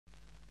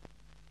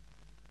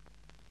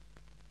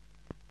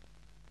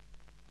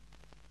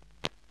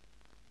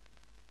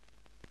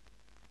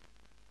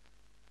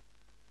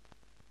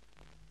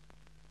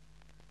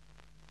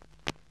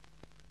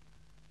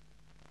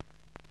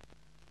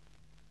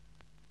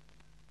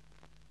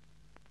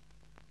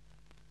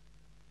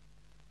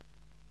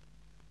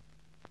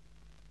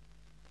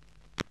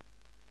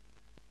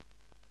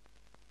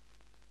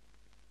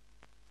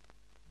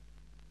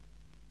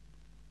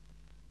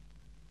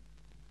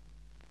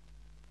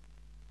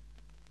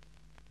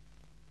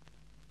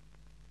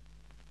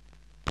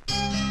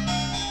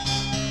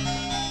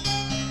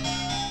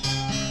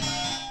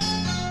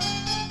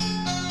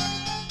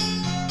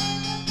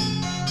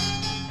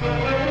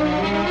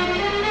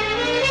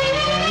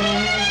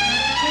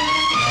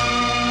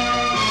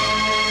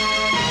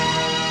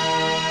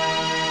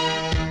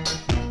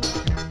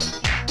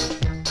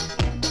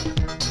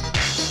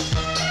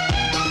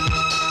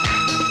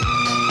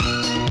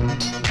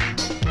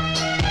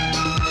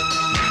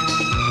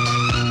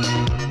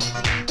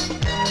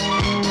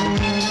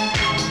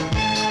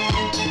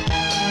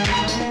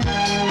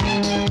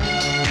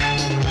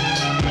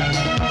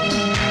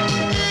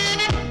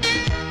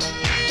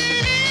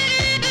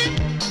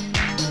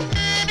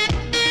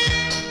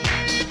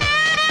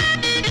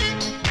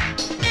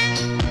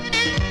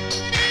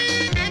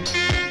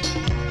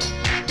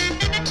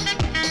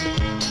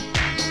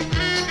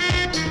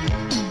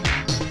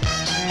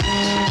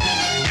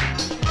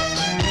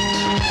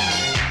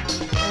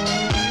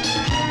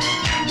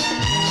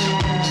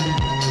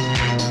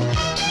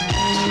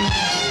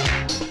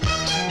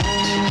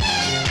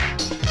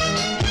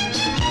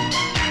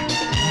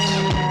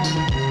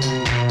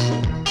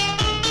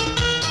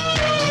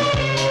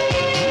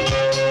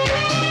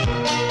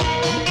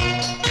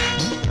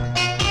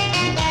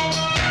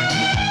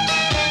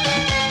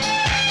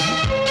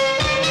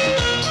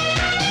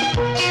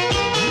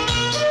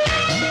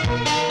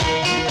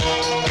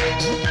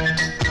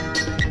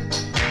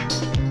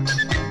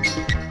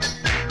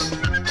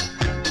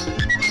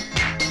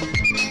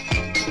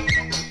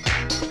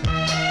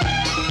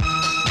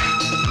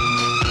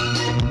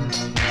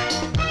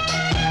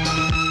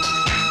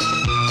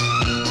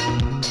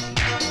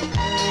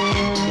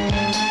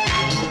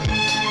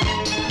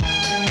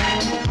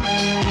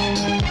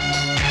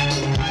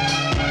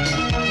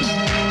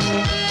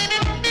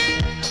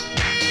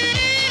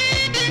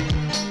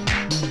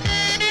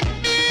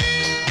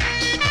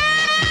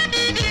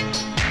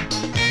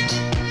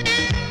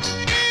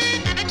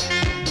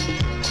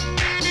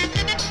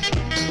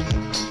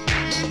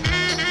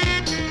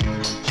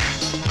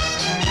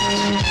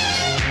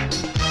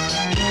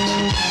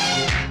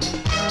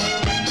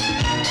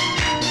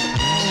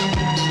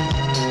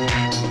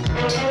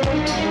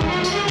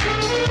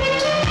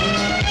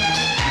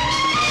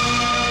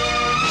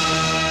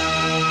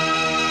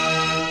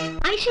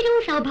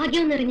ഐശ്വര്യവും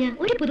സൗഭാഗ്യവും നിറഞ്ഞ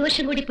ഒരു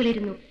പുതുവർഷം കൂടി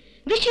പുലരുന്നു.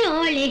 Wish you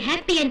all A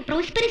happy and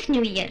prosperous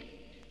new year.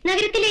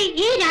 നഗരത്തിലെ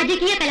ഈ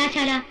രാജകീയ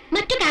കലാശാല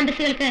മറ്റു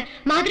ക്യാമ്പസുകൾക്ക്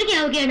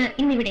മാതൃകയാവുകയാണ്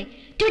ഇന്നിവിടെ.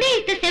 Today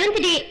is the 7th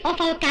day of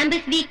our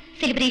campus week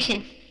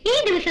celebrations. ഈ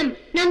ദിവസം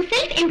നാം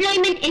സെൽഫ്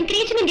എംപ്ലോയ്മെന്റ്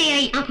എൻകറേജ്മെന്റ് ഡേ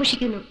ആയി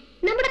ആഘോഷിക്കുന്നു.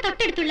 നമ്മുടെ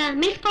തൊട്ടടുത്തുള്ള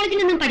മിൽസ് കോളേജിൽ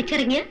നിന്നും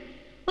പഠിച്ചിറങ്ങിയ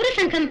ഒരു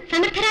സംഘം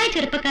സമർത്ഥരായ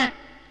ചെറുപ്പക്കാർ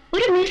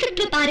ഒരു മ്യൂസിക്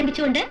ട്രൂപ്പ്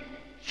ആരംഭിച്ചുകൊണ്ട്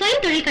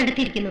സ്വയം തൊഴിൽ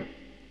കണ്ടെത്തിയിരിക്കുന്നു.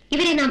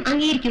 ഇവരെ നാം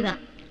അംഗീകരിക്കുക.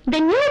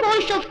 The new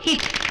voice of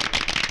hits.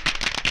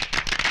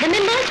 The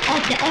members of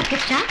the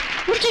orchestra,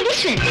 Mr.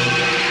 Vishwan,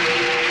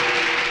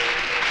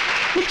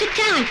 Mr.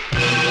 Charles,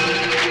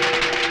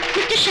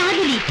 Mr.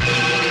 Shaduli,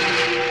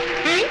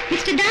 and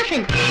Mr.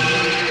 Dasan.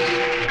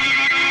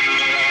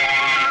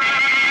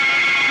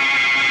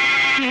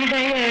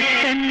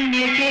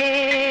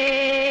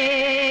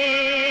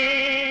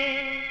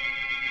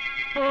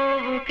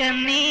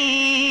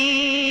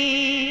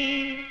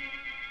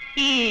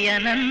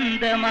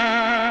 അനന്തമാ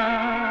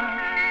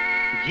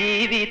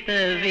ജീവിത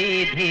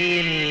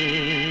വീതിയിൽ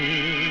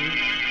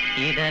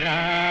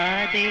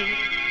ഇടരാതെ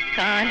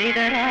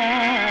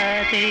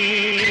കാലിടരാതെ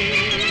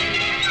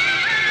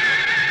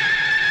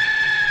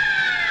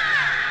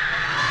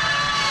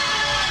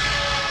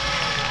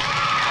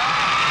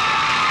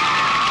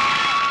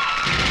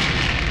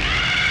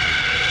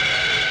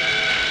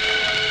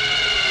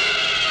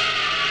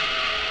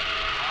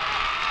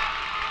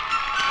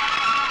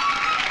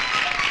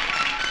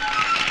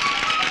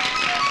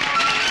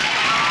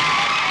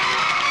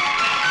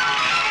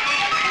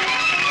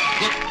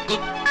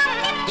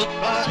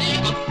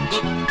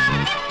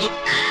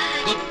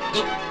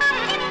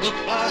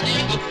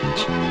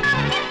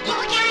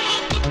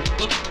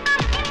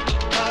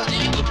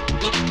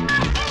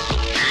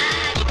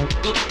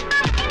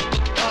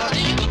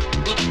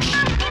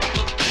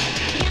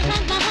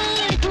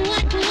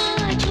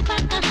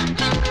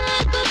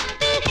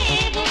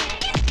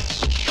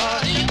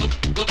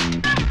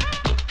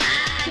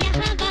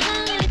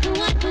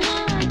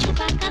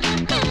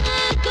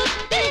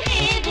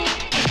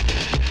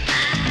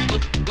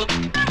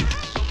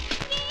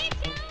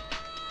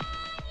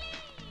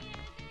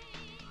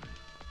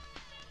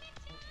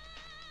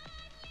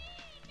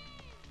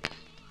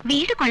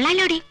വീട്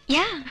കൊള്ളാലോടി.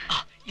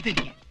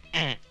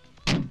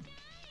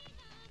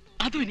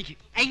 അതും എനിക്ക്.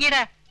 അയ്യടാ,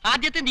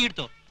 ആദ്യത്തെ നീ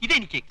എടുത്തോ.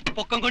 ഇതെനിക്ക്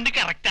പൊക്കം കൊണ്ട്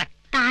കറക്റ്റാ.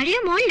 താഴെയോ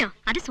മോളിലോ?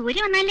 അത് സൂര്യ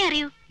വന്നാലേ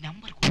അറിയൂ.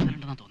 നമ്പർ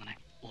കൂടുതലുണ്ടെന്നാ തോന്നണേ.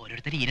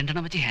 ഓരോരുത്തരും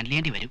 2 വെച്ച് ഹാൻഡിൽ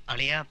ചെയ്യേണ്ടി വരും.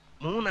 അളിയാ,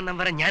 3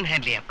 വരെ ഞാൻ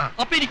ഹാൻഡിൽ ചെയ്യാം.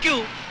 അപ്പൊ ഇരിക്കൂ.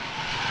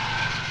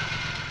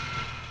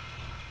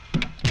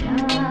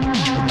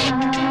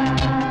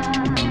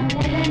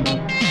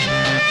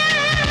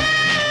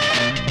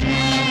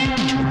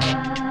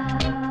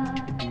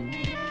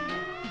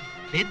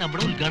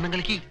 നമ്മുടെ ഉദ്ഘാടനം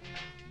കളിക്ക്.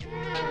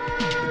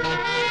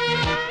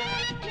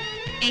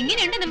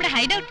 എങ്ങനെയുണ്ട് നമ്മുടെ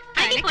ഹൈഡ് ഔട്ട്?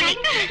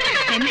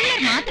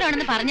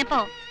 മാത്രമാണെന്ന് പറഞ്ഞപ്പോ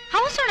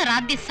ഹൗസ് ഓണർ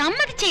ആദ്യം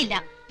സമ്മതിച്ചേയില്ല.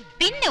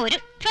 പിന്നെ ഒരു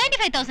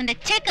 25,000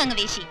 ചെക്ക് അങ്ങ്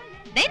വീശി.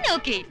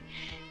 ഓക്കെ,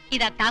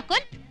 ഇതാ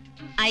താക്കോൽ.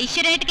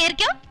 ഐശ്വര്യമായിട്ട്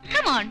കയറിക്കോ.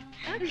 Come on.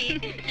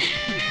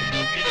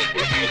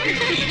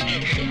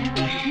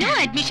 No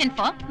admission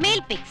for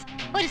mail pics.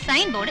 ഒരു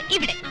സൈൻ ബോർഡ്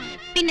ഇവിടെ.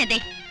 പിന്നെ ദേ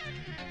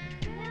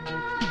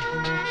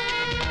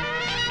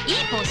ഈ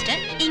പോസ്റ്റർ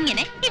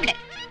ഇങ്ങനെ ഇവിടെ.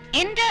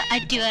 Enter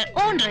at your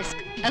own risk.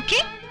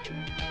 Okay?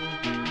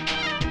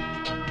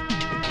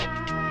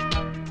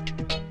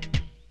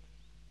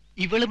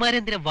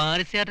 ഇവളുമാരെന്തിനാ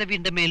വാരസ്യാരുടെ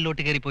വീടിന്റെ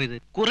മേലിലോട്ട് കയറിപ്പോയത്?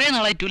 കുറെ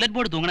നാളായി ടൂലറ്റ്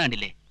ബോർഡ് തൂങ്ങണ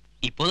കണ്ടില്ലേ?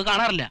 ഇപ്പൊ അത്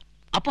കാണാറില്ല.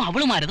 അപ്പൊ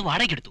അവളുമാരത്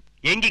വാടകയ്ക്കെടുത്തു.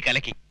 എങ്കിൽ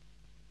കലക്കി.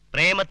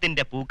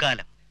 പ്രേമത്തിന്റെ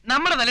പൂക്കാലം.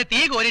 നമ്മുടെ നല്ല തീ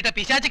കോരിയിട്ട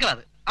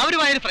പിശാചുക്കളത്.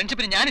 അവരുമായൊരു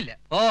ഫ്രണ്ട്ഷിപ്പിന് ഞാനില്ല.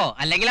 ഓ,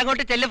 അല്ലെങ്കിൽ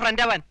അങ്ങോട്ട് ചെല്ല്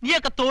ഫ്രണ്ട് ആവാൻ.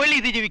 നീയൊക്കെ തൊഴിൽ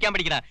ചെയ്ത് ജീവിക്കാൻ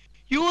പഠിക്കണ.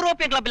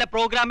 യൂറോപ്യൻ ക്ലബിലെ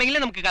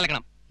പ്രോഗ്രാമിംഗിൽ നമുക്ക്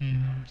കലക്കണം.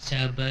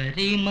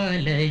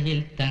 ശബരിമലയിൽ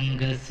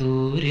തങ്ക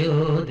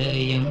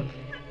സൂര്യോദയം.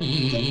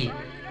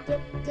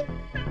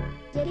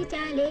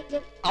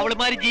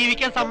 അവളുമാര്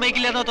ജീവിക്കാൻ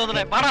സമ്മതിക്കില്ലെന്നോ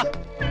തോന്നണേ. പാടാ.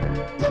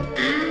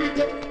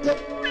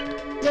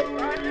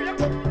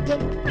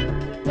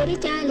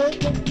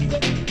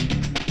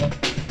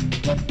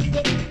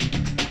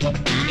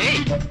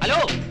 ഹലോ.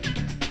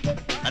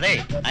 അതെ,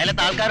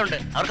 അതിലത്തെ ആൾക്കാരുണ്ട്.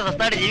 അവർക്ക്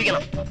സ്വസ്ഥമായിട്ട്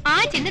ജീവിക്കണം. ആ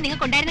ചിന്ത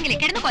നിങ്ങൾക്ക് ഉണ്ടായിരുന്നെങ്കിൽ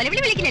കിടന്ന്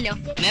കൊലവിളി വിളിക്കില്ലല്ലോ.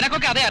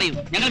 നിനക്കൊക്കെ അതേ അറിയൂ.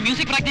 ഞങ്ങൾ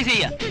മ്യൂസിക് പ്രാക്ടീസ്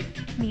ചെയ്യാ.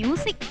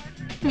 മ്യൂസിക്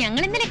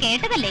ഞങ്ങൾ ഇന്നലെ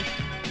കേട്ടതല്ലേ?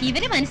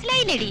 ഇവര്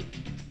മനസ്സിലായില്ലേടി?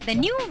 The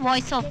new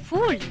voice of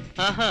fool.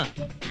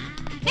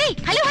 Hey,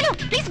 hello,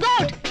 please go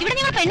out. ഇവിടെ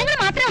ഞങ്ങൾ പെണ്ണുങ്ങൾ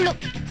മാത്രമേ ഉള്ളൂ.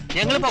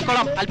 ഞങ്ങൾ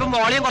പൊക്കോളാം. അല്പം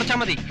വോളിയം കുറച്ചാൽ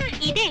മതി.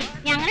 ഇതേ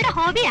ഞങ്ങളുടെ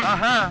ഹോബിയാ.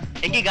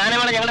 എങ്കിൽ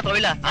ഗാനമേള ഞങ്ങളുടെ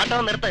തൊഴിലാ.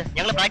 ആട്ടം നിർത്ത്,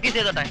 ഞങ്ങൾ പ്രാക്ടീസ്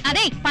ചെയ്തോട്ടെ.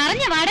 അതെ,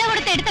 പറഞ്ഞ വാടക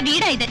കൊടുത്ത് എടുത്ത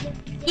വീടാ ഇത്.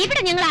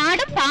 ഇവിടെ ഞങ്ങൾ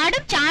ആടും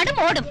പാടും ചാടും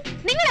ഓടും.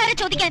 നിങ്ങൾ ആരെ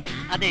ചോദിക്കാൻ?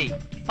 അതെ,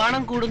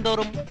 പണം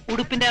കൂടുന്തോറും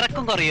ഉടുപ്പിന്റെ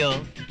ഇറക്കം കുറയോ?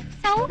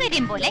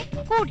 സൗകര്യം പോലെ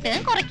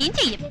കൂട്ടുകയും കുറയ്ക്കുകയും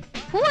ചെയ്യും.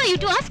 Who are you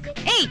to ask?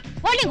 Hey,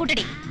 volume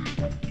കൂട്ടടി.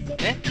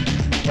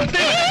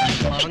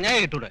 പറഞ്ഞാ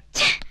കേട്ടൂടെ?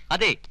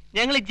 അതെ,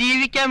 ഞങ്ങൾ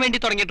ജീവിക്കാൻ വേണ്ടി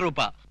തുടങ്ങിയ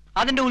ട്രൂപ്പാ.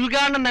 അതിന്റെ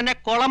ഉദ്ഘാടനം തന്നെ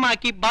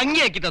കൊളമാക്കി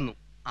ഭംഗിയാക്കി തന്നു.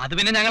 അത്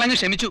പിന്നെ ഞങ്ങൾ അങ്ങ്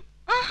ക്ഷമിച്ചു.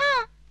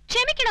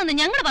 ക്ഷമിക്കണമെന്ന്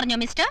ഞങ്ങൾ പറഞ്ഞോ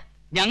മിസ്റ്റർ?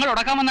 ഞങ്ങൾ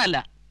ഉടക്കാൻ വന്നതല്ല.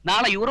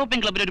 നാളെ യൂറോപ്യൻ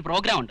ക്ലബിൽ ഒരു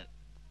പ്രോഗ്രാം ഉണ്ട്.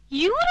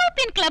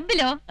 യൂറോപ്യൻ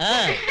ക്ലബിലോ?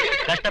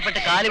 കഷ്ടപ്പെട്ട്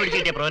കാല് പിടിച്ച്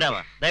കിട്ടിയ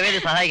പ്രോഗ്രാമാ.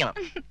 ദയവേദി സഹായിക്കണം.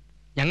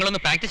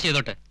 ഞങ്ങളൊന്ന് പ്രാക്ടീസ്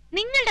ചെയ്തോട്ടെ.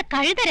 നിങ്ങളുടെ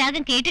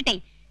കഴുതരാഗം കേട്ടിട്ടേ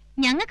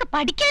ഞങ്ങൾക്ക്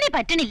പഠിക്കാനേ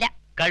പറ്റണില്ല.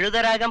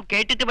 കഴുതരാഗം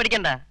കേട്ടിട്ട്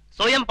പഠിക്കണ്ട,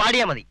 സ്വയം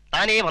പാടിയാ മതി,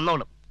 താനേ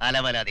വന്നോളും.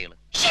 അലവലാദികള്.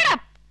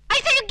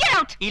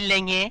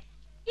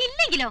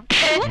 ഇല്ലെങ്കിലോ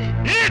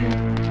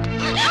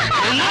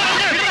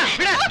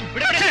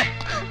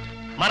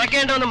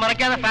മറക്കേണ്ടതൊന്നും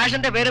മറക്കാതെ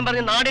ഫാഷന്റെ പേരും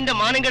പറഞ്ഞ് നാടിന്റെ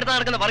മാനം കെടുത്താൻ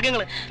നടക്കുന്ന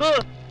വർഗ്ഗങ്ങള്.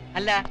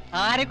 അല്ല,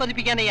 ആരെ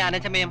കൊതിപ്പിക്കാനേ ഈ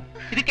ആനച്ചമയം?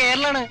 ഇത്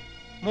കേരളാണ്.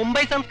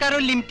 മുംബൈ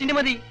സംസ്കാരവും ലിമിറ്റിന്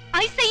മതി.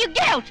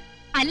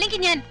 അല്ലെങ്കിൽ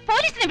ഞാൻ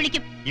പോലീസിനെ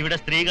വിളിക്കും. ഇവിടെ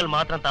സ്ത്രീകൾ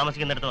മാത്രം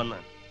താമസിക്കുന്നിടത്ത് വന്ന്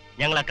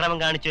ഞങ്ങൾ അക്രമം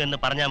കാണിച്ചു എന്ന്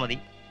പറഞ്ഞാ മതി,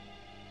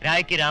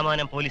 രായ്ക്ക്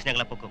രാമാനം പോലീസ്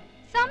ഞങ്ങളെ പൊക്കും.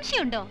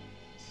 സംശയമുണ്ടോ?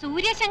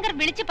 സൂര്യശങ്കർ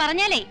വിളിച്ചു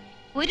പറഞ്ഞാലേ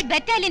ഒരു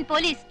ബറ്റാലിയൻ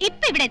പോലീസ്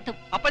ഇപ്പൊ ഇവിടെ എത്തും.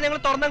 അപ്പൊ ഞങ്ങൾ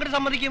തുറന്നങ്ങോട്ട്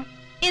സമ്മതിക്കും.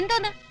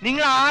 എന്തോന്ന്?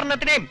 നിങ്ങൾ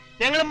 6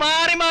 ഞങ്ങൾ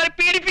മാറി മാറി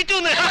പീഡിപ്പിച്ചു.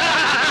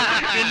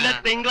 പിന്നെ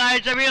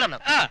തിങ്കളാഴ്ച പീഡനം,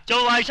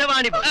 ചൊവ്വാഴ്ച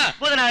വാണിപോ,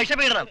 ബുധനാഴ്ച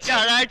പീഡനം,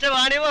 വ്യാഴാഴ്ച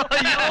വാണിപോ.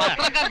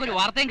 പത്രക്കാർക്ക് ഒരു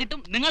വാർത്തയും കിട്ടും,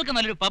 നിങ്ങൾക്ക്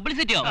നല്ലൊരു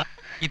പബ്ലിസിറ്റി ആവും.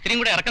 ഇത്രയും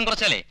കൂടെ ഇറക്കം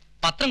കുറച്ചാലേ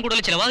പത്രം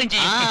കൂടുതൽ ചിലവാകും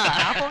ചെയ്യും.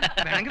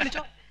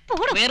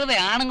 വെറുതെ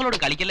ആണുങ്ങളോട്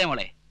കളിക്കല്ലേ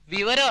മോളെ,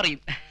 വിവരം അറിയും.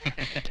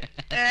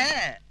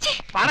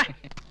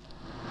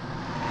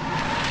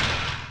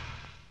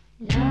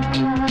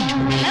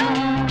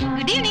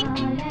 Good evening.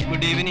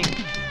 Good evening.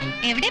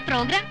 എവിടെ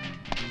പ്രോഗ്രാം?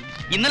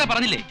 ഇന്നലെ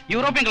പറഞ്ഞില്ലേ,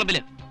 യൂറോപ്യൻ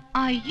ക്ലബില്.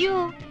 അയ്യോ,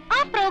 ആ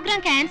പ്രോഗ്രാം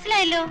ക്യാൻസൽ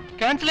ആയല്ലോ.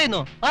 ക്യാൻസൽ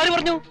ആയിരുന്നോ? ആര്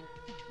പറഞ്ഞു?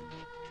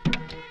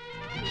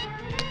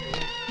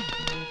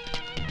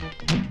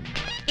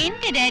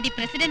 എന്റെ ഡാഡി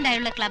പ്രസിഡന്റ്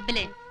ആയുള്ള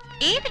ക്ലബില്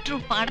ഏത്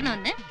ട്രൂപ്പ്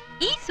പാടണമെന്ന്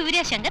ഈ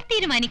സൂര്യശങ്കർ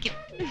തീരുമാനിക്കും.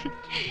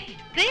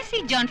 Crazy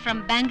John from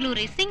Bangalore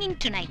is singing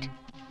tonight.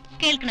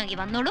 കേൾക്കണമെങ്കിൽ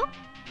വന്നോളൂ,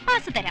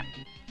 പാസ് തരാം.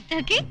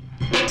 Okay?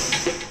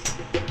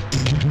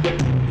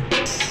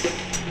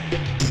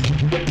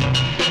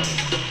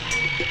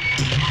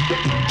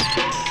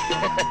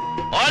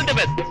 All the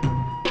best.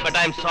 But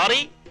I am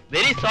sorry,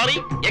 very sorry,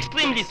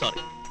 extremely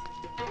sorry.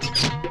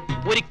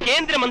 ഒരു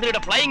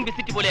കേന്ദ്രമന്ത്രിയുടെ ഫ്ലൈയിങ്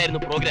വിസിറ്റ്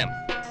പോലെയായിരുന്നു പ്രോഗ്രാം.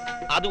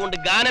 അതുകൊണ്ട്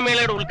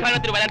ഗാനമേളയുടെ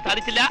ഉദ്ഘാടനത്തിന് വരാൻ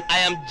സാധിച്ചില്ല. I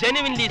am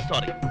genuinely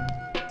sorry.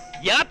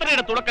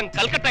 യാത്രയുടെ തുടക്കം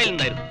കൽക്കട്ടയിൽ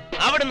നിന്നായിരുന്നു.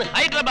 അവിടുന്ന്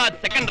ഹൈദരാബാദ്,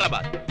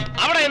 സെക്കൻഡറാബാദ്,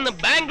 അവിടെ നിന്ന്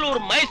ബാംഗ്ലൂർ,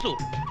 മൈസൂർ,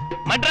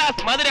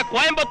 മദ്രാസ്, മധുര,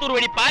 കോയമ്പത്തൂർ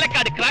വഴി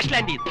പാലക്കാട് ക്രാഷ്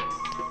ലാൻഡ് ചെയ്തു.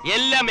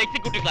 എല്ലാം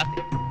എക്സിക്യൂട്ടീവ് ക്ലാസ്സിൽ.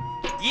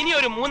 ഇനി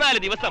ഒരു 3-4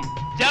 ദിവസം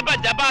ജപ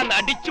ജപ എന്ന്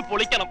അടിച്ചു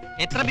പൊളിക്കണം.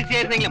 എത്ര ബിസി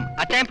ആയിരുന്നെങ്കിലും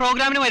അച്ചായൻ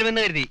പ്രോഗ്രാമിന്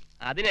വരുമെന്ന് കരുതി.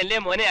 അതിനല്ലേ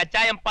മോനെ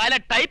അച്ചായൻ പല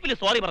ടൈപ്പിൽ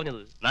സോറി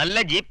പറഞ്ഞത്. നല്ല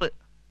ജീപ്പ്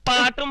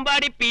പാട്ടും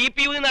പാടി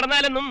PPU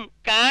നടന്നാലൊന്നും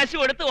കാശ്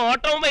കൊടുത്ത്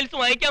ഓട്ടോമൊബൈൽസ്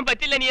വാങ്ങിക്കാൻ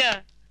പറ്റില്ല. നീ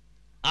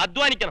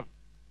അധ്വാനിക്കണം,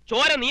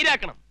 ചോര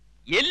നീരാക്കണം,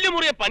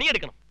 എല്ലുമുറിയെ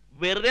പണിയെടുക്കണം.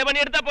 വെറുതെ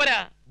പണിയെടുത്താ പോരാ,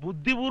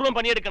 ബുദ്ധിപൂർവ്വം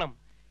പണിയെടുക്കണം.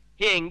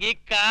 എങ്കിൽ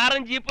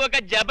കാറും ജീപ്പും ഒക്കെ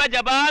ജപ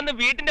ജപാന്ന്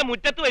വീട്ടിന്റെ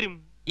മുറ്റത്ത് വരും.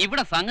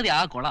 ഇവിടെ സംഗതി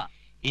ആ കൊള.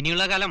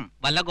 ഇനിയുള്ള കാലം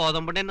വല്ല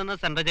ഗോതമ്പുണ്ടിൽ നിന്ന്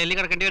സെൻട്രൽ ജയിലിൽ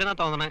കിടക്കേണ്ടി വരുന്ന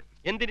തോന്നണേ.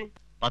 എന്തിന്?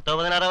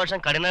 10-16 വർഷം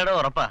കഠിനയുടെ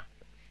ഉറപ്പാ.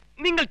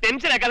 നിങ്ങൾ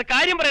ടെൻഷൻ ആക്കാതെ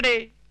കാര്യം പറയടേ.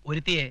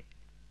 ഒരുത്തിയെ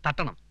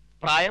തട്ടണം.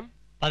 പ്രായം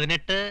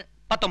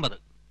 18-19.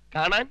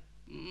 കാണാൻ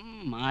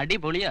മാടി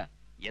പൊളിയാ.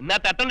 എന്നാ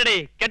തട്ടണ്ടേ,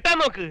 കെട്ടാൻ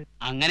നോക്ക്.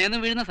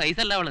 അങ്ങനെയൊന്നും വീഴുന്ന സൈസ്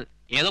അല്ല അവള്,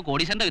 ഏതോ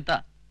കോടീശ്വരന്റെ വിത്താ.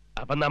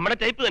 അപ്പൊ നമ്മുടെ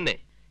ടൈപ്പ് തന്നെ.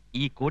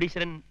 ഈ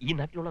കോടീശ്വരൻ ഈ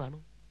നാട്ടിലുള്ളതാണോ?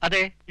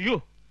 അതെ. അയ്യോ,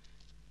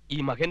 ഈ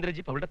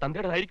മഹേന്ദ്രജീപ്പ് അവളുടെ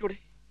തന്തയുടേതായിരിക്കൂടെ?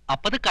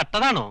 അപ്പത്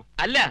കട്ടതാണോ?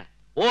 അല്ല,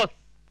 ഓസ്.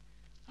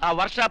 ആ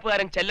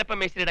വർഷാപ്പുകാരൻ ചെല്ലപ്പ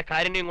മേസ്ത്രിയുടെ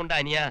കാരുണ്യം കൊണ്ട്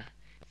അനിയ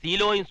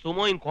സീലോയും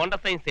സുമോയും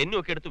കോണ്ടസയും സെന്നും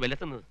ഒക്കെ എടുത്ത്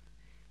വിലസുന്നത്.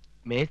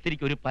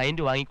 മേസ്ത്രിക്ക് ഒരു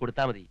പൈന്റ് വാങ്ങി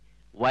കൊടുത്താൽ മതി,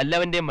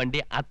 വല്ലവന്റെ വണ്ടി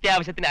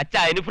അത്യാവശ്യത്തിന്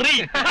അച്ചായന് ഫ്രീ.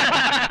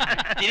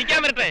 ചിരിക്കാൻ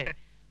വരട്ടെ.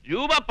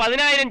 രൂപ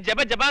 10,000 ജപ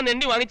ജപാന്ന്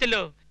എണ്ണി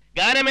വാങ്ങിച്ചല്ലോ.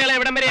 ഗാനമേള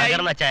എവിടം വരെ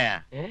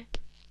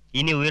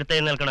ഇനി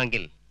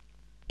ഉയർത്തെഴുന്നേൽക്കണമെങ്കിൽ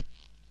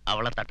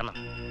അവളെ തട്ടണം.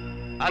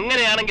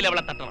 അങ്ങനെയാണെങ്കിൽ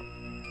അവളെ തട്ടണം.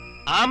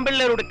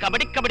 ആമ്പിള്ളേരോട്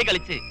കബഡി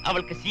കളിച്ച്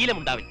അവൾക്ക്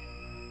ശീലമുണ്ടാവില്ല.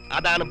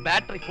 അതാണ്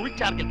ബാറ്ററി ഫുൾ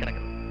ചാർജിൽ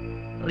കിടക്കുന്നത്.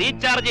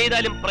 റീചാർജ്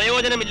ചെയ്താലും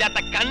പ്രയോജനമില്ലാത്ത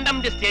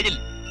കണ്ടംപ്റ്റ് സ്റ്റേജിൽ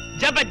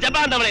ജപ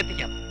ജപാന്ന് അവളെ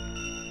എത്തിക്കാം.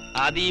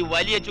 അത് ഈ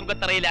വലിയ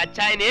ചുങ്കത്തറയിൽ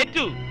അച്ചായൻ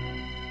ഏറ്റു.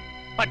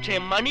 പക്ഷേ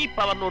മണി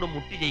പവറിനോട്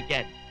മുട്ടി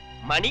ജയിക്കാൻ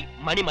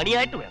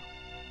മണിയായിട്ട് വേണം.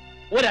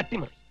 ഒരു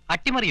അട്ടിമറി.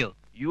 അട്ടിമറിയോ?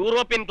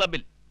 യൂറോപ്യൻ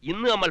ക്ലബിൽ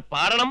ഇന്ന് നമ്മൾ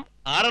പാടണം,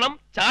 ആടണം,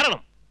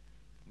 ചാടണം.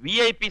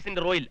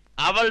 VIPസിന്റെ റോയിൽ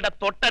അവളുടെ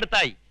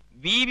തൊട്ടടുത്തായി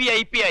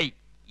VVIP ആയി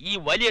ഈ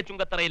വലിയ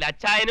ചുങ്കത്തറയിൽ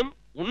അച്ചായനും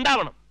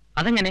ഉണ്ടാവണം.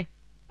 അതെങ്ങനെ?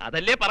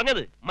 അതല്ലേ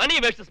പറഞ്ഞത്, മണി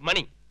വേഴ്സസ്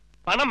മണി.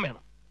 പണം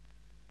വേണം.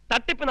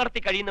 തട്ടിപ്പ് നടത്തി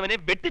കഴിയുന്നവനെ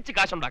വെട്ടിച്ച്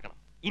കാശുണ്ടാക്കണം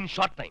ഇൻ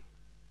ഷോർട്ട് ടൈം.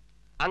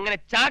 അങ്ങനെ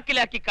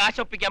ചാക്കിലാക്കി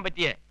കാശൊപ്പിക്കാൻ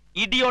പറ്റിയ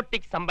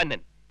ഇഡിയോട്ടിക്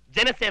സമ്പന്നൻ,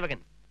 ജനസേവകൻ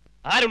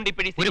ആരുണ്ട്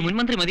ഇപ്പഴി? ഒരു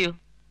മുൻമന്ത്രി മതിയോ?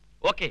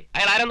 ഓക്കെ,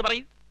 അയാൾ ആരാന്ന്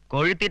പറയൂ.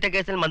 കോഴിത്തീറ്റ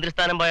കേസിൽ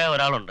മന്ത്രിസ്ഥാനം പോയ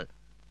ഒരാളുണ്ട്,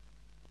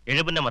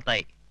 എഴുപുന്ന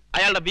മത്തായി.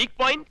 അയാളുടെ weak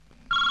point.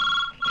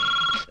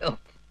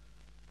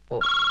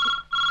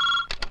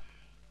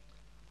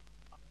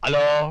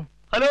 Hello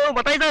hello,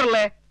 Mathai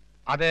സാറല്ലേ?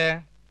 അതെ,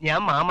 ഞാൻ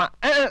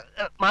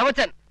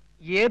മാമച്ചൻ.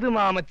 ഏത്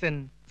മാമച്ചൻ?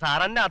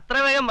 സാറന്നെ അത്ര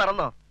വേഗം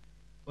മറന്നോ?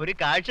 ഒരു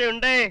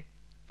കാഴ്ചയുണ്ടേ,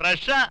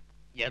 ഫ്രഷാ.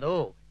 എടോ,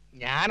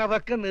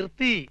 ഞാനതൊക്കെ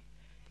നിർത്തി.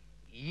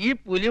 ഈ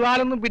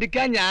പുലിവാലൊന്നും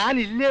പിടിക്കാൻ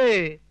ഞാനില്ലേ.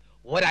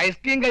 ഒരു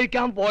ഐസ്ക്രീം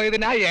കഴിക്കാൻ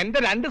പോയതിനാ എന്റെ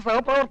 2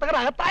 സഹപ്രവർത്തകർ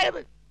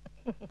അകത്തായത്.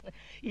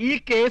 ഈ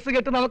കേസ്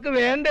കെട്ട് നമുക്ക്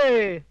വേണ്ടേ?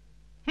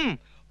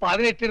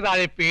 18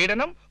 താഴെ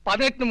പീഡനം,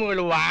 18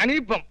 മുകളിൽ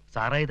വാണിപ്പം.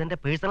 സാറേ, ഇതെന്റെ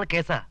പേഴ്സണൽ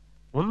കേസാ,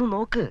 ഒന്ന്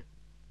നോക്ക്.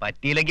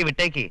 പറ്റിയില്ലെങ്കിൽ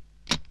വിട്ടേക്ക്.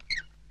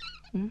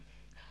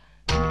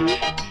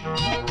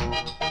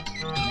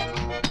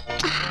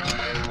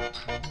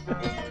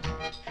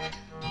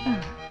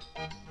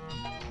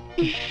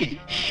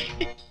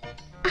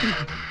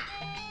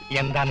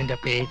 എന്താ നിന്റെ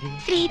പേര്?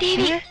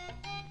 ശ്രീദേവി.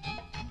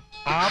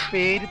 ആ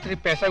പേര് ഇത്തിരി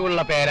പെശകുള്ള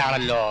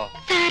പേരാണല്ലോ.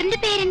 സാറിന്റെ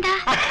പേരെന്താ?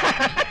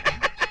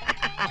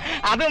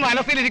 അത്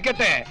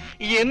മനസ്സിലിരിക്കട്ടെ.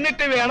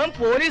 എന്നിട്ട് വേണം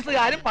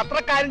പോലീസുകാരും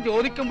പത്രക്കാരും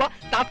ചോദിക്കുമ്പോ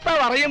തത്ത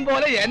പറയും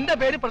പോലെ എന്റെ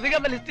പേര്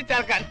പ്രതികരണ ലിസ്റ്റ്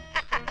ചേർക്കാൻ.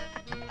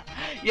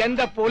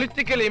 എന്റെ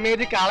പൊളിറ്റിക്കൽ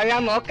ഇമേജ്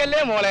കളയാൻ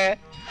നോക്കല്ലേ മോളെ.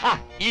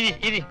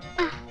 ഇരി.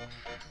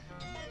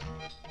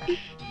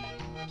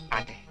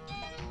 അതെ,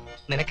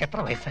 നിനക്ക് എത്ര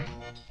വയസ്സായി?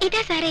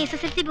 ഇതാ സാറേ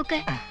SSLC ബുക്ക്.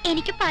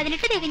 എനിക്ക്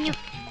 18 തികഞ്ഞു.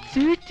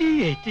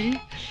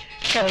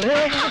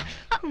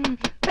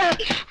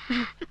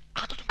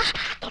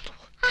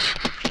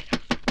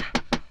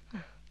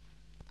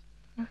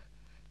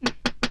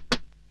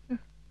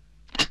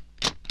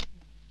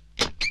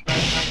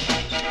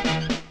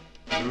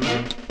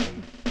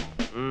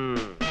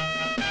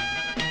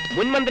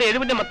 മുൻമന്ത്രി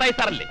എഴുവിന്റെ മത്തായി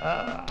സാറല്ലേ?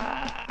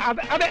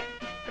 അതെ.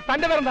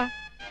 തന്റെ പേരെന്താ?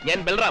 ഞാൻ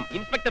ബൽറാം,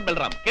 ഇൻസ്പെക്ടർ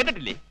ബൽറാം.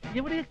 കേട്ടിട്ടില്ലേ?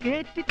 ഇവിടെ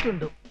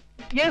കേട്ടിട്ടുണ്ട്.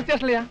 ഏത്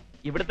സ്റ്റേഷനിലാ?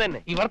 ഇവിടെ തന്നെ.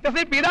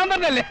 ഇവിടുത്തെ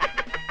പീതാംബരനല്ലേ?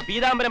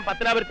 പീതാംബരം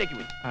പത്തനാപുരത്തേക്ക്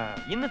പോയി.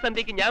 ഇന്ന്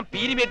സന്ധ്യക്ക് ഞാൻ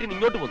പീരിമേട്ടിൽ നിന്ന്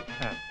ഇങ്ങോട്ട് പോന്നു.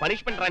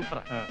 Punishment transfer.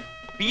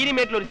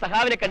 പീരിമേട്ടിൽ ഒരു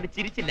സഹാവിനെ കണ്ട്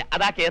ചിരിച്ചില്ല,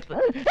 അതാ കേസ്.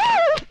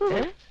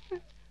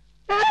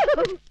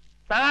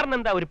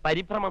 സാറിനെന്താ ഒരു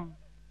പരിഭ്രമം?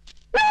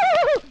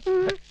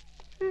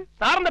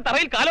 സാറിന്റെ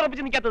തറയിൽ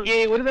കാലുറപ്പിച്ച് നിൽക്കാത്തത്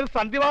ഒരു തരം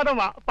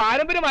സന്ധിവാദമാ,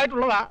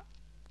 പാരമ്പര്യമായിട്ടുള്ളതാ.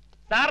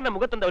 സാറിന്റെ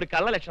മുഖത്തെന്താ ഒരു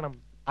കള്ള ലക്ഷണം?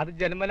 അത്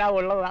ജന്മനാ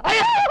ഉള്ളതാ.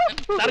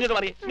 സാർ ഇങ്ങോട്ട്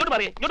മാറി. ഇങ്ങോട്ട്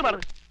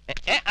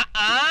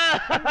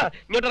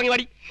ഇറങ്ങി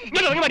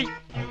വാടി.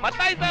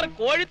 മത്തായി സാർ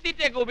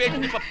കോഴിത്തീറ്റയൊക്കെ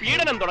ഉപയോഗിച്ച് ഇപ്പൊ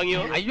പീഡനം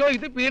തുടങ്ങിയോ? അയ്യോ,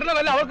 ഇത്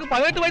പീഡനമല്ല, അവർക്ക്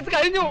 18 വയസ്സ്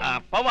കഴിഞ്ഞു.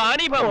 അപ്പൊ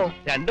വാണിഭവം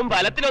രണ്ടും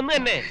ഫലത്തിലൊന്നു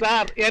തന്നെ.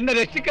 സാർ, എന്നെ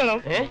രക്ഷിക്കണം.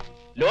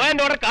 ലോ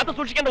ആൻഡ് ഓർഡർ കാത്തു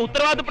സൂക്ഷിക്കേണ്ട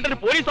ഉത്തരവാദിത്തപ്പെട്ട ഒരു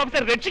പോലീസ്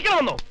ഓഫീസർ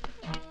രക്ഷിക്കണമെന്നോ?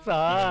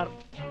 സാർ,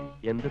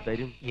 എന്ത്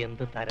തരും?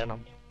 എന്ത് തരണം?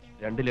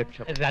 2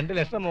 ലക്ഷം. 2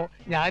 ലക്ഷമോ?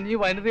 ഞാൻ ഈ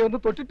വനിതയൊന്ന്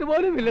തൊട്ടിട്ട്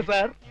പോലും ഇല്ല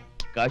സാർ.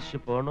 കാശ്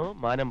പോണോ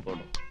മാനം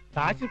പോണോ?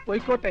 കാശ്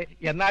പോയിക്കോട്ടെ,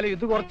 എന്നാലും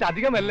ഇത് കുറച്ച്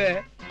അധികമല്ലേ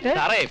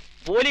സാറേ?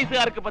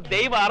 പോലീസുകാർക്ക് ഇപ്പൊ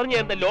ദൈവം അറിഞ്ഞു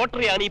തരുന്ന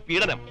ലോട്ടറിയാണ് ഈ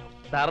പീഡനം.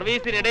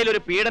 സർവീസിനിടയിൽ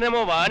ഒരു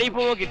പീഡനമോ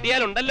വാണിഭമോ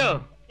കിട്ടിയാലുണ്ടല്ലോ,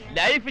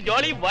 ലൈഫ്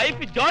ജോളി,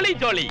 വൈഫ് ജോളി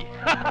ജോളി.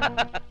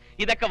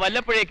 ഇതൊക്കെ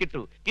വല്ലപ്പോഴേ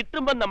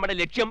കിട്ടുമ്പോ നമ്മുടെ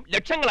ലക്ഷ്യം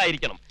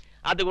ലക്ഷങ്ങളായിരിക്കണം.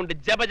 അതുകൊണ്ട്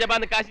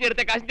ജപജപാന്ന്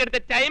കാശിന്റെ അടുത്ത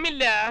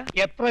ടൈമില്ല.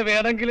 എത്ര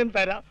വേണമെങ്കിലും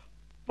തരാം,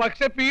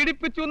 പക്ഷെ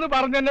പീഡിപ്പിച്ചു എന്ന്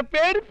പറഞ്ഞെന്നെ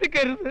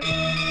പേടിപ്പിക്കരുത്.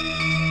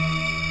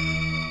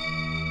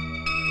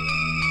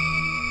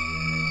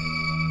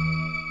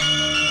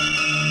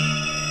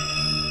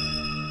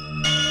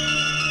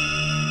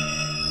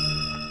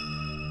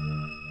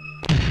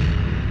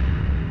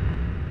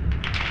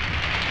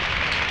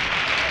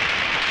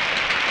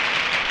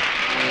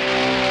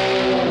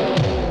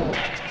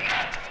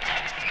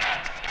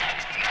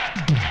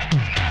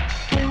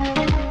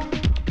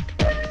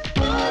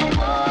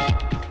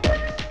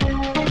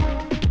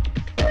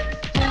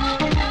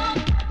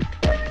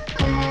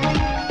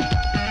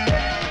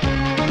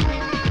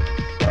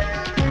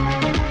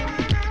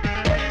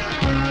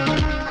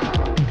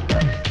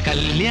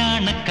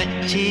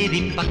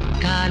 കച്ചേരി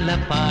പക്കാല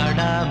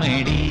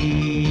പാടാമടി,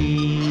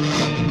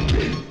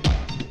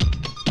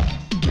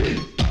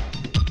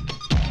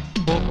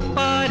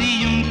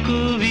 ഒപ്പാരിയും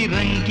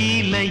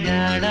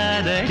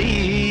കൂവിറങ്കിലയാടാതടി,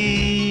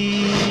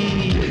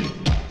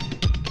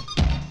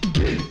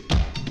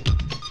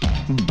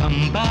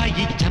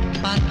 ബമ്പായി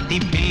ചപ്പാത്തി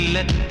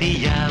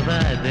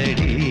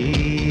പിള്ളത്തിയാവാതടി,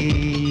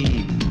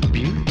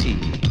 ബ്യൂട്ടി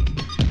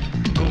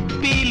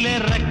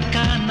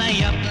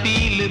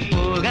കുപ്പിലിറക്കാനയപ്പില്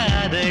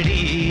പോകാതടി,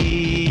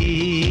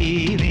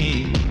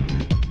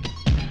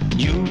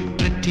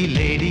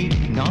 lady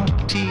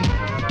naughty,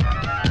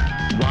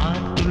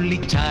 വാത്തുള്ളി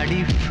ചാടി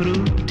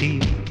ഫ്രൂട്ടി,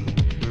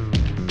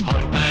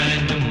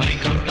 ഹോർമാനും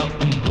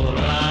മൈക്കോട്ടൊപ്പം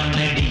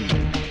പോറാനടി,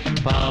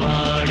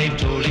 പാവാടി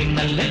ചോളി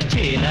നല്ല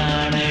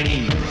ചേലാനടി,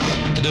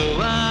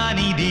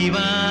 ദോവാനി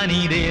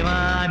ദീവാനി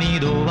ദേവാനി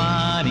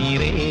ദോവാനി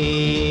രേ,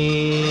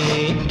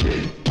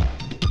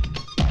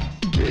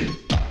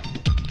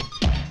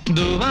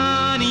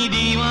 ദോവാനി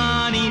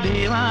ദീവാനി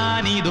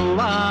ദേവാനി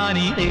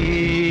ദോവാനി രേ.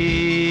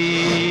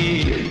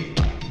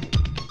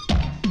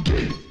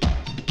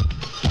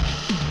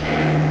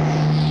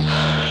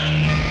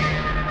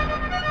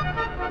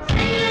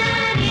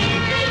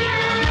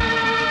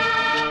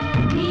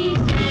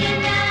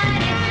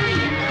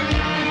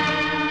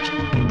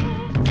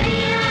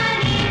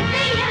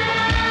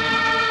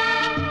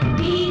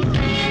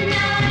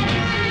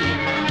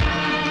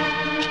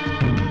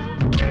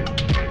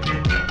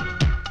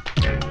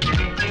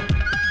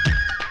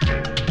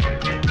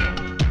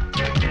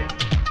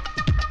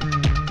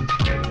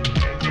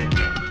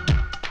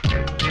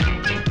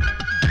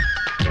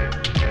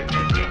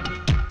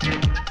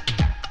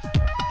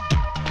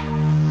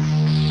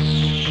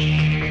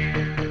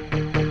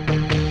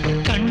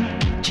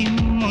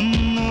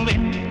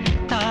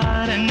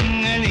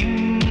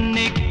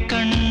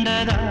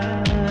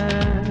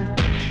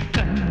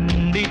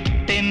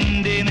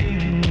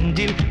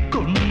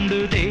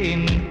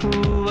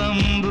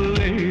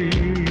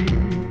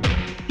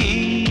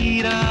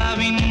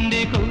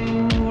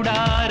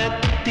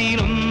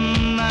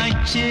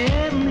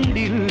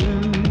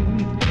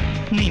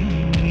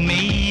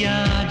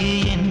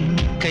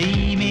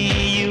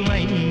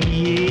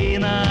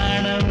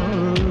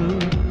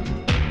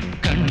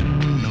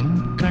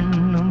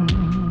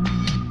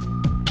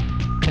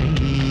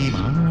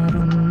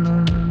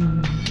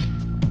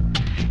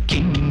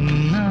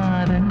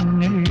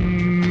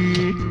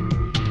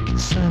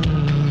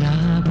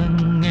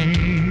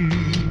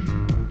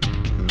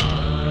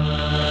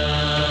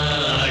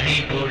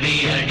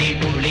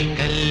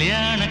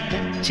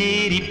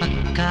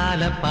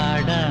 പക്കാല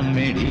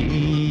പാടാമെടി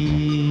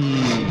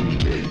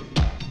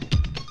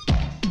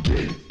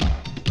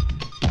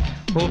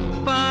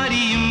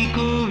ഒപ്പാരിയും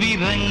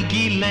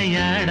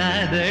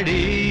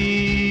കൂവിറങ്കിലയാടാതടി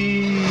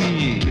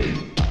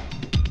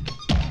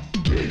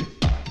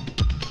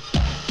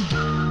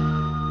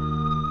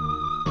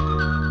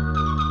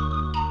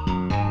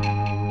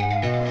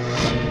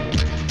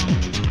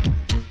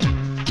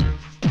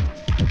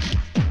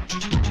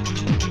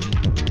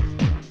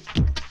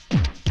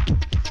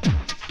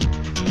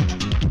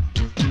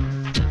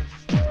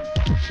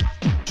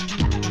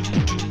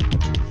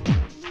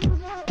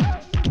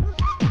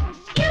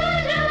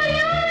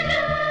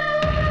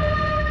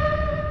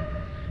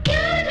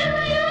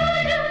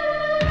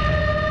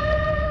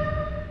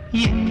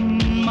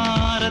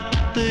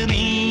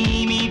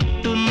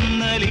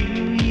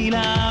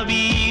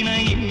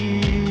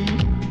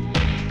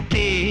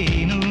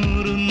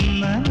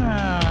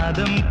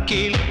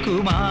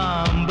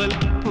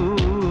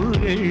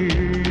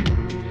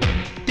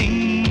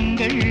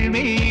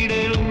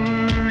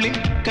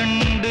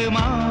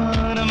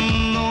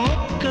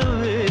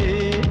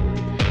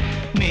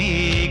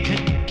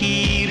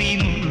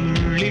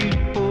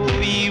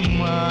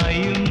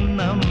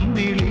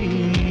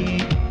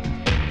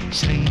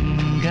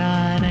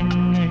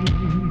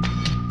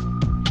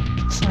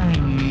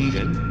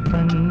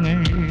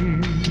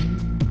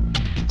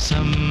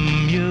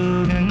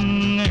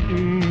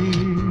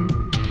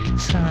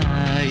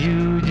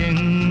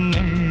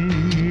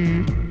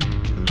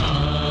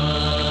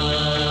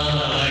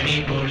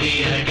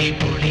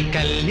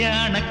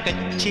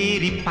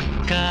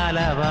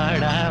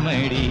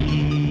പക്കാലവാടാമടി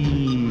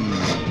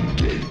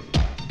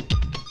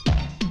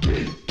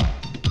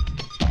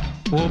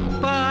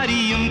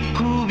ഒപ്പാരിയും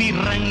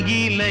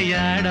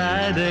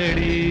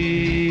കൂവിറങ്കിലയാടാതടി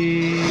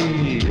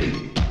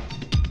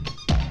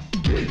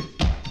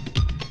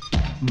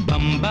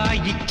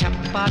ബമ്പായി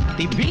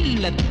ചപ്പാത്തി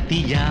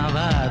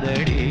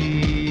വില്ലത്തിയാവാതടി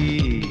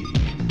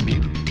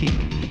ബ്യൂട്ടി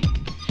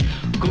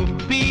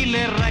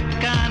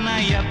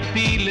കുപ്പിയിലിറക്കാനായി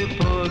അപ്പിൽ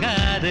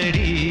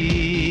പോകാതടി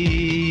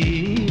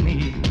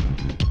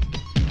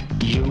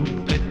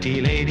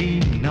Lady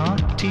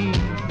naughty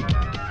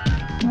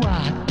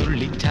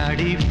വാത്തുള്ളി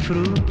ചാടി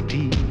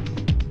ഫ്രൂട്ടി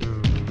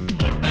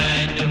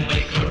ഒട്ടാനും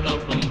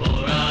ബൈക്കോട്ടൊപ്പം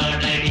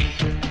പോരാടടി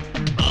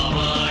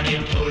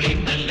പാവാടിൽ തൊളി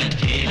നല്ല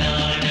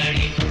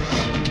ചേരാടടി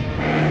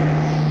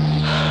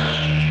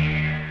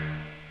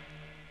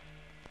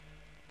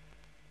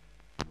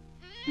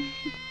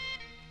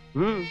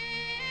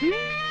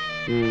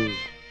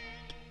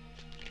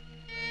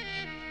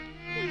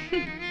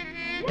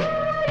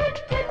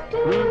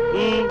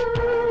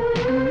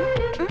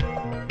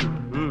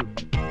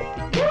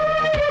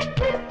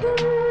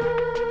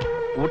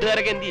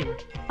കൂട്ടുകാരൊക്കെ എന്ത്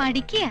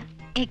പഠിക്കുക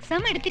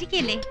എക്സാം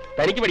എടുത്തിരിക്കല്ലേ?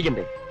 തനിക്ക്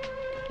പഠിക്കണ്ടേ?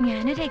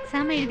 ഞാനൊരു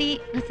എക്സാം എഴുതി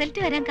റിസൾട്ട്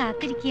വരാൻ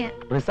കാത്തിരിക്കുക.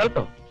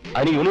 റിസൾട്ടോ?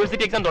 അതിന്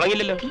യൂണിവേഴ്സിറ്റി എക്സാം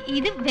തുടങ്ങിയില്ലല്ലോ.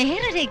 ഇത്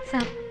വേറൊരു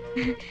എക്സാം.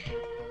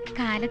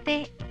 കാലത്തെ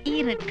ഈ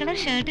റെഡ് കളർ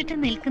ഷർട്ട് ഇട്ട്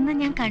നിൽക്കുന്ന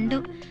ഞാൻ കണ്ടു.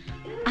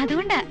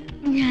 അതുകൊണ്ടാ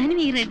ഞാനും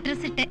ഈ റെഡ്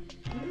ഡ്രസ് ഇട്ട്.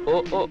 ഓ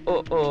ഓ ഓ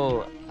ഓ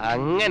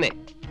അങ്ങനെ.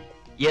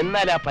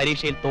 എന്നാൽ ആ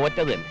പരീക്ഷയിൽ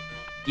തോറ്റത് തന്നെ.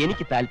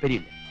 എനിക്ക്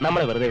താല്പര്യമില്ല,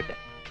 നമ്മളെ വെറുതെ വിട്ട.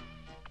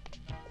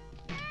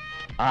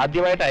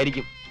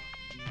 ആദ്യമായിട്ടായിരിക്കും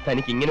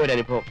തനിക്ക് ഇങ്ങനെ ഒരു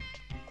അനുഭവം.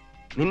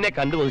 നിന്നെ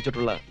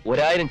കണ്ടുവദിച്ചിട്ടുള്ള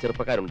 1000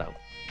 ചെറുപ്പക്കാരുണ്ടാവും.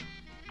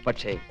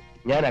 പക്ഷേ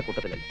ഞാൻ ആ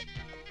കൂട്ടത്തിലല്ല.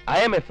 I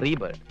am a free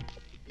bird.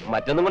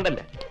 മറ്റൊന്നും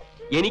കൊണ്ടല്ല,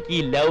 എനിക്ക് ഈ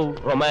ലവ്,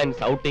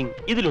 റൊമാൻസ്, ഔട്ടിംഗ്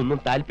ഇതിലൊന്നും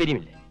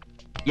താല്പര്യമില്ല.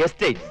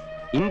 Estates,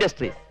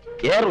 industries,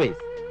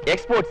 Airways,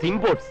 exports,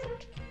 imports,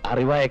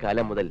 അറിവായ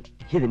കാലം മുതൽ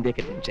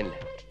ഇതിന്റെയൊക്കെ ടെൻഷനില്ല.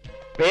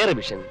 പേ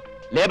revision,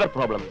 labour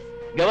problems,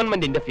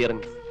 government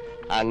interference,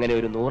 അങ്ങനെ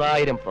ഒരു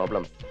 100,000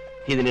 പ്രോബ്ലംസ്.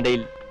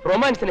 ഇതിനിടയിൽ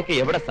റൊമാൻസിനൊക്കെ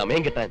എവിടെ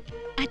സമയം കിട്ടാൻ?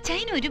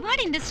 അച്ചായന്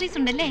ഒരുപാട് ഇൻഡസ്ട്രീസ്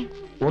ഉണ്ടല്ലേ?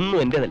 ഒന്നും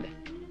എന്റേതല്ല,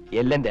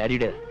 എല്ലാം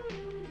ഡാഡിയുടേതാ.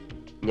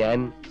 ഞാൻ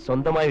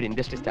സ്വന്തമായ ഒരു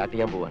ഇൻഡസ്ട്രി സ്റ്റാർട്ട്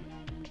ചെയ്യാൻ പോവാണ്.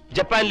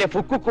 ജപ്പാനിലെ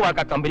ഫുക്കുക്കുവാക്ക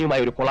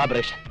കമ്പനിയുമായി ഒരു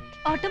collaboration.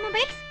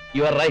 Automobiles?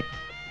 You are right.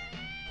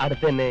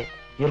 അടുത്ത് തന്നെ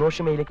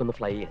ഹിറോഷിമയിലേക്ക് ഒന്ന്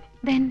ഫ്ലൈ ചെയ്യണം.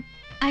 Then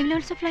I will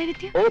also fly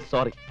with you. Oh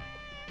sorry,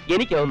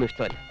 എനിക്കതൊന്നും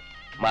ഇഷ്ടമല്ല.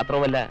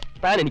 മാത്രമല്ല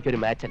താൻ എനിക്കൊരു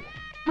മാച്ച് അല്ല.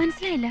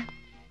 മനസ്സിലായില്ല.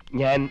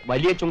 ഞാൻ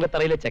വലിയ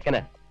ചുങ്കത്തറയിലെ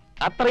ചെക്കനാ.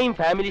 അത്രയും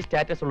ഫാമിലി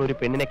സ്റ്റാറ്റസ് ഉള്ള ഒരു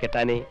പെണ്ണിനെ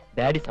കെട്ടാനേ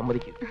ഡാഡി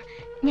സമ്മതിക്കൂ.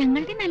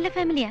 ഞങ്ങളുടെ നല്ല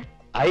ഫാമിലിയാ.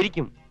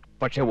 ആയിരിക്കും,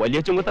 പക്ഷെ വലിയ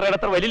ചുങ്കത്തറയുടെ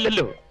അത്ര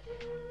വലില്ലല്ലോ.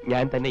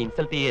 ഞാൻ തന്നെ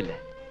ഇൻസൾട്ട് ചെയ്യല്ല.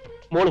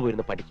 മോള്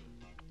പോയിരുന്ന് പഠിക്കും.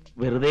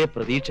 വെറുതെ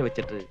പ്രതീക്ഷ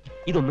വെച്ചിട്ട്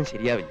ഇതൊന്നും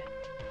ശരിയാവില്ല.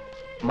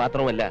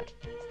 മാത്രമല്ല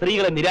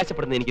സ്ത്രീകളെ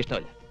നിരാശപ്പെടുന്നത്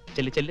എനിക്കിഷ്ടമല്ല.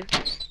 ചെല്ല് ചെല്ല്.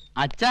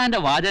 അച്ഛാന്റെ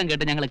വാചകം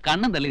കേട്ട് ഞങ്ങൾ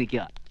കണ്ണും തള്ളി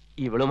നിൽക്കുക.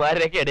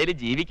 ഇവളുമാരുടെയൊക്കെ ഇടയിൽ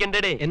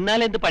ജീവിക്കണ്ടേ? എന്നാൽ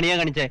എന്ത് പണിയാ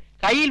കാണിച്ചേ?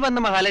 കയ്യിൽ വന്ന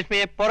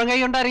മഹാലക്ഷ്മിയെ പുറം കൈ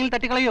കൊണ്ട് ആരെങ്കിലും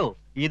തട്ടിക്കളയോ?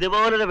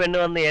 ഇതുപോലൊരു പെണ്ണ്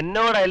വന്ന്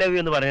എന്നോട് ഐ ലവ് യു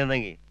എന്ന്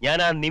പറയുന്നെങ്കിൽ ഞാൻ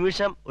ആ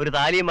നിമിഷം ഒരു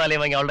താലിയും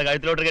മാലയും വാങ്ങി അവളുടെ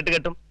കഴുത്തിലോട്ട്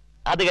കെട്ടും.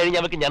 അത് കഴിഞ്ഞ്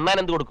അവർക്ക് ഞാൻ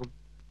എന്ത് കൊടുക്കും?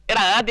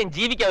 എടാ, ആദ്യം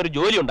ജീവിക്കാൻ ഒരു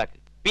ജോലി ഉണ്ടാക്ക്,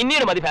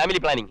 പിന്നീട് മതി ഫാമിലി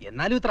പ്ലാനിങ്.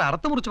 എന്നാലും ഇത്ര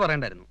അർത്ഥം മുറിച്ച്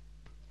പറയണ്ടായിരുന്നു.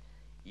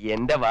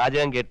 എന്റെ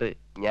വാചകം കേട്ട്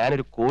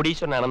ഞാനൊരു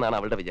കോടീശ്വരനാണെന്നാണ്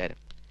അവളുടെ വിചാരം.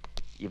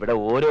 ഇവിടെ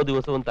ഓരോ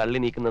ദിവസവും തള്ളി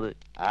നീക്കുന്നത്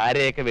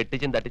ആരെയൊക്കെ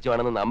വെട്ടിച്ചും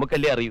തട്ടിച്ചുമാണെന്ന്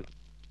നമുക്കല്ലേ അറിയൂ.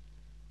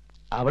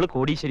 അവള്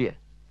കോടീശ്വരിയാ.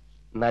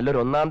 നല്ലൊരു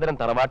ഒന്നാന്തരം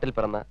തറവാട്ടിൽ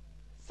പിറന്ന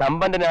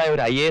സമ്പന്നനായ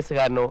ഒരു IAS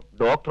കാരനോ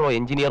ഡോക്ടറോ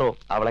എഞ്ചിനീയറോ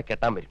അവളെ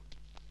കെട്ടാൻ വരും.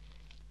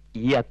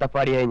 ഈ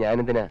അത്തപ്പാടിയായ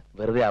ഞാനെന്തിനാ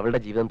വെറുതെ അവളുടെ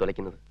ജീവിതം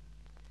തുലയ്ക്കുന്നത്?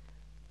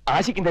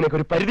 ആശിക്കുന്നതിനൊക്കെ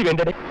ഒരു പരിധി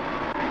വേണ്ടേ?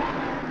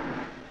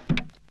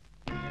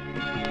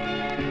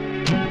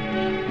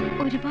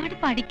 ഒരുപാട്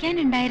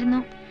പഠിക്കാനുണ്ടായിരുന്നു,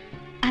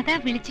 അതാ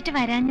വിളിച്ചിട്ട്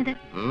വരാഞ്ഞത്.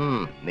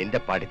 നിന്റെ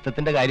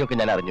പഠിത്തത്തിന്റെ കാര്യമൊക്കെ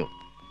ഞാൻ അറിഞ്ഞു.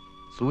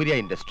 സൂര്യ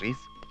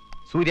ഇൻഡസ്ട്രീസ്,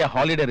 സൂര്യ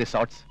ഹോളിഡേ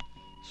റിസോർട്ട്സ്,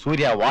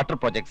 സൂര്യ വാട്ടർ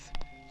പ്രോജക്ട്സ്,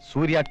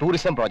 സൂര്യ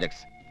ടൂറിസം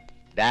പ്രോജക്ട്സ്.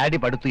 ഡാഡി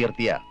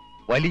പടുത്തുയർത്തിയ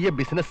വലിയ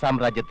ബിസിനസ്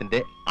സാമ്രാജ്യത്തിന്റെ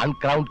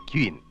അൺക്രൗണ്ട്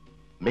ക്വീൻ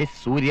മിസ്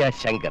സൂര്യ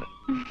ശങ്കർ.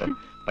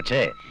 പക്ഷേ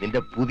നിന്റെ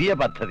പുതിയ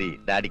പദ്ധതി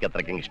ഡാഡിക്ക്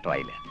അത്രയ്ക്കും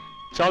ഇഷ്ടമായില്ല.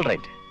 ഓൾ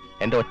റൈറ്റ്,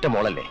 എന്റെ ഒറ്റ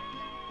മോളല്ലേ.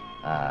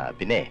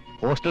 പിന്നെ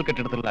ഹോസ്റ്റൽ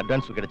കെട്ടിടത്തിലുള്ള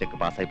അഡ്വാൻസ് തുകയുടെ ചെക്ക്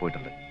പാസ്സായി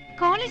പോയിട്ടുണ്ട്.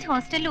 കോളേജ്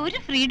ഹോസ്റ്റലിൽ ഒരു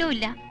ഫ്രീഡവും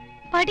ഇല്ല,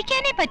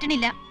 പഠിക്കാനേ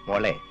പറ്റണില്ല.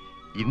 മോളെ,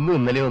 ഇന്നും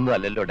ഇന്നലെ ഒന്നും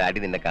അല്ലല്ലോ ഡാഡി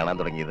നിന്നെ കാണാൻ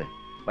തുടങ്ങിയത്.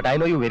 But I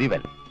know you very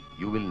well.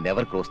 You will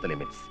never cross the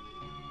limits.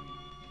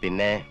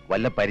 പിന്നെ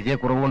വല്ല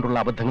പരിചയക്കുറവ് കൊണ്ടുള്ള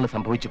അബദ്ധങ്ങൾ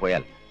സംഭവിച്ചു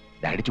പോയാൽ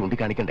ഡാഡി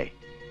ചൂണ്ടിക്കാണിക്കണ്ടേ?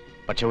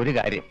 പക്ഷെ ഒരു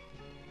കാര്യം,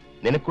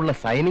 നിനക്കുള്ള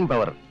സൈനിങ്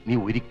പവർ നീ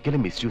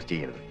ഒരിക്കലും മിസ്യൂസ്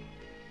ചെയ്യരുത്.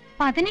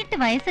 18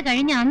 വയസ്സ്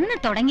കഴിഞ്ഞ അന്ന്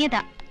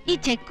തുടങ്ങിയതാ ഈ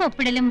ചെക്ക്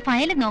ഒപ്പിടലും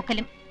ഫയൽ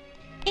നോക്കലും.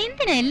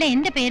 എന്തിനല്ല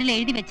എന്റെ പേരിൽ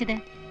എഴുതി വെച്ചത്?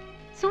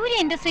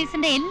 സൂര്യ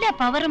ഇൻഡസ്ട്രീസിന്റെ എല്ലാ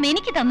പവറും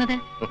എനിക്ക് തന്നത്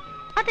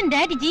അതും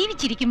ഡാഡി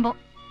ജീവിച്ചിരിക്കുമ്പോ.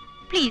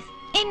 പ്ലീസ്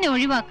എന്നെ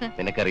ഒഴിവാക്ക്.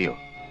 നിനക്കറിയോ,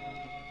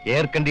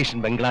 എയർ കണ്ടീഷൻ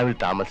ബംഗ്ലാവിൽ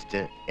താമസിച്ച്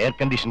എയർ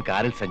കണ്ടീഷൻ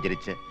കാറിൽ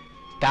സഞ്ചരിച്ച്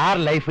സ്റ്റാർ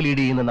ലൈഫ്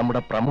ലീഡ് ചെയ്യുന്ന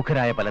നമ്മുടെ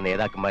പ്രമുഖരായ പല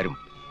നേതാക്കന്മാരും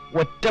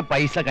ഒറ്റ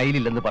പൈസ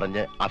കയ്യിലില്ലെന്ന്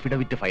പറഞ്ഞ്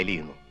അഫിഡവിറ്റ് ഫയൽ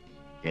ചെയ്യുന്നു.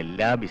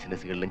 എല്ലാ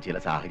ബിസിനസ്സുകളിലും ചില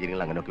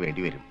സാഹചര്യങ്ങൾ അങ്ങനെയൊക്കെ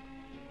വേണ്ടി വരും.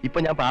 ഇപ്പൊ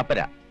ഞാൻ പാപ്പര,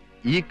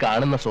 ഈ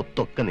കാണുന്ന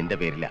സ്വത്തൊക്കെ നിന്റെ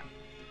പേരില.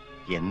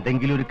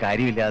 എന്തെങ്കിലും ഒരു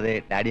കാര്യമില്ലാതെ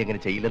ഡാഡി അങ്ങനെ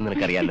ചെയ്യില്ലെന്ന്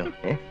നിനക്കറിയാലോ.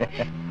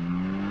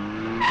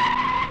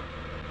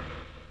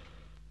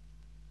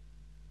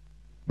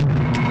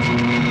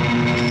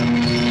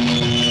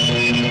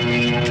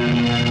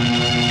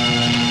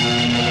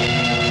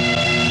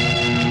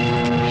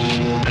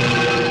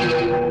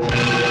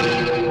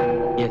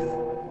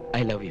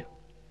 I love you.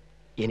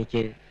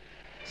 എനിക്ക്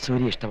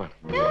സൂര്യ ഇഷ്ടമാണ്.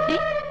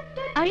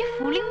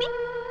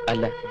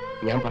 അല്ല,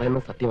 ഞാൻ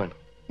പറയുന്നത് സത്യമാണ്.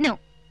 No,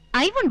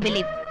 I won't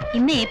believe.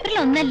 ഇന്ന് ഏപ്രിൽ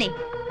 1 അല്ലേ?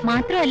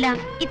 മാത്രമല്ല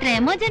ഇത്ര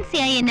എമർജൻസി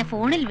ആയി എന്നെ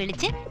ഫോണിൽ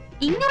വിളിച്ച്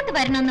ഇങ്ങോട്ട്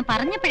വരണമെന്ന്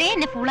പറഞ്ഞപ്പോഴേ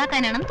എന്നെ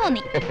ഫൂളാക്കാനാണെന്ന്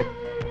തോന്നി.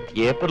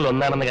 ഏപ്രിൽ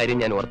 1 ആണെന്ന കാര്യം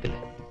ഞാൻ ഓർത്തില്ല.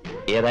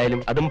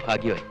 ഏതായാലും അതും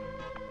ഭാഗ്യമായി.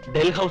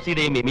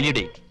 ഡെൽഹൌസിയുടെയും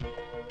എമിലിയുടെയും,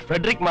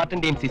 ഫ്രെഡറിക്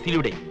മാർട്ടിന്റെയും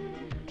സിസിലിയുടെയും,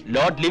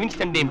 ലോർഡ്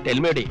ലിവിങ്സ്റ്റന്റെയും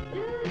ടെൽമയുടെയും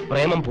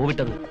പ്രേമം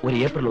പോവിട്ടത് ഒരു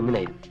ഏപ്രിൽ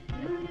 1-നായിരുന്നു.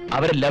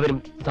 അവരെല്ലാവരും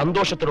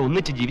സന്തോഷത്തോടെ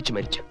ഒന്നിച്ച് ജീവിച്ചു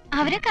മരിച്ചു.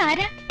 അവരൊക്കെ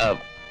ആരാ?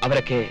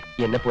 അവരൊക്കെ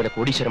എന്നെ പോലെ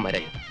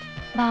കോടീശ്വരന്മാരായിരുന്നു.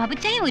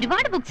 ബാബുച്ചായ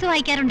ഒരുപാട് ബുക്സ്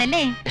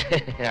വായിക്കാറുണ്ടല്ലേ?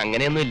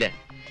 അങ്ങനെയൊന്നുമില്ല,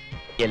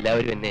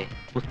 എല്ലാവരും എന്നെ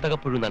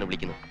പുസ്തകപ്പുഴു എന്നാണ്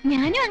വിളിക്കുന്നത്.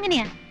 ഞാനും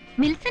അങ്ങനെയാ.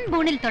 മിൽസൺ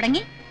ബൂണിൽ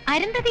തുടങ്ങി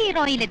അരുന്ധതി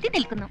റോയിൽ എത്തി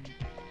നിൽക്കുന്നു.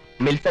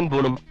 മിൽസൺ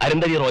ബൂണും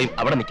അരുന്ധതി റോയും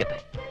അവിടെ നിൽക്കട്ടെ.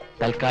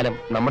 തൽക്കാലം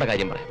നമ്മുടെ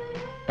കാര്യം പറയാം.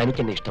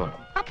 തനിക്ക് എന്നെ ഇഷ്ടമാണ്.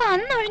 അപ്പൊ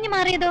അന്ന് ഒഴിഞ്ഞു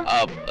മാറിയതോ?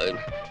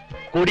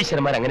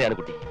 കോടീശ്വരന്മാർ അങ്ങനെയാണ്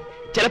കുട്ടി.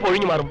 ചിലപ്പോൾ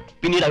ഒഴിഞ്ഞു മാറും,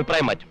 പിന്നീട്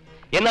അഭിപ്രായം മാറ്റും.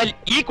 എന്നാൽ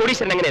ഈ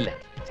കോടീശ്വരൻ അങ്ങനെയല്ല.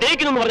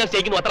 സ്നേഹിക്കുന്നു പറഞ്ഞാൽ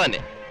സ്നേഹിക്കുന്നു, അത്ര തന്നെ.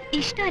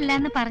 ഇഷ്ടമല്ല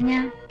എന്ന് പറഞ്ഞ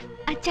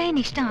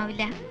അച്ചായന്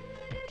ഇഷ്ടമാവില്ല.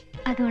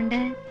 അതുകൊണ്ട്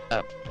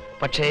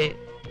പക്ഷേ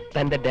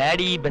തന്റെ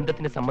ഡാഡി ഈ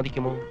ബന്ധത്തിന്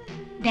സമ്മതിക്കുമോ?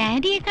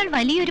 ഡാഡിയേക്കാൾ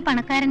വലിയൊരു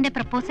പണക്കാരന്റെ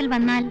പ്രപ്പോസൽ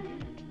വന്നാൽ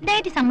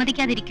daddy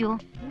സമ്മതിക്കാതിരിക്കുവോ?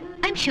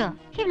 I am sure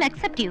he will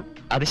accept U.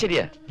 അത്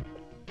ശരിയാ.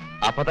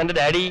 അപ്പൊ തന്റെ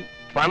ഡാഡി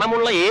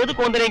പണമുള്ള ഏത്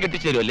കോന്തനെയും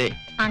കെട്ടിച്ചു തരുമല്ലേ?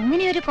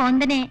 അങ്ങനെ ഒരു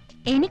കോന്തനെ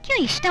എനിക്കും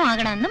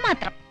ഇഷ്ടമാകണമെന്ന്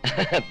മാത്രം.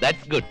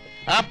 That's good.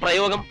 ആ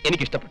പ്രയോഗം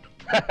എനിക്ക് ഇഷ്ടപ്പെട്ടു.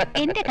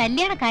 എന്റെ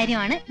കല്യാണ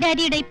കാര്യമാണ്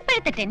ഡാഡിയുടെ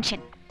ഇപ്പോഴത്തെ ടെൻഷൻ.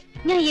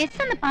 ഞാൻ യെസ്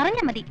എന്ന് പറഞ്ഞ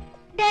മതി,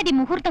 ഡാഡി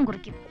മുഹൂർത്തം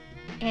കുറിക്കും.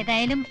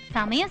 ഏതായാലും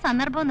സമയം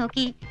സന്ദർഭവും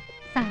നോക്കി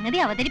സംഗതി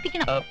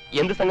അവതരിപ്പിക്കണം.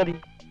 എന്ത് സംഗതി?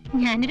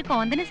 ഞാനൊരു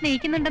കോന്തനെ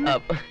സ്നേഹിക്കുന്നുണ്ടെന്ന്.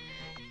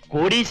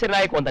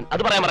 കോടീശ്വരനായ കോന്തൻ,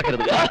 അത് പറയാൻ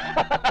മറക്കരുത്.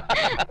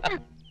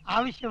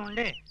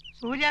 ആവശ്യമുണ്ട്.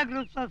 സൂര്യ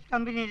ഗ്രൂപ്പ്സ് ഓഫ്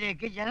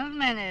കമ്പനിയിലേക്ക് ജനറൽ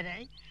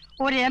മാനേജറായി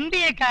ഒരു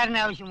MBA-കാരന്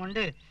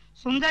ആവശ്യമുണ്ട്.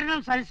 സുന്ദരനും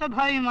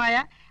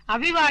സൽസ്വഭാവിയുമായ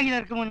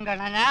അവിവാഹിതർക്ക്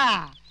മുൻഗണന.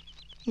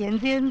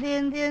 എന്ത് എന്ത്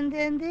എന്ത് എന്ത്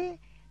എന്ത്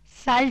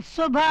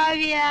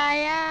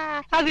സൽസ്വഭാവിയായ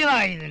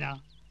അവിവാഹിതനോ?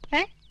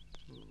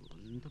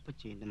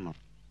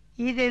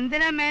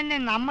 ഇതെന്തിനാ മേനെ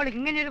നമ്മൾ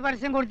ഇങ്ങനെ ഒരു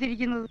പരസ്യം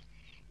കൊടുത്തിരിക്കുന്നത്?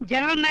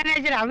 General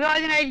manager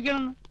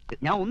അവിവാഹിതനായിരിക്കണം.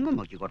 ഞാൻ ഒന്നും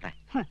നോക്കിക്കോട്ടെ.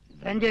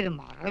 എന്റെ ഒരു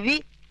മറവി.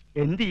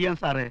 എന്ത് ചെയ്യാൻ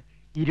സാറേ,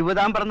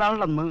 20-ാം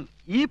പിറന്നാളിലന്ന്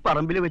ഈ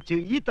പറമ്പിൽ വെച്ച്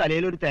ഈ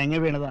തലയിൽ ഒരു തേങ്ങ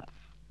വീണതാ.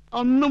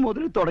 അന്ന്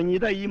മുതൽ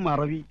തുടങ്ങിയതാ ഈ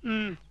മറവി.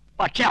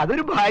 പക്ഷെ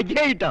അതൊരു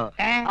ഭാഗ്യായിട്ടോ.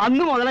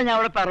 അന്ന് മുതലാ ഞാൻ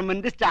അവിടെ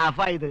പെർമനന്റ്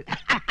സ്റ്റാഫായത്.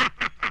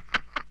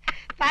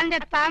 തന്റെ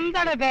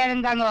തന്തയുടെ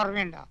പേരെന്താന്ന്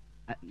ഓർമ്മയുണ്ടോ?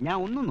 ഞാൻ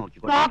ഒന്നും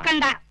നോക്കിക്കോട്ടെ.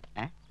 നോക്കണ്ട.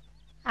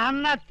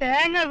 അന്ന്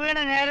തേങ്ങ വീണ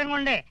നേരം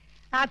കൊണ്ട്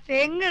ആ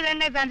തെങ്ങ്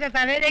തന്നെ തന്റെ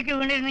തലയിലേക്ക്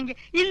വീണിരുന്നെങ്കിൽ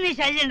ഇന്ന്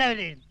ശല്യം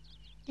ഉണ്ടാവില്ലായിരുന്നു.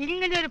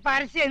 ഇങ്ങനെ ഒരു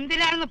പരസ്യം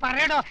എന്തിനാണെന്ന്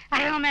പറയടോ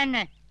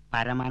അരങ്ങമ്മേന്നെ.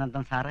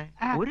 പരമാനന്ദം സാറേ,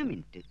 ഒരു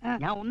മിനിറ്റ്,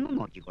 ഞാൻ ഒന്നും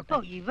നോക്കിക്കോട്ടെ.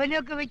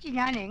 ഇവനൊക്കെ വെച്ച്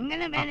ഞാൻ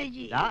എങ്ങനെ മാനേജ്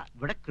ചെയ്യും?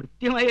 ഇവിടെ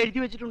കൃത്യമായി എഴുതി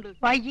വെച്ചിട്ടുണ്ട്.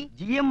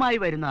 GM ആയി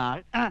വരുന്ന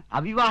ആൾ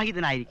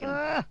അവിവാഹിതനായിരിക്കണം,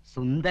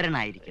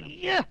 സുന്ദരനായിരിക്കണം,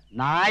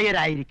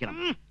 നായരായിരിക്കണം,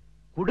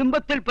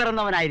 കുടുംബത്തിൽ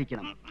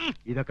പിറന്നവനായിരിക്കണം.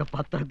 ഇതൊക്കെ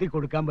പത്രത്തിൽ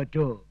കൊടുക്കാൻ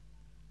പറ്റുമോ?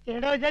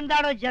 എടോ,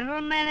 ഇതെന്താണോ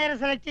ജനറൽ മാനേജർ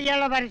സെലക്ട്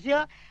ചെയ്യാനുള്ള പരസ്യോ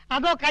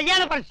അതോ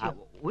കല്യാണ പരസ്യോ?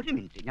 ഒരു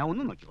മിനിറ്റ്, ഞാൻ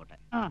ഒന്നും നോക്കിക്കോട്ടെ.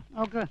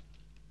 നോക്ക്.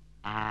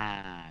 ആ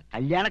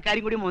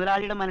കല്യാണക്കാരും കൂടി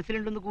മുതലാളിയുടെ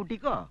മനസ്സിലുണ്ടെന്ന്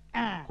കൂട്ടിക്കോ.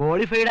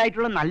 ക്വാളിഫൈഡ്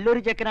ആയിട്ടുള്ള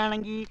നല്ലൊരു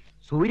ചെക്കനാണെങ്കിൽ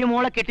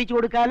സൂര്യമോളെ കെട്ടിച്ചു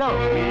കൊടുക്കാലോ.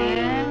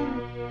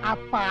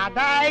 അപ്പൊ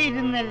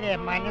അതായിരുന്നല്ലേ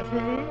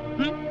മനസ്സിൽ?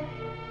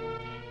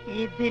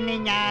 ഇതിന്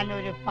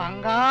ഞാനൊരു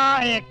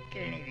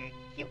പങ്കായക്കിണി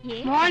വെക്കും.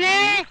 മോനെ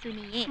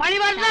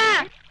മണിവർണ്ണ,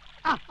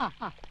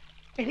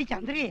 എടി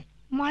ചന്ദ്രയെ,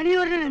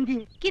 മണിവർണ്ണൻ എന്തി?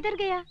 കിധർ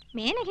ഗയാ?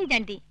 मैं नहीं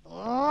जानती.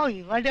 ഓ,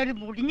 ഇവളുടെ ഒരു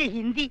മുടിഞ്ഞ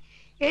ഹിന്ദി.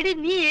 എടി,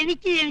 നീ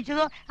എനിക്ക്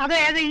ജനിച്ചതോ അതോ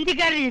ഏതോ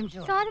ഇന്ത്യക്കാരൻ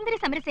ജനിച്ചതോ? സ്വാതന്ത്ര്യ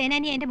സമര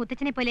സേനാനി എന്റെ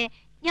മുത്തച്ഛനെ പോലെ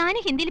ഞാൻ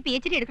ഹിന്ദിയിൽ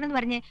PhD എടുക്കണമെന്ന്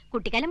പറഞ്ഞ്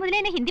കുട്ടിക്കാലം മുതലേ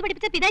എന്നെ ഹിന്ദി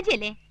പഠിപ്പിച്ച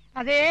പിതാജിയല്ലേ?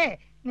 അതെ,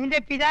 നിന്റെ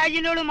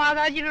പിതാജിനോടും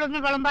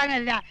മാതാജിനോടൊന്നും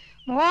വിളമ്പാനല്ല,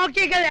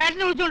 നോക്കിയൊക്കെ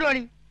ഏട്ടനെ വിളിച്ചോണ്ട്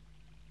പോടി.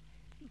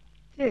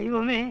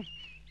 ദൈവമേ,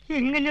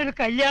 ഇങ്ങനെ ഒരു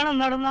കല്യാണം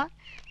നടന്ന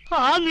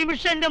ആ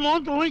നിമിഷം എന്റെ മോൻ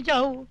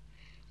തോന്നിച്ചാവൂ.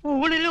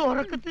 ഊണിലും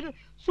ഉറക്കത്തിലും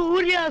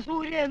സൂര്യ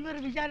സൂര്യ എന്നൊരു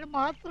വിചാരം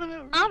മാത്രമേ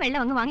ഉള്ളൂ. ആ വെള്ളം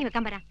അങ്ങ് വാങ്ങി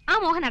വെക്കാൻ പറ. ആ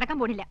മോഹം നടക്കാൻ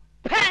പോണില്ല.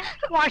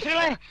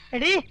 വാഷകളെ,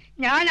 എടി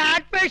ഞാൻ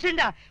ഹാർട്ട്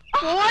പേഷ്യന്റാ,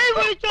 പോയി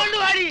വിളിച്ചോണ്ട്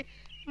വാടി.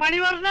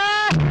 മണിവർണ്ണ,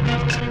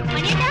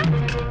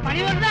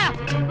 മണിവർണ്ണ,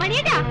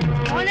 മണിയേട്ടാ,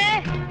 മോനെ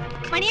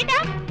മണിയേട്ടാ.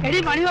 എടി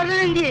മണിവർണ്ണൻ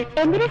എന്തിയെ?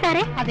 എന്തിനാ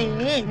സാറേ? അതേ,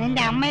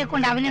 നിന്റെ അമ്മയെ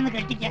കൊണ്ട് അവനെ ഒന്ന്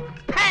കെട്ടിക്കാൻ.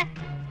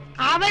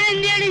 അവൻ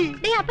എന്തിയടി?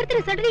 അപ്പുറത്തെ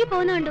റിസോർട്ടിലേക്ക്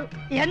പോകുന്നുണ്ടോ?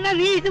 എന്നാ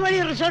നീ ഇതുവഴി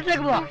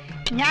റിസോർട്ടിലേക്ക് പോവാ,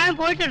 ഞാൻ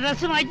പോയിട്ട്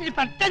ഡ്രസ് മാറ്റിട്ട്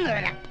പെട്ടെന്ന്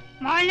വരാം.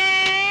 മോനെ,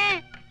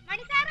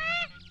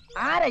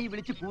 ആരായി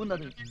വിളിച്ചു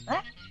പോകുന്നത്?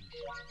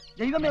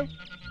 ദൈവമേ,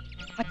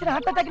 അച്ഛൻ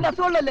ഹാർട്ട് അറ്റാക്കിന്റെ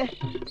അസുഖമുള്ളല്ലേ?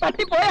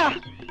 തട്ടിപ്പോയാ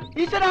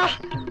ഈശ്വര,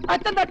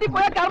 അച്ഛൻ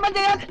തട്ടിപ്പോയാ കർമ്മം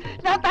ചെയ്യാൻ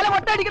ഞാൻ തല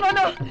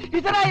ഒട്ടടിക്കണമല്ലോ.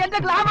 ഈശ്വര, എന്റെ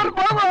ഗ്ലാമർ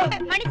പോവോ?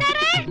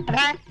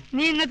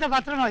 നീ ഇന്നത്തെ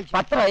പത്രം വായിച്ചു?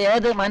 പത്രം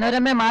ഏത്?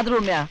 മനോരമ,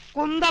 മാതൃഭൂമിയാ?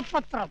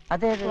 കുന്തപത്രം.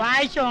 അതെ,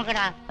 വായിച്ചു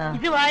നോക്കടാ.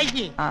 ഇത്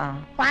വായിക്ക്.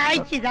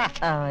 വായിച്ചിതാ.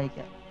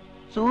 വായിക്കാം.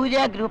 സൂര്യ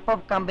ഗ്രൂപ്പ്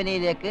ഓഫ്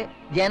കമ്പനിയിലേക്ക്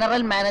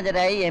ജനറൽ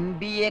മാനേജറായി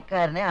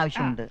MBA-കാരനെ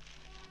ആവശ്യമുണ്ട്.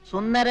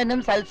 സുന്ദരനും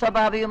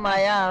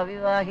സൽസ്വഭാവിയുമായ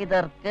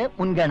അവിവാഹിതർക്ക്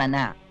മുൻഗണന.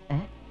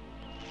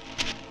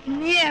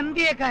 നീ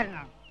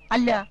MBA-കാരനാണോ?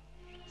 അല്ല.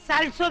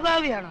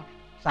 സൽസ്വഭാവിയാണോ?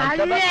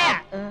 അല്ല.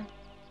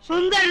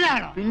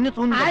 സുന്ദരനാണോ? പിന്നെ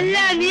അല്ല,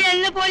 നീ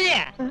എന്നെ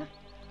പോലെയാ.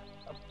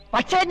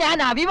 പക്ഷെ ഞാൻ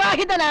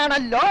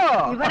അവിവാഹിതനാണല്ലോ.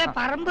 ഇവിടെ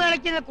പറമ്പ്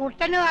കളിക്കുന്ന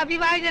കുട്ടനും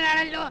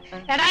അവിവാഹിതനാണല്ലോ.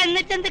 എടാ,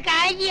 എന്നിട്ടെന്ത്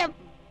കാര്യം?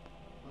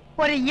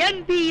 ഒരു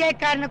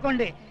MBA-കാരനെ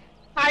കൊണ്ട്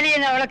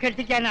അളിയനെ അവളെ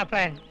കെട്ടിക്കാനാ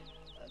പ്ലാൻ.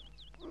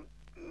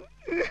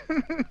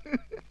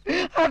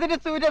 അതിന്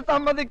സൂര്യ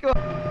സമ്മതിക്കോ?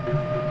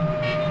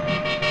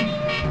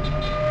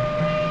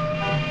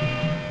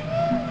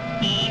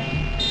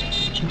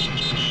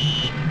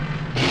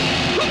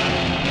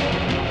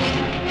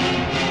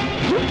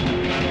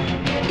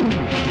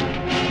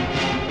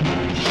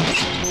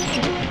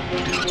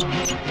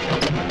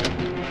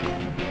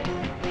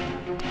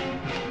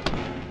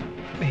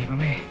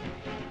 ദൈവമേ,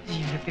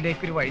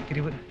 ജീവിതത്തിലേക്കൊരു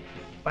വഴിത്തിരിവ്.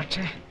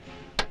 പക്ഷെ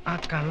ആ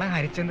കള്ള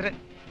ഹരിചന്ദ്രൻ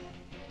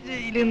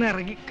ജയിലിൽ നിന്ന്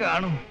ഇറങ്ങി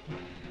കാണും.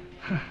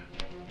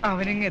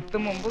 അവനിങ്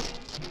എത്തും മുമ്പ്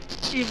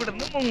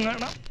ഇവിടുന്ന്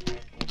മുങ്ങണം.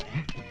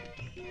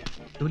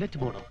 ടോയ്ലറ്റ്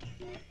പോണോ?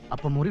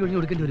 അപ്പൊ മുറി ഒഴിഞ്ഞു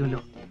കൊടുക്കേണ്ടി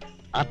വരുമല്ലോ.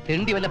 ആ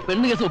തെണ്ടി വല്ല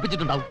പെണ്ണ് കേസ്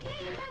ഒപ്പിച്ചിട്ടുണ്ടാവും.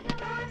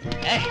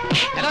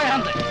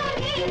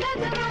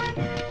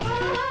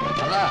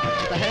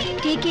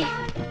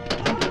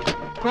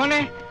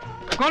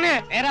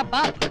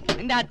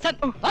 നിന്റെ അച്ഛൻ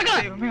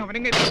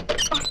അവനിങ്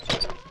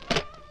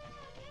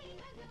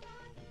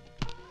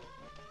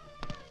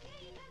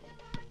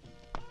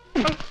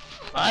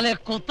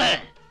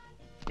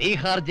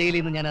ബീഹാർ ജയിലിൽ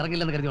നിന്ന് ഞാൻ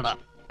ഇറങ്ങില്ലെന്ന് കരുതിയോടാ.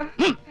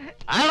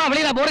 ആണോ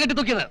വെളിയിലാ ബോർഡ് കെട്ടി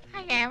തൂക്കിയത്?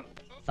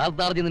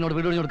 സർദാർജി നിന്നോട്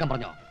വീട് ഒഴിഞ്ഞു കൊടുക്കാൻ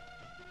പറഞ്ഞോ?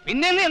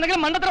 പിന്നെ നീ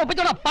എന്തെങ്കിലും മണ്ടത്തരം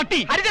ഒപ്പിച്ചോടാ പട്ടി.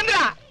 ഹരിചന്ദ്ര,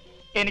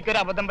 എനിക്കൊരു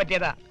അബദ്ധം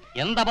പറ്റിയതാ.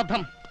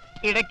 എന്തബദ്ധം?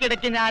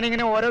 ഇടയ്ക്കിടയ്ക്ക്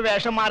ഞാനിങ്ങനെ ഓരോ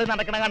വേഷം മാറി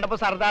നടക്കണ കണ്ടപ്പോ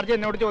സർദാർജി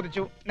എന്നോട്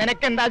ചോദിച്ചു,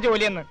 നിനക്ക് എന്താ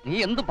ജോലിയെന്ന്. നീ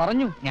എന്ത്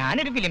പറഞ്ഞു?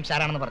 ഞാനൊരു ഫിലിം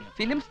സ്റ്റാറാണെന്ന് പറഞ്ഞു.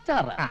 Film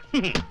star?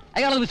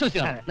 അയാളത്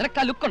വിശ്വസിച്ചു. നിനക്ക്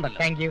ആ ലുക്ക് ഉണ്ടല്ലോ.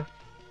 Thank you.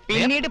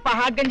 പിന്നീട്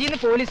പഹാഡ്ഗഞ്ചിന്ന്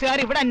പോലീസുകാർ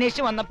ഇവിടെ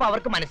അന്വേഷിച്ച് വന്നപ്പോ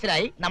അവർക്ക്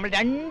മനസ്സിലായി നമ്മൾ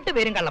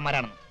രണ്ടുപേരും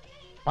കള്ളന്മാരാണെന്ന്.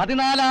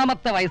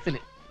 14-ാമത്തെ വയസ്സിൽ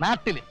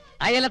നാട്ടില്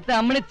അയലത്തെ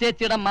അമ്മിണി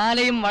ചേച്ചിയുടെ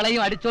മാലയും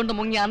വളയും അടിച്ചോണ്ട്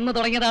മുങ്ങി അന്ന്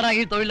തുടങ്ങിയതാണ്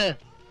ഈ തൊഴില്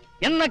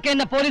എന്നൊക്കെ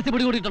എന്നെ പോലീസ്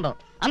പിടികൂടിയിട്ടുണ്ടോ?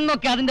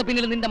 അന്നൊക്കെ അതിന്റെ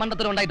പിന്നിൽ നിന്റെ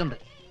മണ്ടത്തരം ഉണ്ടായിട്ടുണ്ട്.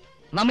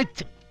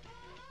 നമിച്ച്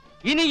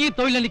ഇനി ഈ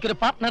തൊഴിൽ എനിക്കൊരു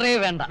പാർട്ട്ണറേ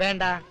വേണ്ട.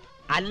 വേണ്ട,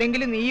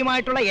 അല്ലെങ്കിൽ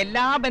നീയുമായിട്ടുള്ള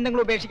എല്ലാ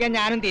ബന്ധങ്ങളും ഉപേക്ഷിക്കാൻ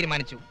ഞാനും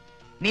തീരുമാനിച്ചു.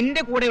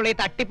 നിന്റെ കൂടെയുള്ള ഈ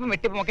തട്ടിപ്പും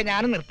വെട്ടിപ്പും ഒക്കെ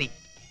ഞാനും നിർത്തി.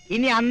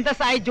 ഇനി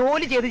അന്തസ്സായി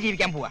ജോലി ചെയ്ത്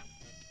ജീവിക്കാൻ പോവാ.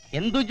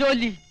 എന്തു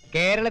ജോലി?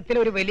 കേരളത്തിലെ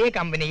ഒരു വലിയ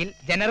കമ്പനിയിൽ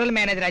ജനറൽ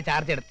മാനേജറായി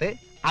ചാർജ് എടുത്ത്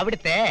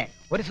അവിടുത്തെ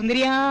ഒരു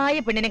സുന്ദരിയായ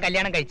പെണ്ണിനെ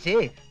കല്യാണം കഴിച്ച്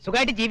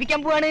സുഖമായിട്ട് ജീവിക്കാൻ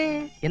പോവാണ്.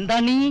 എന്താ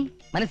നീ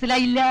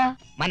മനസ്സിലായില്ല?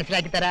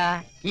 മനസ്സിലാക്കി തരാ.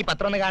 ഈ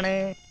പത്രം ഒന്ന് കാണ്.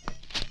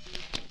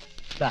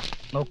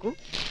 നോക്കൂ,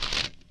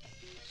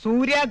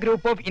 സൂര്യ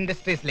ഗ്രൂപ്പ് ഓഫ്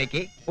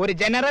ഇൻഡസ്ട്രീസിലേക്ക് ഒരു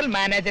ജനറൽ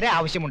മാനേജറെ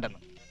ആവശ്യമുണ്ടെന്ന്.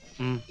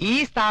 ഈ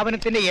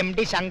സ്ഥാപനത്തിന്റെ MD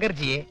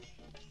ശങ്കർജിയെ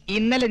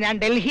ഇന്നലെ ഞാൻ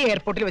ഡൽഹി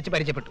എയർപോർട്ടിൽ വെച്ച്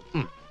പരിചയപ്പെട്ടു.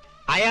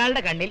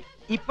 അയാളുടെ കണ്ണിൽ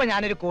ഇപ്പൊ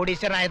ഞാനൊരു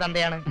കോടീശ്വരനായ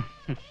തന്തയാണ്.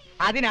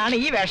 അതിനാണ്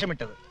ഈ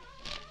വേഷമിട്ടത്.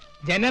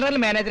 ജനറൽ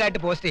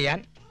മാനേജറായിട്ട് പോസ്റ്റ് ചെയ്യാൻ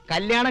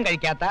കല്യാണം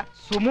കഴിക്കാത്ത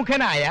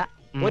സുമുഖനായ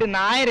ഒരു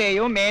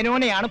നായരെയോ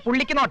മേനോനെയാണ്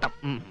പുള്ളിക്ക് നോട്ടം.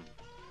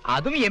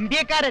 അതും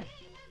MBA-കാരൻ.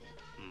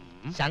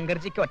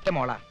 ശങ്കർജിക്ക് ഒറ്റ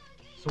മോള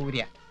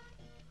സൂര്യ.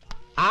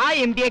 ആ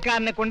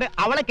MBA-കാരനെ കൊണ്ട്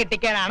അവളെ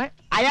കെട്ടിക്കാനാണ്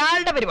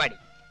അയാളുടെ പരിപാടി.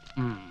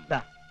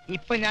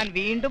 ഇപ്പൊ ഞാൻ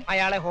വീണ്ടും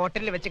അയാളെ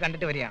ഹോട്ടലിൽ വെച്ച്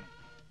കണ്ടിട്ട് വരികയാണ്.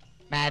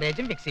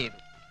 മാരേജും ഫിക്സ് ചെയ്തു.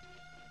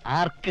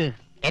 ആർക്ക്?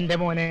 എന്റെ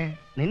മോന്.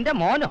 നിന്റെ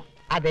മോനോ?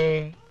 അതെ.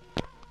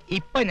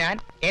 ഇപ്പൊ ഞാൻ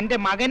എന്റെ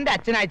മകന്റെ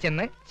അച്ഛനായി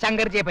ചെന്ന്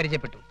ശങ്കർജിയെ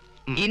പരിചയപ്പെട്ടു.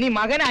 ഇനി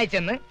മകനായി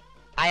ചെന്ന്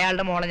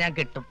അയാളുടെ മോളെ ഞാൻ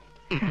കിട്ടും.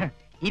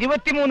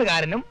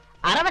 23-കാരനും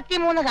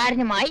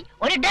 63-കാരനുമായി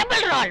ഒരു ഡബിൾ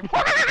റോൾ.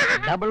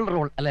 ഡബിൾ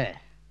റോൾ അല്ലേ?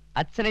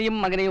 അച്ഛനെയും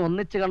മകനെയും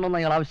ഒന്നിച്ചു കണ്ടോന്ന്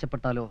അയാൾ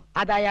ആവശ്യപ്പെട്ടാലോ?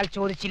 അത് അയാൾ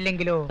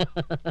ചോദിച്ചില്ലെങ്കിലോ?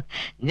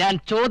 ഞാൻ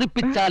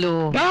ചോദിപ്പിച്ചാലോ?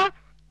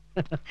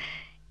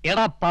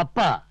 എടാ പപ്പ,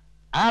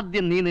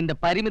 ആദ്യം നീ നിന്റെ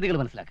പരിമിതികൾ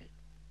മനസ്സിലാക്കുക.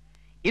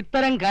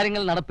 ഇത്തരം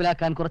കാര്യങ്ങൾ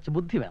നടപ്പിലാക്കാൻ കുറച്ച്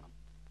ബുദ്ധി വേണം.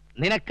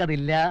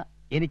 നിനക്കതില്ല,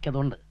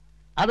 എനിക്കതുണ്ട്.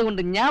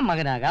 അതുകൊണ്ട് ഞാൻ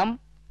മകനാകാം.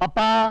 പപ്പ,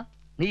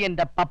 നീ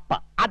എന്റെ പപ്പ.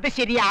 അത്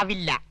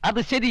ശരിയാവില്ല. അത്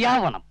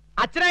ശരിയാവണം.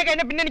 അച്ഛനായി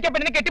കഴിഞ്ഞ പിന്നെ എനിക്ക്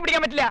പെണ്ണിനെ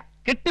കെട്ടിപ്പിടിക്കാൻ പറ്റില്ല.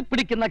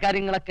 കെട്ടിപ്പിടിക്കുന്ന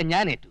കാര്യങ്ങളൊക്കെ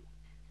ഞാൻ ഏറ്റു.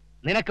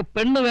 നിനക്ക്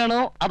പെണ്ണ് വേണോ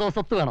അതോ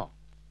സ്വത്ത് വേണോ?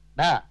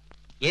 ഡാ,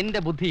 എന്റെ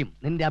ബുദ്ധിയും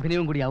നിന്റെ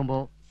അഭിനയവും കൂടി ആവുമ്പോ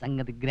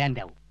സംഗതി ഗ്രാൻഡ്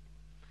ആവും.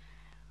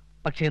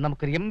 പക്ഷേ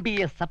നമുക്കൊരു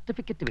MBA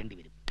സർട്ടിഫിക്കറ്റ് വേണ്ടി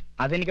വരും.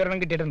 അതെനിക്ക് ഒരെണ്ണം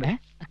കിട്ടിയിട്ടുണ്ട്.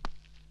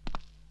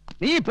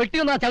 നീ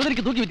പെട്ടിയൊന്നും ആ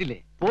ചൗധരിക്ക് തൂക്കി വിറ്റില്ലേ?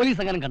 പോലീസ്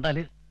അങ്ങനെ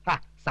കണ്ടാല്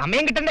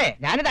സമയം കിട്ടണ്ടേ?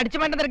 ഞാനിത് അടിച്ചു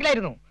മാറ്റാൻ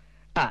തിരക്കിലായിരുന്നു.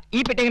 ഈ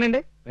പെട്ടി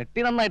എങ്ങനെയുണ്ട്? പെട്ടി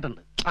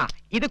നന്നായിട്ടുണ്ട്.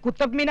 ഇത്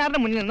കുത്തബ് മീനാറിന്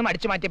മുന്നിൽ നിന്നും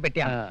അടിച്ചു മാറ്റിയ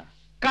പെട്ടിയാണ്.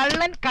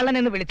 കള്ളൻ കള്ളൻ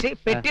എന്ന് വിളിച്ച്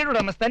പെട്ടിയുടെ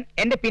ഉടമസ്ഥൻ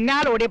എന്റെ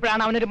പിന്നാലെ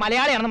ഓടിയപ്പോഴാണ് അവനൊരു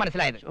മലയാളിയാണെന്ന്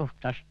മനസ്സിലായത്.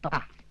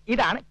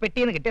 ഇതാണ്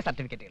പെട്ടിന്ന് കിട്ടിയ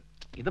സർട്ടിഫിക്കറ്റുകൾ.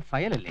 ഇത്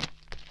ഫയലല്ലേ?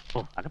 ഓ,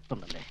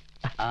 അകത്തുണ്ടല്ലേ?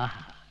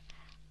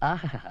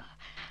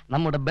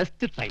 നമ്മുടെ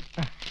ബെസ്റ്റ് ടൈം.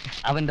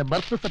 അവന്റെ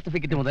ബർത്ത്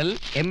സർട്ടിഫിക്കറ്റ് മുതൽ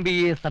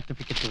MBA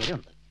സർട്ടിഫിക്കറ്റ് വരെ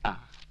ഉണ്ട്.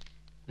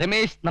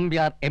 രമേശ്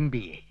നമ്പ്യാർ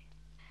MBA.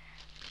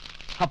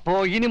 അപ്പോ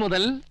ഇനി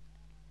മുതൽ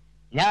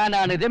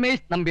ഞാനാണ്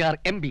Ramesh Nambiar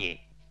MBA,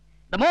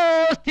 the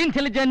most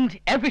intelligent,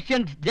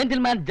 efficient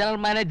gentleman general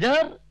manager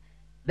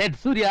that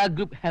Surya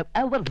Group have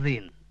ever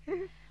seen.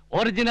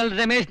 Original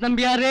Ramesh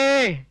നമ്പ്യാരേ,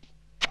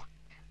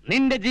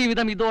 നിന്റെ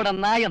ജീവിതം ഇതോടെ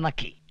നായ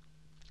നക്കി.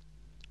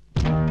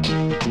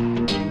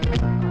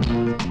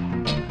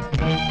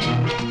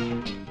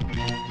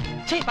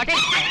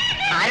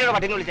 ആരോട്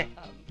പട്ടിനെ വിളിച്ചേ?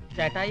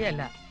 ചേട്ടായി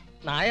അല്ല,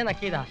 നായ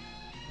നക്കിയതാ.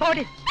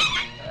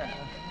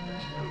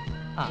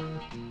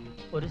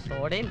 ഒരു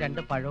സോഡയും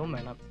 2 പഴവും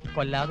വേണം.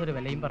 കൊല്ലാതൊരു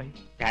വിലയും പറയും.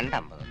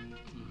 250.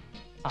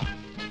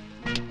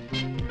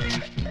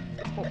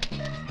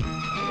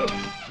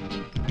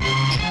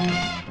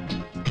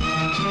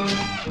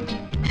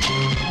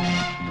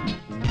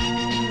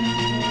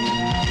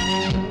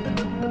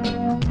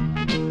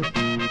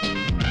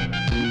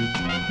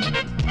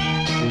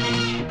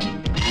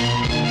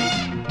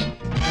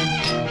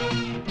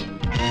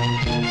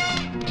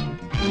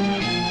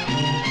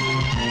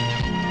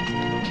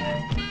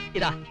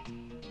 ഇതാ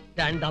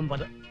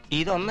 250.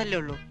 ഇതൊന്നല്ലേ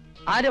ഉള്ളൂ?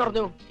 ആര്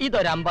പറഞ്ഞു?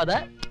 ഇതൊരു 50,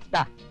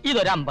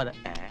 ഇതൊരു 50,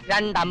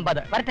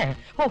 250. വരട്ടെ.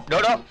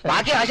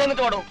 ബാക്കി ആശ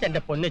എന്നിട്ട് ഓടോ. എന്റെ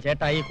പൊന്ന്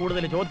ചേട്ടായി,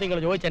 കൂടുതൽ ചോദ്യങ്ങൾ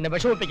ചോദിച്ച് എന്നെ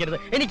വിഷമിപ്പിക്കരുത്.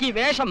 എനിക്ക് ഈ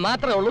വേഷം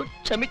മാത്രമേ ഉള്ളൂ.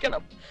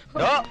 ക്ഷമിക്കണം.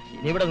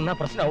 ഇനി ഇവിടെ നിന്നാ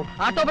പ്രശ്നമാവും.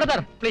 ആട്ടോ ബ്രദർ,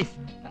 പ്ലീസ്.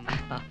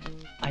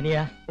 അനിയ,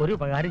 ഒരു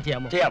ഉപകാരം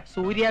ചെയ്യാമോ?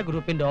 സൂര്യ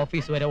ഗ്രൂപ്പിന്റെ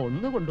ഓഫീസ് വരെ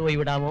ഒന്ന് കൊണ്ടുപോയി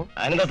വിടാമോ?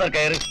 അനന്ത സാർ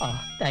കയറി.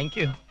 Thank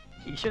you.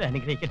 ഈശ്വര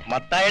അനുഗ്രഹിക്കട്ടെ.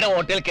 മത്തായിയുടെ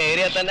ഹോട്ടൽ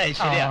കയറിയാൽ തന്നെ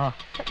ഐശ്വര്യ.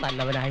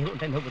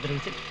 നല്ലവനായതുകൊണ്ട് എന്നെ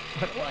ഉപദ്രവിച്ചു.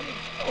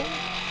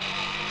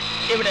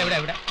 ഇവിടെ ഇവിടെ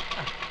ഇവിടെ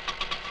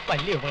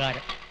വലിയ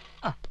ഉപകാരം.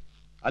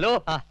 ഹലോ,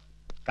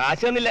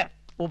 കാശ് തന്നില്ല.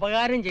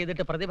 ഉപകാരം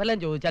ചെയ്തിട്ട് പ്രതിഫലം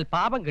ചോദിച്ചാൽ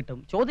പാപം കിട്ടും,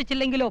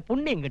 ചോദിച്ചില്ലെങ്കിലോ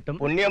പുണ്യം കിട്ടും.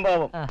 പുണ്യം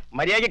പാപം.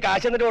 മര്യാദയ്ക്ക്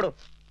കാശ് എന്നിട്ട് ഓടും.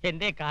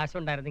 എന്റെ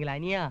കാശുണ്ടായിരുന്നെങ്കിൽ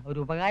അനിയ ഒരു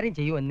ഉപകാരം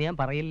ചെയ്യൂ എന്ന് ഞാൻ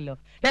പറയില്ലല്ലോ.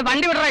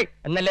 വണ്ടി വിടറേ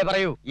എന്നല്ലേ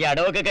പറയൂ. ഈ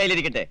അടവൊക്കെ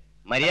കയ്യിലിരിക്കട്ടെ,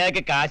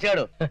 മര്യാദയ്ക്ക് കാശ്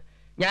ആടോ.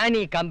 ഞാൻ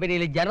ഈ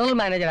കമ്പനിയിൽ ജനറൽ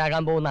മാനേജർ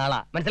ആകാൻ പോകുന്ന ആളാ,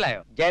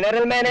 മനസ്സിലായോ?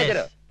 General manager.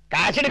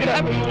 കാശ്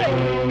എടുക്കണം.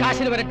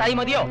 കാശിന് വരെ ടൈം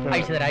മതിയോ?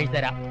 അയച്ചു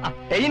തരാം.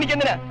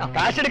 എനിക്കെന്തിനാ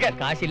കാശ് എടുക്കാൻ?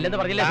 കാശില്ലെന്ന്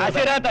പറഞ്ഞില്ലേ?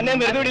 കാശ് തന്നെ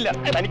വെറുതെ വിടില്ല.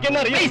 തനിക്കെന്നെ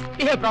അറിയാം.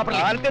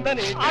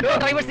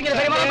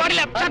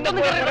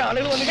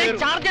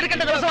 ചാർജ്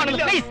എടുക്കേണ്ട ദിവസമാണ്.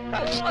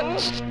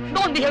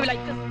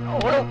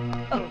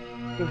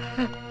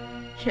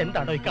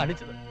 എന്താണോ ഈ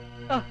കാണിച്ചത്?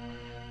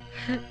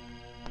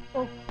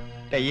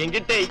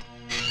 കിട്ടേ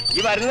ഈ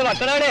വരുന്നത്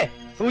വട്ടനാണേ,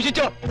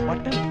 സൂക്ഷിച്ചോ.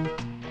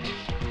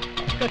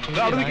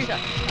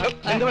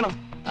 എന്ത് വേണം?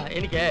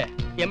 എനിക്ക്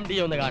MD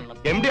ഒന്ന് കാണണം.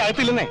 MD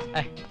അകത്തില്ലെന്നേ.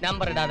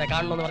 നമ്പർ ഇടാതെ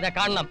കാണണമെന്ന് പറഞ്ഞാൽ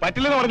കാണണം.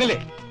 പറ്റില്ലെന്ന് പറഞ്ഞില്ലേ?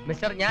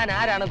 മിസ്റ്റർ, ഞാൻ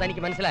ആരാണെന്ന്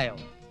എനിക്ക് മനസ്സിലായോ?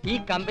 ഈ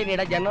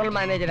കമ്പനിയുടെ ജനറൽ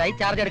മാനേജറായി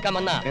ചാർജ് എടുക്കാൻ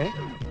വന്ന.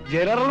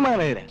 General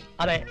manager?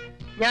 അതെ,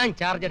 ഞാൻ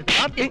ചാർജ് എടുത്ത്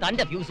ആദ്യം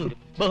തന്റെ ഫ്യൂസ് വരും.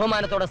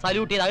 ബഹുമാനത്തോടെ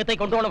സല്യൂട്ട് ചെയ്ത്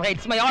അകത്തേക്ക് കൊണ്ടുപോകണം.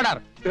 It's my order.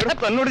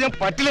 തന്നോട് ഞാൻ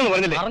പറ്റില്ലെന്ന്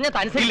പറഞ്ഞില്ലേ? പറഞ്ഞത്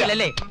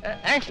അനുസരിച്ചില്ലല്ലേ?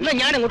 എന്നാ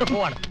ഞാൻ അങ്ങോട്ട്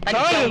പോവാണ്.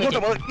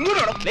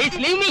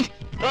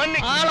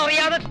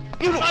 ആളറിയാതെ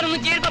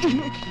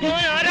ഞാൻ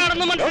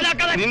ആരാണെന്ന്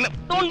മനസ്സിലാക്കാതെ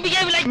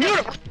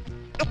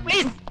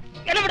പ്ലീസ്.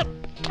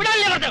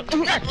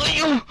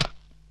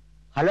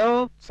 ഹലോ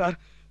സാർ,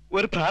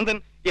 ഒരു ഭ്രാന്തൻ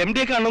MD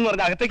കാണണമെന്ന്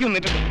പറഞ്ഞ അകത്തേക്ക്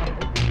വന്നിട്ടുണ്ട്.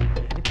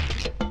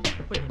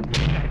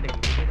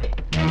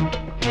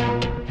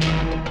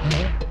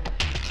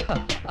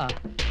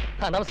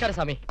 നമസ്കാരം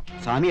സ്വാമി.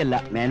 സ്വാമിയല്ല,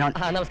 മേനോൻ.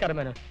 നമസ്കാരം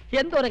മേനോൻ.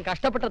 എന്തോരം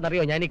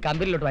കഷ്ടപ്പെട്ടെന്നറിയോ ഞാൻ ഈ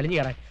കമ്പനിയിലോട്ട് വലിഞ്ഞു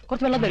കയറാൻ?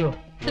 കുറച്ച് വെള്ളം തരുമോ?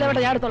 ഇല്ല വേണ്ട,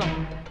 ഞാൻ എടുത്തോളാം.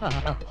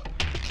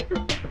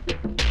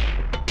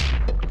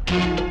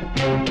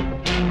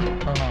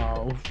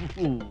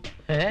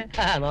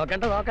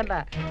 നോക്കണ്ട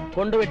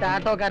കൊണ്ടുവിട്ട്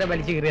ആട്ടോക്കാരെ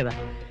വലിച്ചു കയറിയതാ.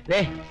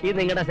 ഇത്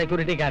നിങ്ങളുടെ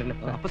സെക്യൂരിറ്റിക്കാരന്.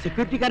 അപ്പൊ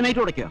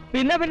സെക്യൂരിറ്റിക്കാരനായിട്ട് ഉടയ്ക്കോ?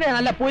 പിന്നെ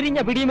നല്ല പൊരിഞ്ഞ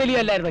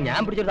പിടിമലിയല്ലായിരുന്നു. ഞാൻ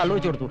പിടിച്ചൊരു തള്ളു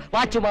വെച്ചു കൊടുത്തു.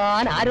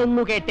 വാച്ചുമാൻ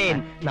ആരൊന്നു കേട്ടേൻ,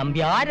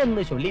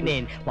 നമ്പ്യാരെന്ന്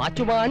ചൊല്ലിനേൻ,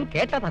 വാച്ചുമാൻ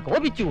കേട്ടതാ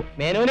കോപിച്ചു,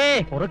 മേനോനെ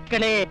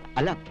പൊറുക്കണേ.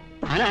 അല്ല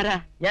താനാരാ?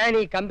 ഞാൻ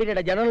ഈ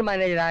കമ്പനിയുടെ ജനറൽ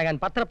മാനേജറാകാൻ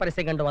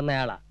പത്രപരസ്യം കണ്ടു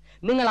വന്നയാളാ.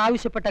 നിങ്ങൾ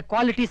ആവശ്യപ്പെട്ട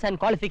ക്വാളിറ്റീസ് ആൻഡ്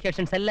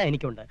ക്വാളിഫിക്കേഷൻസ് എല്ലാം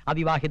എനിക്കുണ്ട്.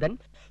 അവിവാഹിതൻ,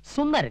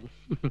 സുന്ദരൻ,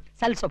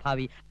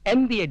 സൽസ്വഭാവി,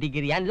 MBA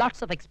degree and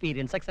lots of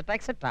experience et cetera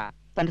et cetera.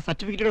 തന്റെ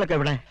സർട്ടിഫിക്കറ്റുകളൊക്കെ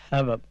എവിടെ?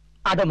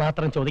 അത്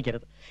മാത്രം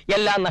ചോദിക്കരുത്.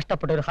 എല്ലാം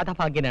നഷ്ടപ്പെട്ട ഒരു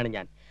ഹതഭാഗ്യനാണ്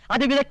ഞാൻ.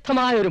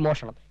 അതിവിദഗ്ധമായ ഒരു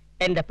മോഷണം.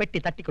 എന്റെ പെട്ടി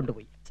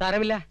തട്ടിക്കൊണ്ടുപോയി.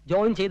 സാരമില്ല,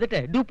 ജോയിൻ ചെയ്തിട്ട്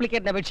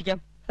ഡ്യൂപ്ലിക്കേറ്റിന് അപേക്ഷിക്കാം.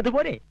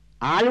 അതുപോലെ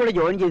ആളിവിടെ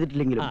ജോയിൻ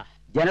ചെയ്തിട്ടില്ലെങ്കിലും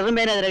ജനറൽ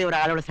മാനേജറായി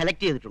ഒരാളിവിടെ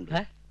സെലക്ട് ചെയ്തിട്ടുണ്ട്.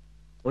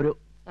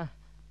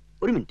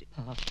 ഒരു മിനിറ്റ്.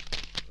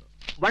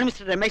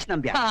 മിസ്റ്റർ രമേശ്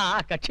നമ്പ്യാർ.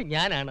 കക്ഷി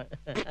ഞാനാണ്.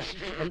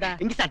 എന്താ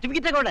എനിക്ക്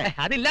സർട്ടിഫിക്കറ്റ് ഒക്കെ അവിടെ?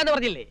 അതില്ലാന്ന്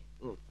പറഞ്ഞില്ലേ?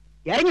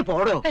 ഇറങ്ങി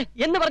പോടോ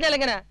എന്ന് പറഞ്ഞാൽ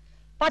എങ്ങനെ?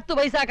 10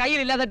 പൈസ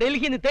കയ്യിലില്ലാതെ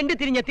ഡൽഹിയിൽ നിന്ന് തെണ്ടി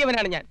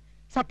തിരിഞ്ഞെത്തിയവനാണ് ഞാൻ.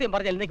 സത്യം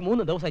പറഞ്ഞാൽ എനിക്ക്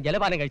 3 ദിവസം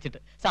ജലപാനം കഴിച്ചിട്ട്.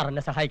 സാർ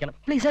എന്നെ സഹായിക്കണം.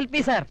 Please help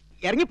me sir.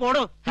 ഇറങ്ങി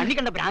പോടോ. കണ്ണി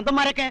കണ്ട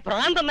ഭ്രാന്തന്മാരൊക്കെ.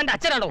 ഭ്രാന്തൻ എന്റെ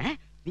അച്ഛനാണോ?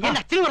 നീ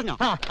എന്റെ അച്ഛനും പറഞ്ഞോ?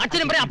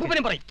 അച്ഛനും പറയും,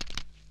 അപ്പൂപ്പനും പറയും.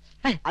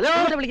 Hello,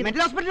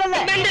 mental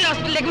ഹോസ്പിറ്റലല്ലേ? മെന്റൽ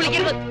ഹോസ്പിറ്റലിലേക്ക്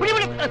വിളിക്കരുത്.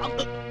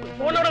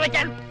 ഫോണോടെ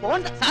വെക്കാൻ. ഫോൺ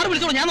സാർ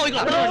വിളിച്ചോളൂ, ഞാൻ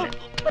നോക്കിക്കോളാം.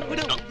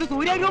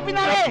 സൂര്യ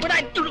ഗ്രൂപ്പിനാണ്.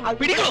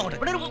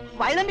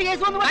 വയലന്റ്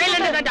കേസ് വന്നു.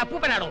 എന്റെ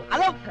അപ്പൂപ്പനാണോ?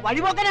 അതോ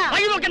വഴിപോക്കനാ?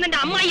 വഴിപോക്കൻ എന്റെ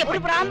അമ്മായി. ഒരു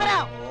ഭ്രാന്തനാ.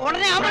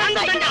 ഉടനെ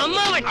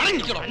അമ്മാവൻ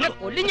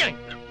കൊല്ലും ഞാൻ.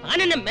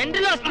 എന്നെ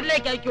മെന്റൽ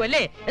ഹോസ്പിറ്റലിലേക്ക് അയക്കൂ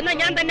അല്ലേ? എന്നാ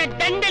ഞാൻ തന്നെ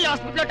ഡെന്റൽ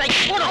ഹോസ്പിറ്റലിലോട്ട്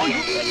അയക്കും.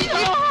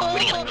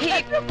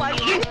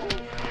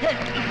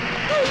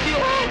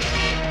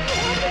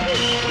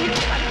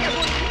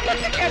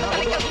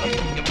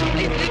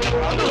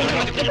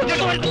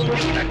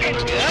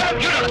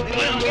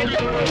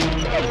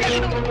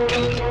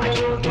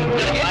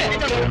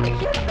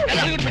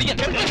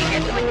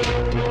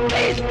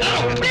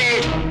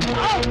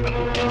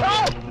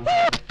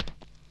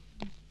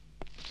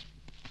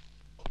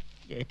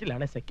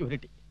 ഗേറ്റിലാണ്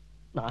സെക്യൂരിറ്റി.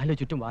 4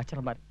 ചുറ്റും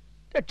വാച്ചർമാർ.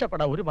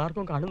 രക്ഷപ്പെടാൻ ഒരു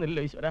മാർഗവും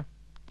കാണുന്നില്ലല്ലോ ഈശ്വര.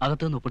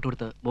 അകത്ത് നിന്ന് ഒപ്പിട്ട്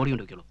കൊടുത്ത് ബോഡി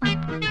കൊണ്ടുവയ്ക്കുള്ളൂ.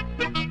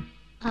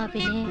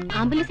 പിന്നെ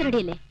ആംബുലൻസ്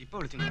റെഡിയല്ലേ?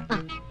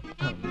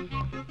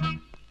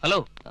 ഹലോ,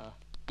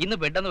 ഇന്ന്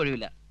ബെഡൊന്നും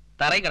ഒഴിവില്ല.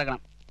 തറയിൽ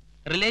കിടക്കണം.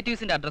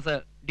 റിലേറ്റീവ്സിന്റെ അഡ്രസ്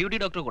ഡ്യൂട്ടി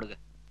ഡോക്ടർ കൊടുക്കുക.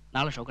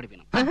 നാളെ ഷോക്ക്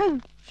അടിപ്പിക്കണം.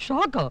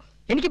 ഷോക്കോ?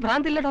 എനിക്ക്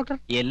ഭ്രാന്തില്ല ഡോക്ടർ.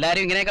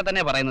 എല്ലാരും ഇങ്ങനെയൊക്കെ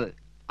തന്നെ പറയുന്നത്.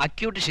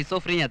 അക്യൂട്ട്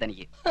ഷിസോഫ്രീനിയ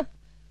തനിക്ക്.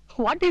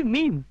 What you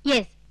mean?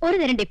 യെസ്, ഒരു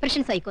തരം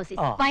ഡിപ്രഷൻ സൈക്കോസിസ്.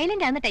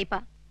 വയലന്റ് ആവുന്ന ടൈപ്പാ.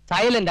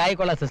 സൈലന്റ്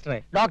ആയിക്കോളാം സിസ്റ്ററെ.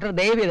 ഡോക്ടർ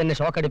ദേവി തന്നെ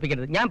ഷോക്ക്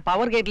അടിപ്പിക്കരുത്. ഞാൻ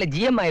പവർ ഗേറ്റിലെ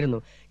GM ആയിരുന്നു.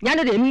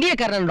 ഞാനൊരു MBA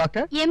കാരനാണ്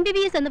ഡോക്ടർ.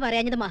 MBBS എന്ന്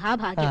പറയാഞ്ഞത്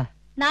മഹാഭാഗ്യം.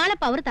 നാളെ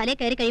പവർ തലേ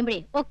കയറി കഴിയുമ്പോഴേ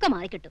ഒക്കെ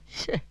മാറിക്കിട്ടും.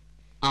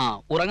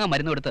 ഉറങ്ങാൻ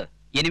മരുന്ന് കൊടുത്ത്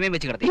എനിമയും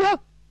വെച്ച് കിടത്തി.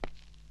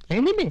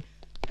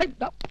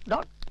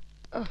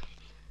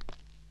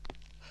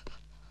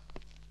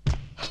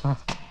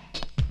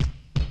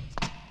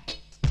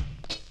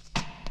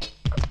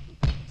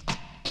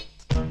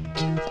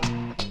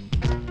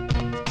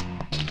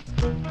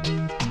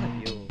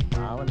 അയ്യോ,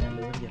 പാവം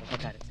നല്ലൊരു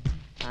ചെറുപ്പക്കാരൻ.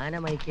 ആന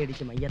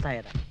മയക്കടിച്ച്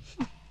മയ്യത്തായതാ.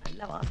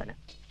 നല്ല വാസന.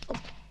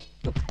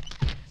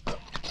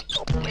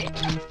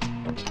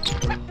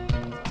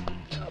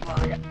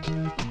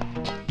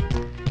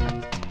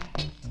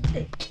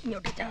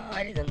 ഇങ്ങോട്ട്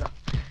ചാരി നിന്നോ.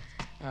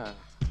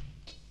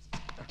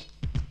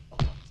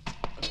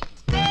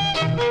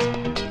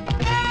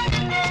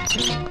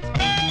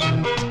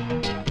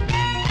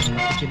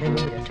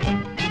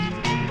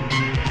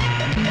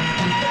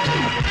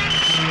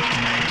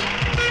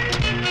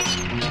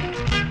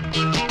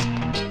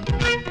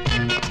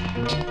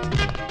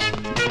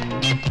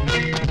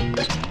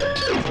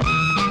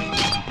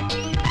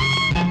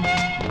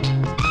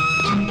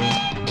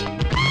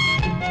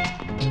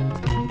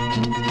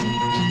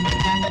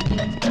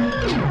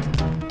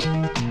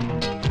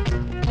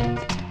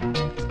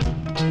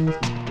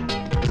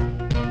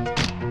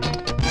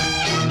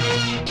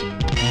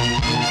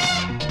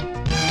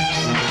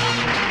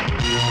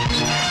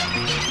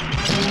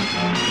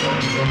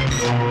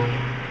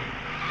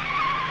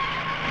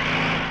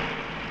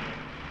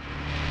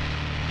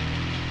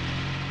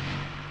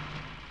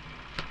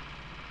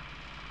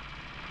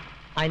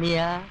 അനിയ,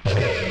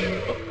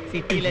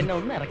 സിറ്റിയിൽ എന്നെ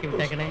ഒന്ന് ഇറക്കി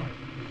വിട്ടേക്കണേ.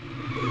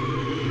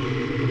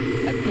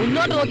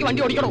 മുന്നോട്ട് നോക്കി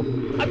വണ്ടി ഓടിക്കണോ?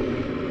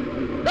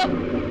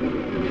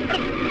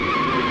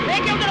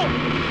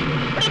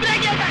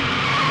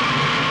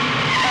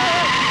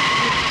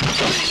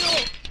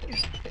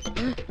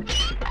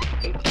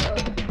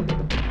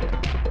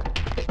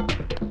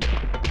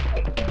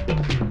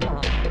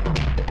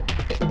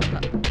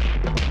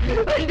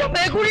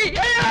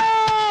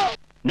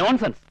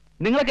 നോൺസെൻസ്.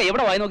 നിങ്ങളൊക്കെ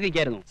എവിടെ വായി നോക്കി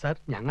നിൽക്കായിരുന്നു? സാർ,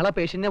 ഞങ്ങൾ ആ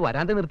പേഷ്യന്റിനെ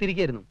വരാതെ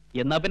നിർത്തിയിരിക്കായിരുന്നു.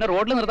 എന്നാ പിന്നെ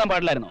റോഡിൽ നിർത്താൻ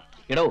പാടില്ലായിരുന്നോ?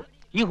 എടോ,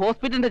 ഈ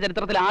ഹോസ്പിറ്റലിന്റെ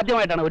ചരിത്രത്തിൽ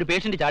ആദ്യമായിട്ടാണ് ഒരു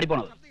പേഷ്യന്റ്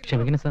ചാടിപ്പോണത്.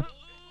 ക്ഷമിക്കണം സാർ.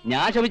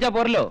 ഞാൻ ക്ഷമിച്ചാ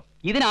പോരല്ലോ.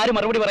 ഇതിനാരും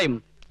മറുപടി പറയും?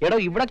 എടോ,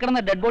 ഇവിടെ കിടന്ന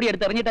ഡെഡ് ബോഡി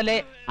എടുത്ത് എറിഞ്ഞിട്ടല്ലേ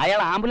അയാൾ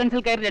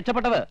ആംബുലൻസിൽ കയറി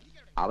രക്ഷപ്പെട്ടത്.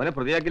 അവനെ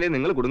പ്രതിയാക്കിലേ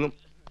നിങ്ങൾ കുടുങ്ങും.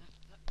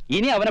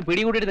 ഇനി അവനെ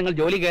പിടികൂടിയിട്ട് നിങ്ങൾ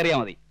ജോലി കയറിയാൽ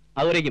മതി.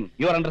 അതുവരേക്കും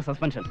യു ആർ അണ്ടർ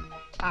സസ്പെൻഷൻ.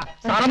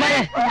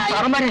 സാറന്മാരെ,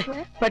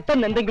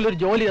 പെട്ടെന്ന് എന്തെങ്കിലും ഒരു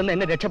ജോലി തന്നെ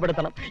എന്നെ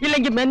രക്ഷപ്പെടുത്തണം.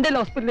 ഇല്ലെങ്കിൽ മെന്റൽ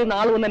ഹോസ്പിറ്റലിൽ നിന്ന്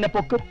ആൾ വന്ന് എന്നെ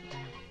പൊക്കും.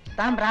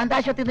 താൻ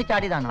ഭ്രാന്താശുപത്രി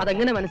ചാടിയതാണോ?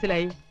 അതെങ്ങനെ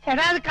മനസ്സിലായി?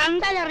 എടാ അത്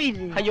കണ്ടാൽ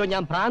അറിയില്ലേ? അയ്യോ,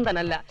 ഞാൻ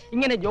ഭ്രാന്തനല്ല.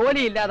 ഇങ്ങനെ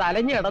ജോലിയില്ലാതെ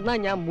അലഞ്ഞു കിടന്നാൽ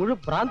ഞാൻ മുഴു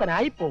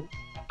ഭ്രാന്തനായി പോവും.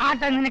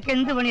 ആട്ടാ, നിനക്ക്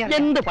എന്ത് പണിയാണ്?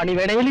 എന്ത് പണി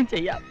വേണേലും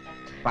ചെയ്യാം.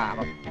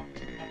 പാവം,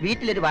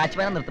 വീട്ടിലൊരു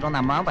വാച്ച്മാനെ നിർത്തണമെന്ന്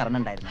അമ്മാവൻ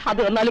പറഞ്ഞിട്ടുണ്ടായിരുന്നു. അത്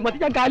വന്നാലും മതി,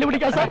 ഞാൻ കാല്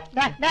പിടിക്കാം സാർ.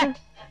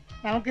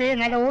 നമുക്ക്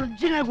നല്ല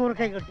ഒറിജിനൽ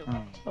കൂർക്ക കിട്ടും.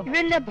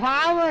 ഇവന്റെ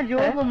ഭാവം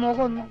രൂപം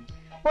മുഖമൊന്നും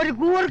ഒരു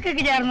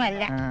കൂർക്കയ്ക്ക്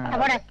ചേർന്നല്ല.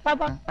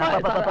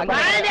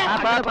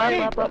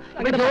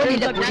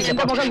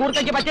 എന്റെ മുഖം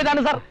കൂർക്കയ്ക്ക്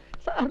പറ്റിയതാണ് സാർ.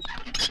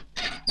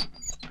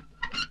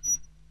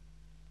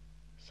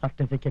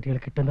 സർട്ടിഫിക്കറ്റുകൾ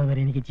കിട്ടുന്നവരെ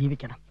എനിക്ക്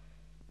ജീവിക്കണം.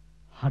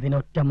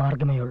 അതിനൊറ്റ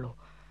മാർഗമേ ഉള്ളൂ.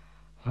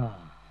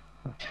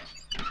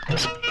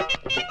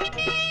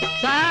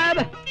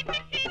 സാബ്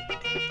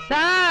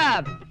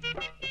സാബ്,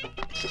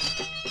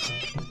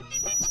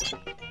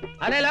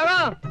 अरे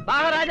लोगों,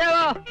 बाहर आ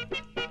जाओ।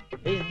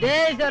 इस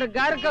देश और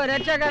घर को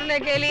रक्षा करने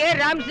के लिए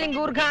राम सिंह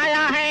गुरखा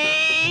आया है।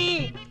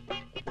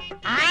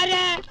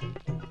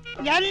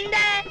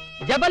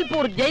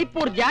 जबलपुर,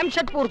 जयपुर,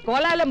 जामशेदपुर,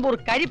 कोलालमपुर,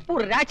 करीपुर,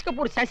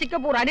 राजकपुर, शशि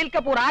कपूर, अनिल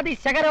कपूर आदि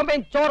शहरों में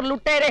चोर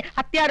लुटेरे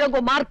हत्यारों को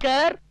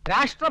मारकर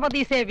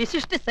राष्ट्रपति से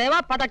विशिष्ट सेवा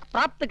पदक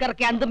प्राप्त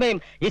करके अंत में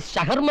इस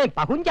शहर में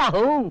पहुंचा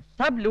हूँ।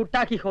 सब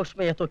लूटा की होश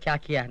में ये तो क्या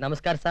किया।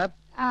 नमस्कार साहब।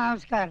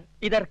 नमस्कार।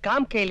 इधर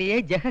काम के लिए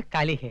जगह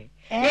खाली है।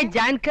 ये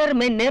जानकर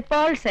मैं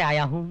नेपाल से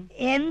आया हूँ।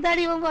 എന്താണ്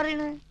ഇവൻ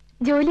പറയുന്നത്?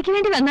 ജോലിക്ക്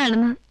വേണ്ടി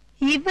വന്നാണെന്ന്.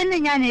 ഇവനെ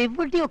ഞാൻ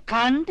എവിടെയോ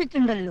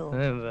കണ്ടിട്ടുണ്ടല്ലോ.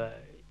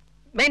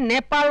 मैं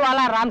नेपाल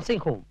वाला राम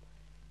सिंह हूँ.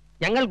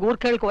 ഞങ്ങൾ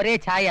ഗൂർഖകൾക്ക് ഒരേ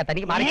ഛായ.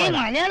 തനിക്ക്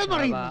മലയാളം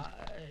പറയുന്നു.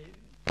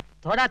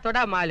 थोड़ा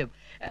थोड़ा मालूम.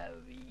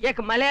 एक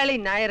मलयाली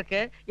नायर के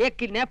एक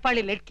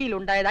नेपाली लड़की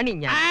ഉണ്ടായതാണ്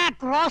ഞാൻ.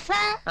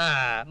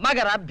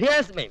 मगर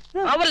अभ्यास में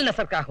अव्वल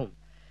नस्ल का हूँ.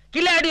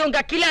 खिलाड़ियों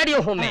का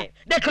खिलाड़ियों हूँ मैं.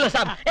 देख लो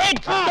साहब. 1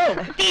 2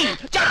 3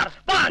 4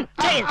 5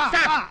 6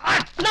 7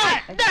 8 9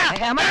 10.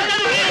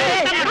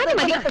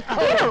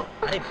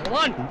 अरे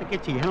भगवान, എന്തൊക്കെ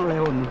ചെയ്യാനുള്ള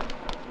ഒന്നും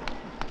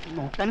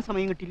നോക്കാൻ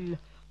സമയം കിട്ടിയില്ല.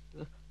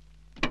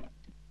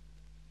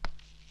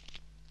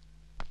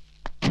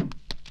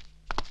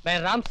 मैं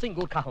राम सिंह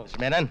गुरखा हूँ.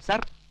 മേനൻ സാർ,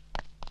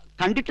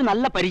 കണ്ടിട്ട്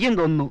നല്ല പരിചയം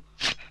തോന്നുന്നു.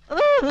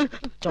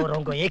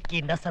 चोरों को एक ही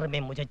नजर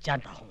में मुझे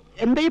जानता हूँ.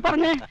 എന്താ ഈ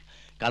പറഞ്ഞേ?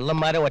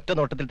 കള്ളന്മാരെ ഒറ്റ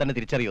നോട്ടത്തിൽ തന്നെ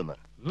തിരിച്ചറിയുന്നു.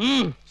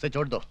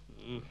 ചോട്ടോ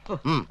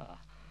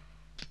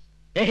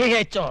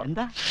चोर.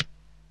 എന്താ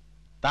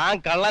താൻ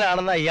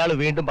കള്ളനാണെന്ന ഇയാള്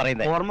വീണ്ടും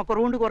പറയുന്നത്?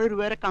 ഓർമ്മക്കുറവുകൊണ്ട് കുറെ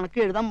രൂപയുടെ കണക്ക്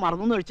എഴുതാൻ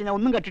മറന്നു കഴിച്ചാൽ ഞാൻ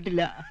ഒന്നും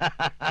കണ്ടിട്ടില്ല.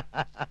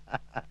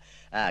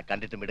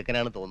 കണ്ടിട്ട്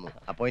മിടുക്കനാണ് തോന്നുന്നു.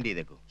 അപ്പോയിന്റ്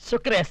ചെയ്തേക്കൂ.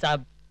 शुक्रिया साहब.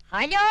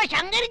 ഹലോ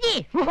ശങ്കർജി,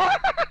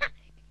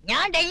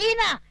 ഞാൻ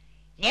ഡൽഹിന്ന്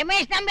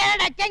രമേശ്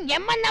നമ്പ്യാരുടെ അച്ഛൻ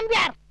എമ്മൻ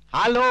നമ്പ്യാർ.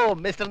 Hello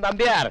mister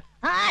Nambiar.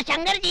 ആ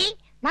ശങ്കർജി,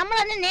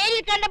 നമ്മളന്ന്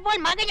നേരിൽ കണ്ടപ്പോൾ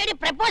മകൻ ഒരു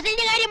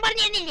പ്രപ്പോസലിന്റെ കാര്യം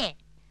പറഞ്ഞിരുന്നില്ലേ?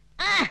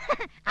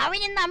 അവൻ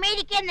ഇന്ന്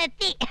അമേരിക്കയിൽ നിന്ന്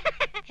എത്തി.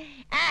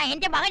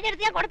 എന്റെ മകന്റെ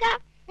അടുത്ത് ഞാൻ കൊടുക്കാം.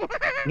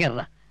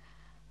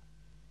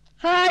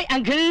 Hi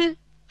uncle,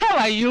 how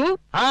are you?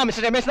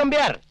 Mister Ramesh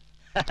Nambiar.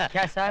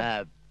 क्या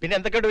साहब? പിന്നെ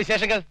എന്തൊക്കെയുണ്ട്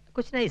വിശേഷങ്ങൾ?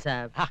 कुछ नहीं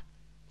साहब.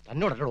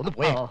 തന്നോടല്ലോ ഒന്ന്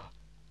പോയോ?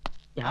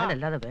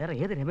 ഞാനല്ലാതെ വേറെ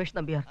ഏത് രമേശ്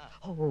നമ്പ്യാർ?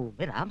 ഓ,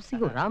 Ram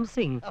Singh. Ram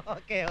Singh.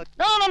 Okay okay.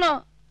 No no no,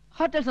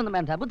 hotels ഒന്നും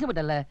വേണ്ട,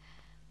 ബുദ്ധിമുട്ടല്ലേ.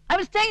 I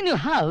will stay in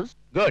your house.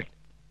 Good.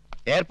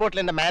 എയർപോർട്ടിൽ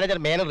എന്റെ മാനേജർ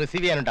മേനൻ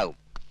റിസീവ് ചെയ്യാനുണ്ടാവും.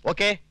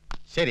 ഓക്കെ,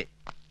 ശരി.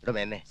 ഇവിടെ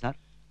മേനെ സാർ,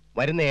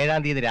 വരുന്ന 7-ാം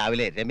തീയതി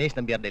രാവിലെ രമേശ്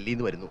നമ്പ്യാർ ഡൽഹിയിൽ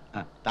നിന്ന് വരുന്നു.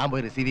 താൻ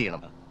പോയി റിസീവ്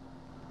ചെയ്യണം.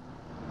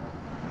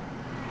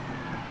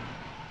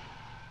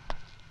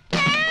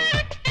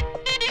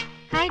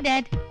 Hi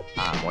dad.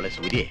 മോളെ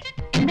സൂര്യേ,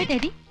 എന്താ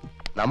ഡാഡി?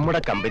 നമ്മുടെ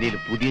കമ്പനിയിൽ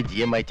പുതിയ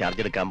GM-ആയി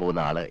ചാർജ് എടുക്കാൻ പോകുന്ന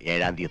ആള്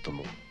 7-ാം തീയതി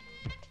എത്തുന്നു.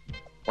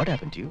 What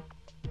happen to you?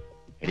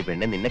 എടി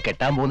പെണ്ണെ, നിന്നെ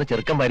കെട്ടാൻ പോകുന്ന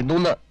ചെറുക്കൻ വരുന്നു.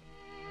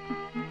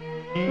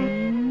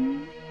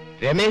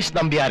 രമേശ്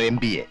നമ്പ്യാർ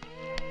MBA.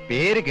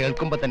 പേര്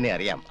കേൾക്കുമ്പോ തന്നെ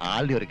അറിയാം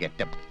ആളുടെ ഒരു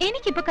ഗെറ്റപ്പ്.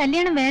 എനിക്കിപ്പോ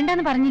കല്യാണം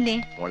വേണ്ടെന്ന് പറഞ്ഞില്ലേ?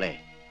 മോളെ,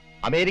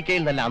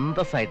 അമേരിക്കയിൽ നല്ല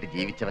അന്തസ്സായിട്ട്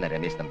ജീവിച്ചവനാ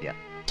രമേശ് നമ്പ്യാർ.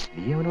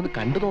 നീ അവനൊന്ന്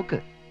കണ്ടു നോക്ക്,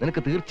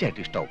 നിനക്ക്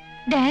തീർച്ചയായിട്ടും ഇഷ്ടാവും.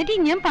 ഡാഡി,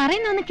 ഞാൻ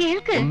പറയുന്നൊന്ന്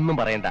കേൾക്ക്. ഒന്നും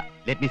പറയണ്ട.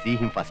 Let me see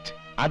him first.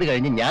 അത്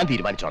കഴിഞ്ഞ് ഞാൻ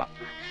തീരുമാനിച്ചോളാം.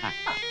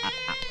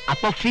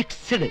 അപ്പൊ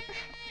ഫിക്സ്ഡ്?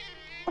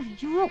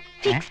 അയ്യോ,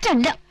 ഫിക്സ്ഡ്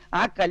അല്ല.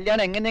 ആ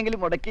കല്യാണം എങ്ങനെയെങ്കിലും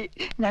മുടക്കി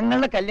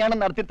ഞങ്ങളുടെ കല്യാണം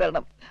നടത്തി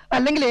തരണം.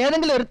 അല്ലെങ്കിൽ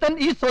ഏതെങ്കിലും ഒരുത്തൻ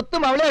ഈ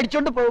സ്വത്തും അവളെ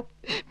അടിച്ചോണ്ട് പോകും.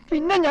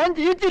 പിന്നെ ഞാൻ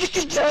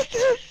ജീവിച്ചിരിക്കില്ല.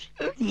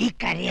 നീ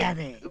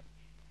കരയാതെ,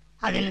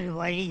 അതിനൊരു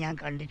വഴി ഞാൻ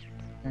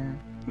കണ്ടിട്ടുണ്ട്.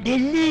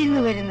 ഡൽഹിയിൽ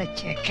നിന്ന് വരുന്ന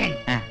ചെക്കൻ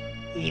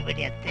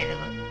ഇവിടെ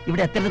എത്തരുത്.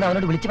 ഇവിടെ എത്തരുത്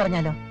അവനോട് വിളിച്ചു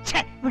പറഞ്ഞാലോ?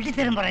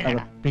 വിളിത്തരം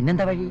പറയണ.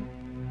 പിന്നെന്താ വഴി?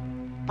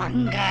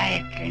 പങ്കായ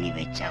കെണി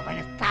വെച്ച്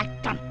അവനെ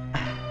തട്ടം.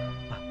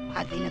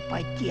 അതിന്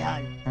പറ്റിയ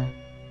ആൾ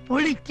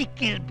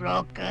പൊളിറ്റിക്കൽ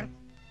ബ്രോക്കർ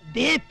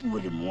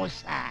ബേപ്പൂര്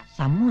മൂസ.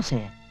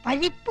 സമൂസയെ?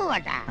 പരിപ്പ്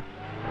വട.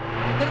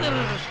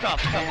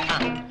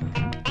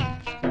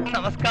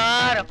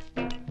 നമസ്കാരം.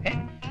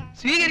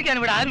 സ്വീകരിക്കാൻ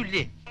ഇവിടെ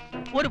ആരുമില്ലേ?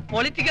 ഒരു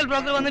പൊളിറ്റിക്കൽ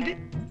ബ്രോക്കർ വന്നിട്ട്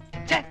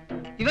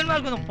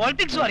ഇവന്മാർക്കൊന്നും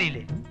പൊളിറ്റിക്സും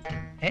അറിയില്ലേ?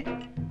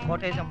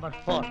 Cottage number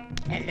 4.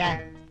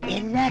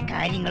 എല്ലാ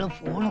കാര്യങ്ങളും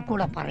ഫോണിൽ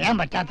കൂടെ പറയാൻ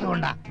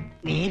പറ്റാത്തതുകൊണ്ടാ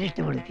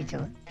നേരിട്ട്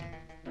വിളിപ്പിച്ചത്.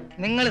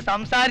 നിങ്ങൾ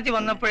സംസാരിച്ച്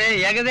വന്നപ്പോഴേ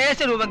ഏകദേശ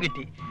രൂപം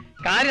കിട്ടി.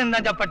 കാര്യം എന്താ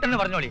വെച്ചാ പെട്ടെന്ന്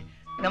പറഞ്ഞോളി.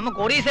 നമുക്ക്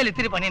ഒറീസയിൽ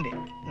ഇത്തിരി പണിയുണ്ട്.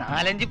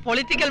 4-5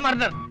 പൊളിറ്റിക്കൽ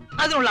മർഡർ.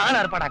 അതിനുള്ള ആൾ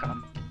ഏർപ്പാടാക്കണം.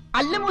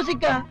 അല്ല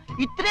മൂസിക്ക,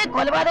 ഇത്രയും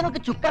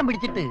കൊലപാതകങ്ങൾക്ക് ചുക്കാൻ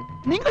പിടിച്ചിട്ട്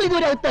നിങ്ങൾ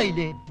ഇതുവരെ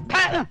അകത്തായില്ലേ?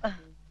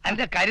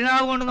 എന്റെ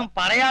കരുനാവ് കൊണ്ടൊന്നും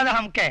പറയാതെ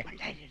നമുക്ക്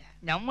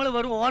നമ്മൾ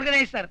വെറും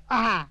ഓർഗനൈസർ.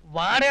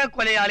 വാടക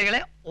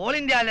കൊലയാളികളെ ഓൾ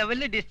ഇന്ത്യ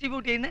ലെവലിൽ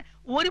ഡിസ്ട്രിബ്യൂട്ട് ചെയ്യുന്ന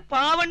ഒരു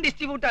പാവൻ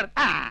ഡിസ്ട്രിബ്യൂട്ടർ.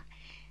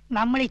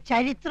 നമ്മൾ ഈ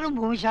ചരിത്രവും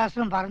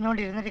ഭൂമിശാസ്ത്രവും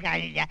പറഞ്ഞുകൊണ്ടിരുന്നിട്ട്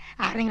കാര്യമില്ല.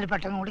 ആരെങ്കിലും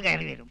പെട്ടെന്ന് കൂടി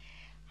കയറി വരും.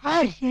 ആ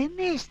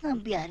രമേശ്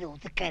നമ്പ്യാരെ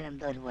ഒതുക്കാൻ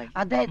എന്താ ഒരു വഴി?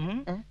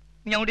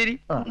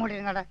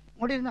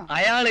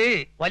 അയാള്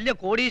വലിയ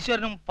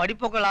കോടീശ്വരനും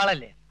പഠിപ്പൊക്കെ ഉള്ള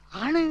ആളല്ലേ?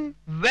 ആണ്.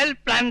 വെൽ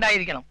പ്ലാൻഡ്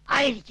ആയിരിക്കണം.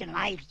 ആയിരിക്കണം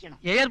ആയിരിക്കണം.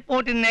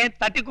 എയർപോർട്ടിനെ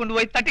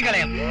തട്ടിക്കൊണ്ടുപോയി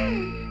തട്ടിക്കളയാം.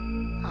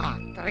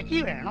 അത്രയ്ക്ക്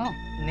വേണോ?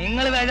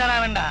 നിങ്ങൾ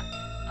ബേജാറാവേണ്ട,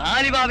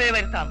 ആലിബാബയെ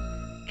വരുത്താം.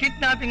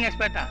 കിഡ്നാപ്പിംഗ്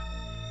എക്സ്പെർട്ടാ.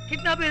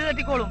 കിഡ്നാപ്പ് ചെയ്ത്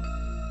തട്ടിക്കോളും.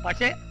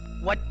 പക്ഷെ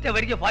ഒറ്റ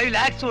വരിക്ക് 5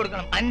 lakhs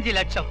കൊടുക്കണം. 5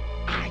 ലക്ഷം.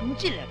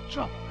 5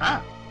 ലക്ഷം?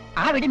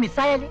 ആ വെടി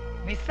മിസ്സായാല്?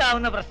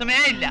 മിസ്സാവുന്ന പ്രശ്നമേ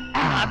ഇല്ല.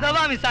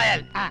 അഥവാ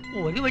മിസ്സായാൽ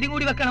ഒരു വെടി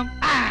കൂടി വെക്കണം.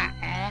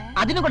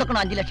 അതിന്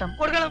കൊടുക്കണം 5 ലക്ഷം?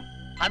 കൊടുക്കണം.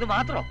 അത്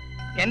മാത്രം.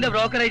 എന്റെ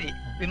ബ്രോക്കറേജ്,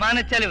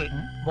 വിമാനച്ചെലവ്,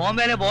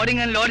 ബോംബെയിലെ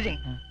ബോർഡിംഗ് ആൻഡ് ലോഡ്ജിങ്,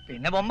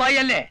 പിന്നെ ബൊമ്പായി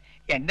അല്ലേ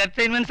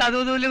എന്റർടൈൻമെന്റ്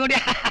അതും കൂടി.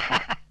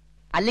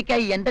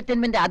 അല്ലിക്കായി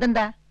എന്റർടൈൻമെന്റ്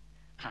അതെന്താ?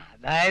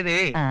 അതായത്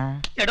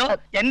ചേട്ടോ,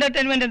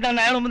 എന്റർടൈൻമെന്റ്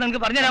എന്താണെന്ന് അയാൾ മുമ്പ്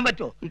നിങ്ങൾക്ക് പറഞ്ഞുതരാൻ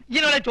പറ്റുമോ?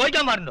 ഇതിനോടെ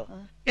ചോദിക്കാൻ പാടുണ്ടോ?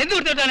 എന്ത്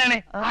കൊടുത്തിട്ടാണ്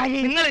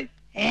നിങ്ങൾ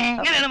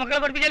എങ്ങനെയാണ് മക്കളെ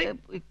പഠിപ്പിച്ചാല്?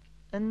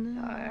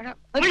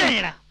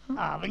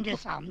 അവന്റെ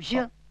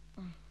സംശയം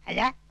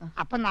അല്ല.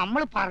 അപ്പൊ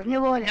നമ്മൾ പറഞ്ഞ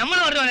പോലെ ഞാൻ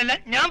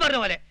പറഞ്ഞ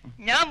പോലെ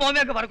ഞാൻ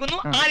ബോംബെയൊക്കെ പറക്കുന്നു,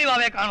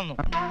 ആലിബാബയെ കാണുന്നു.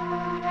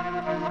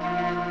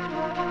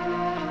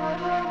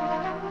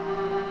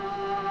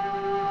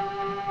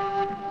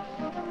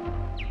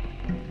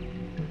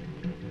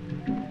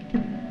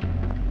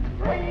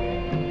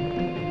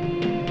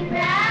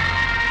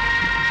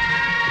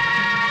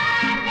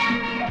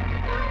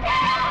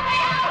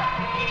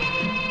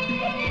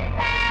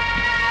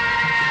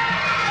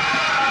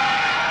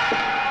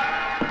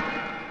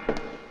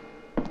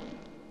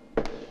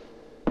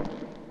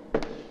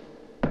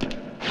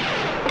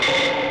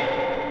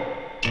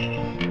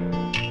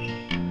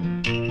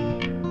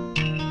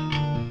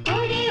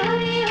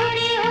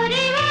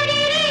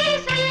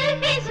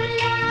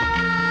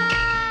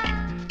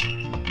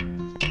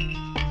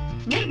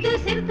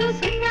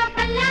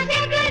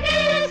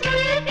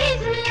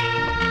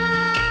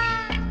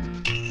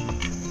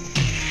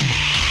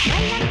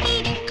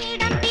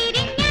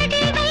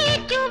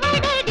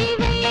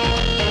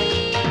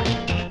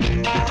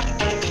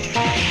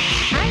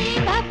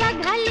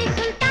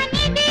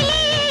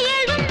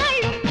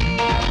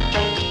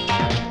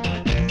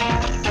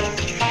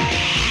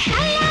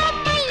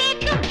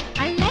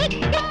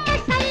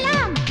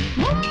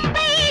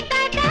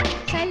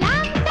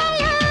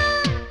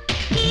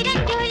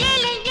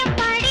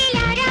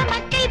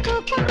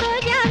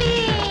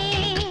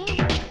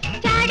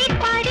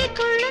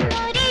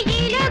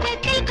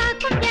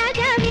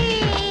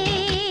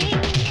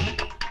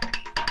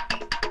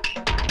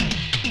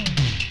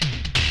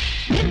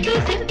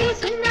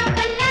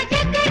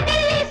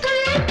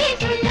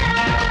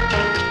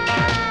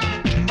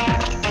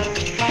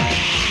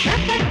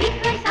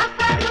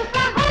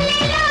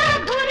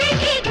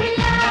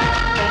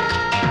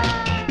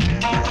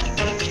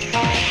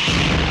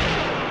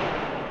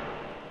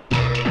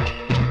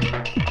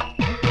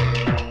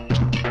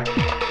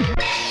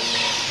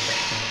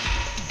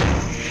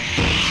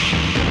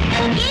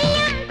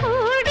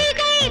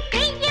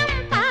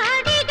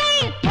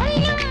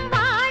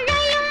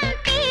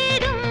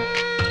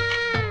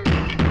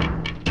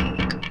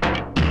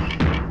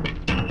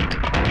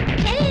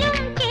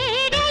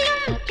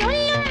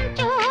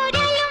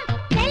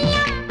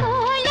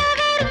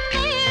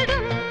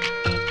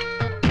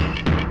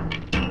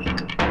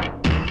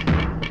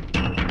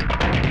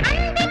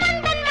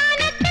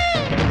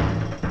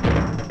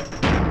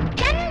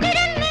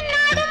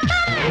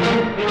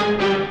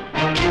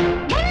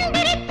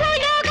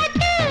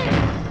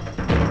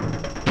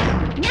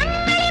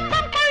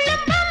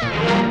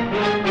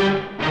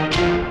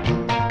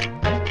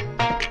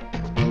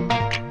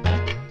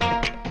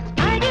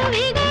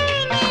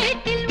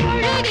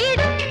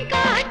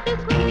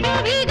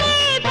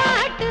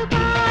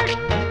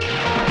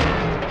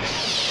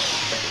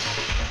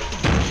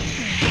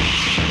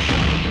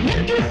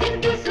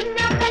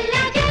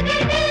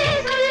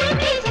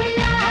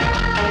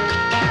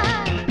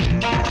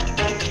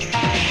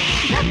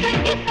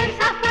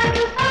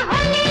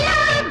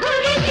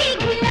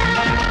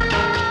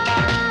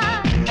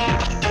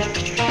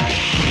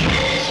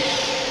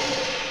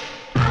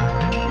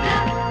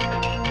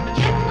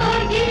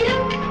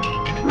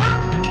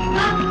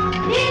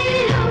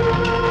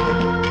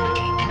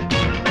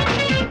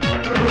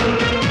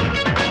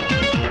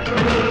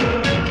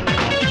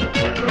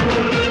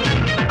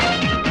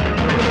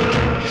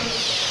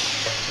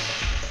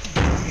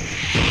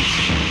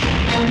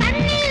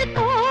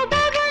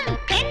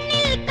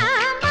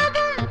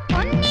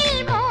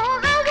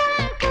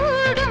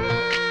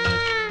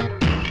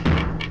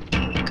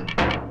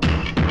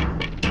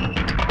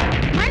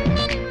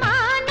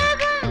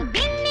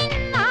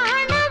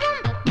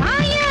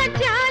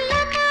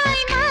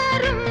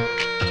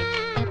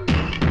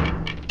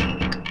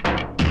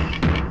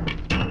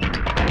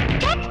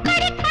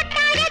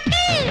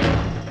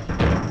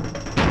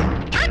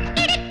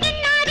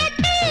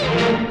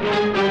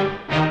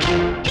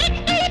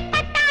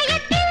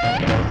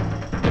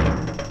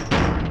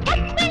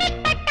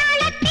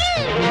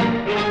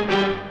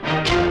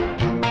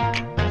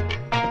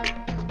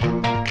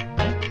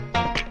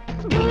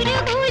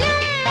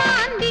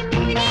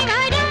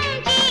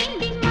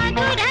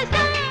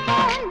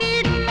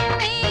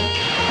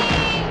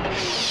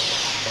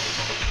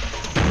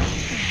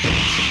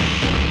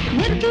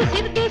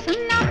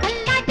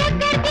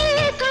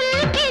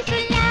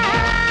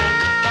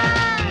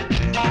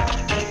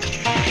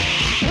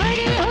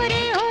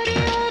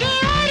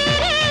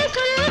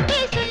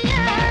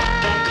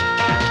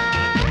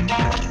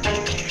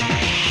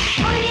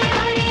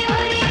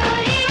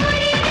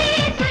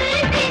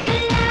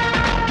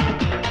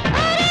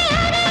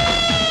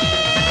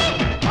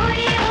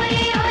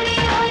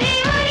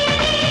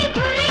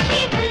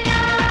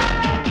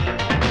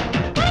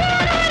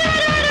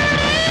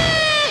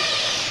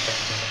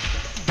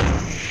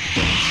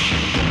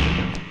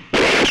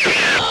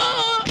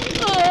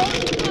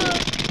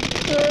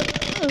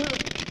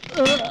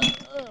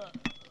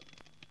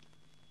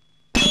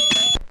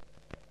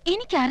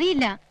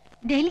 എനിക്കറിയില്ല.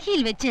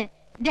 ഡൽഹിയിൽ വെച്ച്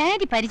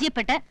ഡാഡി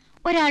പരിചയപ്പെട്ട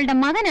ഒരാളുടെ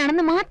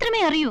മകനാണെന്ന്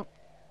മാത്രമേ അറിയൂ.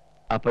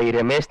 അപ്പൊ ഈ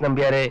രമേശ്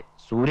നമ്പ്യാരെ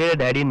സൂര്യയുടെ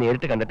ഡാഡി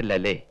നേരിട്ട് കണ്ടിട്ടില്ല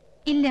അല്ലേ?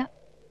 ഇല്ല.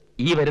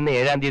 ഈ വരുന്ന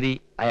 7-ാം തീയതി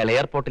അയാൾ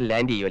എയർപോർട്ടിൽ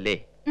ലാൻഡ് ചെയ്യുമല്ലേ?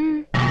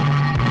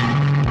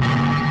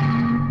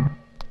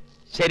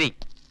 ശരി,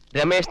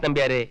 രമേശ്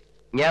നമ്പ്യാരെ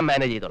ഞാൻ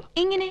മാനേജ് ചെയ്തോളാം.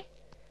 എങ്ങനെ?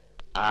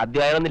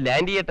 ആദ്യം അയാളൊന്ന്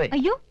ലാൻഡ് ചെയ്യട്ടെ.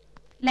 അയ്യോ,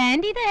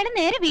 ലാൻഡ് ചെയ്ത അയാൾ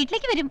നേരെ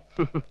വീട്ടിലേക്ക് വരും.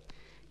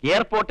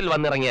 എയർപോർട്ടിൽ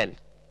വന്നിറങ്ങിയാൽ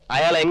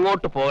അയാൾ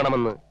എങ്ങോട്ട്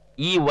പോകണമെന്ന്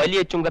ഈ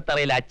വലിയ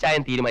ചുങ്കത്തറയിൽ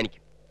അച്ചായൻ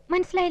തീരുമാനിക്കും.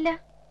 മനസ്സിലായില്ല.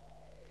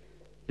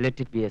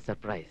 Let it be A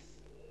surprise.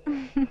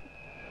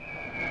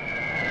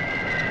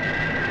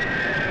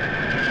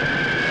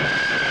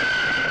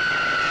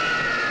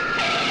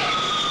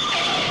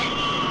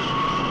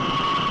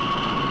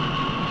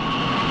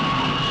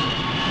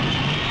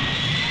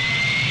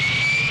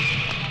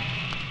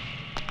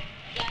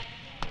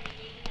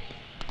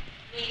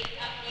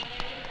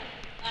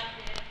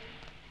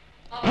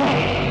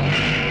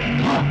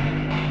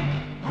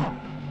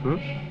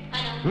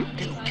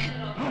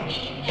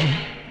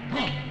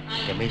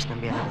 Ramesh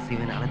Nambiar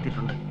റിസീവൻ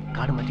ആളെത്തിയിട്ടുണ്ട്.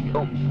 Card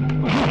മാറ്റിക്കോ.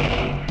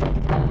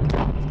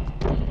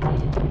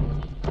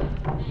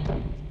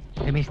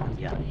 Ramesh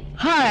Nambiar.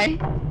 Hi.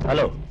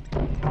 Hello.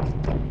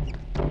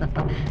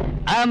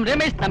 I am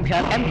Ramesh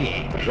Nambiar, MBA.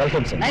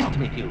 Welcome, sir. Nice to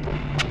meet you.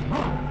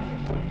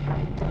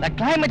 The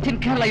climate in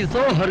Kerala is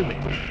so horrible.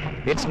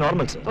 It's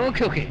normal, sir.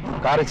 Okay.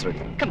 Car is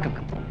ready. Come.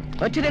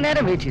 ഒത്തിരി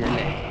നേരം wait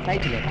ചെയ്തല്ലേ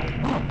ഫ്ലൈറ്റിലേക്ക്?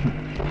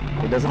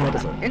 It doesn't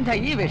matter, sir. എന്താ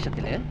ഈ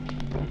വേഷത്തില്?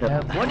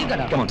 Body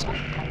guard. Come on, sir.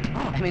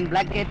 I mean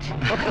black gate.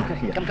 Okay.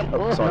 Yeah. Come.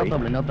 Oh, Sorry.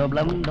 No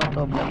problem.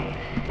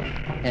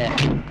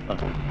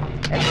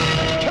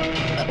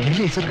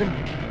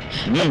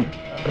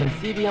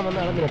 Receive ചെയ്യാൻ വന്ന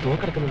ആളെന്തിനാ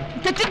തോക്കെടുക്കുന്നത്?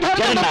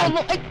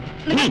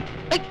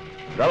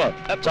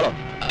 ചലോ.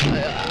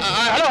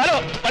 Hello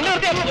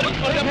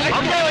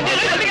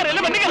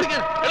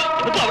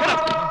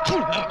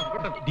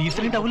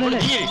diesel ഉണ്ടാവില്ലല്ലേ?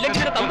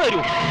 ഇല്ലെങ്കിൽ thumb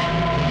തരൂ.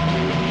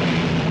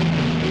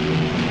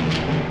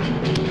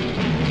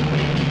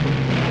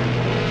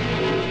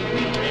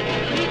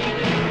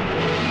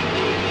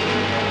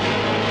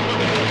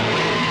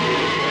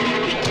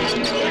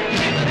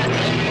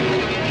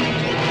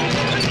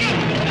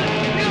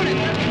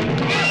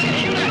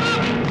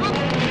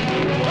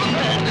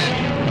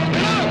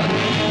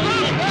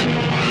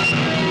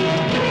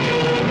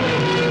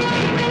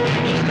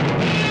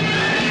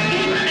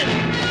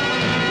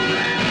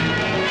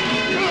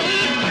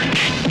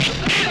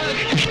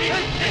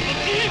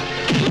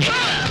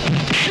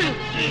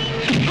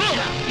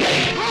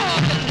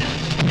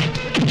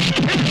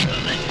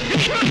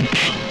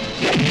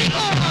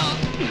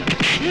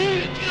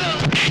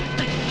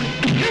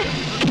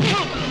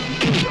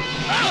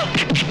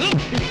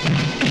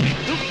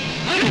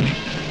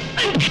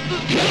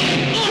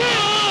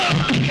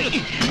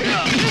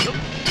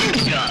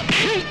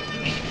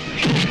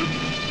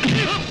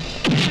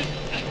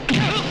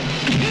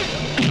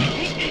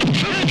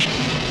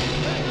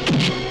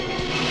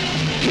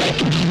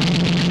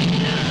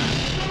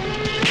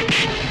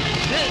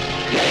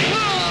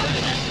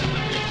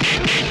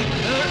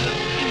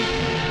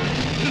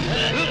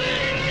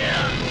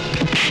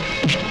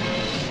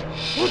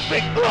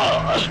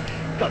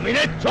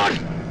 कमीने छोड़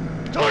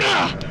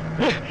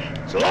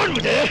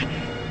मुझे.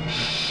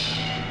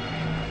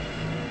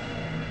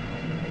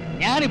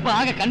 ഞാനിപ്പോ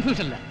ആകെ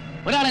കൺഫ്യൂഷനില്ല.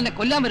 ഒരാൾ എന്നെ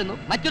കൊല്ലാൻ വരുന്നു,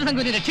 മറ്റൊരു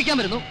സംഘം എന്നെ രക്ഷിക്കാൻ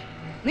വരുന്നു.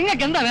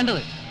 നിങ്ങൾക്ക് എന്താ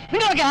വേണ്ടത്?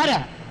 നിങ്ങളൊക്കെ ആരാ?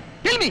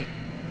 Tell me.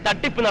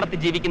 തട്ടിപ്പ് നടത്തി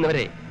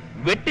ജീവിക്കുന്നവരെ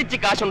വെട്ടിച്ച്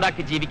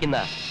കാശുണ്ടാക്കി ജീവിക്കുന്ന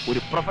ഒരു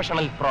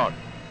പ്രൊഫഷണൽ ഫ്രോഡ്.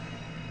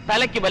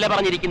 തലയ്ക്ക് വില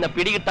പറഞ്ഞിരിക്കുന്ന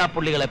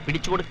പിടികിട്ടാപ്പുള്ളികളെ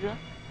പിടിച്ചു കൊടുക്കുക,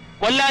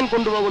 കൊല്ലാൻ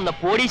കൊണ്ടുപോകുന്ന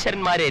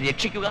കോടീശ്വരന്മാരെ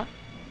രക്ഷിക്കുക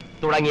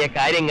തുടങ്ങിയ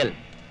കാര്യങ്ങൾ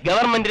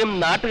ഗവൺമെന്റിനും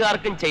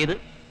നാട്ടുകാർക്കും ചെയ്ത്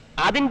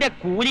അതിന്റെ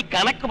കൂലി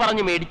കണക്ക്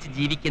പറഞ്ഞു മേടിച്ച്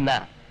ജീവിക്കുന്ന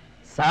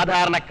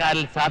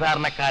സാധാരണക്കാരിൽ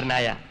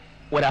സാധാരണക്കാരനായ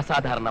ഒരു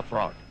അസാധാരണ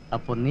ഫ്രോഡ്.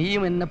 അപ്പൊ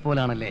നീയും എന്നെ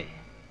പോലാണല്ലേ?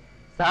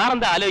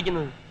 സാറെന്താ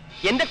ആലോചിക്കുന്നത്?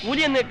 എന്റെ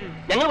കൂലി എന്നേക്ക്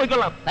ഞങ്ങൾ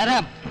പോയിക്കൊള്ളാം.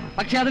 തരാം.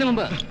 പക്ഷെ അതിനു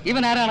മുമ്പ്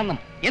ഇവൻ ആരാണെന്നും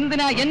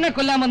എന്തിനാ എന്നെ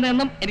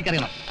കൊല്ലാമെന്നും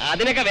എനിക്കറിയണം.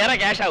 അതിനൊക്കെ വേറെ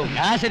ക്യാഷ് ആവും.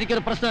 ക്യാഷ്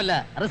എനിക്കൊരു പ്രശ്നമല്ല.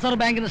 റിസർവ്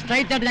ബാങ്കിന്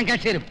സ്ട്രൈറ്റ് ആയിട്ട് ഞാൻ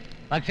ക്യാഷ് തരും.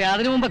 പക്ഷെ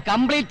അതിനു മുമ്പ്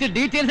കംപ്ലീറ്റ്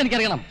ഡീറ്റെയിൽസ്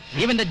എനിക്കറിയണം.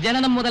 ഇവന്റെ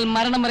ജനനം മുതൽ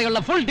മരണം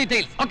വരെയുള്ള ഫുൾ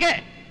ഡീറ്റെയിൽസ്. ഓക്കെ?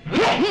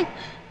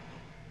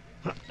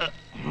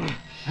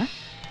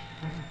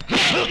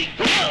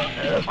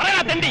 പറയാ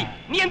തെണ്ടി,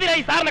 നീ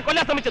എന്തിനായി സാറിനെ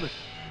കൊല്ലാൻ ശ്രമിച്ചത്?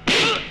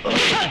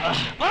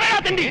 പറയാ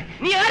തെണ്ടി,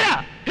 നീ ആരാ?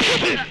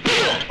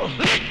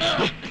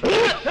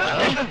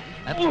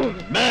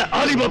 मैं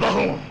आली बाबा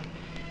हूँ.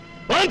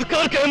 बंद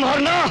करके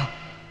मारना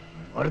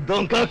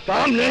मर्दों का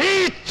काम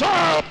नहीं.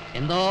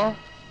 എന്തോ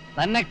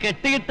തന്നെ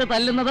കെട്ടിയിട്ട്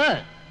തല്ലുന്നത്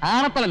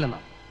ആണത്തമല്ലെന്നോ?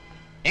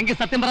 എങ്കിൽ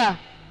സത്യം പറ,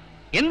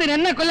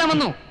 എന്തിനെന്നെ കൊല്ലാൻ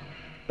വന്നു?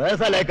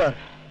 पैसा लेकर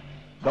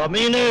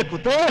कमीने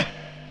कुत्ते,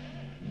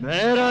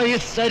 मेरा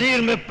इस शरीर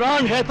में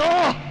प्राण है तो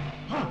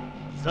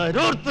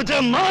जरूर तुझे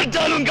मार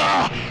डालूंगा.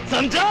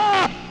 समझा?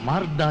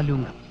 മാർ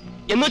ഡാലൂങ്ക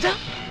എന്നുവെച്ചാ?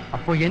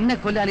 അപ്പോ എന്നെ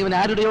കൊല്ലാൻ ഇവൻ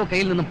ആരുടെയോ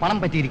കയ്യിൽ നിന്നും പണം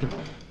പറ്റിയിരിക്കുന്നു.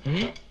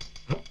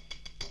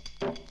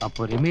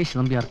 അപ്പോ രമേശ്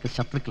നമ്പ്യാർക്ക്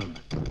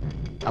ശത്രുക്കളുണ്ട്.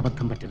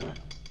 അബദ്ധം പറ്റരുത്.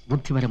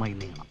 ബുദ്ധിപരമായി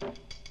നീങ്ങണം.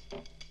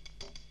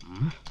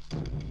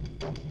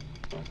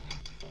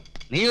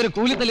 നീ ഒരു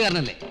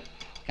കൂലിത്തല്ലുകാരനല്ലേ?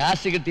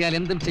 കാശ് കിട്ടിയാൽ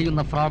എന്തും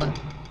ചെയ്യുന്ന ഫ്രോഡ്.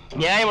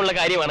 ന്യായമുള്ള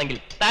കാര്യമാണെങ്കിൽ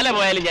തല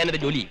പോയാലും ഞാനത്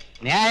ജോലി.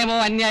 ന്യായമോ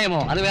അന്യായമോ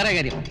അത് വേറെ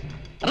കാര്യം.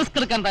 റിസ്ക്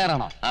എടുക്കാൻ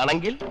തയ്യാറാണോ?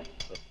 ആണെങ്കിൽ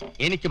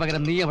എനിക്ക്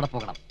പകരം നീ എവിടെ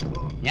പോകണം?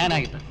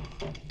 ഞാനായിട്ട്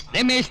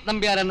രമേശ്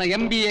നമ്പ്യാർ എന്ന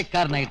MBA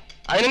കാരനായിട്ട്.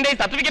 അതിനെന്റെ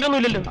സർട്ടിഫിക്കറ്റ് ഒന്നും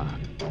ഇല്ലല്ലോ.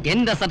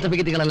 എന്റെ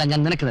സർട്ടിഫിക്കറ്റുകളെല്ലാം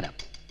ഞാൻ നിനക്ക് തരാം.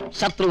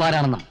 ശത്രു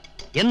ആരാണെന്നും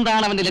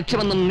എന്താണ് അവന്റെ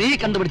ലക്ഷ്യമെന്നും നീ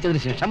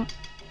കണ്ടുപിടിച്ചതിന് ശേഷം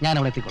ഞാൻ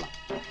അവിടെ എത്തിക്കൊള്ളാം.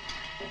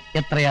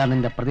 എത്രയാ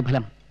നിന്റെ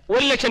പ്രതിഫലം?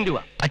 1 ലക്ഷം രൂപ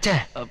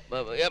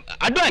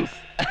അഡ്വാൻസ്.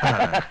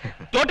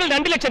 ടോട്ടൽ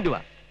 2 ലക്ഷം രൂപ.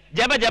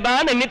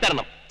 ജബാന്ന് എണ്ണി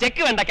തരണം.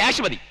 ചെക്ക് വേണ്ട,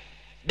 ക്യാഷ് മതി.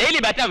 ഡെയിലി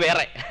ബാറ്റ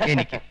വേറെ.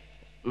 എനിക്ക്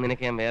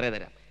നിനക്ക് ഞാൻ വേറെ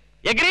തരാം.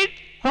 എഗ്രീഡ്?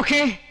 Okay,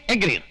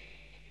 agreed.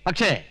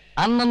 പക്ഷേ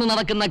അന്നന്ന്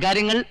നടക്കുന്ന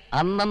കാര്യങ്ങൾ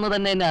അന്നന്ന്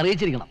തന്നെ എന്നെ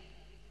അറിയിച്ചിരിക്കണം.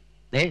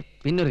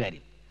 പിന്നൊരു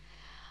കാര്യം,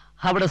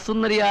 അവിടെ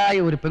സുന്ദരിയായ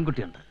ഒരു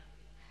പെൺകുട്ടിയുണ്ട്,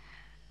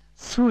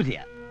 സൂര്യ.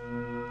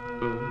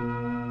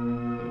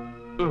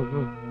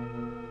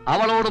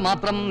 അവളോട്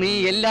മാത്രം നീ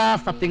എല്ലാ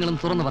സത്യങ്ങളും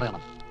തുറന്നു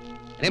പറയണം.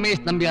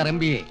 രമേശ് നമ്പ്യാർ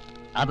MBA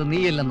അത്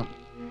നീയല്ലെന്നും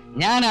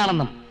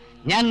ഞാനാണെന്നും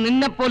ഞാൻ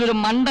നിന്നെപ്പോലൊരു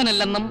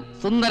മണ്ടനല്ലെന്നും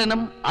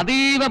സുന്ദരനും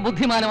അതീവ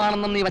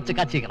ബുദ്ധിമാനുമാണെന്നും നീ വച്ച്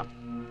കാച്ചിക്കണം.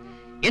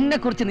 എന്നെ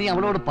കുറിച്ച് നീ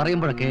അവളോട്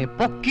പറയുമ്പോഴൊക്കെ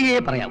പൊക്കിയേ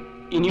പറയാവൂ.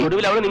 ഇനി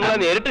ഒടുവിൽ അവള് നിങ്ങളെ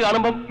നേരിട്ട്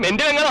കാണുമ്പോൾ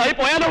മെന്റലായി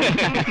പോയാലോ?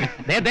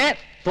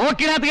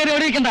 തോക്കിനകത്ത് കയറി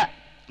ഓടിക്കണ്ട.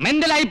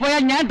 മെന്റലായി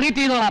പോയാൽ ഞാൻ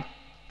ട്രീറ്റ് ചെയ്തോളാം.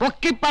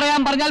 പൊക്കി പറയാൻ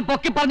പറഞ്ഞാൽ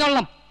പൊക്കി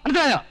പറഞ്ഞോളാം.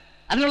 മനസ്സിലായോ?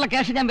 അതിനുള്ള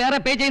ക്യാഷ് ഞാൻ വേറെ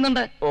പേ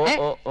ചെയ്യുന്നുണ്ട്.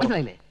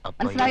 മനസ്സിലായില്ലേ?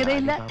 മനസ്സിലായതേ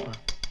ഇല്ല.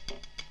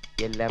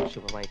 എല്ലാം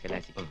ശുഭമായി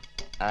കലാശിക്കും.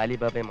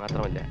 ആലിബാബയെ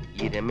മാത്രമല്ല,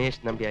 ഈ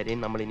രമേശ് നമ്പ്യാരെയും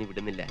നമ്മൾ ഇനി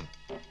വിടുന്നില്ല.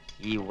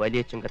 ഈ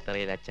വലിയ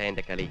ചുങ്കത്തറയിൽ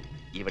അച്ചായന്റെ കളി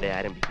ഇവിടെ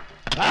ആരംഭിക്കും.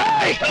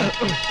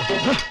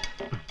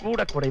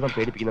 കൂടെ കൂടെ ഇവൻ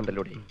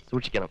പേടിപ്പിക്കുന്നുണ്ടല്ലോ.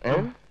 സൂക്ഷിക്കണം.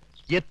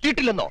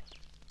 എത്തിയിട്ടില്ലെന്നോ?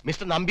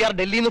 മിസ്റ്റർ നമ്പ്യാർ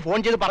ഡൽഹിയിൽ നിന്ന് ഫോൺ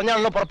ചെയ്ത്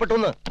പറഞ്ഞാണല്ലോ പുറപ്പെട്ടു.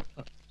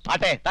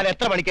 ആട്ടെ, താൻ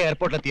എത്ര മണിക്കാണ്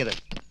എയർപോർട്ടിൽ എത്തിയത്?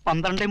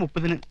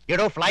 12:30.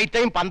 എടോ, ഫ്ലൈറ്റ്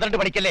ടൈം 12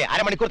 മണിക്കല്ലേ?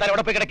 അരമണിക്കൂർ താൻ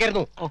എവിടെ പോയി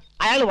കിടക്കായിരുന്നു?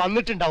 അയാൾ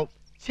വന്നിട്ടുണ്ടാവും.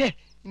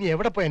 ഇനി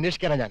എവിടെ പോയി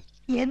അന്വേഷിക്കാനാ ഞാൻ?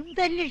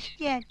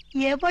 എന്തന്വേഷിക്കാൻ?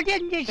 എവിടെ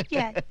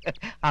അന്വേഷിക്കാൻ?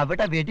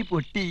 അവിടെ വെടി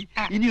പൊട്ടി,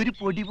 ഇനി ഒരു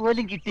പൊടി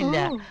പോലും കിട്ടില്ല.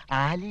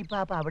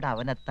 ആലിബാബ അവിടെ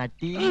അവനെ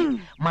തട്ടി,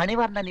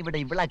 മണിവർണ്ണൻ ഇവിടെ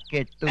ഇവളെ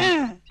കെട്ടു.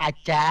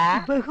 അച്ഛാ,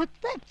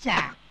 ബഹുത്തച്ഛാ.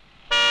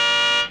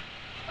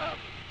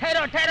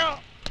 ठहरो ठहरो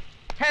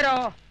ठहरो.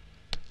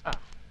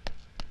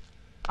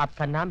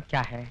 आपका नाम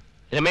क्या है?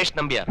 രമേശ്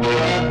നമ്പ്യാർ.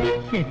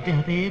 എന്റെ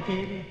അതേ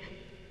പേര്.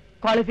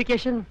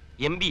 ക്വാളിഫിക്കേഷൻ?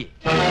 MBA.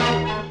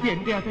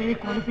 എന്റെ അതേ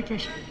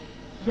qualification.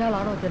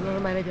 ഇയാളാണോ general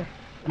manager?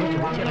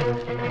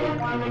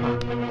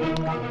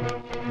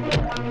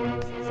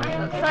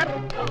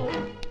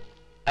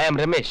 I am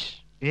Ramesh.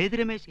 ഏത്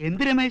രമേശ്?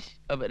 എന്ത് രമേശ്?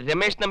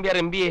 രമേശ് നമ്പ്യാർ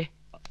MBA.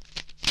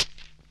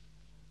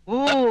 ഓ,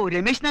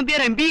 രമേശ്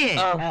നമ്പ്യാർ MBA.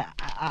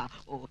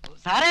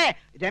 സാറേ,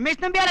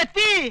 രമേശ് നമ്പ്യാർ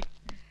എത്തി.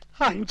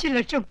 5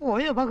 ലക്ഷം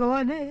പോയ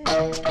ഭഗവാനെ.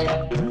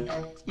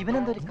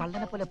 ഇവനെന്തോ ഒരു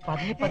കള്ളനെ പോലെ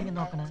പതിഞ്ഞു പതിഞ്ഞു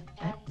നോക്കണ.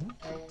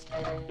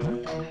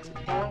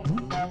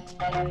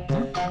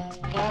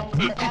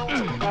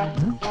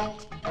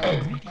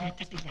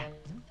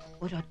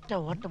 ഒരൊറ്റ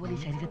ഓട്ട പോലും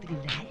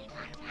ശരീരത്തിലില്ല.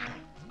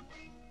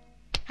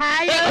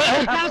 ഹലോ,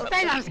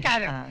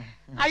 നമസ്കാരം.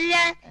 അല്ല,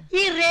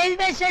 ഈ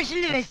റെയിൽവേ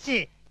സ്റ്റേഷനിൽ വെച്ച്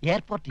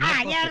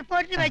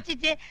എയർപോർട്ടിൽ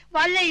വെച്ചിട്ട്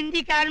വല്ല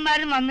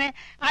ഇന്ത്യക്കാരന്മാരും വന്ന്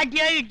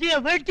അടിയോ ഇടിയോ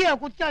വെട്ടിയോ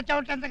കുത്തിയോ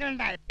ചവിട്ടോ എന്തൊക്കെ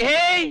ഉണ്ടായി?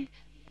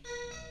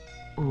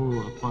 ഓ,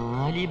 അപ്പൊ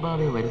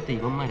ആലിബാബയെ വരുത്ത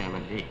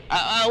ഇവന്മാരാണല്ലേ?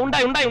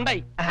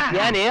 ഉണ്ടായി.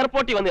 ഞാൻ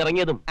എയർപോർട്ടിൽ വന്ന്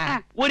ഇറങ്ങിയതും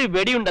ഒരു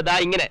വെടിയുണ്ടതാ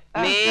ഇങ്ങനെ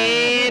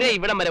നേരെ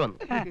ഇവിടം വരെ വന്നു.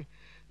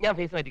 ഞാൻ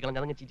ഫേസ് മാറ്റി കളഞ്ഞു,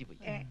 അതങ്ങ് ചീറ്റി പോയി.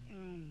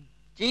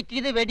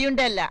 ചീറ്റിയത്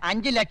വെടിയുണ്ടല്ല,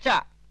 5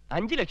 ലക്ഷം.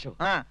 5 ലക്ഷം?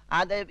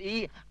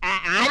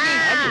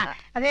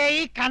 അതെ, ഈ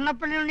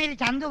കണ്ണപ്പള്ളിയിൽ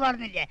ചന്തു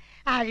പറഞ്ഞില്ലേ,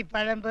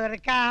 ആലിപ്പഴം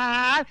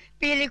പെറുക്കാൻ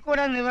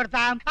പീലിക്കൂടെ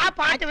നിവർത്താം. ആ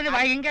പാട്ട് പിന്നെ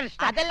ഭയങ്കര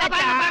ഇഷ്ടം.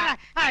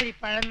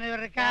 ആലിപ്പഴം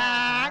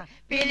നിവർക്കാൻ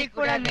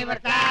പീലിക്കൂടെ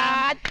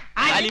നിവർത്താൻ,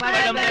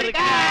 ആലിപ്പഴം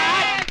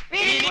പെറുക്കാൻ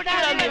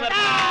പീലിക്കൂടെ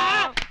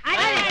നിവർത്താൻ.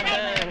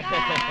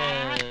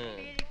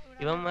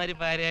 ഇവന്മാര്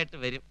പാരയായിട്ട്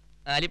വരും.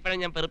 ആലിപ്പഴം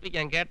ഞാൻ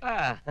പെറുപ്പിക്കാൻ കേട്ടാ.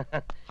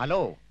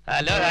 Hello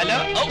hello hello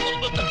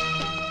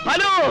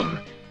hello.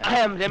 I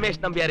am Ramesh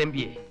Nambiar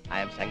MBA. I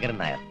am Sankaran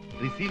Nair.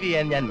 Receive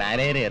ചെയ്യാൻ ഞാൻ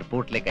മാനേജറെ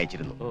എയർപോർട്ടിലേക്ക്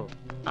അയച്ചിരുന്നു.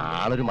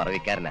 ആളൊരു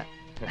മറവിക്കാരനാ,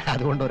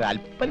 അതുകൊണ്ട് ഒരു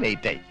അല്പം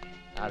ലേറ്റ് ആയി.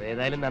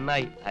 അതേതായാലും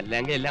നന്നായി,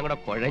 അല്ലെങ്കിൽ എല്ലാം കൂടെ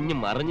കുഴഞ്ഞു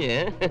മറിഞ്ഞ്.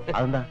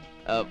 അതെന്താ?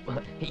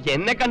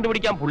 എന്നെ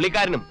കണ്ടുപിടിക്കാൻ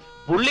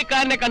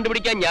പുള്ളിക്കാരനെ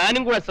കണ്ടുപിടിക്കാൻ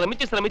ഞാനും കൂടെ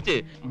ശ്രമിച്ച്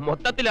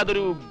മൊത്തത്തിൽ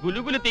അതൊരു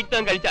ഗുലുഗുലു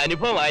തീക്തം കഴിച്ച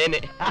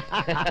അനുഭവമായനെ.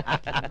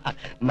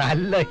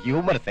 നല്ല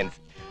humour sense.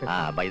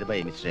 By the by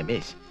mister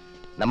Ramesh,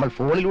 നമ്മൾ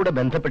ഫോണിലൂടെ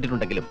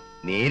ബന്ധപ്പെട്ടിട്ടുണ്ടെങ്കിലും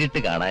നേരിട്ട്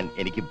കാണാൻ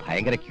എനിക്ക്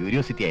ഭയങ്കര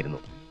ക്യൂരിയോസിറ്റി ആയിരുന്നു.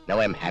 Now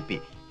I am happy.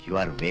 You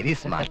are very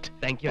smart.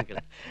 Thank you uncle.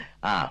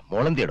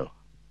 മോളെന്തിയടോ?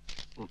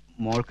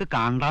 മോൾക്ക്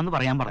കാണാന്ന്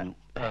പറയാൻ പറഞ്ഞു.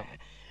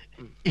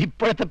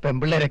 ഇപ്പോഴത്തെ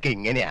പെമ്പിള്ളേരൊക്കെ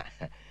ഇങ്ങനെയാ.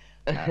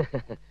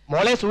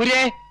 മോളെ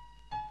സൂര്യേ,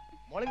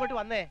 മോളിങ്ങോട്ട്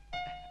വന്നേ.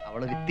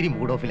 അവളൊരു ഇത്തിരി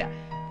മൂഡ് ഓഫില്ല.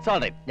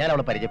 ഞാൻ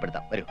അവളെ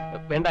പരിചയപ്പെടുത്താം. വരൂ.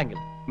 വേണ്ടെങ്കിൽ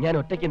ഞാൻ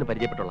ഒറ്റയ്ക്ക് ഒന്ന്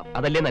പരിചയപ്പെട്ടോളാം,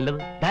 അതല്ലേ നല്ലത്.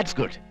 That's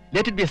good.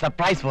 Let it be A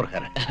surprise for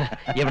her.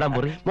 എവിടാ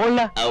മുറി?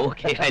 മോളിലാ.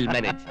 Okay, I will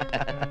manage.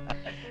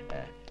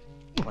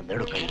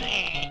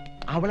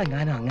 അവളെ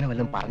ഞാനും അങ്ങനെ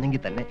വല്ലതും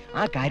പറഞ്ഞെങ്കിൽ തന്നെ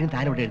ആ കാര്യം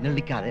താൻ ഇവിടെ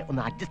എഴുന്നള്ളിക്കാതെ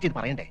ഒന്ന് അഡ്ജസ്റ്റ് ചെയ്ത്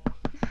പറയണ്ടേ?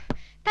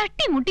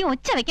 തട്ടിമുട്ടി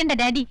ഒച്ച വെക്കണ്ട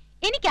ഡാഡി,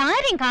 എനിക്ക്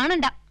ആരെയും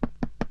കാണണ്ട.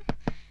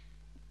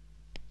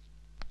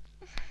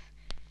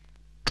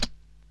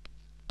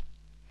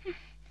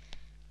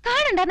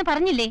 കാണണ്ടെന്ന്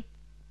പറഞ്ഞില്ലേ?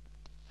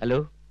 ഹലോ,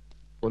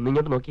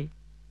 ഒന്നിങ്ങോട്ട് നോക്കി.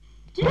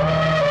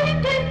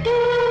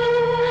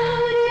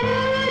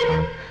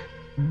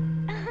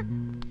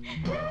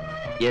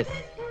 Yes,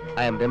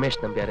 I am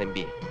Ramesh Nambiar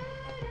MBA.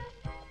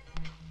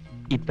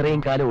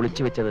 ഇത്രയും കാലം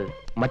ഒളിച്ചു വെച്ചത്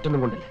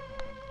മറ്റൊന്നും കൊണ്ടല്ല.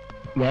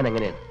 ഞാൻ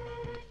അങ്ങനെയാണ്.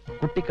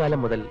 കുട്ടിക്കാലം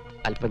മുതൽ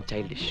അല്പം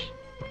ചൈൽഡിഷ്.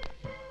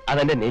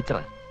 അതെന്റെ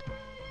നേച്ചറാണ്.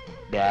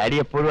 ഡാഡി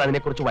എപ്പോഴും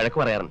അതിനെക്കുറിച്ച് വഴക്ക്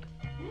പറയാറുണ്ട്.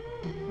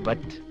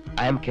 But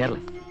I am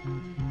careless.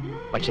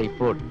 പക്ഷെ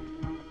ഇപ്പോൾ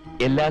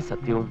എല്ലാ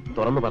സത്യവും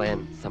തുറന്നു പറയാൻ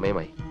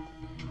സമയമായി.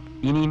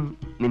 ഇനിയും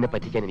നിന്നെ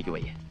പറ്റിക്കാൻ എനിക്ക്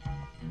വയ്യ.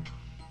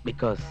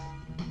 Because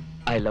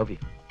I love you.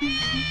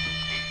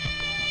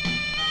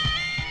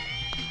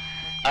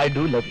 I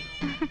do love you.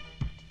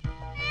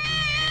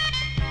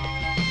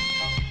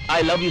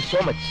 I love you so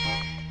much.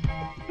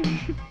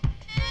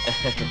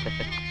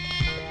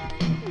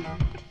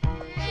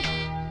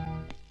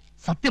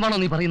 സത്യമാണോ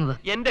നീ പറയുന്നത്?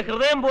 എന്റെ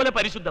ഹൃദയം പോലെ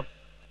പരിശുദ്ധം.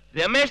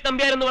 രമേശ്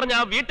നമ്പ്യാർ എന്ന് പറഞ്ഞ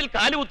ആ വീട്ടിൽ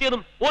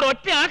കാലുകുത്തിയതും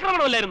ഒരൊറ്റ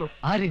ആക്രമണമല്ലായിരുന്നു.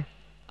 ആര്?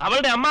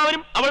 അവളുടെ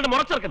അമ്മാവനും അവളുടെ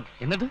മുറച്ചെറുക്കൻ.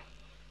 എന്നിട്ട്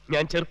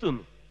ഞാൻ ചെറുത്തു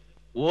നിന്നു.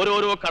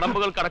 ഓരോരോ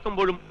കടമ്പുകൾ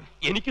കടക്കുമ്പോഴും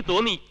എനിക്ക്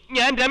തോന്നി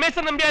ഞാൻ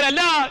രമേശൻ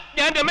നമ്പ്യാരല്ല,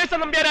 ഞാൻ രമേശൻ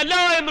നമ്പ്യാരല്ല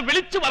എന്ന്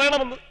വിളിച്ചു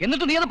പറയണമെന്ന്.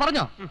 എന്നിട്ട് നീ അത്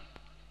പറഞ്ഞോ?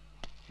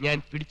 ഞാൻ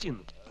പിടിച്ചു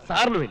നിന്നു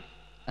സാറിന് വേണ്ടി.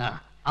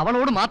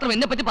 അവളോട് മാത്രം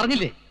എന്നെ പറ്റി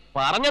പറഞ്ഞില്ലേ?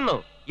 പറഞ്ഞെന്നോ?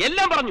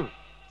 എല്ലാം പറഞ്ഞു.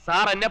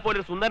 സാർ എന്നെ പോലെ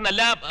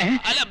സുന്ദരനല്ല,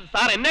 അല്ല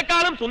സാർ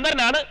എന്നെക്കാളും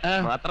സുന്ദരനാണ്.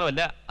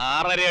 മാത്രമല്ല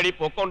 6.5 അടി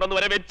പൊക്കമുണ്ടെന്ന്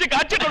വരെ വെച്ച്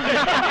കാച്ചിട്ടുണ്ട്.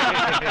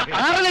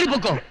 6.5 അടി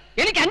പൊക്കോ?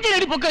 എനിക്ക് 5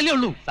 അടി പൊക്കല്ലേ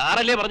ഉള്ളൂ.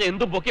 സാറല്ലേ പറഞ്ഞ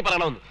എന്തും പൊക്കി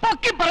പറയണമെന്ന്.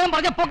 പൊക്കി പറയാൻ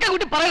പറഞ്ഞ പൊക്കെ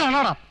കൂട്ടി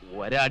പറയാനാണോടാ?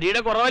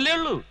 ഒരടിയുടെ കുറവല്ലേ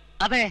ഉള്ളൂ.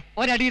 അതെ,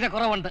 ഒരടിയുടെ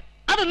കുറവുണ്ട്.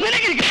 അത്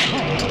നിനക്കിരിക്കും.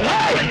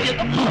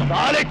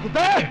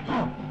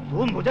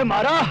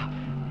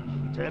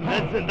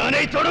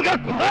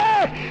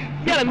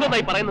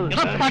 എന്തായി പറയുന്നത്?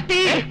 പട്ടി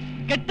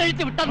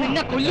കെട്ടഴിച്ചു വിട്ടാ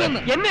നിന്നെ കൊല്ലുമെന്ന്.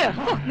 എന്നെ?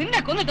 നിന്നെ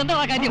കൊന്നിട്ട് എന്താ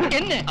കാര്യം?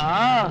 എന്നെ?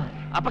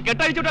 അപ്പൊ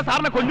കെട്ടഴിച്ചു വിട്ടാ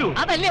സാറിനെ കൊല്ലൂ?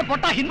 അതല്ലേ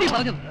പൊട്ട ഹിന്ദി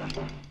പറഞ്ഞത്.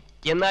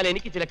 എന്നാൽ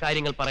എനിക്ക് ചില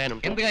കാര്യങ്ങൾ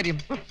പറയാനുണ്ട്. എന്ത് കാര്യം?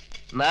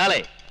 നാളെ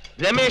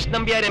രമേശ്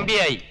നമ്പ്യാർ MBA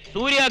ആയി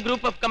സൂര്യ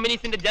ഗ്രൂപ്പ് ഓഫ്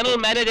കമ്പനീസിന്റെ ജനറൽ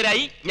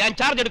മാനേജരായി ഞാൻ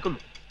ചാർജ് എടുക്കുന്നു.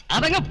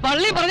 അതങ്ങ്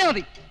പള്ളി പറഞ്ഞാൽ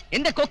മതി.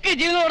 എന്റെ കൊക്കി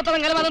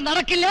ജീവിതത്തോടത്തോളം കാലം അത്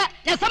നടക്കില്ല.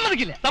 ഞാൻ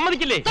സമ്മതിക്കില്ല.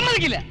 സമ്മതിക്കില്ലേ?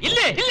 സമ്മതിക്കില്ല.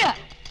 ഇല്ലേ? ഇല്ല.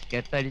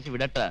 കെട്ടഴിച്ച്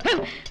വിടട്ടെ.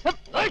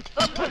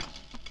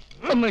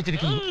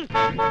 സമ്മതിച്ചിരിക്കുന്നു.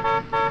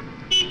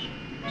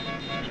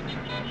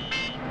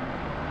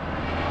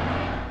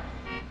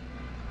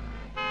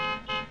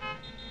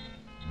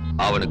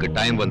 அவனுக்கு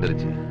டைம்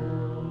வந்துருச்சு.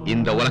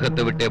 இந்த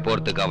உலகத்தை விட்டே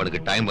போறதுக்கு அவனுக்கு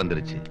டைம்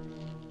வந்துருச்சு.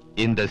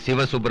 இந்த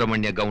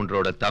சிவசுப்பிரமணிய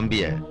கவுண்டரோட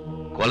தம்பிய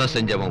கொலை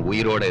செஞ்சவன்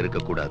உயிரோட இருக்க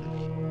கூடாது.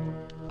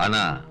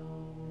 ஆனா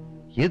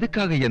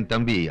எதுக்காக என்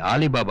தம்பி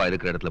அலிபாபா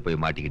இருக்கிற இடத்துல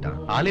போய் மாட்டிக்கிட்டான்?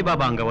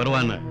 அலிபாபா அங்க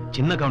வருவான்னு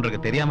சின்ன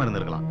கவுண்டருக்கு தெரியாம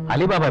இருந்திருக்கலாம்.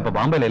 அலிபாபா இப்ப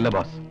பாம்பேல இல்ல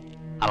பாஸ்.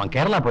 அவன்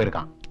கேரளா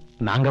போயிருக்கான்.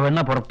 நாங்க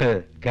வேணா புறப்பட்டு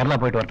கேரளா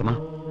போயிட்டு வரட்டுமா?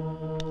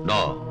 நோ,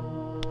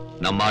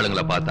 நம்ம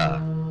ஆளுங்களை பார்த்தா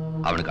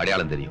அவனுக்கு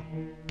அடையாளம் தெரியும்.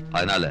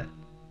 அதனால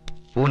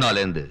பூனால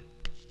இருந்து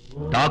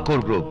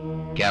டாக்கூர் குரூப்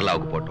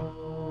கேரளாவுக்கு போட்டோம்.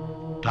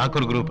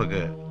 டாக்கூர்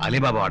குரூப்புக்கு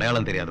அலிபாபா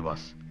அடையாளம் தெரியாது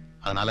பாஸ்.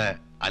 அதனால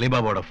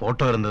அலிபாபாவோட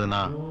போட்டோ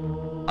இருந்ததுன்னா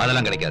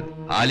அதெல்லாம் கிடைக்காது.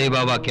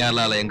 அலிபாபா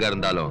கேரளால எங்க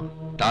இருந்தாலும்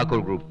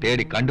டாக்கூர் குரூப்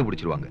தேடி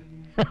കണ്ടുപിടിച്ചിരുവാങ്ക.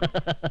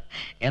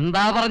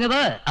 എന്താ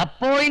പറഞ്ഞത്?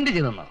 അപ്പോയിന്റ്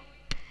ചെയ്തെന്നോ?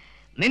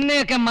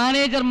 നിന്നെയൊക്കെ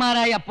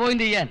മാനേജർമാരായി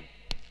അപ്പോയിന്റ് ചെയ്യാൻ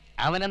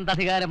അവനെന്ത്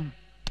അധികാരം?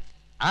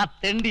 ആ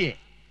തെണ്ടിയെ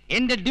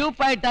എന്റെ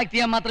ഡ്യൂപ്പായിട്ട് ആക്ട്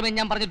ചെയ്യാൻ മാത്രമേ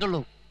ഞാൻ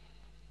പറഞ്ഞിട്ടുള്ളൂ.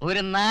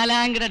 ഒരു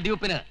 4-അംഗ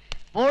ഡ്യൂപ്പിന്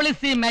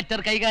പോളിസി മാറ്റർ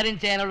കൈകാര്യം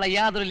ചെയ്യാനുള്ള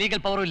യാതൊരു ലീഗൽ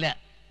പവറും ഇല്ല.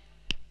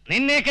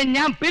 നിന്നെയൊക്കെ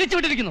ഞാൻ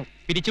പിരിച്ചുവിട്ടിരിക്കുന്നു.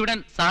 പിരിച്ചുവിടാൻ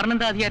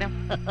സാറിനെന്താ അധികാരം?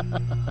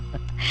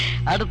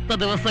 അടുത്ത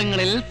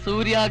ദിവസങ്ങളിൽ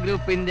സൂര്യ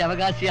ഗ്രൂപ്പിന്റെ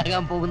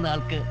അവകാശിയാകാൻ പോകുന്ന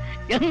ആൾക്ക്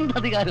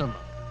എന്തധികാരമൊന്നും?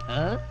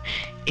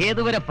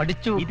 ഏതുവരെ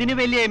പഠിച്ചു? ഇതിന്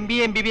വലിയ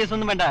MBA MBBS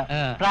ഒന്നും വേണ്ട.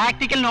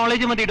 Practical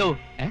knowledge മതിയിടോ.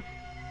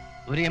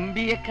 ഒരു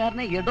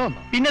MBA-കാരനെ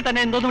ഇടോന്നോ? പിന്നെ തന്നെ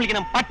എന്തോന്ന്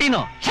വിളിക്കണം?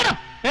 പട്ടീന്നോ?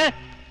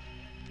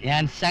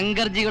 ഞാൻ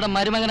ശങ്കർജിയുടെ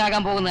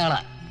മരുമകനാകാൻ പോകുന്ന ആളാ.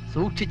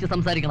 സൂക്ഷിച്ച്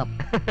സംസാരിക്കണം.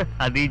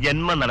 അത് ഈ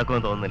ജന്മം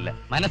നടക്കുമെന്ന് തോന്നുന്നില്ല.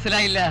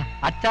 മനസ്സിലായില്ല?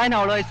 അച്ചായൻ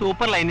അവളുമായി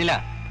സൂപ്പർ ലൈനിലാ.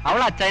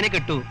 അവൾ അച്ചായനെ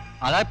കെട്ടു.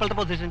 അതാ ഇപ്പോഴത്തെ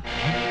പൊസിഷൻ.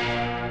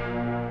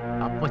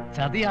 അപ്പൊ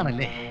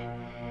ചതിയാണല്ലേ?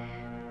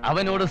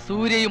 അവനോട്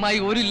സൂര്യയുമായി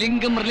ഒരു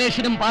ലിംഗം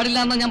റിലേഷനും പാടില്ല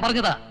എന്ന് ഞാൻ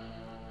പറഞ്ഞതാ.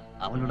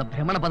 അവളുടെ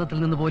ഭ്രമണപഥത്തിൽ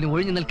നിന്ന് പോലും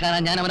ഒഴിഞ്ഞു നിൽക്കാനാ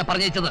ഞാൻ അവനെ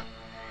പറഞ്ഞയച്ചത്.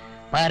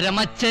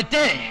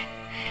 പരമച്ചേറ്റേ,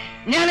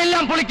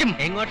 ഞാനെല്ലാം പൊളിക്കും.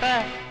 എങ്ങോട്ടാ?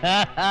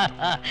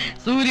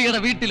 സൂര്യയുടെ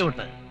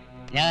വീട്ടിലോട്ട്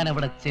ഞാൻ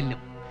അവിടെ ചെല്ലും.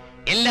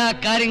 എല്ലാ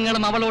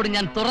കാര്യങ്ങളും അവളോട്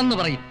ഞാൻ തുറന്നു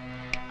പറയും.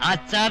 ആ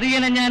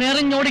ചതിയനെ ഞാൻ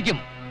എറിഞ്ഞോടിക്കും.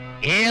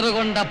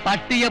 ഏറുകൊണ്ട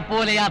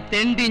പട്ടിയെപ്പോലെ ആ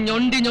തെണ്ടി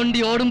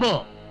ഞൊണ്ടി ഓടുമ്പോ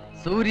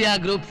സൂര്യ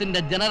ഗ്രൂപ്പ്സിന്റെ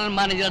ജനറൽ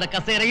മാനേജറുടെ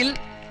കസേരയിൽ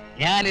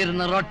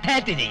ഞാനിരുന്ന്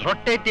റൊട്ടേറ്റ് ചെയ്യും.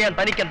 റൊട്ടേറ്റ് ചെയ്യാൻ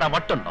തനിക്കെന്താ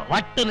വട്ടുണ്ടോ?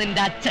 വട്ട്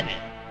നിന്റെ അച്ഛന്.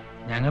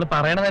 ഞങ്ങൾ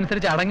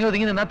പറയണതനുസരിച്ച് അടങ്ങി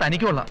ഒതുങ്ങി നിന്നാ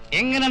തനിക്കുള്ള.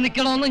 എങ്ങനെ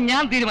നിൽക്കണമെന്ന്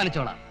ഞാൻ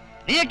തീരുമാനിച്ചോളാം.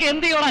 നീയൊക്കെ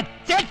എന്ത് ചെയ്യോളാം?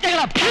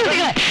 ചേച്ചകളാ,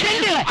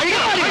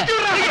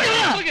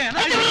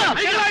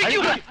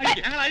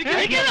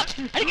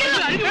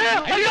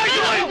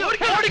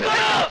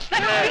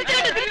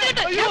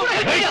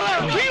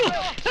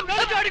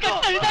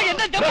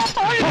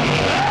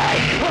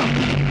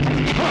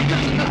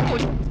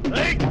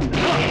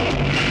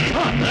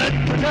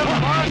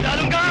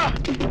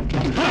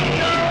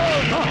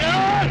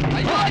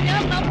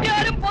 ഞാൻ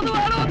നമ്പ്യാരും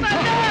പൊതുവാളോ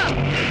ഒന്നല്ല.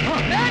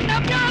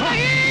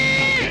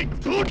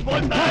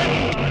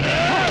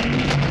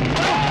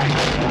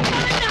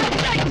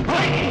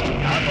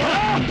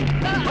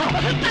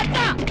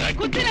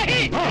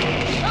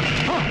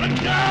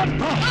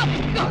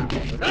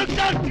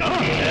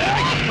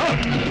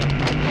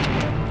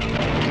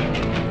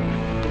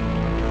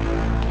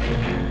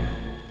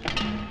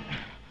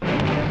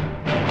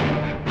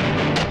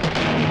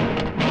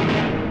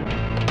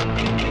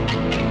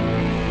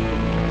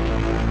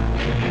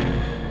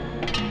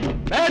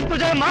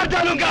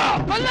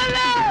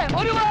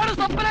 ഒരുപാട്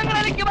സ്വപ്നങ്ങൾ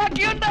എനിക്ക്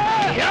ബാക്കിയുണ്ട്.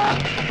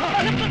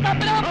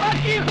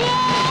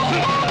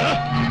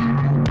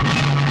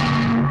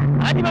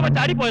 ആദിബാബ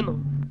ചാടിപ്പോയെന്നു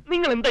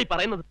നിങ്ങൾ എന്തായി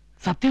പറയുന്നത്?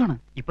 സത്യമാണ്.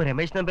 ഇപ്പൊ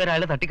രമേശ് നമ്പ്യാർ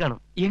അയാളെ തട്ടിക്കാണും.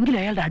 എങ്കിൽ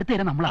അയാളുടെ അടുത്ത്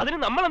തരാം നമ്മൾ. അതിന്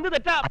നമ്മൾ എന്ത്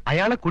തെറ്റാ?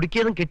 അയാളെ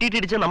കുടിക്കിയതും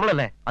കെട്ടിയിട്ടിടിച്ചത്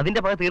നമ്മളല്ലേ? അതിന്റെ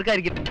പക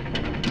തീർക്കായിരിക്കും.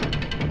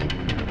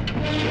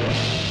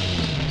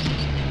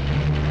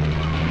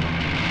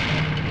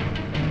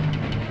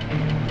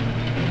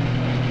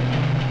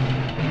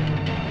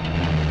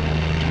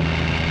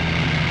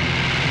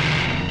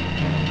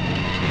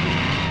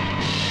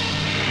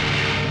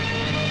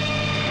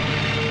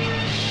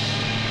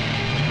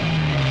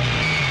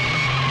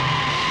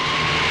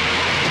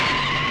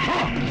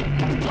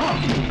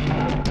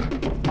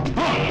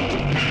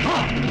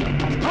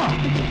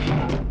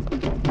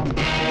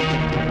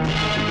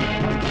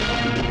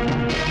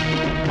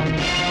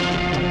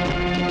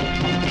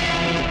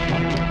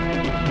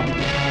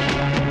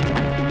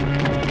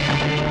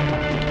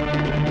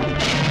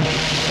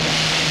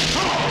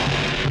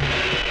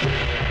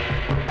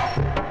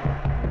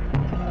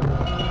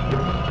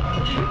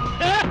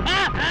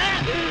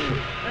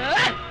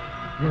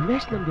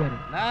 രമേശ് നമ്പ്യാർ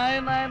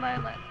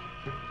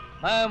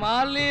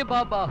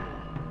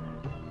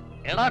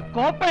എടാ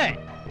കോപ്പേ,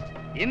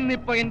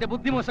 ഇന്നിപ്പോ എന്റെ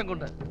ബുദ്ധിമോശം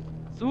കൊണ്ട്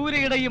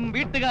സൂര്യയുടെയും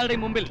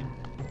വീട്ടുകാരുടെയും മുമ്പിൽ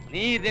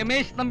നീ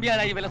രമേശ്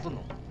നമ്പ്യാരായി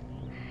വിലസുന്നു.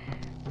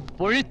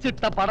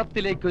 പൊഴിച്ചിട്ട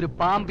പടത്തിലേക്ക് ഒരു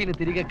പാമ്പിന്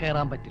തിരികെ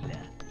കയറാൻ പറ്റില്ല.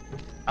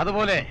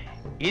 അതുപോലെ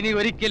ഇനി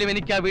ഒരിക്കലും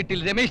എനിക്ക് ആ വീട്ടിൽ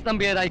രമേശ്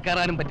നമ്പ്യാരായി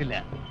കയറാനും പറ്റില്ല.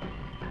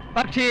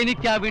 പക്ഷേ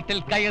എനിക്ക് ആ വീട്ടിൽ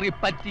കയറി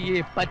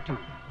പറ്റിയേ പറ്റൂ.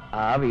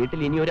 ആ വീട്ടിൽ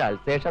ഇനി ഒരു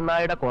അൽസേഷൻ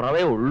നായുടെ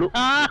കുറവേ ഉള്ളൂ.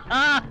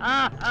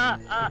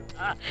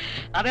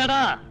 അതേടാ,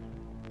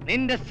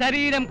 നിന്റെ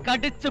ശരീരം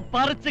കടിച്ച്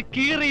പറിച്ച്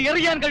കീറി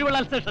എറിയാൻ കഴിവുള്ള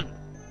അൽസേഷൻ.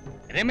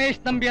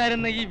 രമേശ് നമ്പ്യാർ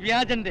എന്ന ഈ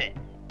വ്യാജന്റെ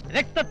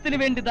രക്തത്തിന്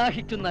വേണ്ടി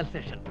ദാഹിക്കുന്ന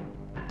അൽസേഷൻ.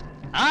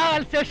 ആ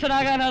അൽസേഷൻ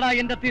ആകാനാടാ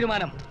എന്റെ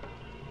തീരുമാനം.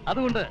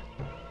 അതുകൊണ്ട്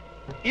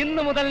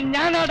ഇന്നു മുതൽ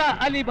ഞാനാടാ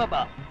അലിബാബ.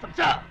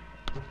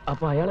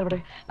 അപ്പൊ അയാൾ എവിടെ?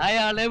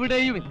 അയാൾ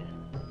എവിടെയുമില്ല.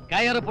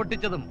 കയറ്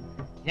പൊട്ടിച്ചതും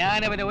ഞാൻ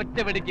അവനെ ഒറ്റ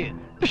വെടിക്ക്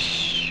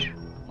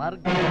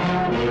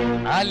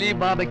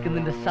അലിബാബയ്ക്ക്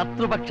നിന്റെ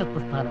ശത്രുപക്ഷത്ത്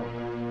സ്ഥാനം.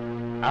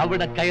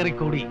 അവിടെ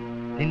കയറിക്കൂടി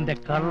നിന്റെ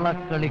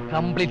കള്ളക്കളി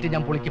കംപ്ലീറ്റ്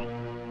ഞാൻ പൊളിക്കും.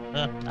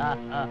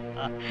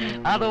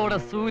 അതോടെ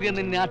സൂര്യ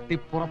നിന്നെ ആട്ടി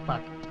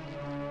പുറത്താക്കും.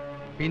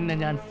 പിന്നെ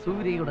ഞാൻ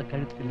സൂര്യയുടെ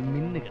കഴുത്തിൽ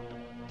മിന്നു കെട്ടും.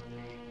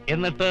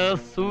 എന്നിട്ട്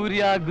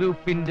സൂര്യ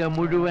ഗ്രൂപ്പിന്റെ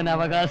മുഴുവൻ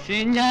അവകാശി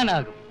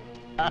ഞാനാകും.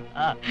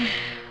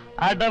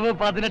 അടവ്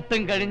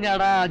 18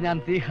 കഴിഞ്ഞാടാ ഞാൻ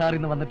തീഹാറിൽ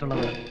നിന്ന്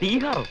വന്നിട്ടുള്ളത്.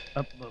 തീഹാറോ?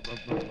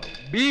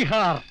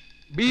 ബീഹാർ.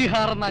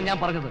 ബീഹാർ എന്നാ ഞാൻ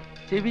പറഞ്ഞത്.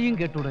 ചെവിയും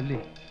കേട്ടൂടല്ലേ?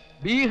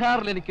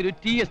 ബീഹാറിൽ എനിക്കൊരു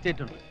ടീ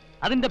എസ്റ്റേറ്റ് ഉണ്ട്.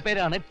 അതിന്റെ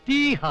പേരാണ്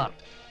ടീഹാർ.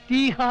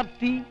 ടീഹാർ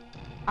ടീ.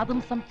 അതും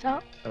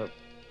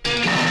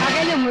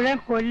പകല് മുഴുവൻ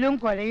കൊല്ലും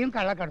കൊലയും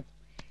കള്ളക്കടത്തും.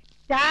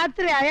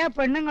 രാത്രിയായ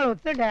പെണ്ണുങ്ങൾ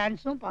ഒത്ത്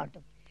ഡാൻസും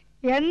പാട്ടും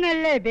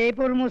എന്നല്ലേ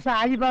ബേപ്പൂർ മൂസ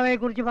ആലിബാബയെ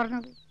കുറിച്ച്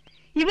പറഞ്ഞത്?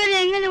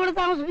 ഇവരെങ്ങനെ ഇവിടെ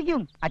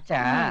താമസിപ്പിക്കും? അച്ഛാ,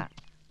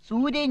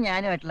 സൂര്യ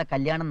ഞാനുമായിട്ടുള്ള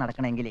കല്യാണം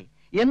നടക്കണമെങ്കിൽ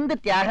എന്ത്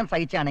ത്യാഗം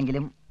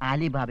സഹിച്ചാണെങ്കിലും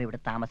ആലിബാബ ഇവിടെ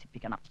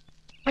താമസിപ്പിക്കണം.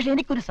 പക്ഷെ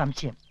എനിക്കൊരു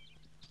സംശയം,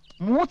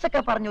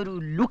 മൂസൊക്കെ പറഞ്ഞൊരു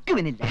ലുക്ക്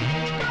വന്നില്ല.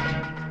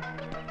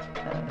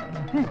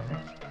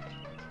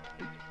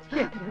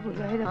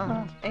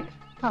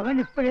 അവൻ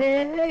ഇപ്പോഴേ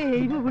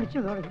എയിമ് പിടിച്ചു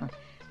തുടങ്ങി.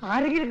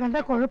 ആരെങ്കിലും കണ്ടാ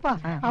കുഴപ്പാ.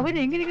 അവൻ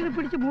എങ്ങനെയെങ്കിലും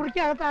പിടിച്ച്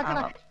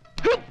മുറിക്കകത്താക്കണം.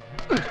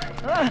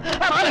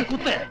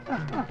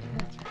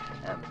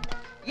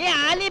 ये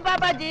आली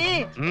बाबा जी,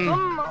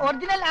 तुम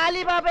ओरिजिनल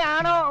आली बाबा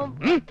आनो?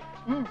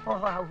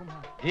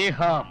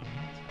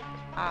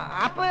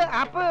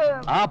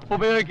 ആപ്പ്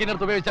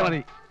ഉപയോഗിക്കുന്നിടത്ത് ഉപയോഗിച്ചാൽ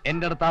മതി.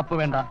 എന്റെ അടുത്ത് ആപ്പ്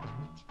വേണ്ട.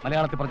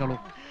 മലയാളത്തിൽ പറഞ്ഞോളൂ.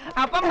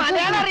 അപ്പം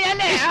മലയാളം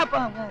അറിയാലേ?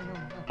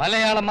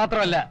 മലയാളം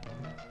മാത്രമല്ല,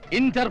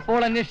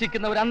 ഇന്റർപോൾ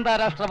അന്വേഷിക്കുന്ന ഒരു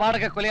അന്താരാഷ്ട്ര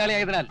വാടക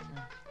കൊലയാളിയായതിനാൽ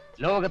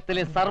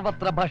ലോകത്തിലെ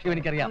സർവത്ര ഭാഷയും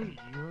എനിക്കറിയാം.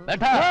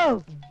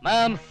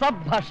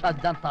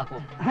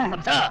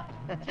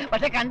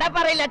 പക്ഷെ കണ്ടാ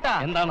പറയില്ല കേട്ടോ.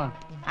 എന്താണ്?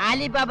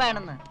 ആലിബാബ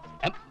ആണെന്ന്.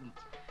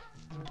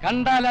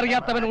 കണ്ടാൽ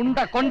അറിയാത്തവൻ ഉണ്ട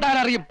കൊണ്ടാൽ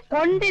അറിയും.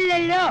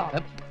 കൊണ്ടില്ലല്ലോ.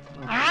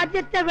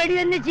 ആദ്യത്തെ വെടി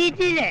തന്നെ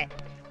ചീറ്റിയില്ലേ?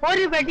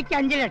 ഒരു വെടിക്ക്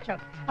 5 ലക്ഷം.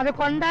 അത്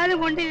കൊണ്ടാലും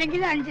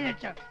കൊണ്ടില്ലെങ്കിൽ 5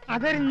 ലക്ഷം.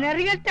 അതൊരു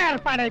നെറികെട്ട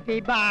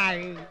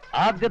ഏർപ്പാടായി.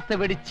 ആദ്യത്തെ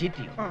വെടി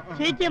ചീറ്റിയോ?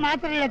 ചീറ്റി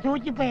മാത്രമല്ല,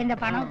 തൂച്ചിപ്പോയി. എന്റെ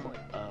പണം പോയി.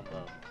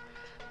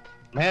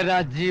 मेरा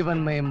जीवन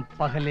में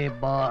पहले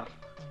बार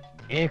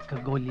एक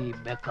गोली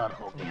बेकार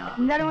हो गया.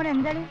 എന്താണ് മോനെ?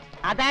 എന്താണ്?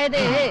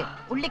 അതായത്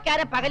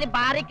പുള്ളിക്കാരൻ പകല്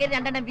ബാറിൽ കയറി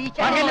 2 എണ്ണം വീശ.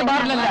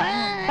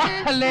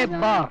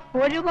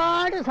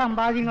 ഒരുപാട്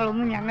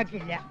സമ്പാദ്യങ്ങളൊന്നും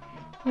ഞങ്ങൾക്കില്ല.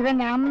 ഇവൻ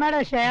നമ്മുടെ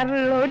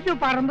ഷെയറിലുള്ള ഒരു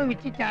പറമ്പ്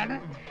വിറ്റിട്ടാണ്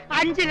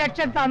 5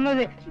 ലക്ഷം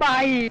തന്നത്.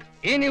 ബായി,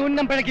 ഇനി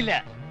ഉന്നം പിഴക്കില്ല.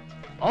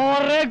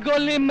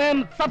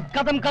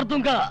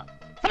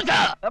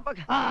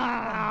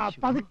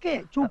 പതുക്കെ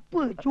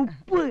ചുപ്പ്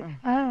ചുപ്പ്.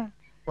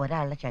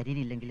 ഒരാളുടെ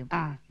ശരീരം ഇല്ലെങ്കിലും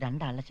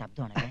 2 ആളുടെ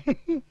ശബ്ദമാണ്.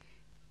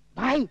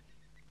 ഭായ്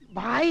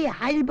ഭായ്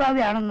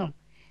ആലിബാബയാണെന്നും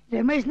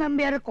രമേശ്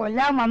നമ്പ്യാരെ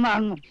കൊല്ലാൻ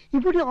വന്നാണെന്നും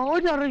ഇവിടെ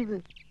ഓരറിയത്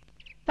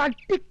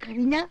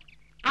തട്ടിക്കഴിഞ്ഞ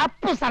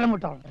അപ്പൊ സ്ഥലം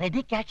വിട്ടോളാം.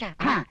 റെഡി ക്യാഷാ?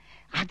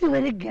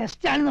 അതുവരെ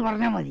ഗസ്റ്റ് ആണെന്ന്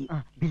പറഞ്ഞാൽ മതി.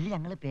 ബില്ല്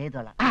ഞങ്ങൾ പേ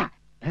ചെയ്തോളാം.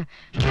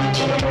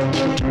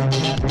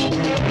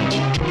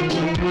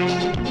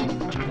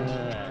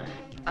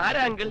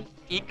 ആരാ അങ്കിൾ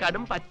ഈ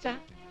കടും പച്ച?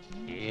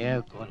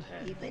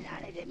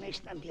 ഇവനാണ്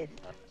രമേശ് നമ്പ്യാർ.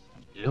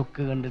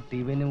 ലുക്ക് കണ്ടിട്ട്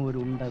ഇവനും ഒരു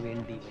ഉണ്ട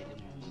വേണ്ടി വരും.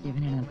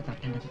 ഇവനാണ് നമുക്ക്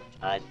തട്ടേണ്ടത്.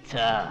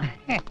 അച്ഛാ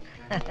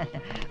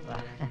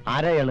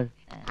ആരായാള്?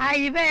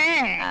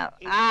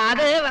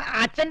 അത്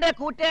അച്ഛന്റെ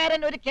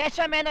കൂട്ടുകാരൻ ഒരു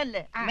കേശവ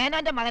മേനല്ലേ,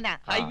 മേനോന്റെ മകനാ.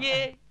 അയ്യേ,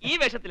 ഈ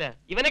വേഷത്തില്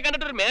ഇവനെ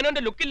കണ്ടിട്ട് ഒരു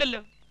മേനോന്റെ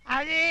ലുക്കില്ലല്ലോ.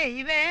 അതെ,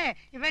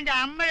 ഇവന്റെ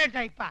അമ്മയുടെ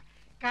ടൈപ്പാ.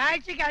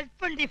 കാഴ്ചക്ക്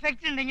അല്പം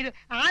ഡിഫക്റ്റ് ഉണ്ടെങ്കിലും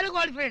ആള്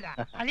ക്വാളിഫൈഡാ.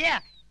 അല്ലയാ,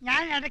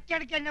 ഞാൻ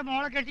ഇടയ്ക്കിടയ്ക്ക് എന്റെ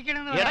മോളെ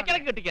കെട്ടിക്കണെന്ന്.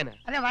 ഇടയ്ക്കിടയ്ക്ക് കെട്ടിക്കാനാ?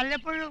 അതെ,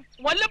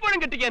 വല്ലപ്പോഴും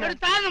കെട്ടിക്കാനാ.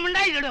 താന്നും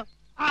ഉണ്ടായില്ലോ.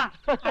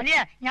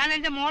 അല്ലയാ, ഞാൻ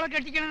എന്റെ മോളെ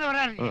കെട്ടിക്കണെന്ന്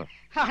പറയാറില്ലേ,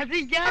 അത്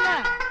ഇയാളാ.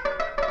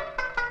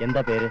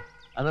 എന്താ പേര്?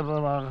 അത്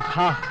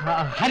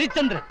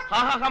ഹരിചന്ദ്രൻ.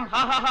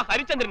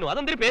 ഹരിചന്ദ്രനോ?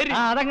 അതെന്തൊരു പേര്?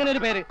 അതങ്ങനെ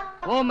ഒരു പേര്.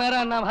 ഓ മേരാ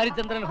നാം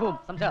ഹരിചന്ദ്രൻ ഹൂം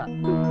സംസാ.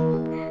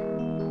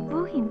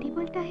 ഓ ഹിന്ദി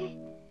ബോൾതാ ഹേ.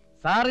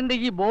 സാറിന്റെ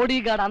ഈ ബോഡി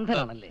ഗാർഡ്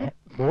അന്ധരാണല്ലേ?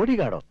 ബോഡി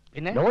ഗാർഡോ?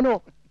 പിന്നെ നോ നോ,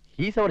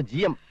 ഹീസ് അവർ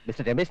GM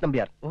മിസ്റ്റർ രമേശ്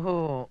നമ്പ്യാർ. ഓഹോ,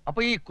 അപ്പൊ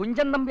ഈ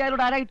കുഞ്ചൻ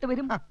നമ്പ്യാരോട് ആരായിട്ട്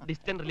വരും?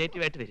 ഡിസ്റ്റന്റ്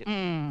റിലേറ്റീവ് ആയിട്ട് വരും.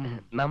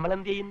 നമ്മൾ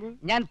എന്ത് ചെയ്യുന്നു?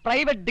 ഞാൻ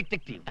പ്രൈവറ്റ്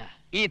ഡിറ്റക്റ്റീവ്.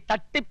 ഈ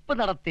തട്ടിപ്പ്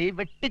നടത്തി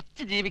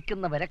വെട്ടിച്ച്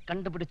ജീവിക്കുന്നവരെ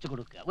കണ്ടുപിടിച്ചു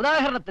കൊടുക്കുക.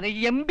 ഉദാഹരണത്തിന്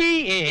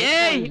MBA.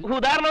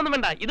 ഉദാഹരണമൊന്നും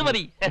വേണ്ട, ഇത്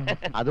മതി.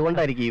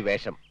 അതുകൊണ്ടായിരിക്കും ഈ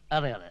വേഷം.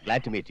 അതെ അതെ.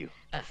 Glad to meet you.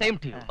 Same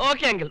to you.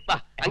 Okay uncle.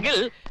 Uncle,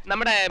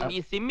 നമ്മുടെ ഈ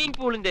സ്വിമ്മിംഗ്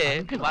പൂളിന്റെ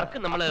വർക്ക്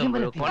നമ്മള്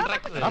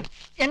കോൺട്രാക്ടർ.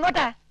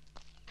 എങ്ങോട്ടാ?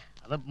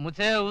 അത്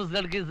മുझे उस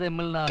लड़की से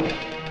मिलना है.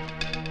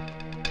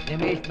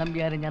 രമേശ്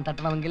നമ്പ്യാരെ ഞാൻ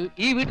തട്ടണമെങ്കിൽ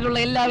ഈ വീട്ടിലുള്ള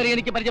എല്ലാവരെയും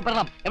എനിക്ക്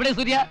പരിചയപ്പെടണം. എവിടെ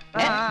സൂര്യ?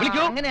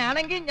 വിളിക്കൂ.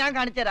 അങ്ങനെയാണെങ്കിൽ ഞാൻ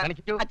കാണിച്ചുതരാം.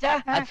 അച്ഛാ,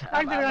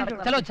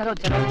 ചലോ ചലോ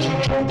ചലോ.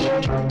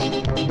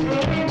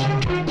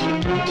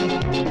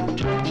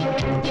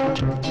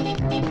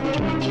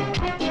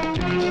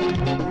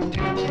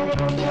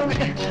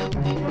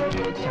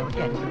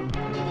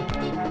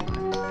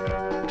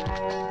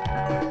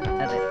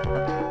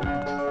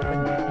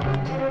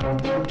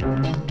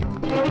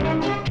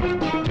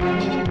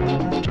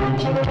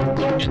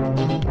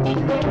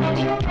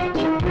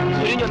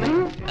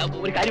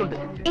 ഒരു കാര്യമുണ്ട്,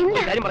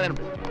 ഒരു കാര്യം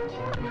പറയാനുണ്ട്.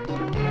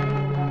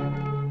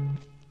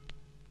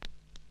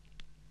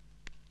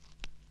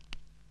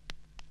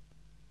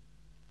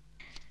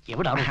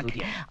 എവിടാണോ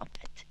സൂര്യ?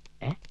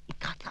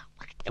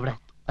 എവിടെ?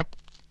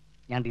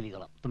 ഞാൻ ഡീൽ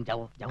ചെയ്തോളാം. തും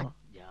ജാവോ ജാവോ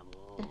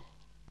ജാവോ.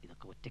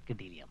 ഇതൊക്കെ ഒറ്റയ്ക്ക്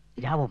ഡീൽ ചെയ്യാം.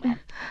 ജാവോ മാൻ.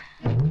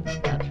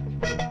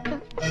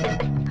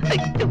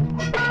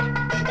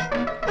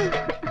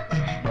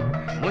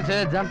 മുझे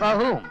जानता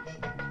हूं.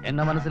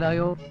 എന്നെ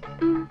മനസ്സിലായോ?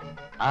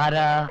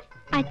 ആരാ?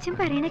 അച്ഛൻ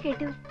പറയണ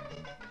കേട്ടു.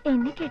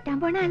 എന്നെ കെട്ടാൻ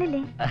പോണ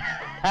ആളല്ലേ?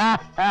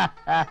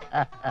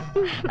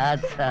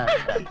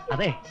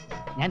 അതെ,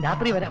 ഞാൻ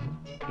രാത്രി വരാം.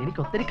 എനിക്ക്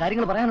ഒത്തിരി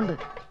കാര്യങ്ങൾ പറയാനുണ്ട്.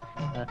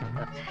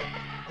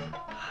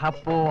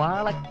 അപ്പോ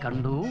ആളെ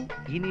കണ്ടു.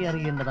 ഇനി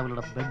അറിയേണ്ടത്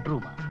അവളുടെ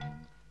ബെഡ്റൂമാണ്.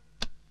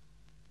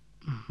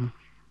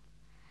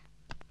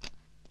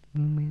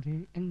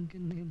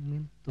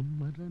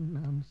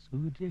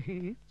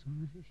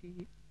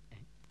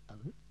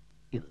 അത്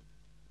ഇത്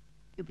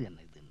ഇത്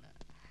തന്നെ ഇത് തന്നെ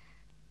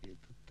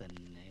ഇത്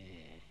തന്നെ.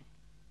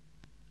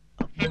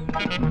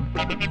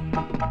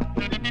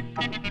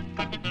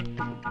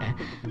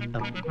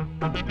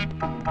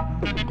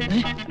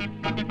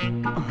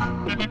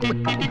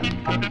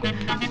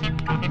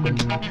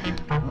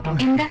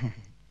 എന്താ?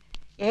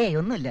 ഏയ്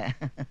ഒന്നുമില്ല.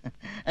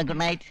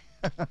 Good night.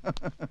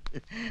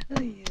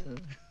 അയ്യോ,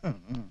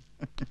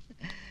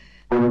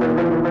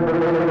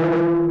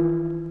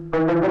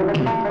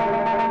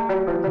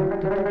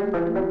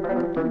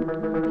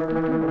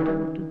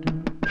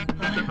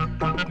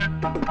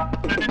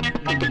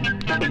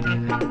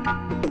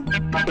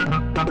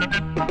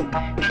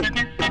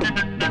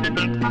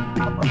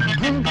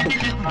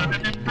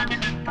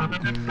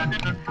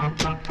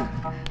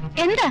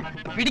 എന്താ?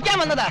 പിടിക്കാൻ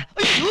വന്നതാ.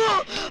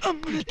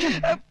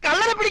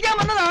 കള്ളനെ പിടിക്കാൻ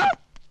വന്നതാ.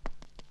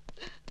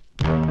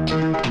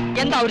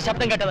 എന്താ ഒരു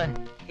ശബ്ദം കേട്ടത്?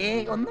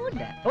 ഏയ്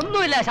ഒന്നുമില്ല.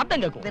 ഒന്നുമില്ല, ശബ്ദം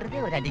കേൾക്കും. വെറുതെ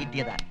ഒരു അടി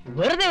കിട്ടിയതാ.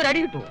 വെറുതെ ഒരു അടി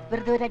കിട്ടുമോ?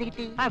 വെറുതെ ഒരു അടി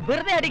കിട്ടി.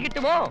 വെറുതെ അടി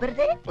കിട്ടുമോ?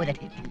 വെറുതെ ഒരു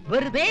അടി കിട്ടി.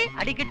 വെറുതെ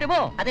അടി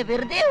കിട്ടുമോ? അതെ,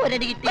 വെറുതെ ഒരു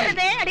അടി കിട്ടി.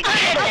 വെറുതെ അടി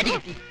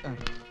കിട്ടി.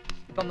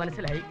 ഇപ്പൊ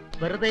മനസ്സിലായി,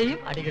 വെറുതെയും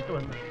അടി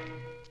കിട്ടുമെന്ന്.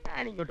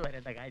 ഞാൻ ഇങ്ങോട്ട്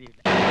വരേണ്ട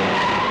കാര്യമില്ല.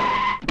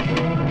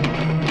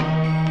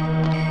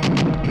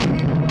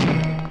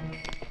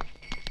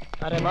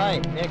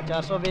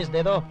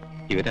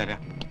 ഇവരാരാ?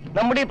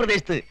 നമ്മുടെ ഈ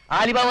പ്രദേശത്ത്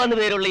ആലിബാബ എന്ന്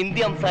പേരുള്ള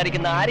ഹിന്ദി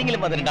സംസാരിക്കുന്ന ആരെങ്കിലും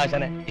വന്നിട്ടുണ്ട്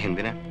ആശാനെ?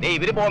 എന്തിനാ?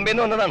 ഇവര്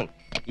ബോംബെന്ന് വന്നതാണ്.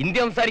 ഹിന്ദി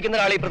സംസാരിക്കുന്ന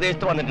ഒരാൾ ഈ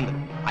പ്രദേശത്ത് വന്നിട്ടുണ്ട്.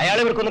 അയാൾ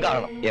ഇവർക്കൊന്ന്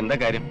കാണണം. എന്താ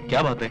കാര്യം?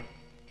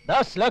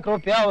 10 लाख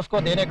रुपया उसको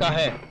देने का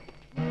है.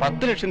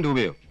 10 ലക്ഷം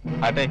രൂപയോ?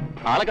 ആട്ടെ,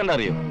 ആളെ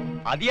കണ്ടറിയോ?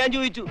 അത് ഞാൻ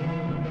ചോദിച്ചു.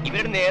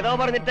 ഇവരുടെ നേതാവ്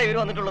പറഞ്ഞിട്ടാ ഇവര്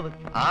വന്നിട്ടുള്ളത്.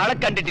 ആളെ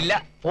കണ്ടിട്ടില്ല,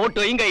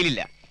 ഫോട്ടോയും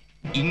കയ്യിലില്ല.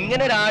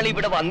 ഇങ്ങനെ ഒരാൾ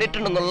ഇവിടെ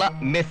വന്നിട്ടുണ്ടെന്നുള്ള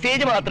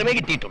മെസ്സേജ് മാത്രമേ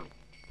കിട്ടിയിട്ടുള്ളൂ.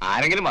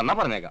 ആരെങ്കിലും വന്നാ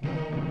പറഞ്ഞേക്കാം.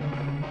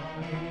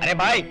 अरे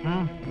भाई,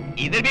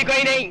 इधर भी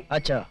कोई नहीं.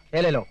 अच्छा, ये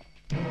ले लो.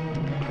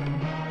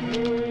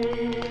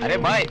 अरे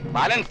भाई,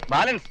 बैलेंस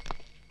बैलेंस.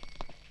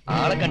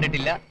 ആളെ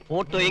കണ്ടിട്ടില്ല,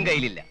 ഫോട്ടോയും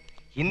കയ്യിലില്ല.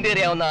 ഹിന്ദി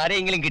അറിയാവുന്ന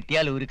ആരെങ്കിലും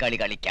കിട്ടിയാൽ ഒരു കളി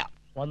കളിക്കാം.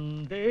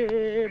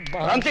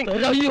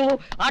 അയ്യോ,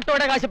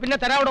 ആട്ടോയുടെ കാശ് പിന്നെ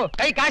തരാവടോ.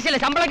 കൈ കാശില്ല,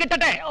 ശമ്പളം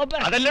കിട്ടട്ടെ.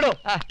 അതല്ലടോ,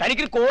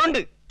 തനിക്കൊരു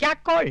കോളുണ്ട്.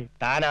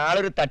 താൻ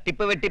ആളൊരു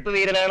തട്ടിപ്പ് വെട്ടിപ്പ്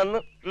വീരനാണെന്ന്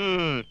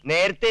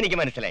നേരത്തെ എനിക്ക്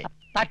മനസ്സിലായി.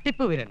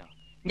 തട്ടിപ്പ് വീരനോ?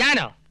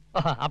 ഞാനോ?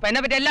 അപ്പൊ എന്നെ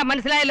പറ്റി എല്ലാം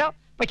മനസ്സിലായല്ലോ.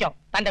 പൊയ്ക്കോ,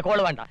 തന്റെ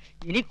കോള് വേണ്ട.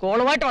 ഇനി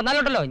കോളുമായിട്ട്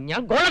വന്നാലുണ്ടല്ലോ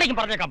ഞാൻ ഗോളടിക്കും,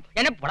 പറഞ്ഞേക്കാം.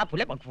 എന്നെ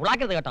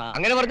ഫുള്ളാക്കരുത് കേട്ടോ.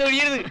 അങ്ങനെ പറഞ്ഞു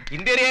കഴിയരുത്.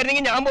 ഹിന്ദി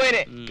അറിയായിരുന്നെങ്കിൽ ഞാൻ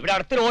പോയേനെ. ഇവിടെ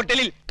അടുത്തൊരു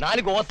ഹോട്ടലിൽ 4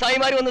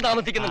 ഗോസായിമാര് വന്ന്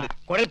താമസിക്കുന്നുണ്ട്.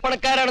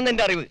 കുഴൽപ്പണക്കാരാണെന്ന്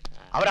എന്റെ അറിവ്.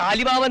 അവർ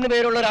ആലിബാബ എന്ന്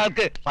പേരുള്ള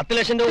ഒരാൾക്ക് 10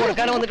 ലക്ഷം രൂപ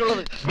കൊടുക്കാനാണ്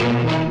വന്നിട്ടുള്ളത്.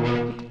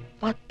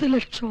 10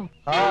 ലക്ഷം?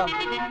 ആ,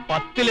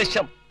 10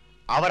 ലക്ഷം.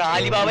 അവർ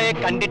ആലിബാബയെ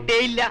കണ്ടിട്ടേ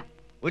ഇല്ല,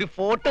 ഒരു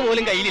ഫോട്ടോ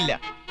പോലും കയ്യിലില്ല.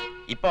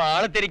 ഇപ്പൊ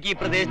ആളെ തിരക്കി ഈ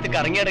പ്രദേശത്ത്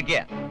കറങ്ങിയടക്കുക.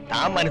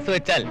 താൻ മനസ്സ്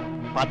വെച്ചാൽ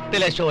 10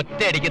 ലക്ഷം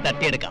ഒറ്റയടിക്ക്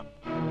തട്ടിയെടുക്കാം.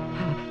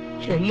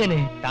 എങ്ങനെ?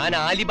 താൻ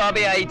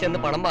ആലിബാബയായി ചെന്ന്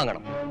പണം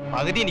വാങ്ങണം.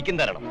 പകുതി എനിക്കും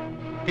തരണം.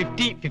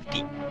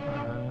 50-50.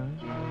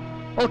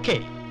 ഓക്കെ,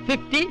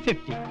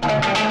 50-50.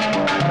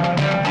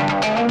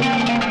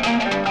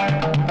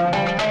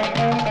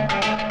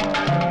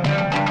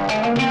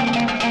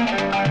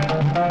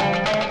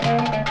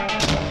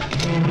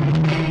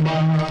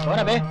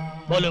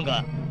 बोलूंगा,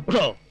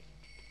 उठो,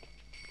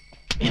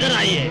 इधर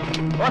आइए.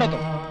 कौन हो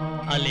तुम?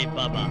 अली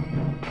बाबा.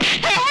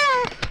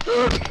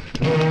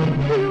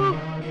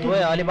 तो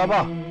है अली बाबा,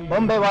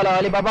 बॉम्बे वाला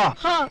अली बाबा?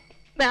 हाँ,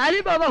 मैं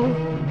अली बाबा हूँ.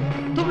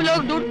 तुम लोग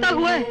ढूंढता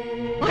हुआ है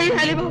वही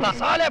अली बाबा.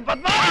 साले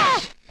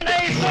बदमाश,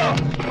 नहीं सो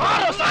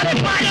मारो, साले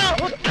मारो,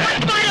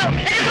 मारो,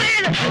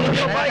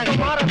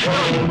 मारो,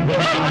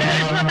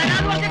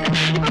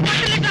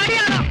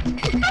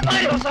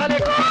 मारो साले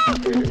को.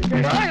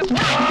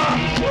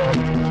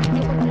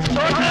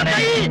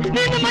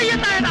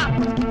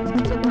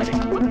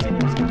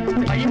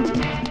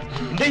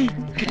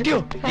 കിട്ടിയോ?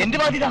 എന്റെ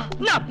ബാധ്യത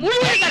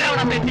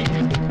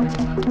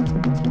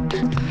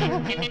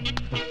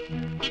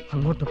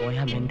അങ്ങോട്ട്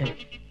പോയാ മെന്റൽ,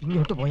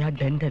 ഇങ്ങോട്ട് പോയാ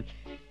ഡെന്റൽ.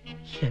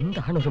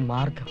 എന്താണ് ഒരു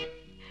മാർഗം?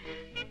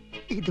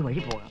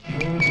 ഇതുവഴി പോകാം.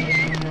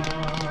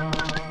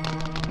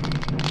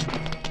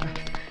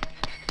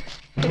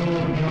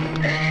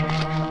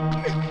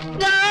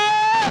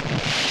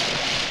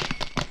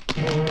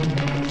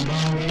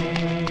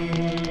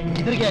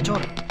 इधर क्या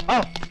चोर?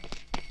 आओ.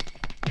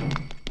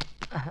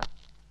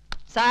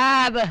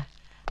 സാബ്,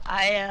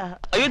 അയ്യോ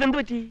ഇതെന്ത്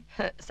പറ്റി?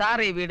 സാർ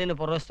ഈ വീടിന്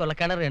പുറവശത്തുള്ള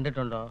കിണർ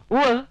കണ്ടിട്ടുണ്ടോ?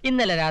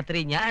 ഇന്നലെ രാത്രി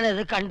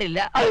ഞാനത് കണ്ടില്ല.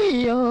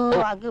 അയ്യോ,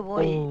 അങ്ങ്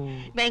പോയി.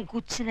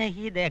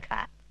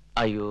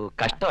 അയ്യോ,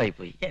 കഷ്ടമായി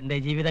പോയി. എന്റെ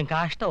ജീവിതം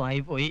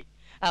കാഷ്ടമായി പോയി.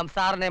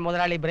 സാറിനെ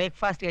മുതലാളി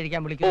ബ്രേക്ക്ഫാസ്റ്റ്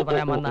കഴിക്കാൻ വിളിക്കുന്നു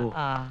പറയാൻ വന്ന.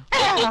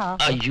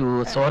 അയ്യോ,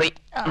 സോറി.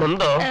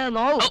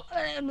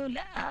 ഒന്നുമില്ല.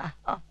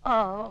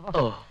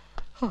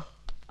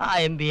 ആ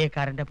MBA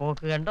കാരന്റെ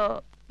പോക്ക് കണ്ടോ?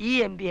 ഈ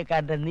MBA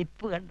കാരന്റെ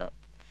നിപ്പ് കണ്ടോ?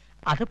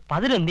 അത്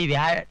 11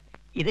 വ്യാഴൻ.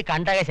 ഇത്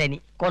കണ്ടക ശനി,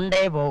 കൊണ്ടേ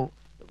പോവും.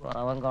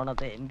 കുറവൻ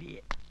കോണത്തെ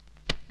MBA.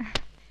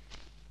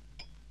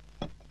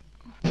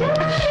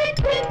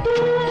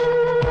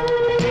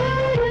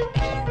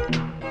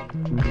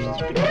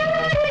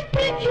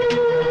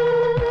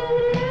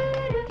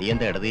 നീ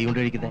എന്താ ഇടത് കൈ കൊണ്ട്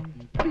കഴിക്കുന്നേ?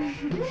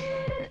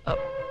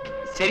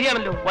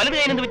 ശരിയാണല്ലോ, വലത്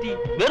കൈ എന്ത് പറ്റി?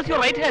 വേർസ്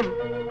യുവർ റൈറ്റ് ഹാൻഡ്?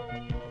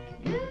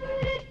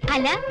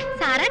 അല്ല,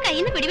 സാറാ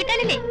കയ്യിൽ നിന്ന്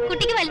പിടിവിട്ടാലല്ലേ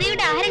കുട്ടിക്ക്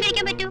വലുതയുടെ ആഹാരം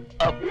കഴിക്കാൻ പറ്റൂ.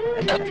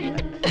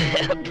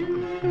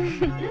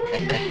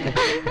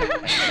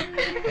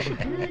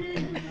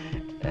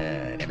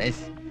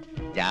 രമേശ്,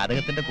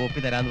 ജാതകത്തിന്റെ കോപ്പി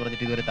തരാന്ന്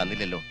പറഞ്ഞിട്ട് ഇതുവരെ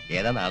തന്നില്ലല്ലോ.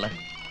 ഏതാ നാള്?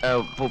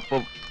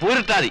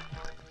 പൂരിട്ടാതി.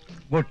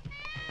 ഗുഡ്.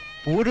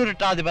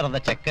 പൂരുരുട്ടാതി പറഞ്ഞ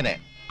ചെക്കന്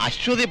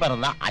അശ്വതി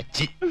പറഞ്ഞ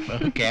അച്ചി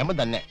കേമൻ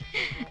തന്നെ.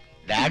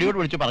 ഡാഡിയോട്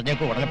വിളിച്ചു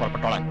പറഞ്ഞേക്കോ, ഉടനെ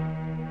പുറപ്പെട്ടോളാൻ.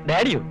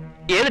 ഡാഡിയോ?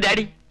 ഏത്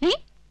ഡാഡി?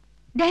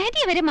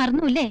 ഡാഡി വരെ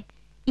മറന്നുല്ലേ?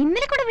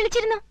 ഇന്നലെ കൂടെ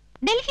വിളിച്ചിരുന്നു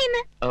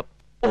ഡൽഹിന്ന്.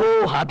 ഓ,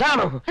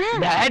 അതാണോ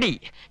ഡാഡി?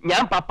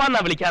 ഞാൻ പപ്പ എന്നാ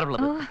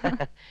വിളിക്കാറുള്ളത്.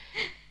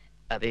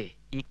 അതെ,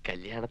 ഈ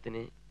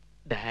കല്യാണത്തിന്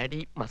ഡാഡി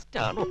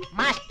മസ്റ്റാണോ?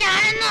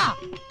 മസ്റ്റാണെന്നോ?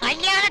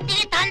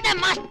 കല്യാണത്തിന് തന്റെ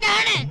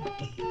മസ്റ്റാണ്.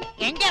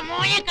 എന്റെ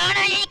മോനെ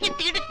കാണാൻ എനിക്ക്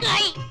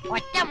തിടുക്കായി.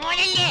 ഒറ്റ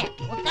മോനല്ലേ,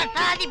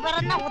 ഉത്തട്ടാതി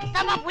പിറന്ന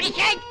ഉത്തമ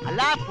പുരുഷൻ.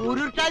 അല്ല,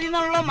 പൂരുട്ടാതി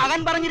എന്നുള്ള മകൻ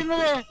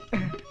പറഞ്ഞിരുന്നത്.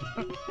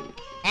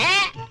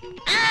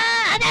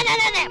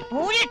 അതെ,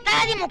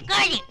 പൂരിട്ടാതി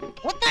മുക്കാലി,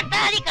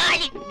 ഉത്തട്ടാതി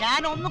കാലി.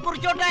 ഞാൻ ഒന്ന്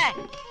കുറിച്ചോട്ടെ.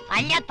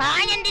 അല്ല,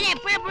 താൻ എന്തിനാ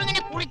എപ്പോഴെപ്പോഴും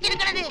ഇങ്ങനെ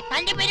കുറിച്ചെടുക്കണത്?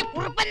 തന്റെ പേര്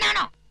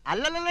കുറുപ്പെന്നാണോ?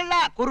 അല്ലല്ല,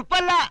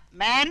 കുറുപ്പല്ല,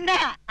 മേന്ന.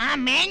 ആ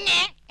മേന്നെ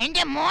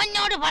എന്റെ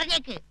മോനോട്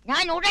പറഞ്ഞേക്ക്,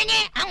 ഞാൻ ഉടനെ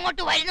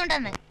അങ്ങോട്ട്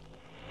വരുന്നുണ്ടെന്ന്.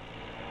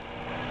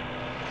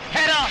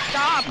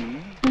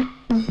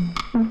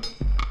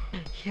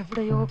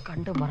 എവിടെയോ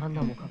കണ്ടു മറന്ന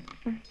മുഖം.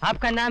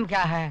 ആപ്കാ നാം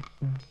ക്യാ ഹൈ?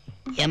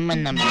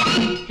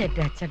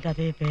 എന്റെ അച്ഛന്റെ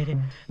അതേ പേര്.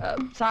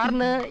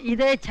 സാറിന്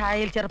ഇതേ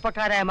ഛായയിൽ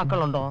ചെറുപ്പക്കാരായ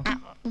മക്കളുണ്ടോ?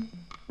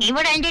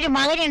 ഇവിടെ എന്റെ ഒരു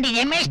മകനുണ്ട്,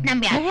 രമേശ്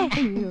നമ്പ്യാർ.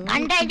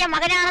 കണ്ട എന്റെ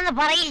മകനാണെന്ന്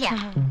പറയില്ല.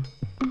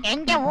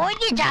 എന്റെ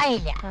ഒരു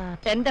ഛായയില്ല.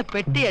 എന്റെ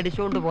പെട്ടി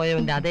അടിച്ചുകൊണ്ട്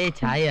പോയവന്റെ അതേ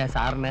ഛായ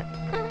സാറിന്.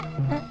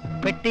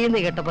 പെട്ടിന്ന്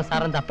കേട്ടപ്പോ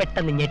സാറെന്താ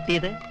പെട്ടെന്ന്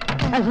ഞെട്ടിയത്?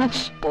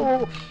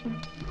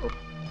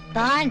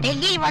 താൻ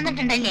ഡൽഹിയിൽ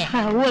വന്നിട്ടുണ്ടല്ലേ?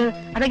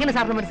 അതെങ്ങനെ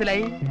സാറിന്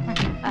മനസ്സിലായി?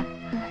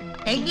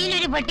 ഡൽഹിയിൽ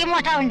ഒരു പെട്ടി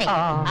മോഷ്ടാവുണ്ട്.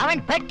 അവൻ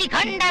പെട്ടി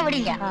കണ്ടാ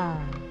വിടില്ല.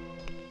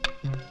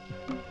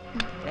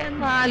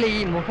 എന്നാൽ ഈ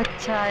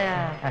മുഖച്ഛായ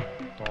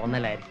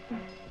തോന്നലായിരിക്കും.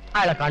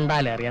 അയാളെ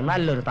കണ്ടാലറിയാം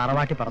നല്ലൊരു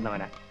തറവാട്ടി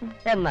പറഞ്ഞവനാ.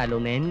 എന്നാലും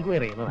ഒന്ന്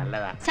എൻക്വയറി ചെയ്യുന്നത്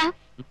നല്ലതാ.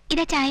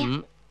 ഇതാ ചായ.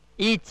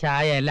 ഈ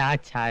ചായ അല്ല ആ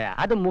ചായ,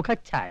 അത്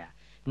മുഖച്ഛായ.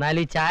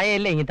 എന്നാലും ഈ ചായ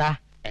അല്ലേ ഇങ്ങിതാ.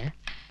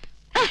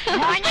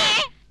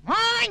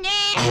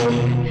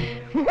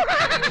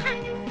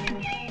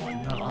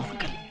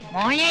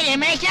 മോനെ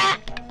രമേശ,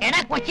 എടാ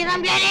കൊച്ചു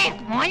തമ്പ്യാരെ,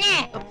 മോനെ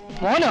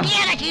മോനോ?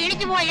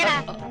 ക്ഷീണിച്ചു പോയടാ.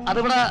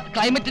 അതിവിടെ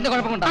ക്ലൈമറ്റിന്റെ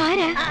കുഴപ്പം കൊണ്ടാ.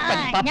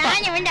 ഞാൻ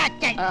ഇവന്റെ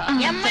അച്ഛൻ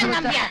എമ്മൻ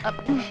നമ്പ്യാർ.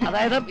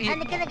 അതായത്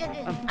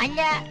അല്ല,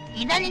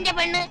 ഇതാ നിന്റെ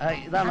പെണ്ണ്.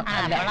 ഇതാണ്.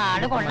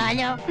 ആള്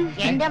കൊള്ളാലോ.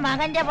 എന്റെ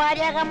മകന്റെ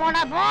ഭാര്യ മോണ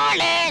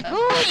മോളെ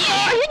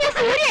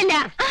സൂര്യല്ല,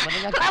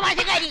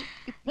 പ്രവാസക്കാരി.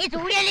 നീ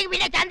സൂര്യല്ലെങ്കിൽ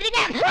പിന്നെ ചന്ദ്രിക.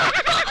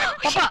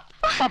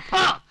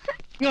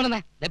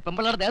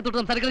 പെമ്പിള്ളേരുടെ ദേഹത്തോട്ട്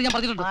സംസാരിക്കുന്നത് ഞാൻ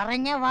പറഞ്ഞിട്ടുണ്ട്.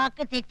 പറഞ്ഞ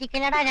വാക്ക്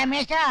തെറ്റിക്കലടാ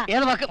രമേശ.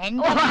 ഏത് വാക്ക്?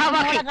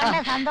 കണ്ട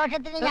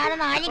സന്തോഷത്തിന്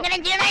ഞാനൊന്ന് ആലിംഗനം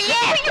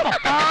ചെയ്യണല്ലേ.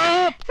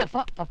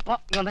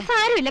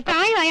 സാരമില്ല,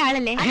 പ്രായമായ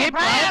ആളല്ലേ.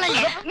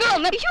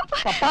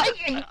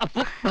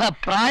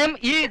 പ്രായം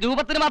ഈ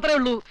രൂപത്തിന് മാത്രമേ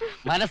ഉള്ളൂ,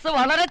 മനസ്സ്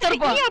വളരെ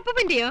ചെറുപ്പം.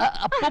 അപ്പൂപ്പന്റെയോ?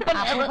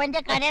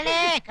 അപ്പൂപ്പന്റെ കരളെ,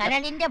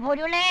 കരളിന്റെ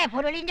പൊരുളെ,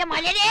 പൊരുളിന്റെ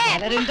മലരെ.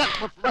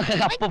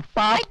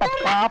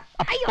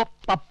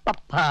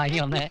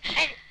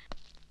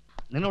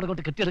 നിന്നോട്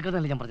കൊണ്ട്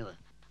കെട്ടിയെടുക്കുന്നതല്ലേ ഞാൻ പറഞ്ഞത്.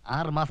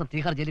 6 മാസം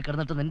തീഹാർ ജയിലിൽ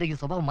കിടന്നിട്ട് നിന്റെ ഈ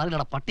സ്വഭാവം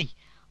മാറിലട പട്ടി.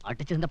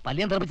 അടിച്ച് നിന്റെ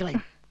പല്ലിയം തെറിപ്പിച്ചതായി.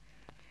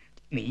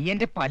 നീ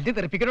എന്റെ പല്ല്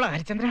തെറിപ്പിക്കണോ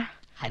ഹരിചന്ദ്ര?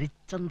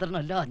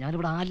 ഹരിചന്ദ്രനല്ല,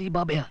 ഞാനിവിടെ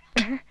ആലിബാബയാ.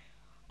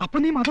 അപ്പൊ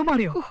നീ മതം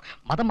മാറിയോ?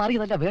 മതം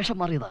മാറിയതല്ല, വേഷം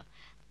മാറിയതാ.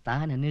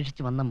 താൻ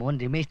അന്വേഷിച്ച് വന്ന മോൻ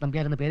രമേശ്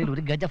നമ്പ്യാർ എന്ന പേരിൽ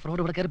ഒരു ഗജ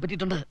ഫ്രോഡ് ഇവിടെ കയറി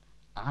പറ്റിയിട്ടുണ്ട്.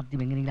 ആദ്യം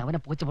എങ്ങനെയെങ്കിലും അവനെ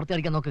പോച്ച്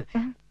പുറത്തിയടിക്കാൻ നോക്ക്.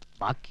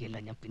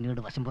 ബാക്കിയെല്ലാം ഞാൻ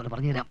പിന്നീട് വശം പോലെ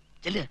പറഞ്ഞുതരാം.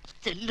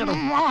 ചെല്ലണം.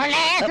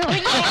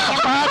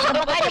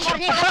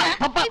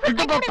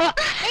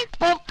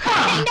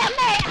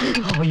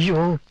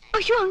 അയ്യോ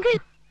അയ്യോ അങ്കിൾ,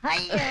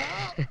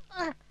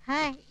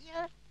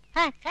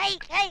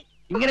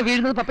 ഇങ്ങനെ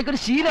വീഴുന്നത് പപ്പയ്ക്കൊരു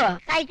ശീലമാ.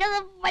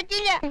 കഴിക്കൊന്നും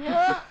പറ്റില്ല.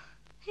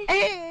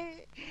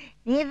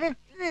 നീ ഇത്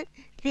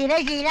സ്ഥിര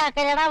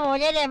ശീലാക്കലടാ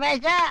പോലെ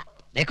രമേശ.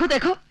 देखो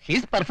देखो, he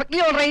is perfectly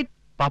all right.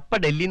 പപ്പ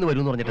ഡൽഹിയിൽ നിന്ന്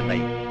വരും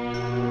പറഞ്ഞിട്ടുണ്ടായി.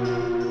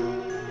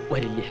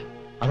 വരില്ല.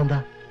 അതെന്താ?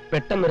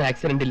 പെട്ടെന്നൊരു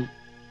ആക്സിഡന്റിൽ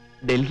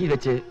ഡൽഹി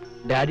വെച്ച്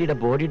ഡാഡിയുടെ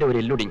ബോഡിയുടെ ഒരു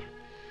എല്ലൊടിഞ്ഞു.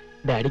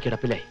 ഡാഡി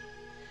കിടപ്പിലായി.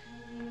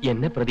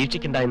 എന്നെ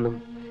പ്രതീക്ഷിക്കണ്ട എന്നും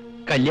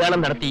കല്യാണം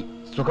നടത്തി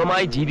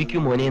സുഖമായി ജീവിക്കൂ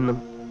മോനെ എന്നും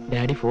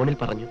ഡാഡി ഫോണിൽ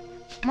പറഞ്ഞു.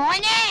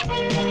 മോനെ,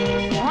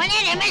 മോനെ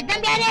Ramesh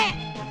നമ്പ്യാരെ,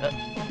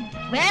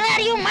 where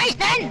are you my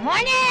son?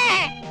 മോനെ.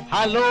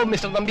 Hello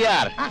mister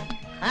Nambiar.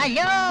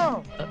 ഹലോ.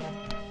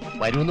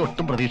 വരുമെന്ന്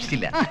ഒട്ടും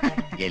പ്രതീക്ഷിച്ചില്ല.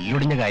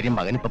 എല്ലൊടിഞ്ഞ കാര്യം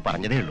മകൻ ഇപ്പൊ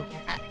പറഞ്ഞതേ ഉള്ളൂ.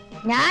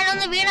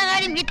 ഞാനൊന്ന് വീണ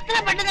കാര്യം ഇത്ര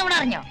പെട്ടെന്ന് ഇവിടെ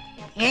അറിഞ്ഞോ?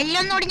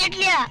 എല്ലൊന്നും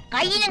ഒടിഞ്ഞിട്ടില്ല,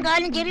 കയ്യിലും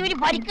കാലും ചെറിയൊരു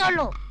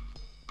പരിക്കുള്ളൂ.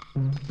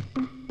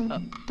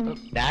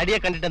 ഡാഡിയെ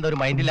കണ്ടിട്ട് എന്താ ഒരു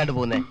മൈൻഡില്ലാണ്ട്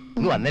പോകുന്നേ?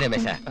 ഇന്ന് വന്നേ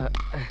രമേശ.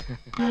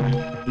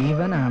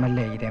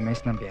 ഇവനാണല്ലേ ഈ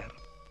രമേശ് നമ്പ്യാർ?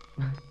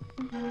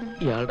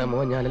 ഇയാളുടെ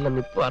മോൻ ഞാനെല്ലാം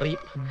ഇപ്പൊ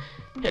അറിയും.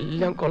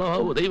 എല്ലാം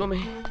കൊളമാവൂ ദൈവമേ.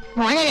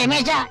 മോനെ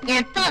രമേശ,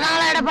 എത്ര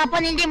നാളായുടെ പപ്പ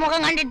നിന്റെ മുഖം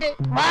കണ്ടിട്ട്.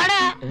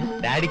 വാടാ.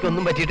 ഡാഡിക്ക്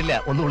ഒന്നും പറ്റിയിട്ടില്ല,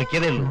 ഒന്ന്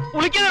വിളിക്കതേ ഉള്ളൂ.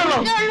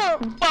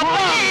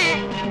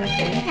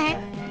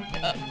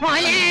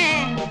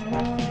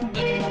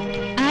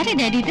 ആരാ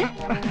ഡാഡി ഇത്?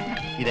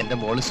 ഇതെന്റെ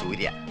മോള്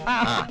സൂര്യ.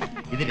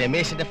 ഇത്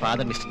രമേശിന്റെ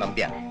father mister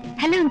Nambiar.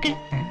 Hello uncle.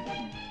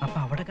 അപ്പൊ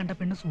അവിടെ കണ്ട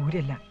പെണ്ണ്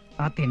സൂര്യല്ല,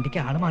 ആ തെണ്ടിക്ക്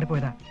ആള്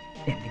മാറിപ്പോയതാ.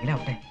 എന്തെങ്കിലും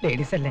ആവട്ടെ,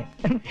 ലേഡീസ് അല്ലേ.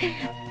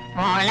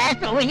 മോളെ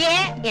സൂര്യ,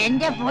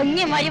 എന്റെ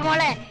പൊന്നു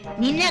മരുമോളെ,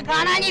 നിന്നെ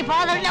കാണാൻ ഈ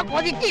ഫാദറിനെ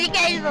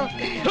കൊതിച്ചിരിക്കായിരുന്നു.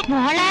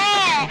 മോളെ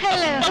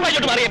ഒന്നും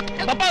പറയണ്ട,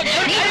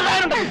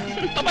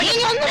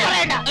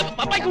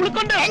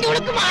 എന്റെ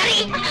ഉളുക്ക് മാറി.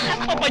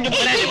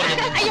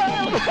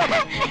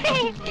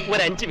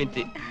 ഒരു 5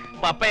 മിനിറ്റ്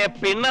പപ്പയെ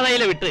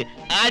പിണ്ണതയില് വിട്ട്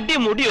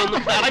അടിമുടി ഒന്ന്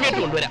തടവിട്ട്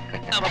കൊണ്ടുവരാം.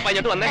 പപ്പ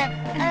ഇങ്ങോട്ട് വന്നേ.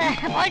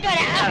 പോയിട്ട്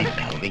വരാം.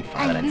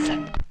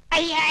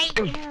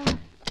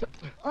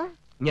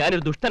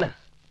 ഞാനൊരു ദുഷ്ടനാ,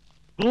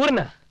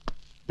 ക്രൂരനാ,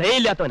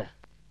 ദയയില്ലാത്തവനാ,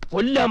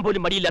 കൊല്ലാൻ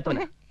പോലും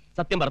മടിയില്ലാത്തവനാ.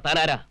 സത്യം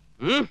പറത്താനാരാ?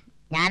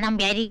 ഞാൻ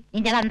നമ്പ്യാരി,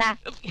 നിന്റെ തന്ത.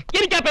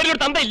 എനിക്ക് ആ പേരിലൊരു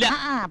തന്തയില്ല.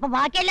 അപ്പൊ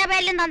ബാക്കി എല്ലാ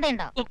പേരിലും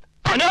തന്തയുണ്ടോ?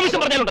 അനാവശ്യം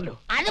പറഞ്ഞാലുണ്ടല്ലോ.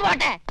 അത്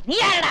പോട്ടെ, നീ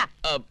ആരടാ?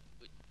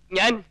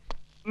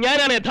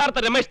 ഞാനാണ് യഥാർത്ഥ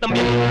രമേശ്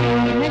നമ്പ്യാർ.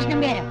 രമേശ്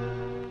നമ്പ്യാരോ?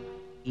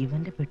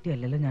 ഇവന്റെ പെട്ടി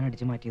അല്ലല്ലോ ഞാൻ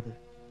അടിച്ചു മാറ്റിയത്.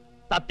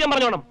 സത്യം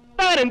പറഞ്ഞോണം,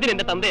 താൻ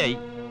എന്തിനെന്റെ തന്തയായി?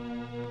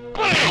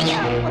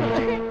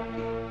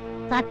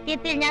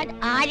 സത്യത്തിൽ ഞാൻ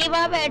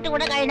ആലിബാബയായിട്ട്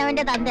കൂടെ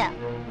കഴിഞ്ഞവന്റെ തന്ത.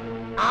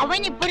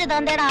 അവനിപ്പൊരു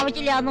തന്തയുടെ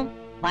ആവശ്യമില്ലാന്നും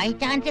ബൈ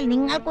ചാൻസിൽ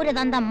നിങ്ങൾക്കൊരു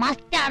തന്ത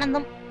മസ്റ്റ്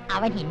ആണെന്നും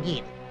അവൻ ഹിന്ദി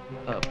ചെയ്തു.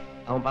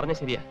 അവൻ പറഞ്ഞ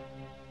ശരിയാ.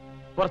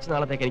 കുറച്ചു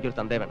നാളത്തേക്ക് എനിക്കൊരു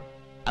തന്ത വേണം.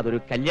 അതൊരു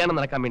കല്യാണം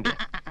നടക്കാൻ വേണ്ടി.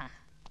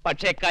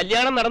 പക്ഷേ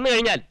കല്യാണം നടന്നു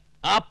കഴിഞ്ഞാൽ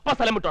അപ്പ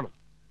സ്ഥലം വിട്ടോണം.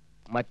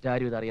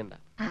 മറ്റാരും ഇത് അറിയണ്ട.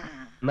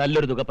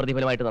 നല്ലൊരു തുക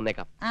പ്രതിഫലമായിട്ട്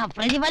തന്നേക്കാം.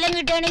 പ്രതിഫലം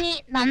കിട്ടുകയാണെങ്കിൽ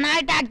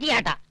നന്നായിട്ട് ആക്ട്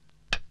ചെയ്യാട്ടാ.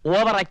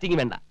 ഓവർ ആക്ടിങ്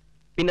വേണ്ട.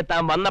 പിന്നെ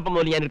താൻ വന്നപ്പം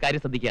മുതൽ ഞാനൊരു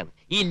കാര്യം ശ്രദ്ധിക്കുകയാണ്.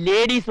 ഈ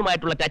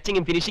ലേഡീസുമായിട്ടുള്ള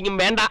ടച്ചിങ്ങും ഫിനിഷിങ്ങും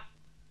വേണ്ട.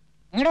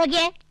 ഇങ്ങോട്ട്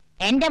നോക്കിയേ,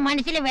 എന്റെ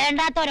മനസ്സിൽ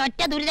വേണ്ടാത്ത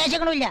ഒരൊറ്റ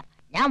ദുരുദ്ദേശങ്ങളും ഇല്ല.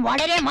 ഞാൻ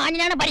വളരെ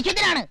മാന്യനാണ്,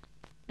 പരിശുദ്ധനാണ്.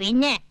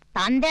 പിന്നെ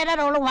തന്തയുടെ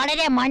റോള്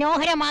വളരെ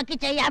മനോഹരമാക്കി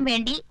ചെയ്യാൻ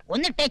വേണ്ടി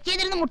ഒന്ന് ടച്ച്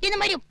ചെയ്തിരുന്ന് മുട്ടിന്നും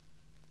വരും.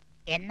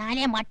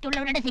 എന്നാലേ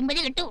മറ്റുള്ളവരുടെ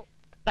സിമ്പതി കിട്ടൂ.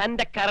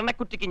 തന്റെ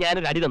കരണക്കുറ്റിക്ക്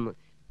ഞാനൊരു അടി തന്നു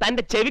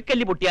തന്റെ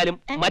ചെവിക്കല്ലി പൊട്ടിയാലും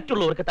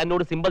മറ്റുള്ളവർക്ക്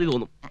തന്നോട് സിമ്പതി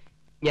തോന്നും.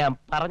 ഞാൻ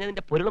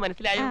പറഞ്ഞതിന്റെ പൊരുൾ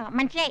മനസ്സിലായോ?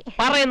 മനസ്സിലായി.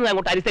 പറയുന്നത്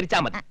അങ്ങോട്ട് അനുസരിച്ചാ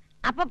മതി.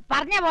 അപ്പൊ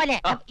പറഞ്ഞ പോലെ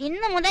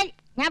ഇന്ന് മുതൽ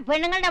ഞാൻ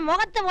പെണ്ണുങ്ങളുടെ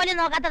മുഖത്ത് പോലും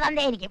നോക്കാത്ത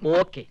തന്തയായിരിക്കും.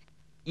 ഓക്കെ,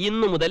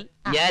 ഇന്നു മുതൽ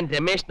ഞാൻ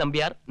രമേശ്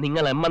നമ്പ്യാർ,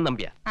 നിങ്ങൾ എം എൻ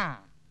നമ്പ്യാർ.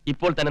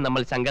 ഇപ്പോൾ തന്നെ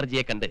നമ്മൾ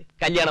ശങ്കർജിയെ കണ്ട്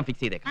കല്യാണം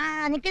ഫിക്സ് ചെയ്തേക്കാം.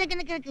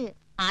 നിക്ക്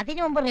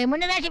അതിനു മുമ്പ്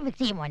റെമ്യൂണറേഷൻ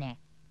ഫിക്സ് ചെയ്യും മോനെ.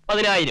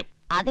 10,000.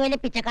 അത് വല്ല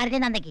പിച്ചക്കാരത്തെ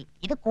നന്ദയ്ക്ക്.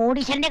 ഇത്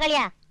കോടീശ്വരന്റെ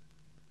കളിയാ.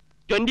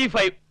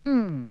 25,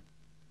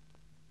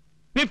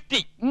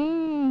 50,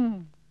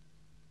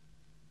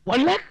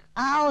 1 lakh.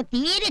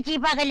 തീരെ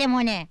ചീപ്പാക്കല്ലേ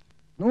മോനെ.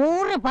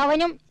 100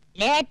 പവനും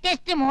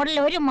ലേറ്റസ്റ്റ് മോഡൽ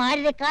ഒരു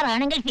മാരുതി കാർ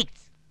ആണെങ്കിൽ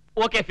ഫിക്സ്.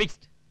 Okay,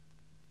 fixed.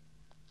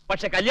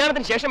 പക്ഷെ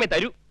കല്യാണത്തിന് ശേഷമേ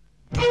തരൂ.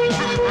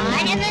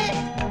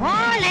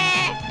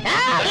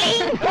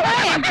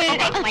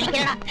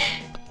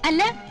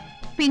 അല്ല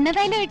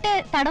പിന്നതായാലും ഇട്ട്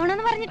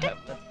തടവണമെന്ന് പറഞ്ഞിട്ട്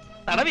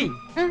തടവി.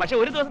 പക്ഷെ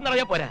ഒരു ദിവസം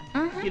തടവിയാ പോരാ,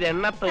 ഇത്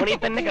എണ്ണ തോണി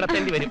തന്നെ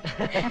കിടത്തേണ്ടി വരും.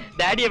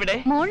 ഡാഡി എവിടെ?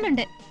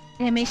 മോളിലുണ്ട്.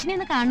 രമേശിനെ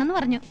ഒന്ന് കാണണമെന്ന്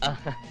പറഞ്ഞു.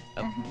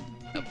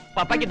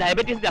 പപ്പയ്ക്ക്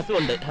ഡയബറ്റീസിന്റെ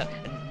അസുഖമുണ്ട്.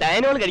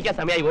 ഡയനോൾ കഴിക്കാൻ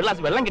സമയമായി. ഒരു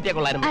ഗ്ലാസ് വെള്ളം കിട്ടിയാ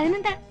കൊള്ളായിരുന്നു.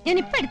 അതിനെന്താ, ഞാൻ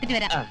ഇപ്പൊ എടുത്തിട്ട്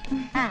വരാം.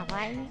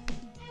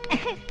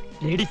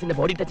 ലേഡീസിന്റെ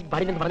ബോഡി ടച്ചിങ്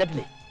പാടില്ലെന്ന്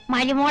പറഞ്ഞിട്ടില്ലേ?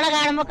 മരുമോളെ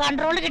കാണുമ്പോ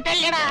കൺട്രോൾ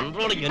കിട്ടല്ലേടാ.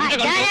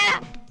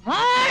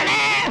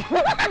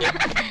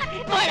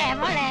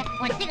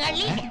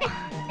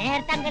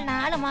 നേരത്തെ അങ്കിൾ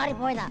നാള്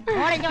മാറിപ്പോയതാ.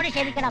 മോളെന്നോട്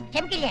ക്ഷമിക്കണം.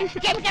 ക്ഷമിക്കില്ലേ?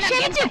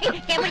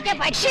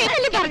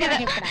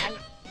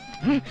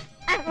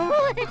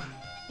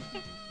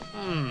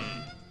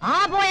 ആ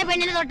പോയ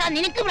പെണ്ണിനെ തൊട്ടാ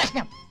നിനക്ക്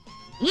പ്രശ്നം,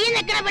 ഈ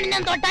നിൽക്കുന്ന പെണ്ണിനെ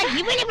തൊട്ടാ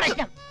ഇവന്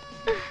പ്രശ്നം.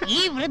 ഈ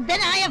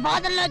വൃദ്ധനായ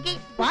ഫാദറിലേക്ക്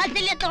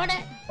വാത്സല്യത്തോടെ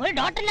ഒരു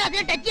ഡോക്ടറിനെ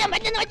അതിന് ടച്ച് ചെയ്യാൻ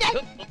പറ്റുന്ന വെച്ചാൽ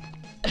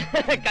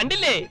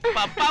കണ്ടില്ലേ?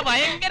 പപ്പ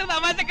ഭയങ്കര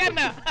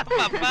തമാശക്കാരനാ.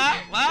 പപ്പ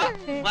വാ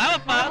വാ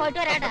പപ്പ.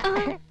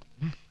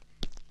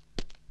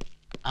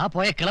 ആ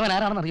പോയ കിളവൻ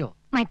ആരാണെന്നറിയോ?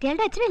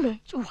 മറ്റേയാളുടെ അച്ഛനല്ലേ?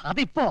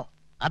 അതിപ്പോ.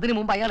 അതിനു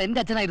മുമ്പ് അയാൾ എന്റെ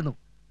അച്ഛനായിരുന്നു.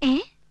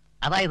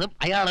 അതായത്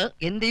അയാള്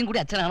എന്റെയും കൂടി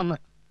അച്ഛനാണെന്ന്.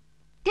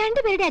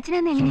 രണ്ടുപേരുടെ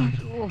അച്ഛനാന്ന് എങ്ങനെയാ?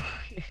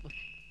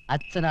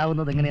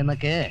 അച്ഛനാവുന്നത്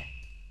എങ്ങനെയെന്നൊക്കെ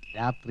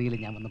രാത്രിയിൽ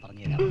ഞാൻ വന്ന്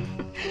പറഞ്ഞുതരാം.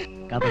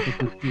 കഥക്ക്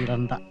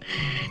കുത്തിയിടണ്ട.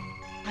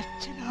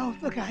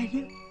 അച്ഛനാവുന്ന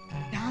കാര്യം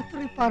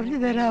രാത്രി പറഞ്ഞു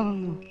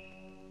തരാമെന്നു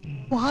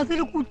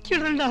വാതില്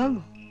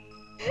കുറ്റിയിടണ്ടാകുന്നു.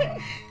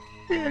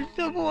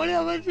 എന്റെ മോളെ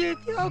അവൻ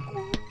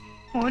ചേച്ചിയാക്കും.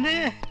 മോനെ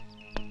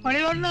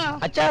മണിവണ്ണ,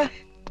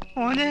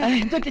 മോനെ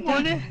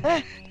മോനെ,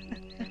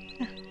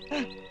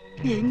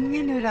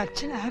 എങ്ങനെ ഒരു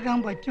അച്ഛനാകാൻ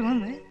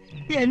പറ്റുമെന്ന്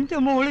എന്റെ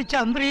മോള്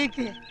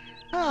ചന്ദ്രയ്ക്ക്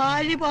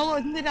ആലിബാബ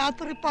ഇന്ന്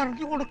രാത്രി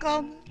പറഞ്ഞു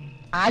കൊടുക്കാമെന്ന്.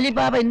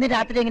 ആലിബാബ ഇന്ന്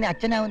രാത്രി എങ്ങനെ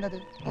അച്ഛനാവുന്നത്?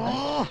 ഓ,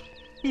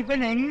 ഇവൻ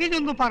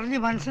എങ്ങനെയൊന്ന് പറഞ്ഞു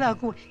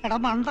മനസ്സിലാക്കൂ. എടാ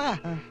മണ്ട,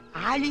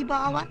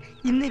 ആലിബാബ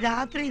ഇന്ന്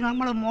രാത്രി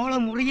നമ്മളെ മോളെ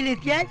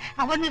മുറിയിലെത്തിയാൽ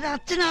അവനൊരു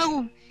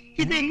അച്ഛനാകും.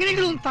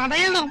 ഇതെങ്ങനെയെങ്കിലും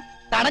തടയണം.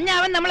 തടഞ്ഞ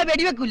അവൻ നമ്മളെ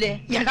വെടിവെക്കൂലേ?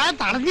 എടാ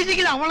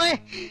തടഞ്ഞിരിക്കില്ല അവളെ.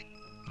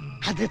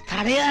 അത്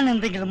തടയാൻ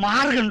എന്തെങ്കിലും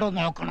മാർഗമുണ്ടോ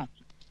നോക്കണം.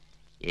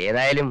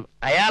 ഏതായാലും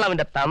അയാൾ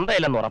അവന്റെ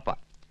തന്തയില്ലെന്ന് ഉറപ്പാ.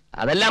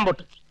 അതെല്ലാം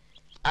പൊട്ട്.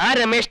 ആ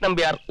രമേശ്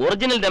നമ്പ്യാർ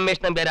ഒറിജിനൽ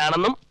രമേശ് നമ്പ്യാർ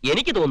ആണെന്നും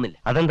എനിക്ക് തോന്നുന്നില്ല.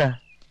 അതെന്താ?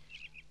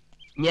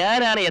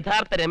 ഞാനാണ്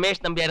യഥാർത്ഥ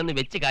രമേശ് നമ്പ്യാർ എന്ന്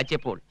വെച്ച്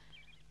കാച്ചിയപ്പോൾ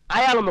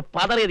അയാളൊന്ന്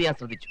പതറിയത് ഞാൻ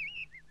ശ്രദ്ധിച്ചു.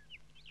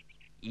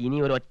 ഇനി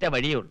ഒരൊറ്റ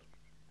വഴിയേ ഉള്ളൂ.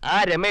 ആ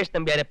രമേശ്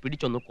നമ്പ്യാരെ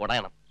പിടിച്ചൊന്ന്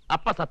കൊടയണം.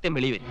 അപ്പ സത്യം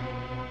വെളി വരും.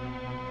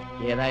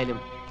 ഏതായാലും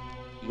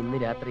ഇന്ന്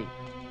രാത്രി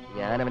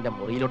ഞാൻ അവന്റെ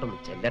മുറിയിലോട്ടൊന്ന്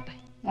ചെല്ലട്ടെ.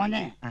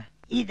 മോനെ,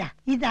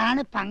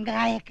 ഇതാണ്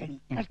പങ്കായക്കണി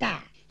കേട്ടാ.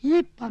 ഈ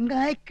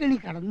പങ്കായക്കണി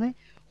കടന്ന്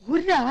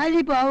ഒരു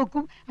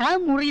ആലിബാവക്കും ആ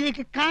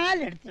മുറിയിലേക്ക്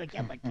കാലെടുത്ത്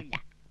വെക്കാൻ പറ്റില്ല.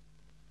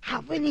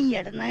 അവൻ ഈ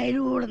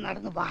ഇടനായിലൂടെ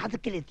നടന്ന്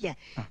വാതുക്കലെത്തിയ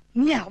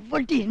നീ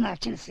അവിടെ ഇരുന്ന്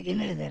അച്ഛന്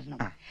സിഗ്നൽ തരണം.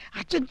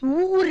 അച്ഛൻ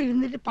ദൂരെ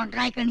ഇരുന്നിട്ട്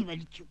പങ്കായക്കണി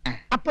വലിച്ചു.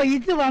 അപ്പൊ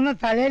ഇത് വന്ന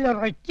തലയിൽ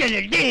ഒരൊറ്റ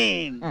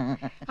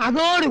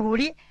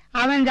അതോടുകൂടി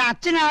അവന്റെ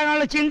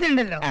അച്ഛനാകാനുള്ള ചിന്ത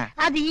ഉണ്ടല്ലോ,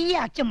 അത് ഈ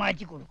അച്ഛൻ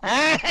മാറ്റി കൊടുക്കും.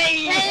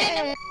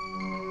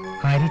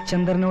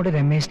 ഹരിചന്ദ്രനോട്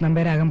രമേശ്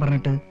നമ്പേരാകാൻ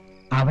പറഞ്ഞിട്ട്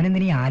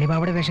അവനെന്തിനീ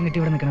ആലിബാബയുടെ വേഷം കെട്ടി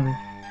ഇവിടെ നിൽക്കുന്നത്?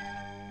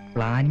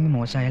 പ്ലാനിങ്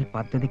മോശമായാൽ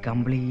പദ്ധതി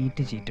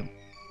കംപ്ലീറ്റ് ചീറ്റും.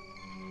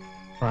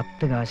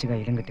 10 കാശ്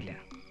കയ്യിലും കിട്ടില്ല.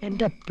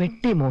 എന്റെ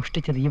പെട്ടി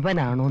മോഷ്ടിച്ചത്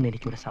ഇവനാണോന്ന്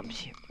എനിക്കൊരു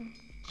സംശയം.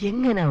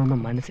 എങ്ങനെയാണെന്ന്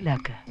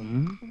മനസ്സിലാക്ക.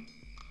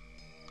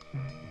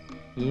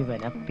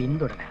 ഇവനെ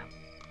പിന്തുടരാം.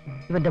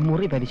 ഇവന്റെ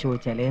മുറി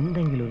പരിശോധിച്ചാൽ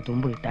എന്തെങ്കിലും ഒരു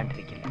തുമ്പ്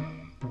കിട്ടാണ്ടിരിക്കില്ല.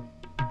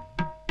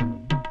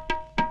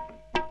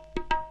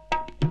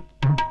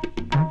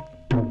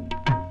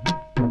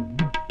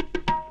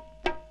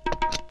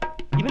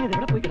 ഇവൻ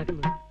ഇതെവിടെ പോയി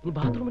കിടക്കുന്നത്? നീ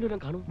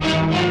ബാത്റൂമിലെല്ലാം കാണും.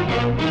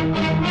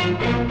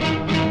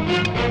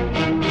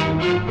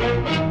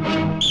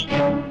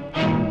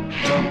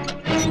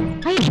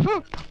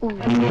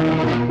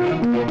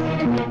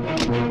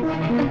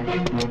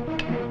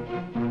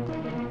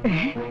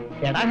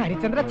 എടാ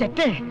ഹരിചന്ദ്ര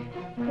ചെറ്റേ,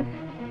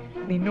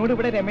 നിന്നോട്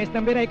ഇവിടെ രമേശ്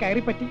നമ്പേരായി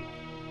കയറിപ്പറ്റി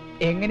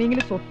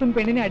എങ്ങനെയെങ്കിലും സ്വത്തും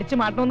പെണ്ണിനെ അടിച്ചു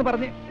മാറ്റണമെന്ന്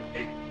പറഞ്ഞ്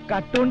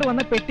കട്ടുകൊണ്ട്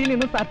വന്ന പെട്ടിയിൽ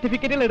നിന്ന്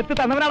സർട്ടിഫിക്കറ്റുകൾ എടുത്ത്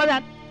തന്നവനാണ്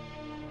ഞാൻ.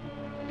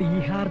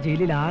 തീഹാർ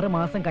ജയിലിൽ 6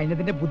 മാസം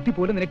കഴിഞ്ഞതിന്റെ ബുദ്ധി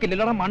പോലും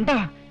നിനക്കില്ലല്ലോടാ മണ്ട.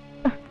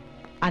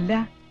 അല്ല,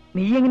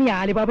 നീ എങ്ങനെ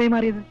ആലിബാബയെ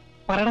മാറിയത്?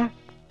 പറയടാ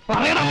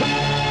പറയടാ.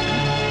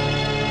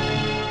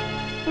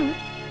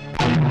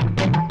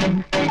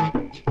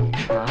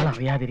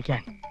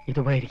 ആളറിയാതിരിക്കാൻ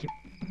ഇതുപകരിക്കും.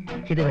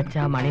 ഇത്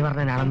വെച്ചാ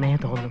മണിവർണ്ണനാണെന്നേ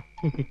തോന്നുന്നു.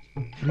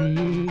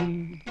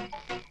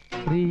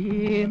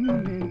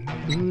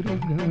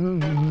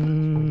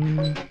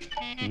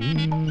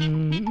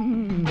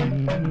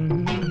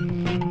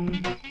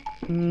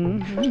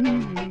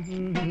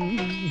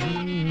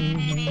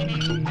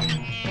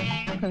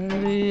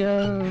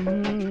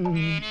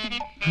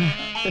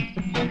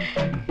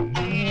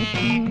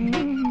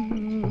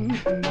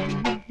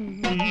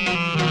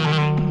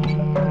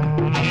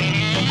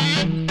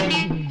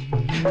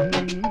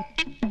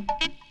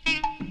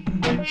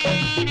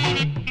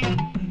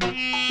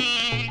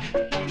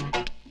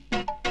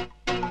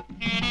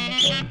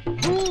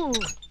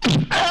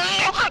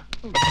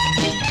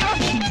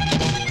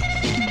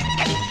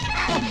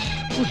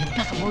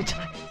 എന്താ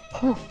സംഭവിച്ചത്?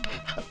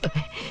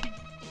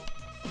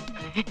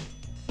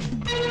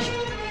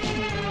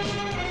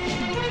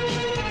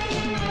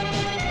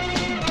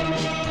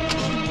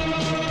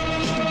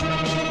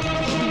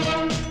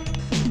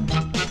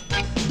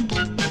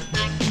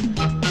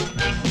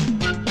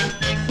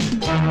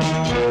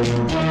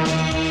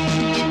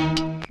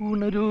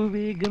 ഉണരൂ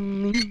വേഗം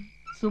നീ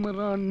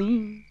സുമറാണി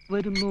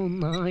വരുന്നു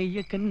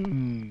നായകൻ.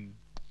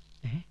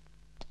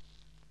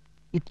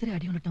 ഇത്ര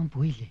അടി കൊണ്ടിട്ടാൻ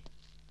പോയില്ലേ?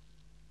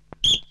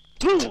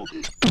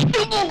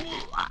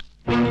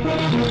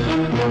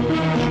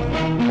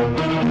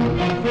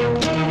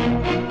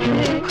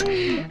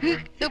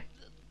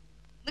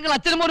 നിങ്ങൾ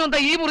അച്ഛനും മോനും എന്താ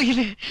ഈ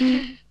മുറിയില്?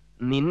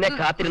 നിന്നെ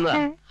കാത്തിരുന്ന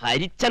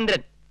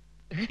ഹരിചന്ദ്രൻ,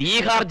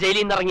 തീഹാർ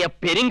ജയിലിൽ നിന്നിറങ്ങിയ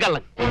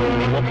പെരുങ്കള്ളൻ,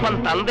 ഒപ്പം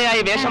തന്തയായ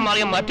വേഷം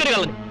മാറിയ മറ്റൊരു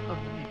കള്ളൻ.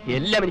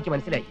 എല്ലാം എനിക്ക്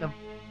മനസ്സിലായി.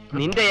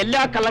 നിന്റെ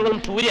എല്ലാ കള്ളങ്ങളും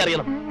സൂര്യ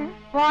അറിയണം.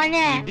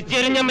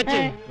 ഇടിച്ചെറിഞ്ഞാൻ വെച്ച്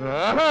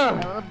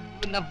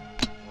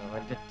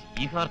അവന്റെ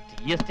തീഹാർ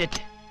ടീ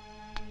എസ്റ്റേറ്റ്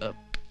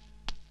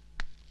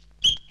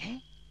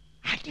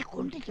അടി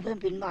കൊണ്ടിട്ട്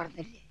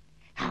പിന്മാറുന്നില്ലേ?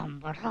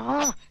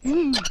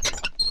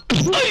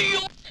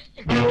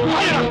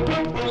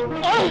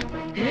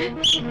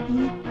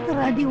 ഇത്ര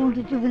അടി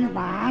കൊണ്ടിട്ട് പിന്നെ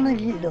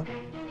നാണില്ലല്ലോ.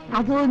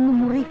 അതൊന്ന്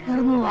മുറി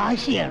കയറുന്ന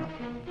വാശിയാണ്.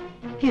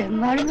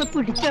 എന്നാലും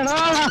പിടിച്ചടാ.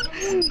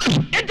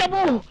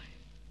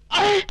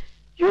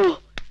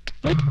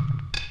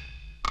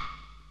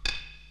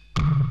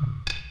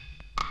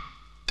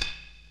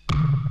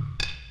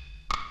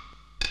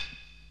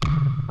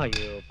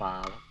 അയ്യോ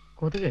പാവം,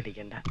 കൊതുക്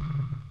കടിക്കണ്ട.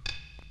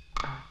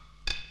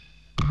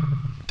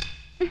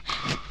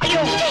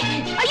 അയ്യോ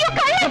അയ്യോ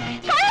കള്ളൻ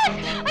കള്ളൻ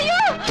അയ്യോ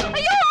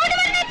അയ്യോ ഓടി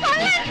വന്നേ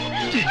കള്ളൻ.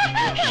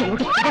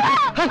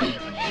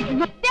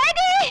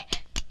 ഡാഡി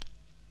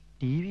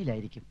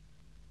ടിവിയിലായിരിക്കും.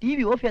 ടി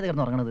വി ഓഫ് ചെയ്ത്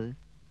കിടന്ന് ഉറങ്ങണത്.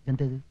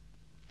 എന്തത്?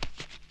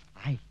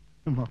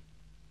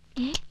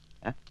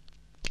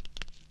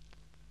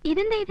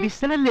 ഇതെന്താ ഇത്?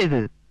 വിസലല്ലേ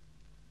ഇത്?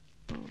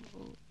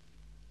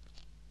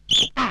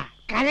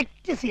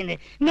 Correct scene.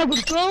 എന്നാ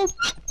പിടിച്ചോ.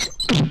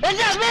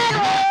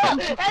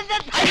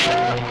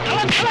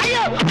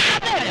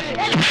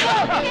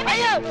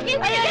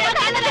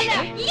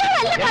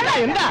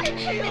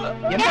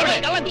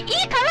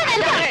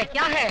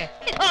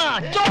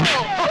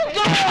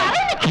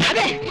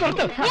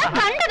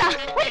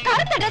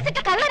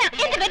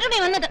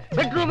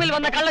 ബെഡ്റൂമിൽ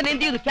വന്ന കള്ളൻ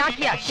എന്ത് ചെയ്തു?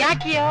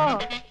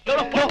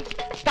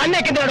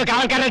 തന്നെക്കെന്താണോ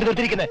കാവൽക്കാരനായിട്ട്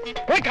നിർത്തിയിരിക്കുന്നത്?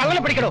 പോയി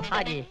കള്ളനെ പിടിക്കണോ?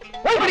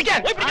 പോയി പിടിക്കാൻ.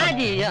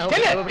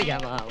 എല്ലാരും പോയി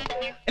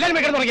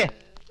കിടന്നുറങ്ങിയേ.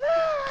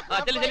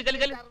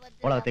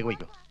 ഓളകത്തേക്ക്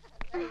പോയിക്കോ.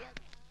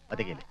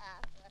 അതേക്കല്ലേ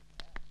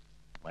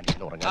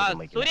മനുഷ്യന്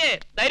ഉറങ്ങാൻ.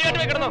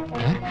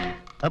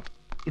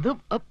 ഇത്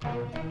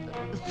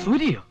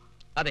സൂര്യയോ?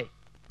 അതെ.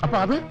 അപ്പൊ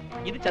അത്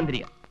ഇത്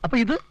ചന്ദ്രിക. അപ്പൊ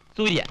ഇത്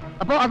സൂര്യ.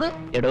 അപ്പൊ അത്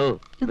എടോ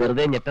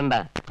വെറുതെ ഞെട്ടണ്ട.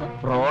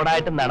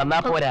 റോഡായിട്ട് നടന്നാ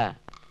പോരാ,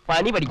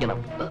 പണി പഠിക്കണം.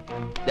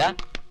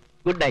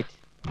 Good night.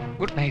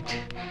 Good night.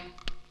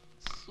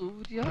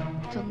 സൂര്യ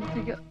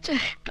Chandrika.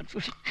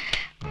 Confusion.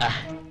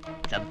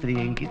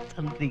 ചന്ദ്രികെങ്കിൽ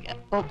Chandrika.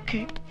 Okay.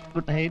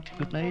 Good night.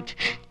 Good night.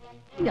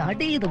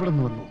 അടി ഇത് എവിടെ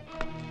നിന്ന് വന്നു?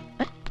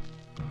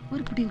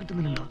 ഒരു പിടിയും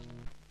കിട്ടുന്നില്ലല്ലോ.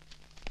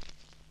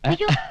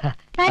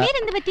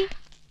 എന്ത് പറ്റി?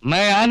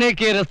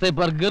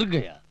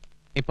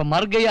 ഇപ്പൊ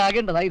മർഗയ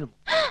ആകേണ്ടതായിരുന്നു.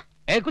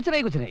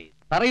 കുച്ചനായി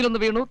തറയിലൊന്ന്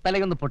വീണു,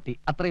 തലയൊന്ന് പൊട്ടി,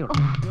 അത്രയേ ഉള്ളൂ.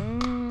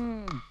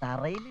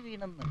 തറയിൽ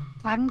വീണെന്ന്.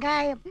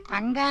 പങ്കായം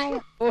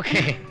പങ്കായം.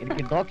 ഓക്കെ,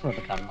 എനിക്ക്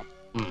ഡോക്ടറോട് കാണണം.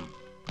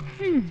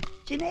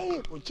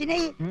 കൊച്ചിനെ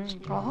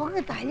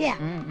സ്ട്രോങ് തലയാ,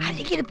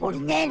 അല്ലെങ്കിൽ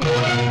പൊളിഞ്ഞേ.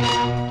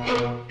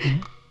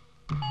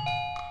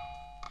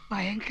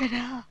 ഭയങ്കര.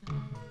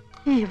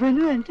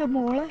 ഇവനും എന്റെ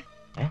മോളെ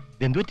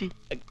എന്തുപറ്റി?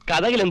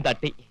 കഥകിലും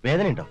തട്ടി.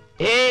 വേദന ഉണ്ടോ?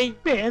 ഏയ്,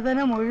 വേദന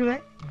മുഴുവൻ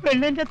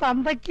പെണ്ണിന്റെ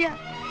തന്തയ്ക്ക.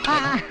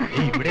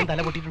 ഇവിടെയും തല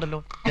പൊട്ടിയിട്ടുണ്ടല്ലോ.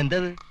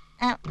 എന്തത്?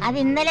 അത്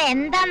ഇന്നലെ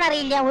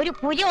എന്താന്നറിയില്ല, ഒരു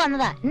കുരു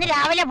വന്നതാ, ഇന്ന്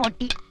രാവിലെ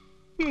പൊട്ടി.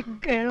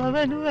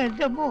 കിഴവനും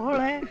എന്റെ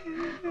മോളെ.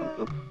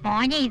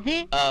 മോനെ ഇത്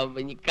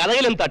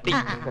കഥകിലും തട്ടി.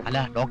 അല്ല,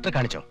 ഡോക്ടറെ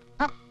കാണിച്ചോ?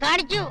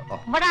 കാണിച്ചു.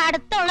 ഇവിടെ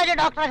അടുത്തുള്ളൊരു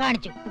ഡോക്ടറെ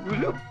കാണിച്ചു.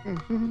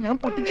 ഞാൻ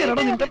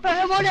പൊട്ടിച്ചേരടോ നിന്റെ.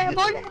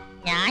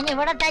 ഞാൻ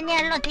ഇവിടെ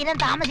തന്നെയാണല്ലോ സ്ഥിരം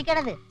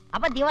താമസിക്കണത്.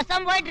 അപ്പൊ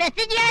ദിവസം പോയി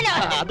ഡ്രസ് ചെയ്യാലോ.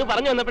 അത്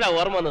പറഞ്ഞു വന്നപ്പോഴാ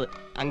ഓർമ്മ വന്നത്.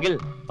 അങ്കിൾ,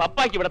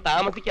 പപ്പാക്ക് ഇവിടെ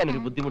താമസിക്കാൻ ഒരു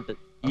ബുദ്ധിമുട്ട്.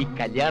 ഈ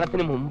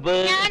കല്യാണത്തിന് മുമ്പ്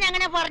ഞാൻ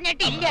അങ്ങനെ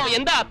പറഞ്ഞിട്ടില്ല.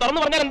 എന്താ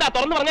തുറന്നു പറഞ്ഞാൽ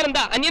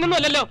എന്താ? അന്യനൊന്നും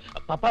അല്ലല്ലോ.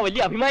 പപ്പ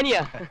വലിയ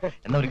അഭിമാനിയാ.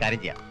 എന്നാ ഒരു കാര്യം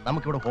ചെയ്യാം,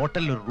 നമുക്കിവിടെ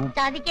ഹോട്ടലിൽ ഒരു റൂം.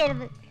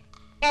 ചതിക്കരുത്.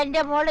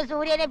 എന്റെ മോള്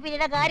സൂര്യനെ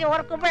പിരിയുടെ കാര്യം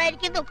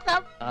ഓർക്കുമ്പോഴായിരിക്കും ദുഃഖം.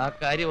 ആ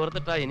കാര്യം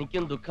ഓർത്തിട്ടാ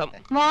എനിക്കും ദുഃഖം.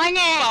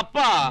 മോനെ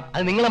അപ്പാ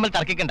അത് നിങ്ങൾ നമ്മൾ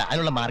തർക്കിക്കണ്ട,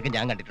 അതിനുള്ള മാർഗം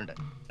ഞാൻ കണ്ടിട്ടുണ്ട്.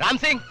 രാം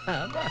സിംഗ്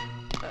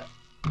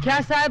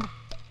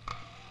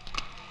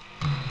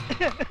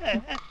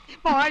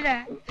മോനെ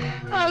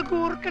ആ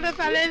കൂർക്കയുടെ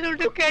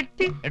തലയിലോട്ട്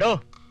കെട്ടി. എടോ,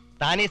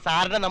 താൻ ഈ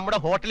സാറിനെ നമ്മുടെ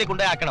ഹോട്ടലിൽ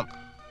കൊണ്ടുപോയാക്കണം.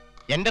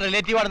 എന്റെ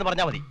റിലേറ്റീവ് ആണെന്ന്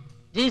പറഞ്ഞാൽ മതി.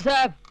 ജി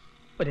സാബ്,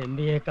 ഒരു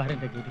MBA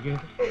കാരന്റെ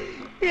ഗതികേട്.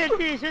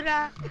 എന്റെ ഈശ്വരാ,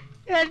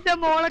 എന്റെ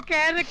മോളെ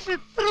ക്യാരക്ടർ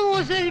ഇത്ര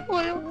മോശമായി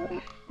പോയോ.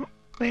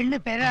 പെണ്ണ്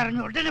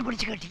പേരറിഞ്ഞ് ഉടനെ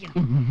പിടിച്ച്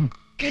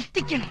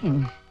കെട്ടിക്കണം.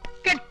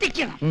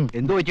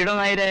 എന്തോ പറ്റിയിടോ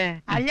നായരെ?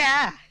 അല്ല,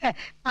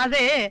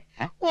 അതെ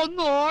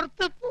ഒന്ന്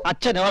ഓർത്ത്.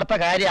 അച്ഛൻ ഓർത്ത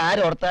കാര്യം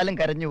ആരോർത്താലും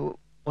കരഞ്ഞു പോവും.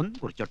 ഒന്ന്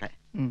കുറിച്ചോട്ടെ.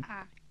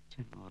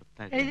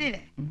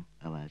 എഴുതിയില്ലേ?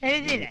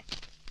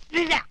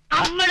 ഇല്ല,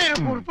 അമ്മയുടെ ഒരു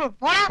കുറിപ്പ്.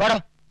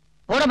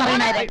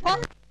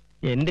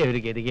 എന്റെ ഒരു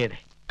ഗതികേട്.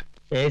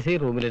 AC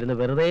റൂമിലിരുന്ന്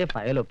വെറുതെ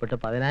ഫയൽ ഒപ്പിട്ട്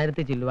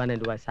 10,000 ചില്ലുവാനും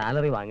രൂപ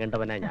സാലറി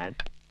വാങ്ങേണ്ടവനാ ഞാൻ.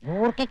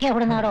 ഊർക്കൊക്കെ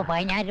എവിടെ നിന്നാടോ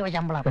 10,000 രൂപ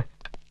ശമ്പളം?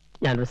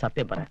 ഞാനൊരു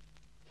സത്യം പറയാം,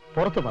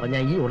 പുറത്ത്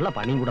പറഞ്ഞാൽ ഈ ഉള്ള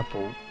പണിയും കൂടെ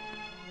പോവും.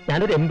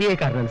 ഞാനൊരു MBA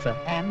കാരനാണ് സാർ.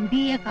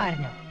 MBA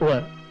കാരനോ?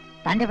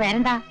 തന്റെ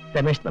പേരെന്താ?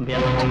 രമേശ്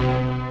നമ്പ്യാർ.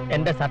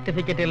 എന്റെ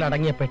സർട്ടിഫിക്കറ്റുകൾ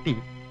അടങ്ങിയ പെട്ടി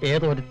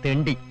ഏതോ ഒരു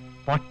തെണ്ടി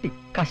പട്ടി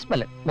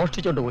കശ്മലൻ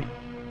മോഷ്ടിച്ചോണ്ട് പോയി.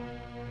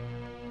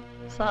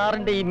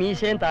 സാറിന്റെ ഈ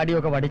മീശയും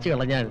താടിയൊക്കെ വടിച്ചു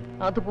കളഞ്ഞാൽ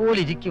അതുപോലെ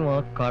ഇരിക്കും ആ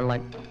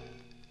കള്ളൻ.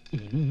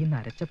 ഇനി ഈ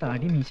നരച്ച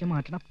താടി മീശ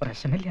മാറ്റണ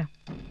പ്രശ്നമില്ല.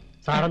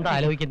 സാറെന്താ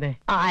ആലോചിക്കുന്നേ?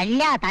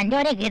 അല്ല, തന്റെ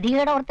ഒരേ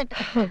ഗതികേട് ഓർത്തിട്ട്.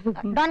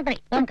 Don't cry.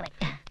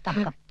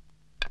 Come.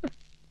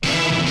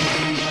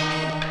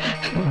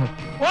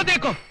 वो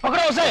देखो,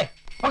 पकड़ो उसे,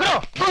 पकड़ो।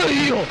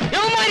 अयो, ये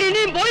हमारी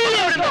नींद बोली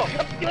है उसको।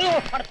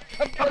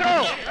 पकड़ो,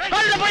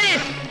 कॉल द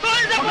पुलिस,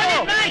 देखो,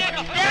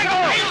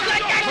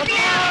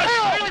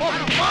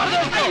 मार दो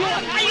उसको।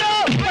 अयो,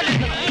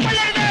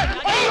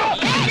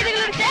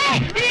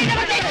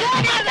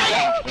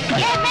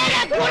 ये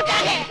मेरा गुर्गा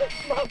है,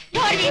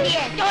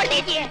 छोड़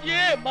दीजिए।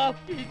 ये माफ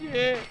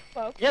कीजिए।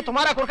 ये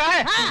तुम्हारा गुर्गा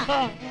है?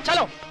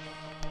 चलो।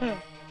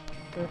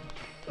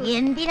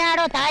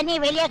 എന്തിനാണോ താനീ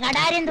വലിയ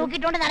കടാരം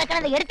തൂക്കിട്ടോണ്ട്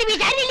നടക്കണത്? എടുത്ത്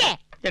വീശാനില്ലേ?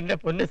 എന്റെ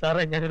പൊന്ന്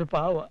സാറേ, ഞാനൊരു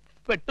പാവ.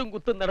 വെട്ടും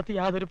കുത്തും നടത്തി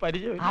യാതൊരു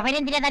പരിചയവും.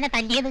 അവരെന്തിനാ തന്നെ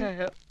തല്ലിയത്?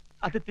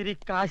 അത് തിരി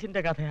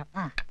കാശിന്റെ കഥയാ.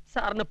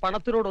 സാറിന്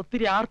പണത്തിനോട്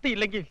ഒത്തിരി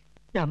ആർത്തിയില്ലെങ്കിൽ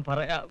ഞാൻ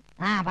പറയാം.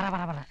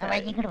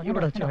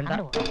 ഇവിടെ വെച്ച് വേണ്ട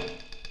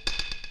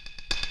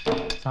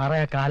സാറേ.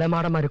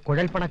 കാലമാടന്മാര്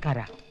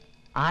കുഴൽപ്പണക്കാരാ.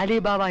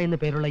 ആലിബാബ എന്ന്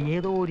പേരുള്ള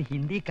ഏതോ ഒരു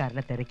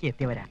ഹിന്ദിക്കാരനെ തിരക്കി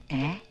എത്തിയവരാ.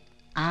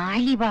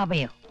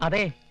 ആലിബാബയോ?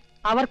 അതെ,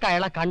 അവർക്ക്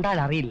അയാളെ കണ്ടാൽ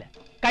അറിയില്ല,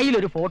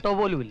 കയ്യിലൊരു ഫോട്ടോ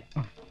പോലും ഇല്ല.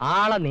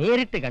 ആളെ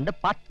നേരിട്ട് കണ്ട്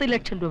 10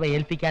 ലക്ഷം രൂപ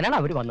ഏൽപ്പിക്കാനാണ്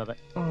അവര് വന്നത്.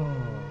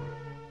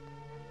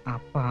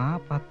 അപ്പൊ ആ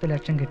 10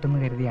 ലക്ഷം കിട്ടുന്ന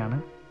കരുതിയാണ്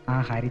ആ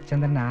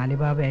ഹരിചന്ദ്രൻ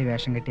ആലിബാബയായി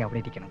വേഷം കെട്ടി അവിടെ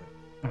ഇരിക്കണത്.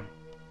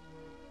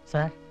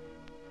 സാർ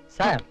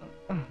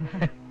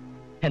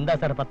എന്താ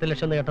സാർ 10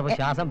 ലക്ഷം എന്ന് കേട്ടപ്പോ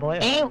ശ്വാസം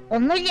പോയോ?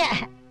 ഒന്നുമില്ല.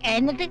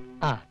 എന്നിട്ട്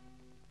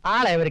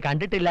ആളെ അവര്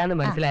കണ്ടിട്ടില്ല എന്ന്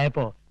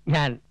മനസ്സിലായപ്പോ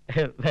ഞാൻ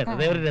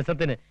വെറുതെ ഒരു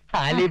രസത്തിന്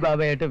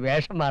ആലിബാബയായിട്ട്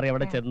വേഷം മാറി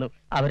അവിടെ ചെന്നു.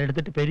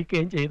 അവരെടുത്തിട്ട്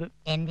പെരിക്കുകയും ചെയ്തു.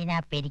 എന്തിനാ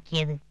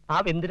പെരിക്കിയത്? ആ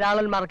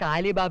വെന്തിരാളന്മാർക്ക്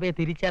ആലിബാബയെ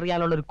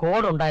തിരിച്ചറിയാനുള്ള ഒരു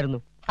കോഡ് ഉണ്ടായിരുന്നു.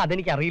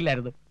 അതെനിക്ക്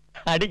അറിയില്ലായിരുന്നു.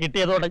 അടി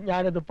കിട്ടിയതോടെ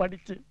ഞാനത്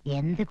പഠിച്ചു.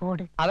 എന്ത്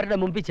കോഡ്? അവരുടെ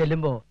മുമ്പിൽ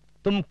ചെല്ലുമ്പോ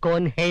തും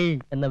കോൻ ഹേയ്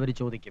എന്നവര്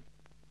ചോദിക്കും.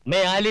 മേ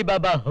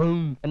ആലിബാബ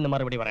ഹും എന്ന്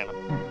മറുപടി പറയണം.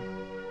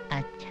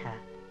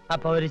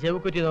 അപ്പൊ അവര്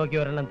ചെവിക്കുറ്റി നോക്കി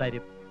ഒരെണ്ണം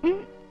തരും.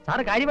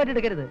 സാറ് കാര്യമായിട്ട്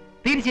എടുക്കരുത്,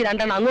 തിരിച്ച്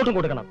 2 എണ്ണം അങ്ങോട്ടും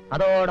കൊടുക്കണം.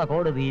 അതോടെ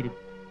കോഡ് തീരും.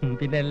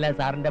 പിന്നെ എല്ലാം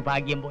സാറിന്റെ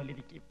ഭാഗ്യം പോലെ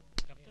ഇരിക്കും.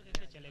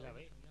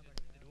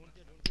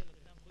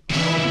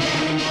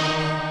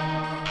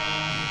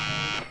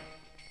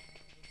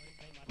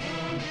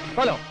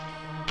 बोलो।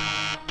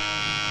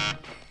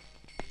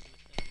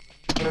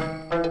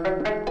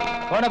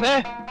 कौन है बे?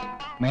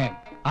 मैं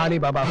आली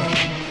बाबा हूँ।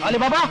 आली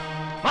बाबा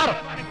मारो।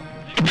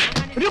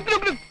 रुक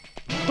रुक रुक,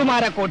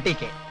 तुम्हारा कोट ठीक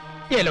है,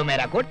 ये लो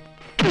मेरा कोट।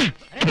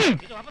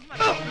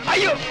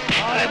 अयो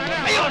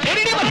अयो,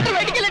 छोड़ी नहीं, मत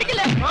लड़की लड़की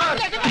ले।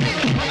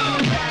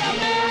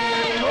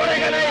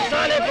 छोड़ेगा नहीं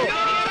साले को।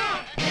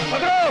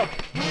 पकड़ो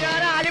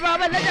यार, आली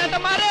बाबा ले जाता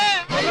मारे।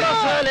 पकड़ो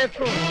साले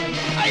को।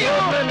 अयो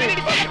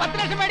 10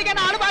 ലക്ഷം മേടിക്കാൻ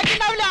ആള് ബാക്കി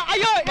ഉണ്ടാവില്ല.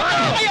 അയ്യോ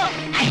അയ്യോ അയ്യോ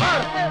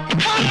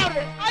അയ്യോ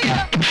അയ്യോ,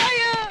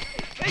 അയ്യോ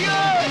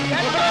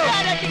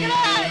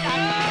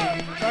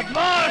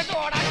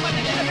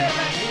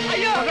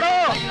അയ്യോ.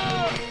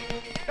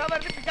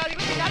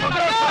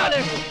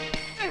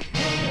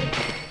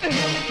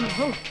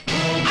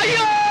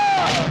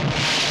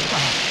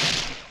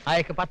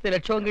 അയക്ക് 10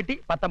 ലക്ഷവും കിട്ടി,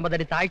 19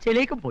 അടി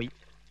താഴ്ചയിലേക്കും പോയി.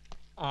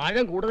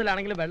 ആഴം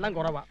കൂടുതലാണെങ്കിലും വെള്ളം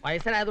കുറവാ.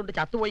 വയസ്സനായതുകൊണ്ട്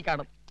ചത്തുപോയി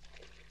കാണും.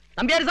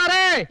 നമ്പ്യാർ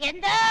സാറേ,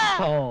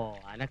 ഓ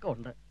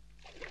അനക്കുണ്ട്.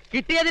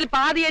 കിട്ടിയതിൽ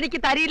പാതി എനിക്ക്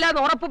തരില്ല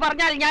എന്ന് ഉറപ്പ്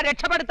പറഞ്ഞാൽ ഞാൻ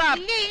രക്ഷപ്പെടുത്താം.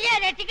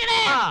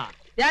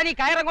 ഞാൻ ഈ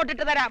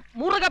കയറങ്ങോട്ടിട്ട് തരാം,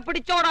 മുറുകെ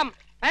പിടിച്ചോണം.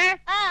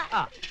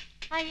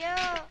 അയ്യോ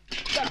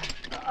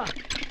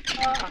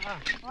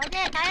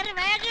കയറ്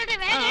വേഗം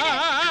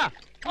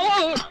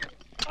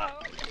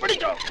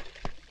പിടിച്ചോ,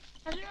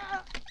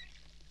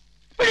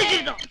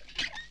 പിടിച്ചിരുന്നോ?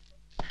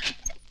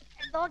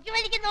 നോക്കി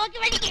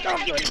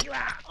വലിക്കുക.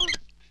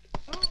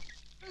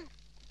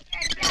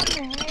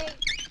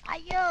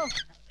 അയ്യോ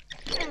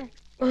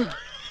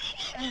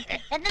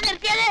എന്താ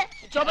നിർത്തിയത്?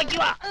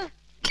 ചുമക്കുക.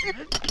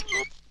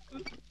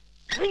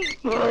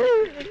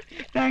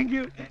 Thank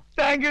you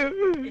thank you.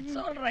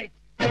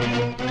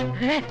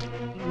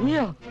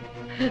 നീയോ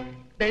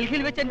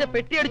ഡൽഹിയിൽ വെച്ച് എന്റെ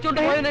പെട്ടി അടിച്ചോണ്ട്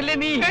പോയനല്ലേ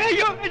നീ?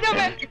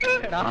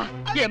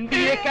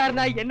 MBA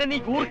കാരനായി എന്നെ നീ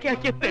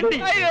ഗൂർക്കയാക്കിയ തെണ്ടി,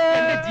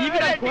 എന്റെ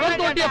ജീവിതം കുളം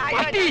തോണ്ടിയ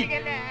പട്ടി.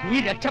 നീ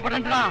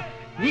രക്ഷപ്പെടണ്ടാ,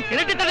 നീ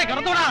കിണറ്റിൽ തന്നെ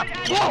കിടന്നോടാ.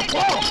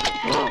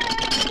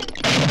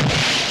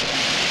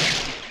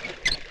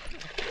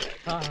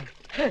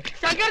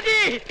 ശങ്കർജി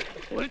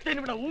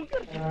ഒരുത്തനിവിടെ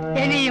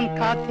ഇനിയും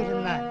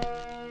കാത്തിരുന്നാൽ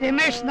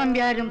രമേശ്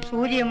നമ്പ്യാരും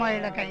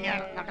സൂര്യമായുള്ള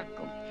കല്യാണം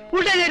നടക്കും.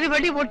 ഉടനൊരു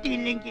വെടി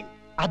പൊട്ടിയില്ലെങ്കിൽ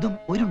അതും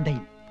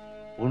ഒരുണ്ടയും.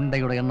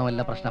 ഉണ്ടയുടെ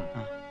എണ്ണമല്ല പ്രശ്നം,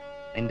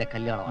 നിന്റെ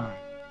കല്യാണമാണ്.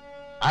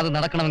 അത്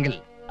നടക്കണമെങ്കിൽ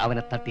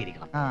അവനെ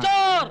തട്ടിയിരിക്കണം.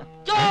 ചോർ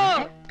ചോർ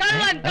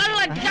കള്ളൻ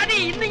കള്ളൻ ചതി.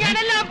 ഇന്ന്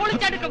ഞാനെല്ലാം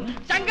പൊളിച്ചെടുക്കും.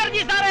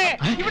 ശങ്കർജി സാറേ,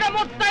 ഇവിടെ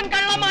മൊത്തം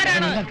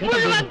കള്ളന്മാരാണ്,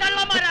 മുഴുവൻ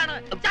കള്ളന്മാരാണ്,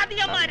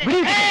 ചതിയന്മാര്.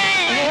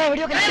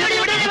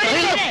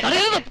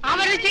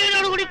 അവരുടെ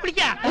ജീവനോട് കൂടി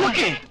പിടിക്കാം.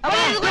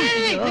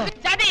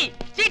 ചതി,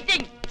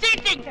 ചീറ്റിംഗ്,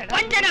 ചീറ്റിംഗ്,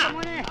 വഞ്ചന.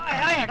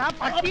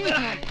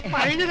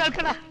 പറയുന്നു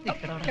കേൾക്കടാ.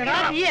 എടാ,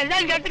 നീ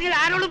എല്ലാം കേട്ടെങ്കിൽ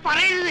ആരോടും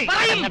പറയരുത്.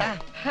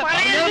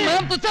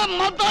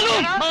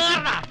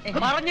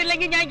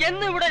 പറഞ്ഞില്ലെങ്കിൽ ഞാൻ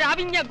എന്ന് ഇവിടെ ഒരു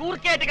അവിഞ്ഞ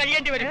ഗൂർക്കയായിട്ട്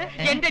കഴിയേണ്ടി വരും.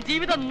 എന്റെ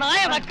ജീവിതം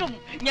നായ വക്കും.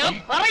 ഞാൻ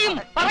പറയും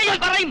പറയും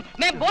പറയും.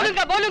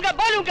 ബോലുങ്ക ബോലുങ്ക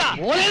ബോലുങ്ക.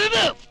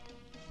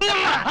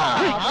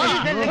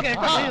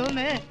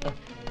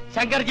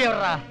 ശങ്കർജി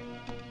എവിടാ?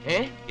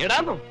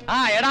 എടാന്നോ? ആ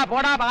എടാ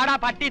പോടാ പാടാ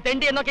പട്ടി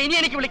തെണ്ടി എന്നൊക്കെ ഇനി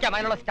എനിക്ക് വിളിക്കാം.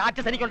 അതിനുള്ള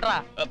സ്റ്റാറ്റസ് എനിക്കുണ്ടാ.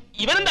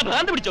 ഇവനെന്താ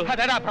ഭ്രാന്ത് പിടിച്ചോ?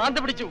 അതെടാ ഭ്രാന്ത്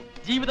പിടിച്ചു.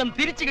 ജീവിതം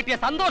തിരിച്ചു കിട്ടിയ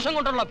സന്തോഷം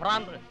കൊണ്ടുള്ള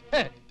ഭ്രാന്ത്.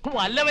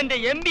 വല്ലവന്റെ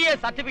MBA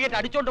സർട്ടിഫിക്കറ്റ്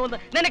അടിച്ചോണ്ട് വന്ന്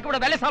നിനക്ക് ഇവിടെ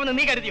വിലസാമെന്ന്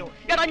നീ കരുതിയോ?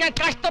 എടാ ഞാൻ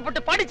കഷ്ടപ്പെട്ട്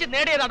പഠിച്ച്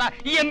നേടിയതാടാ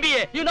ഈ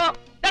MBA. യുനോ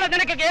എടാ,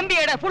 നിനക്കൊക്കെ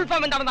MBAയുടെ ഫുൾ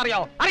ഫോം എന്താണെന്ന്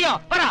അറിയോ? അറിയോ?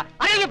 പറ.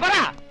 അറിയെങ്കിൽ പറ.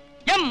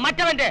 M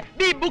മറ്റവന്റെ,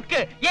 B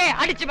ബുക്ക്, A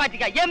അടിച്ചു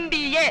മാറ്റുക.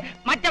 MBA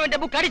മറ്റവന്റെ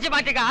ബുക്ക് അടിച്ചു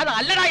മാറ്റുക. അത്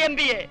അല്ലടാ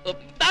MBA.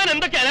 താൻ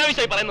എന്തൊക്കെ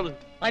അനാവശ്യമായി പറയുന്നത്?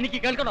 എനിക്ക്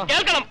കേൾക്കണോ?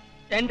 കേൾക്കണം.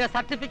 എന്റെ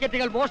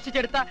സർട്ടിഫിക്കറ്റുകൾ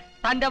മോഷ്ടിച്ചെടുത്ത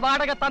തന്റെ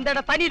വാടക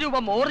തന്തയുടെ തനി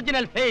രൂപം,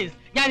 ഒറിജിനൽ ഫേസ്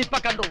ഞാൻ ഇപ്പൊ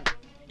കണ്ടു.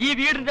 ഈ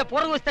വീടിന്റെ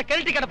പുറകുവശത്തെ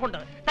കിണറ്റി കിടപ്പുണ്ട്.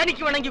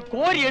 തനിക്ക് വേണമെങ്കിൽ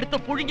കോരി എടുത്ത്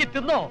പുഴുങ്ങി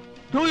തിന്നോ.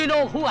 Do you know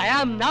who I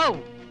am now?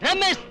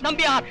 Ramesh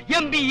Nambiar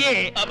MBA.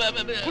 അവിടെ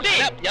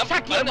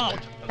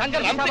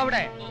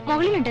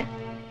മുകളിലുണ്ട്.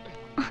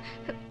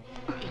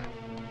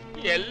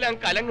 എല്ലാം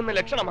കലങ്ങുന്ന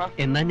ലക്ഷണമാ.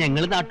 എന്നാ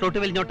ഞങ്ങൾ നാട്ടിലോട്ട്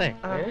വലിഞ്ഞോട്ടെ.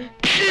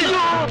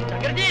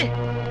 ശങ്കർജി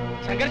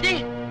ശങ്കർജി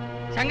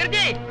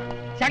ശങ്കർജി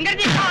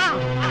ശങ്കർജി.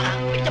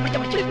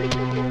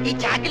 ഈ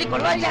ചാക്കിൽ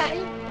കൊള്ളുവാനില്ല.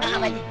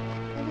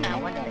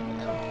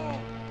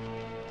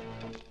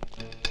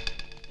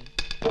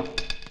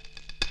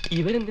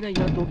 ഇവരെന്തിനാ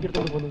ഇയാൾ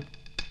തൂക്കിയെടുത്തോണ്ട് പോകുന്നത്?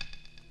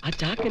 ആ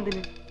ചാക്ക്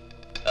എന്തിന്?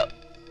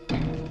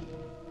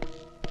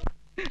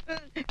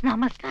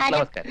 നമസ്കാരം.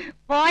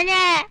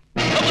 പോനെ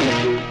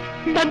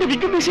തന്റെ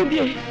വിഘ്നേശ്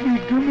എന്തിയെ?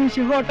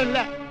 വിഘ്നേശ് ഹോട്ടലില,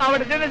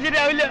 അവിടെ ചെന്ന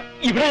ശരിയാവില്ല.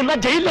 ഇവിടെ എന്നാ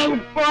ജയിലിലാകും.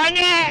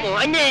 പോനെ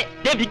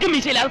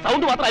വിഘ്നേശയില്ലാതെ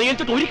സൗണ്ട് മാത്രം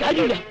അനുകരിച്ചിട്ട് ഒരു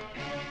കാര്യമില്ല.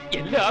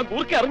 എല്ലാ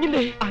കൂർക്കെ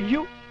അറിഞ്ഞില്ലേ?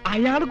 അയ്യോ,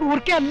 അയാൾ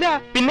കൂർക്കല്ല,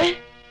 പിന്നെ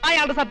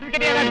അയാളുടെ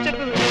സർട്ടിഫിക്കറ്റ് ഞാൻ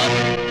അടിച്ചെടുത്തത്.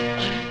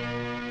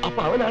 അപ്പൊ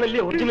അവനാണല്ലേ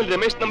ഒറിജിനൽ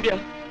രമേശ് നമ്പ്യാർ.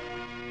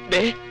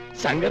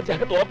 ശങ്കർ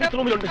ജഗത്ത് ഓഫീസ്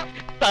റൂമിലുണ്ട്.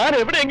 താൻ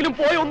എവിടെയെങ്കിലും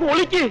പോയി ഒന്ന്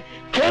ഒളിക്ക്.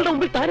 അയാളുടെ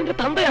മുമ്പിൽ താൻ എന്റെ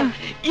തന്തയാ.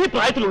 ഈ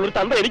പ്രായത്തിലുള്ളൊരു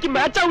തന്ത എനിക്ക്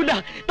മാച്ച് ആവില്ല.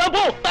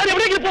 താൻ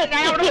എവിടെയെങ്കിലും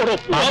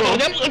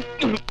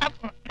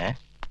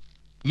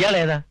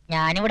ഇയാളേതാ?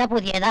 ഞാനിവിടെ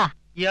പുതിയതാ.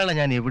 ഇയാളെ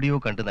ഞാൻ എവിടെയോ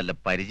കണ്ട് നല്ല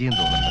പരിചയം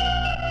തോന്നുന്നു.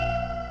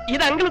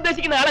 ഇത് അങ്കിൾ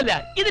ഉദ്ദേശിക്കുന്ന ആളല്ല.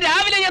 ഇത്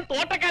രാവിലെ ഞാൻ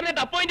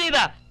തോട്ടക്കാരനായിട്ട് അപ്പോയിന്റ്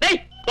ചെയ്താ.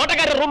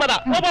 തോട്ടക്കാരുടെ റൂം അതാ.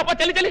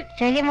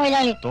 ശരി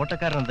മുതലാളി.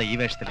 തോട്ടക്കാരൻ എന്താ ഈ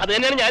വേഷത്തിൽ? അത്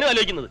തന്നെയാണ് ഞാനും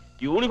ആലോചിക്കുന്നത്.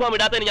 യൂണിഫോം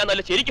ഇടാത്തതിന് ഞാൻ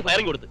നല്ല ശരിക്ക്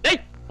ഫയറിംഗ് കൊടുത്തു.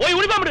 പോയി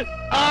യൂണിഫോം ഇട്.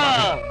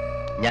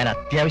 ഞാൻ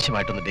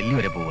അത്യാവശ്യമായിട്ടൊന്ന് ഡൽഹി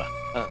വരെ പോവാ,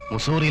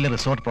 മുസൂറിയിലെ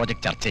റിസോർട്ട്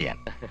പ്രോജക്ട് ചർച്ച ചെയ്യാൻ.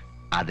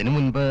 അതിനു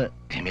മുൻപ്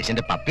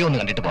രമേശിന്റെ പപ്പയെ ഒന്ന്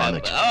കണ്ടിട്ട് പോകാന്ന്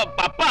വെച്ചു.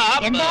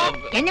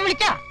 എന്നെ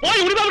വിളിച്ചാ?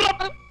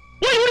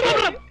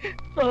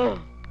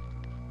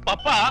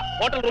 പപ്പ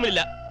ഹോട്ടൽ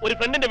റൂമിലില്ല. ഒരു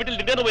ഫ്രണ്ടിന്റെ വീട്ടിൽ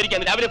ഡിന്നർ പോയിരിക്കാൻ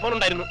രാവിലെ ഫോൺ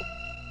ഉണ്ടായിരുന്നു.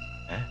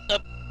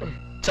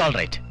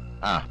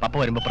 പപ്പ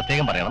വരുമ്പോ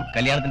പ്രത്യേകം പറയണം.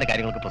 കല്യാണത്തിന്റെ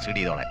കാര്യങ്ങളൊക്കെ പ്രൊസീഡ്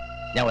ചെയ്തോളാം.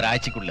 ഞാൻ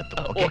ഒരാഴ്ചക്കുള്ളിൽ എത്തും.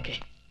 ഓക്കെ.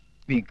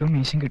 വിഗം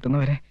മീശം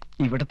കിട്ടുന്നവരെ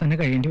ഇവിടെ തന്നെ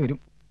കഴിയേണ്ടി വരും.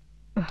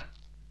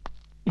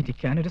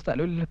 ഇരിക്കാനൊരു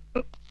സ്ഥലമില്ല.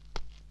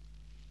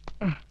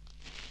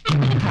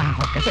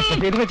 ഒക്കെ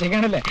സെറ്റപ്പ് ചെയ്ത്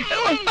വെച്ചേക്കാണല്ലേ.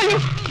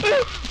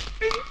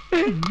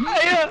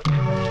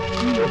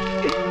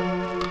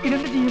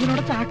 ഇതെന്റെ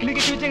ജീവനോടെ ചാക്കിൽ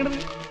കെട്ടി വെച്ചേക്കണത്.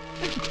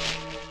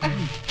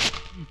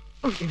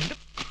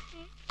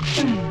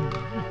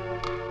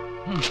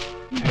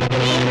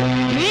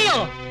 നീയോ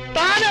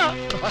താനോ?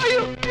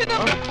 അയ്യോ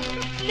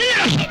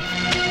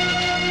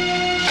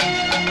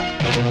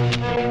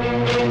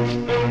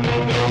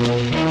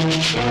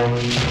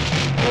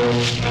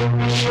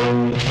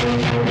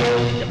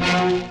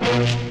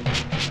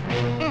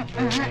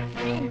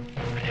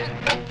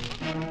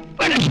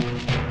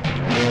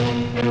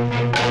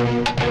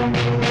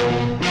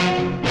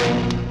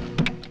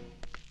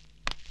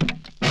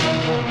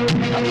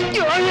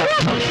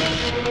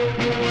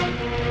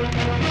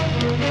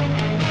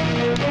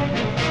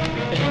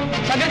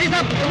ശങ്കർജി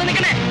സാബ് ഒന്ന്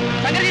നിൽക്കണേ.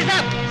 ശങ്കർജി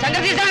സാബ്,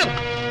 ശങ്കർജി സാബ്.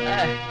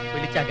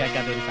 വിളിച്ചാ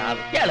കേൾക്കാത്ത ഒരു സാബ്.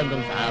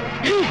 ഇയാളെന്തൊരു സാബ്.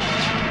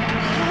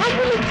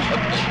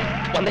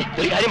 വന്നേ,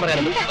 ഒരു കാര്യം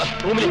പറയാനുണ്ട്.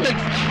 റൂമിൽ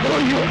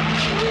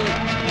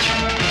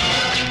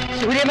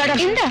സൂര്യ മാഡം,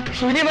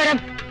 സൂര്യ മാഡം,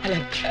 അല്ല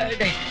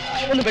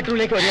ഒന്ന്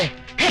ബെഡ്റൂമിലേക്ക് വരേ.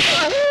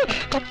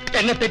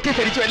 എന്നെ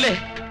തെറ്റിദ്ധരിച്ചു അല്ലേ?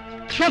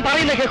 ഞാൻ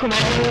പറയുന്ന കേൾക്കും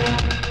മാഡം.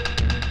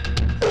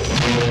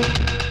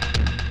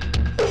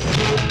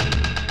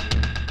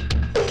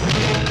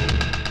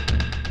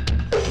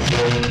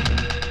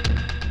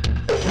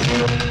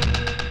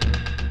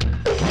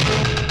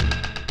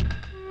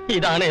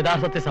 ഇതാണ്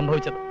യഥാർത്ഥത്തിൽ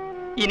സംഭവിച്ചത്.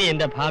 ഇനി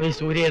എന്റെ ഭാവി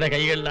സൂര്യയുടെ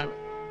കൈകളിലാണ്.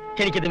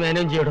 എനിക്കിത്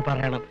മേനോൻജിയോട്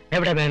പറയണം.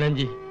 എവിടെ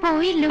മേനോൻജി?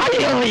 പോയില്ലോ.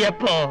 അയ്യോ,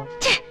 എപ്പോ?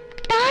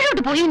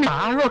 താഴോട്ട് പോയി.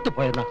 താഴോട്ട്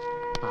പോയെന്നാ?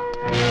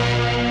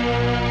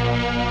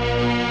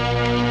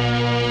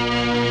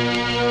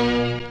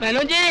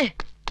 മേനോൻജി,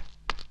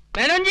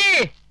 മേനോൻജി,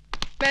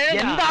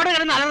 എന്താ അവിടെ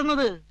കിടന്ന്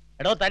അലറുന്നത്?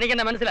 എടോ,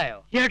 തനിക്കെന്നെ മനസ്സിലായോ?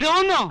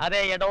 എടോന്നോ?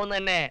 അതെ, എടോന്ന്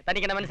തന്നെ.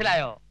 തനിക്കെന്നെ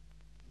മനസ്സിലായോ?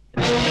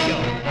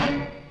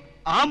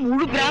 ആ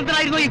മുഴു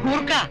ഭ്രാന്തനായിരുന്നു ഈ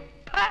കൂർക്ക.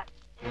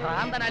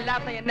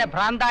 ഭ്രാന്തനല്ലാത്ത എന്നെ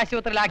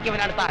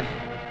ഭ്രാന്താശുപത്രിയിലാക്കിയവനാണ് താൻ.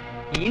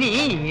 ഇനി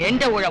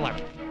എന്റെ ഉഴവാണ്.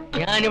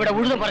 ഞാനിവിടെ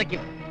ഉഴുതു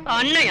പറിക്കും.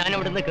 അന്നെ ഞാൻ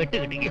ഇവിടുന്ന്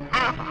കെട്ടുകിട്ടിക്കും.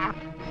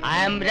 I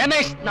am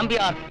Ramesh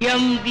Nambiar,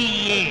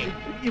 MBA.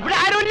 ഇവിടെ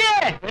ആരുമില്ലേ?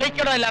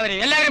 വിളിക്കണോ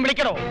എല്ലാവരെയും? എല്ലാവരും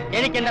വിളിക്കണോ?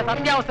 എനിക്ക് എന്റെ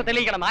സത്യാവസ്ഥ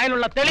തെളിയിക്കണം.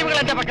 അതിനുള്ള തെളിവുകൾ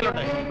എന്റെ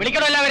പക്കലുണ്ട്.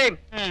 വിളിക്കണോ എല്ലാവരെയും?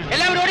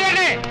 എല്ലാവരും ഓടി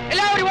വരണേ,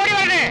 എല്ലാവരും ഓടി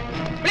വരണേ.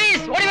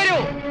 പ്ലീസ് ഓടി വരൂ.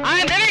 I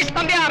am Ramesh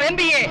Nambiar,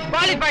 MBA,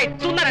 qualified,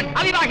 Sundaran,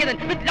 അവിവാഹിതൻ,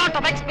 with lot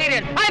of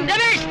experience. I am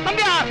Ramesh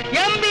Nambiar,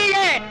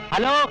 MBA.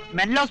 Hello,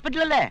 mental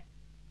hospital അല്ലേ?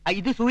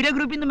 ഇത് സൂര്യ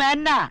ഗ്രൂപ്പിൽ നിന്ന്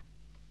മാനാ.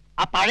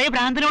 ആ പഴയ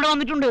ഭ്രാന്തനോട്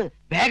വന്നിട്ടുണ്ട്.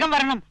 വേഗം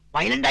വരണം,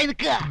 വയലന്റ് ആയി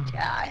നിൽക്കുക.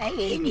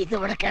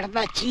 ഇതിവിടെ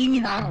കിടന്നാ ചീഞ്ഞി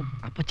നാറും.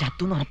 അപ്പൊ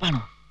ചത്തുന്ന്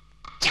ഉറപ്പാണോ?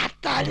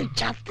 ചത്താലും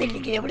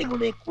ചത്തില്ലെങ്കിൽ എവിടെ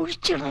കൊണ്ടുപോയി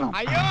കുഴിച്ചിടണം.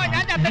 അയ്യോ,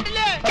 ഞാൻ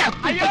ചത്തിട്ടില്ലേ?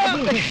 അയ്യോ,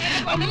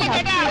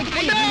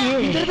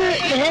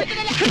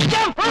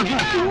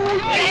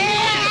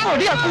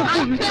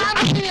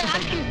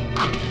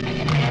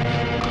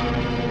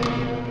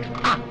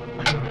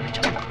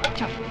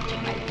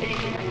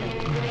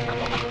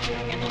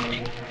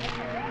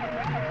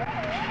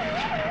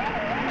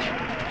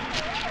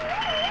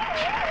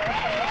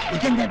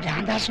 ഇതെന്താ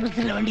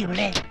ഭ്രാന്താശുപത്രിയിലെ വണ്ടി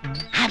ഇവിടെ?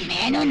 ആ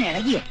മേനോന്ന്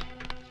ഇളകിയ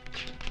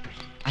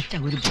അച്ഛ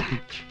ഒരു ബുദ്ധി.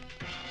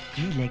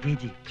 ഈ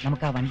ലഗേജ്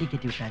നമുക്ക് ആ വണ്ടി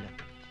കെട്ടി വിട്ടാലോ?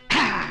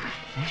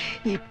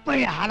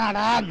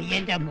 ഇപ്പോഴാണാടാ നീ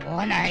എന്റെ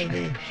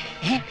മോനായത്.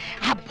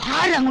 ആ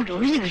ഭാരം അങ്ങോട്ട്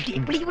ഒഴിഞ്ഞു കിട്ടി.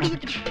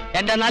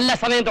 എന്റെ നല്ല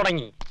സമയം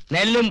തുടങ്ങി.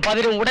 നെല്ലും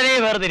പതിരും ഉടനെ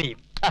വേർതിരിയും.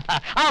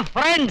 ആ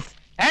ഫ്രണ്ട്സ്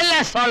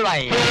എല്ലാം സോൾവ്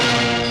ആയി.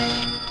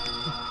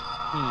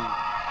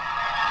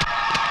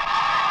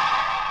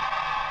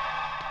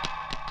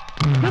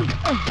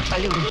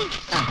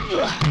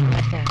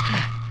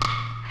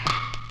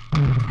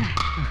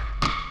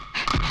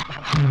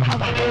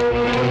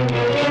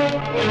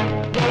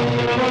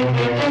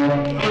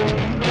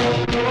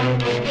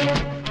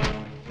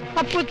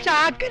 അപ്പൊ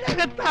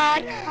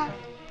ചാക്കിനകത്താരാ?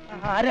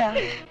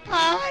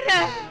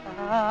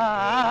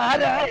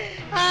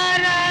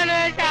 ആരാണ്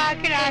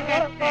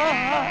ചാക്കിനകത്ത്?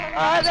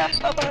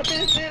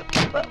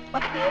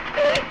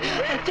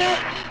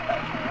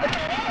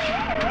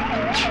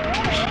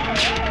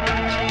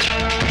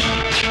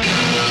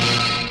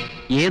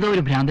 ഏതോ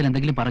ഒരു ഭ്രാന്തൻ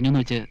എന്തെങ്കിലും പറഞ്ഞെന്ന്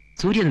വെച്ച്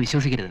സൂര്യ അത്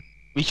വിശ്വസിക്കരുത്.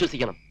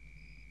 വിശ്വസിക്കണം.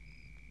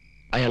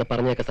 അയാൾ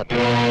പറഞ്ഞേക്ക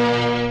സത്യം.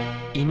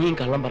 ഇനിയും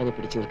കള്ളം പറഞ്ഞ്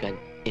പിടിച്ചു നിൽക്കാൻ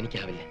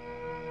എനിക്കാവില്ല.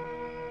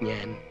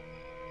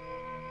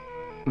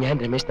 ഞാൻ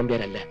രമേശ്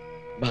നമ്പ്യാരല്ല,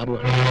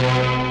 ബാബുവാണ്.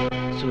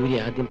 സൂര്യ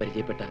ആദ്യം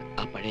പരിചയപ്പെട്ട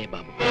ആ പഴയ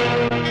Babu.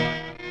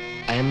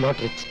 I am not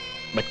rich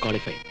but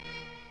qualified.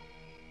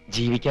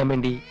 ജീവിക്കാൻ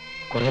വേണ്ടി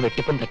കുറെ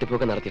വെട്ടിപ്പും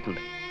തട്ടിപ്പൊക്കെ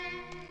നടത്തിയിട്ടുണ്ട്.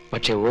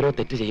 പക്ഷെ ഓരോ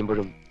തെറ്റ്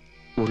ചെയ്യുമ്പോഴും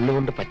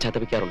ഉള്ളുകൊണ്ട്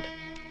പശ്ചാത്തപിക്കാറുണ്ട്,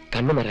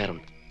 കണ്ണു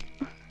നിറയാറുണ്ട്.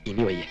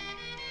 ഇനി വയ്യ,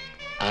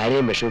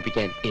 ആരെയും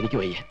വിഷമിപ്പിക്കാൻ എനിക്ക്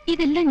വയ്യ.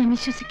 ഇതെല്ലാം ഞാൻ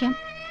വിശ്വസിക്കാം.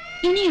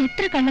 ഇനി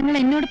എത്ര കള്ളങ്ങൾ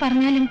എന്നോട്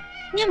പറഞ്ഞാലും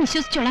ഞാൻ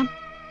വിശ്വസിച്ചോളാം.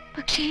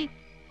 പക്ഷേ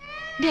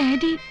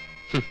ഡാഡി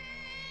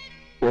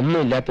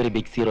ഒന്നുമില്ലാത്തൊരു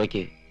ബിഗ്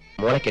സീറോയ്ക്ക്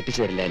മോളെ കെട്ടിച്ചു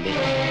തരില്ല അല്ലേ?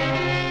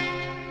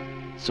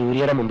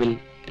 സൂര്യയുടെ മുമ്പിൽ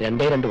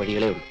രണ്ടേ രണ്ട്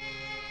വഴികളേ ഉള്ളൂ.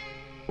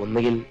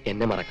 ഒന്നുകിൽ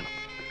എന്നെ മറക്കണം,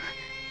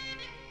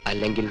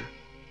 അല്ലെങ്കിൽ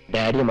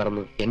ഡാഡിയെ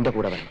മറന്ന് എന്റെ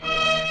കൂടെ വരണം.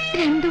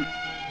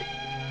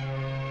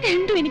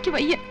 രണ്ടും എനിക്ക്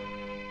വയ്യ.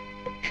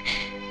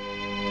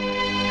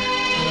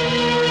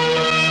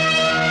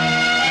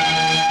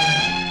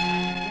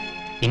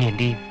 ഇനി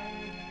എന്ത് ചെയ്യും?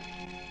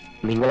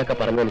 നിങ്ങളൊക്കെ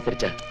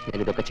പറഞ്ഞതനുസരിച്ചാ ഞാൻ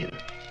ഇതൊക്കെ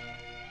ചെയ്തത്.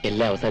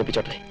 എല്ലാം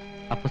അവസാനിപ്പിച്ചോട്ടെ.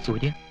 അപ്പൊ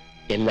സൂര്യ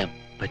എല്ലാം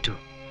പറ്റൂ?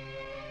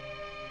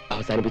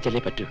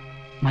 അവസാനിപ്പിച്ചല്ലേ പറ്റൂ.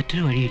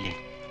 മറ്റൊരു വഴിയില്ലേ?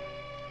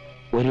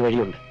 ഒരു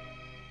വഴിയുണ്ട്,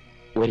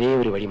 ഒരേ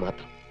ഒരു വഴി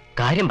മാത്രം.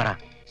 കാര്യം പറ.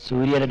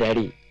 സൂര്യയുടെ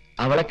ഡാഡി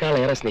അവളെക്കാൾ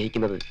ഏറെ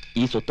സ്നേഹിക്കുന്നത്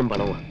ഈ സ്വത്തും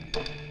പണവുമാണ്.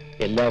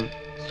 എല്ലാം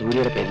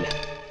സൂര്യയുടെ പേരില്ല.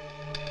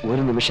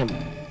 ഒരു നിമിഷം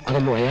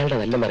അതൊന്നും അയാളുടെ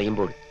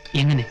നല്ലെന്നറിയുമ്പോൾ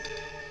എങ്ങനെ?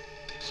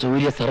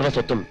 സൂര്യ സർവ്വ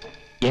സ്വത്തും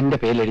എന്റെ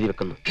പേരിൽ എഴുതി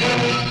വെക്കുന്നു.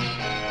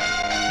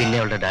 പിന്നെ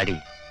അവളുടെ ഡാഡി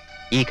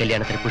ഈ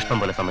കല്യാണത്തിന് പുഷ്പം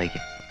പോലെ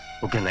സമ്മതിക്കും.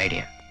 ഉഗ്രൻ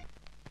ഐഡിയ.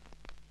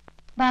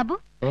 ബാബു,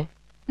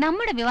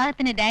 നമ്മുടെ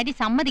വിവാഹത്തിന് ഡാഡി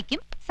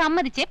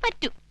സമ്മതിച്ചേ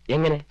പറ്റൂ.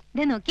 എങ്ങനെ?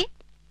 നോക്കി,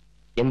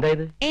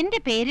 എന്തായത്? എന്റെ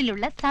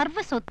പേരിലുള്ള സർവ്വ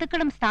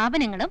സ്വത്തുക്കളും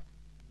സ്ഥാപനങ്ങളും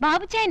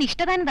ബാബുച്ചായൻ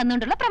ഇഷ്ടദാനം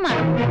തന്നുകൊണ്ടുള്ള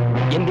പ്രമാണം.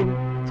 എന്തിന്?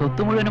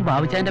 സ്വത്ത് മുഴുവനും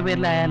ബാബുച്ചായന്റെ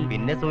പേരിലായാൽ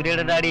പിന്നെ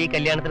സൂര്യയുടെ ഡാഡി ഈ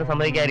കല്യാണത്തിന്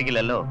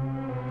സമ്മതിക്കാതിരിക്കില്ലല്ലോ.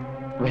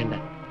 വേണ്ട,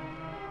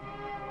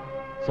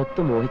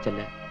 സ്വത്ത്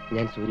മോഹിച്ചല്ല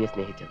ഞാൻ സൂര്യയെ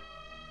സ്നേഹിച്ചത്.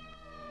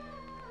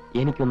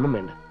 എനിക്കൊന്നും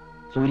വേണ്ട,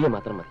 സൂര്യ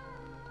മാത്രം മതി.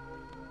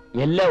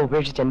 എല്ലാം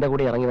ഉപേക്ഷിച്ച് എന്റെ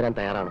കൂടെ ഇറങ്ങി വരാൻ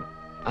തയ്യാറാണോ?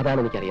 അതാണ്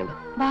എനിക്കറിയേണ്ടത്.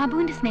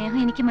 ബാബുവിന്റെ സ്നേഹം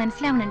എനിക്ക്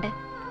മനസ്സിലാവുന്നുണ്ട്.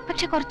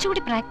 പക്ഷെ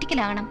കുറച്ചുകൂടി പ്രാക്ടിക്കൽ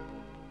ആവണം.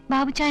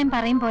 ബാബുചായം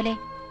പറയും പോലെ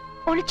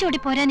ഒളിച്ചോടി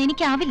പോരാൻ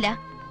എനിക്കാവില്ല.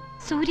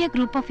 സൂര്യ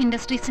ഗ്രൂപ്പ് ഓഫ്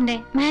ഇൻഡസ്ട്രീസിന്റെ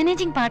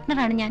മാനേജിംഗ്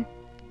പാർട്ട്ണറാണ് ഞാൻ.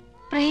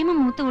 പ്രേമം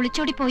മൂത്ത്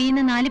ഒളിച്ചോടി പോയി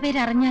എന്ന് 4 പേര്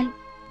അറിഞ്ഞാൽ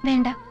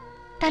വേണ്ട.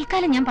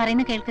 തൽക്കാലം ഞാൻ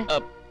പറയുന്ന കേൾക്ക്.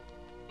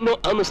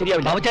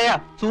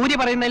 സൂര്യ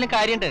പറയുന്നതിലും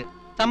കാര്യമുണ്ട്.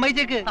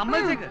 സമ്മതിച്ചേക്ക്.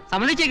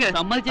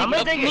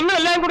 നിങ്ങൾ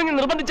എല്ലാവരും കൂടി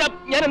നിർബന്ധിച്ചാ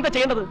ഞാൻ എന്താ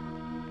ചെയ്യേണ്ടത്?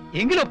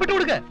 എങ്കിലും ഒപ്പിട്ട്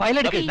കൊടുക്ക. ഫയൽ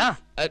എടുക്ക.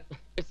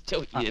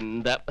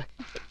 എന്താ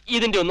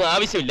ഇതിന്റെ ഒന്നും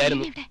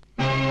ആവശ്യമില്ലായിരുന്നു.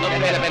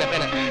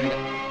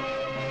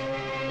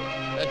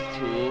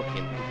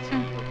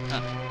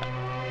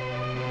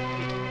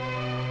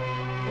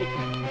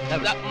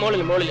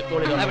 മോളിൽ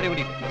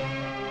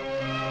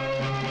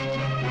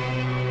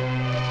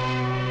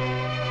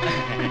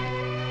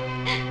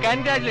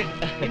കൺഗ്രാറ്റുലേഷൻ.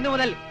 ഇന്നു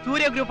മുതൽ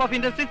സൂര്യ ഗ്രൂപ്പ് ഓഫ്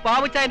ഇൻഡസ്ട്രീസ്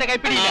ബാബുച്ചായന്റെ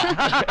കൈപ്പിടിയില്ല.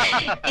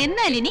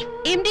 എന്നാൽ ഇനി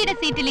MD-യുടെ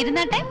സീറ്റിൽ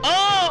ഇരുന്നാട്ടെ.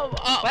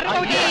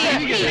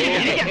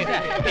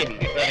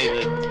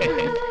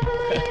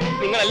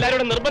 നിങ്ങൾ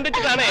എല്ലാവരോടും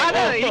നിർബന്ധിച്ചിട്ടാണ്.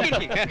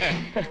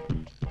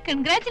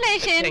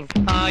 കൺഗ്രാറ്റുലേഷൻ.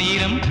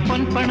 1000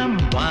 പൊൻപണം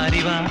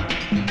വാരിവ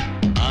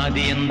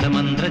ആദിയന്ത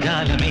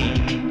മന്ത്രജാലമേ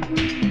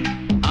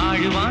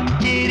ആഴുവാൻ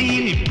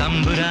ചേരിയിൽ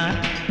തമ്പുരാൻ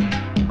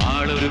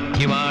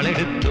ആളൊരുക്കി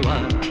വാളെടുത്തുവാ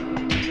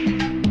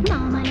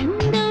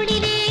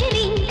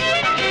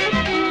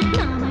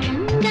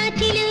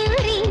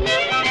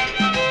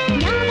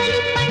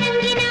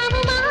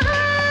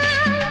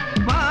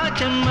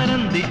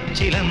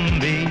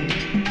ചിലമ്പേ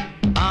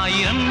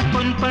 1000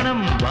 പൊൻപണം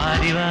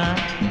വാരിവ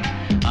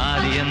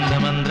ആദിയന്ത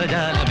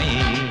മന്ത്രജാലമേ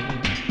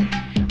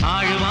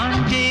ആഴുവാൻ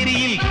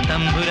ചേരിയിൽ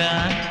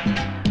തമ്പുരാൻ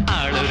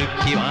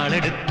ആളൊരുക്കി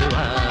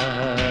വാളെടുത്തുവാ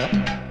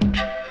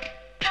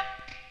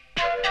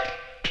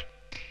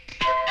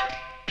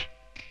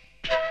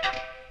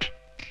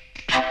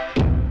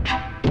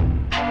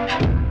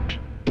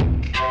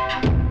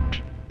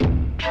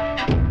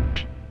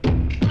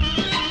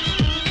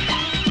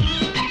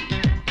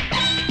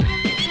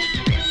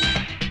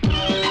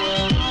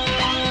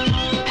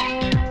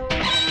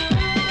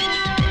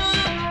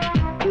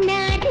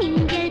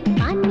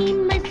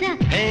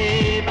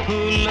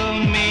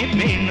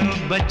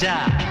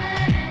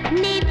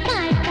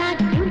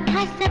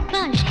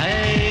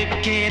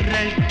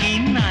കേരൾ की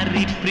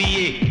नारी प्रिय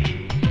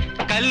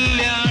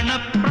കല്യാണ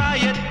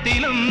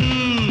പ്രായത്തിലും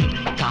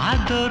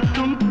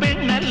കാതോർക്കും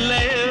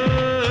പെണ്ണല്ലയോ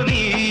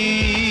നീ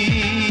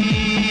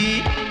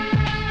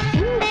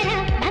സുന്ദര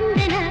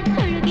നന്ദന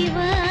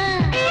കൊഴുകിവാ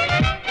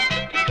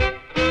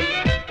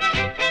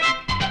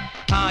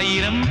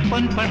 1000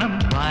 പൊൻപണം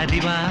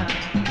വാരിവാ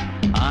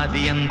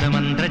ആദിയന്ത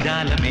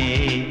മന്ത്രജാലമേ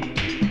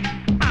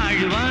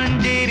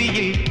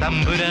ആഴുവാഞ്ചേരിയിൽ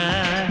തമ്പുരാ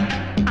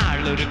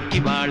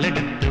ആളൊരുക്കി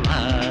വാളെടുത്തുവാ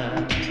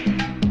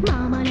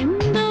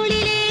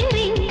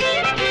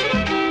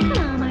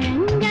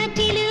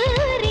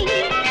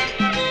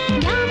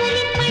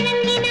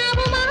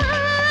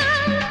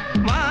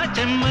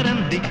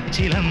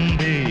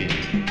ചിലമ്പ്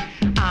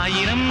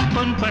 1000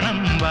 പൊൻപണം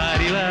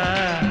വാരിവാ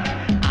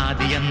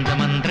ആദിയന്ത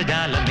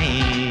മന്ത്രജാലമേ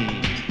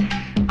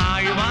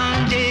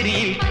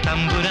ആഴുവാഞ്ചേരിയിൽ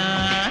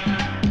തമ്പുരാൻ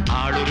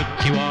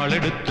ആളൊരുക്കി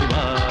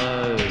വാളെടുത്തുവാ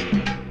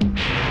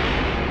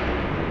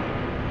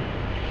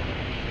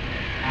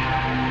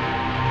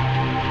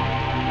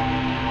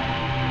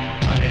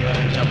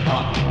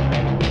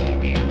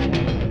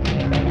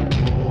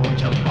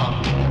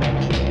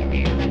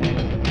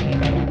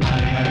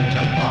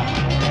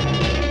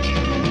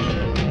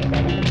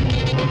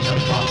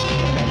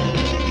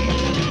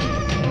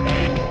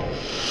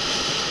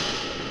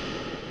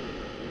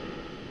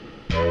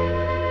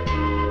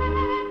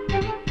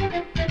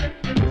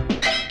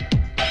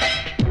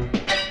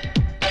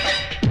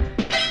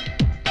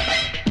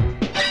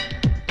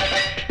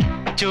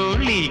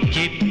चोली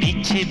के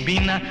पीछे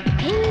बिना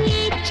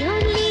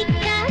चोली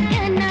का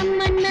गाना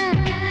मना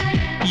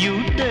You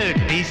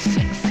dirty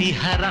sexy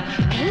hara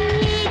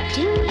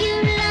Do you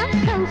love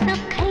songs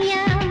of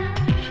khayam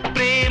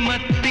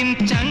പ്രേമത്തിൻ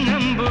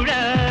Changampuzha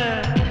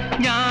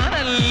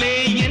ഞാനല്ലേ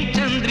എൻ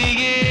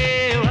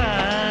ചന്ദ്രികേവാ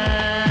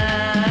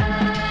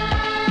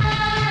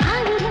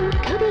ആയിരം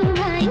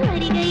കവിയുമായി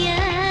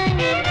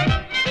വരികയായി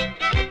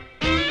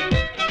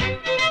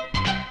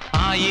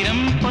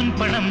 1000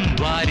 പൊൻപണം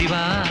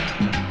വാരിവാ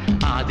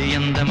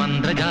ആദിയന്ത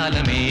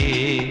മന്ത്രജാലമേ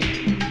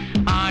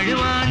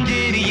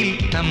ആഴുവാഞ്ചേരിയിൽ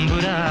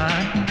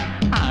തമ്പുരാൻ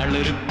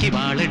ആളൊരുക്കി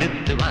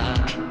വാളെടുത്തുവാ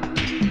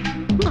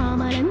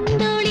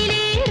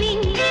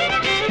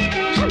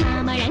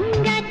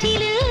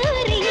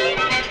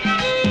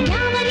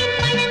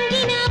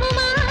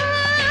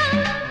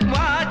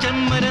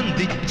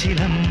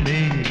ചിലമ്പേ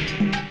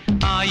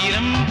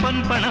 1000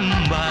 പൊൻപണം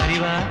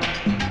വാരിവാ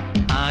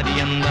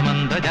ആദിയന്ത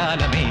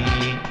മന്ത്രജാലമേ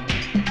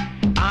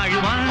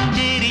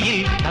ആഴുവാഞ്ചേരിയിൽ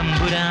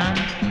തമ്പുരാൻ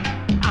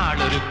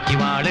ആളൊരുക്കി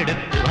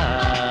വാളെടുത്തുവാ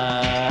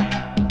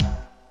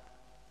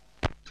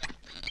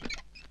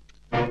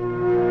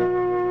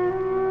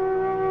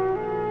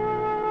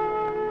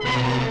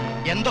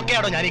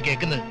എന്തൊക്കെയാണോ ഞാൻ ഈ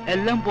കേൾക്കുന്നത്?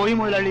 എല്ലാം പോയി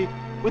മുതലാളി.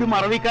 ഒരു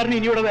മറവിക്കാരൻ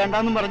ഇനി ഇവിടെ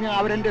വേണ്ടാന്നും പറഞ്ഞ്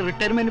അവരെന്റെ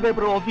റിട്ടയർമെന്റ്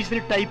പേപ്പർ ഓഫീസിൽ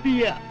ടൈപ്പ്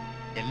ചെയ്യാ.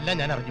 എല്ലാം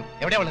ഞാൻ അറിഞ്ഞു.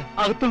 എവിടെയാ അവള്?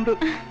 അകത്തുണ്ട്.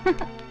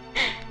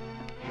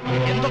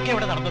 എന്തൊക്കെയാ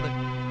ഇവിടെ നടന്നത്?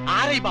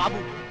 ആരാ ഈ ബാബു?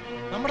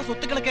 നമ്മുടെ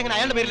സ്വത്തുക്കളൊക്കെ എങ്ങനെ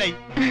അയാളുടെ പേരിലായി?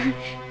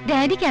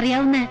 ഡാഡിക്ക്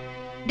അറിയാവുന്ന,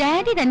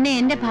 ഡാഡി തന്നെ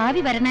എന്റെ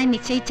ഭാവി വരനായി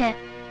നിശ്ചയിച്ച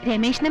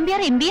രമേശ്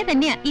നമ്പ്യാർ MBA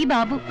തന്നെയാ ഈ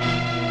ബാബു.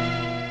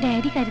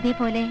 ഡാഡി കരുതിയ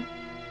പോലെ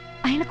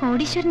അയാൾ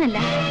കോടീശ്വരനല്ല,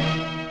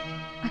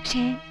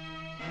 പക്ഷേ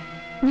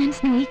ഞാൻ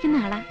സ്നേഹിക്കുന്ന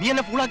ആളാ. നീ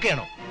എന്നെ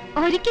ഫൂളാക്കുകയാണോ?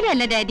 ഒരിക്കലും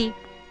അല്ല ഡാഡി.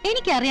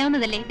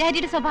 എനിക്കറിയാവുന്നതല്ലേ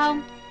ഡാഡിയുടെ സ്വഭാവം.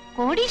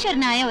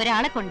 കോടീശ്വരനായ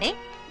ഒരാളെ കൊണ്ടേ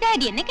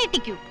ഡാഡി എന്നെ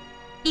കെട്ടിക്കൂ.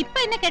 ഇപ്പൊ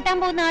എന്നെ കെട്ടാൻ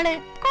പോകുന്ന ആള്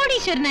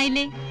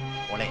കോടീശ്വരനായില്ലേ?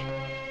 മോളെ,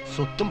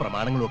 സ്വത്തും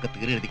പ്രമാണങ്ങളും ഒക്കെ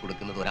തീരെഴുതി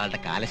കൊടുക്കുന്നത് ഒരാളുടെ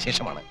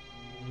കാലശേഷമാണ്.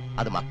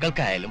 അത്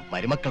മക്കൾക്കായാലും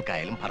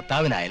മരുമക്കൾക്കായാലും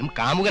ഭർത്താവിനായാലും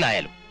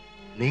കാമുകനായാലും.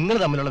 നിങ്ങൾ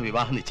തമ്മിലുള്ള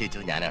വിവാഹം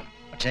നിശ്ചയിച്ചത് ഞാനാണ്.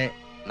 പക്ഷേ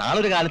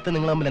നാളൊരു കാലത്ത്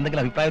നിങ്ങൾ തമ്മിൽ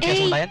എന്തെങ്കിലും അഭിപ്രായ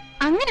വ്യത്യാസം ഉണ്ടായാൽ?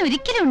 അങ്ങനെ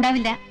ഒരിക്കലും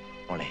ഉണ്ടാവില്ല.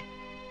 മോളെ,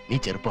 നീ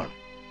ചെറുപ്പമാണ്,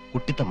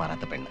 കുട്ടിത്തം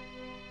മാറാത്ത പെണ്ണ്.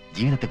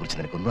 ജീവിതത്തെ കുറിച്ച്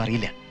നിനക്കൊന്നും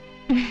അറിയില്ല.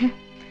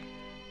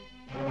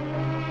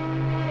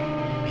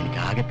 എനിക്ക്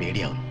ആകെ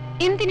പേടിയാവുന്നു.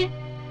 എന്തിന്?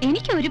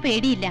 എനിക്ക് ഒരു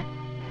പേടിയില്ല.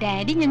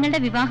 ഡാഡി ഞങ്ങളുടെ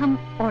വിവാഹം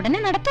ഉടനെ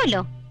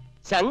നടത്തുമല്ലോ.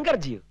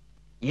 ശങ്കർജിയോ?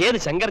 ഏത്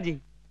ശങ്കർജി?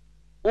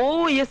 ഓ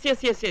യെസ്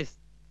യെസ് യെസ് യെസ്,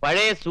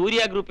 പഴയ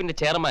സൂര്യ ഗ്രൂപ്പിന്റെ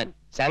ചെയർമാൻ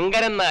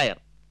ശങ്കരൻ നായർ.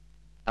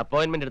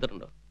 അപ്പോയിന്റ്മെന്റ്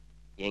എടുത്തിട്ടുണ്ടോ?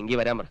 എങ്കി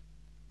വരാൻ പറ.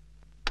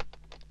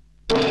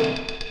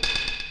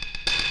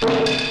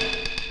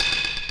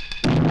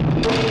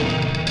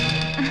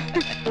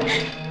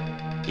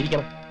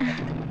 ഇരിക്കണം.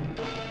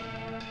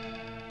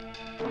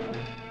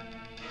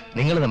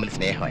 നിങ്ങൾ തമ്മിൽ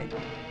സ്നേഹമായി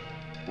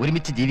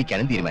ഒരുമിച്ച്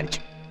ജീവിക്കാനും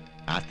തീരുമാനിച്ചു.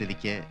 ആ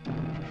സ്ഥിതിക്ക്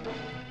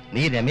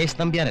നീ രമേശ്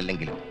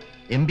നമ്പ്യാരല്ലെങ്കിലും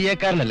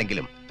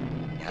MBA-കാരനല്ലെങ്കിലും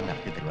ഞാൻ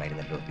നടത്തി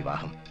തരുമായിരുന്നല്ലോ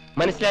വിവാഹം.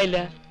 മനസ്സിലായില്ല.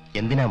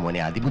 എന്തിനാ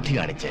മോനെ അതിബുദ്ധി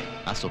കാണിച്ച്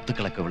ആ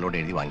സ്വത്തുക്കളൊക്കെ ഇവളോട്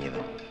എഴുതി വാങ്ങിയത്?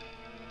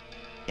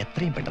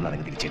 എത്രയും പെട്ടെന്ന്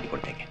അതങ്ങ് തിരിച്ചെഴുതി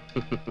കൊടുത്തേക്ക്.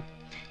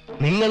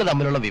 നിങ്ങൾ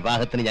തമ്മിലുള്ള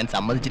വിവാഹത്തിന് ഞാൻ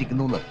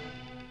സമ്മതിച്ചിരിക്കുന്നു.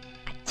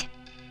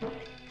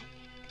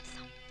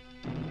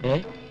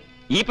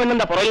 ഈ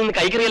പെണ്ണെന്താ പുറകിൽ നിന്ന്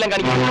കൈകറിയെല്ലാം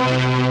കാണിക്കുന്നു?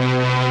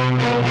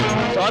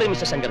 സോറി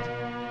മിസ്റ്റർ ശങ്കർ,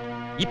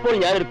 ഇപ്പോൾ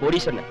ഞാനൊരു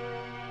കോടീശ്വരനാണ്.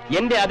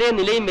 എന്റെ അതേ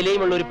നിലയും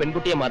വിലയുമുള്ള ഒരു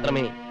പെൺകുട്ടിയെ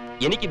മാത്രമേ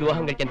എനിക്ക്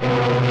വിവാഹം കഴിക്കാൻ പറ്റൂ.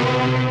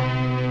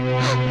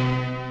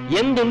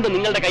 എന്തുണ്ട്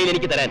നിങ്ങളുടെ കയ്യിൽ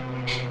എനിക്ക് തരാൻ?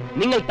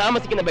 നിങ്ങൾ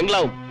താമസിക്കുന്ന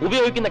ബംഗ്ലാവും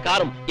ഉപയോഗിക്കുന്ന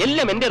കാറും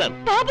എല്ലാം എന്റേതാണ്.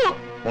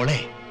 മോളെ,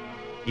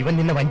 ഇവൻ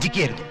നിന്നെ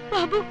വഞ്ചിക്കുകയായിരുന്നു.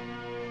 ബാബു,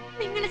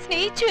 നിങ്ങളെ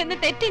സ്നേഹിച്ചു എന്ന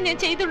തെറ്റേ ഞാൻ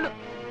ചെയ്തുള്ളൂ.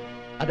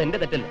 അതെന്റെ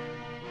തെറ്റല്ല.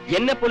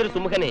 എന്നെ പോലൊരു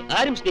സുമുഖനെ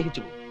ആരും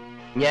സ്നേഹിച്ചു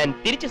ഞാൻ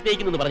തിരിച്ചു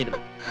സ്നേഹിക്കുന്നു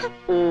പറഞ്ഞിരുന്നു.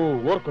 ഓ,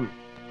 ഓർക്കുന്നു.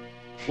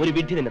 ഒരു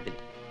വിഡ്ഢി ദിനത്തിൽ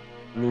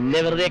നിന്നെ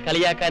വെറുതെ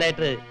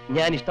കളിയാക്കാനായിട്ട്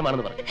ഞാൻ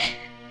ഇഷ്ടമാണെന്ന് പറഞ്ഞു.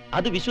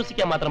 അത്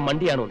വിശ്വസിക്കാൻ മാത്രം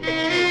മണ്ടിയാണോ നീ?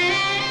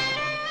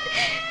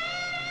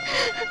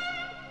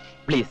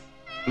 പ്ലീസ്,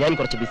 ഞാൻ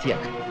കുറച്ച്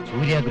ബിസിയാണ്.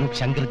 സൂര്യ ഗ്രൂപ്പ്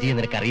ശങ്കർജിയെ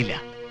നിനക്കറിയില്ല.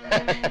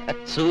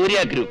 സൂര്യ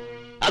ഗ്രൂപ്പ്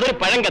അതൊരു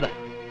പഴങ്കഥ.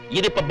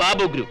 ഇതിപ്പോ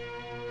ബാബു ഗ്രൂപ്പ്.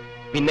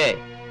 പിന്നെ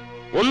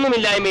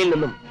ഒന്നുമില്ലായ്മയിൽ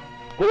നിന്നും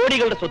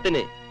കോടികളുടെ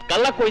സ്വത്തിന്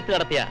കള്ളക്കൊയ്ത്ത്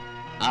നടത്തിയ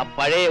ആ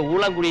പഴയ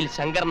ഊളംകുഴിയിൽ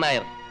ശങ്കർ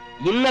നായർ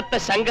ഇന്നത്തെ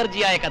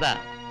ശങ്കർജിയായ കഥ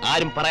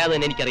ആരും പറയാതെ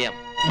തന്നെ എനിക്കറിയാം.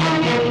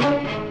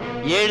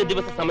 7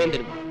 ദിവസം സമയം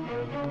തരുന്നു.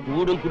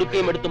 കൂടും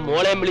കുടുക്കയും എടുത്ത്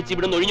മോളെയും വിളിച്ച്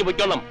ഇവിടുന്ന് ഒഴിഞ്ഞു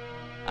പൊയ്ക്കോണം.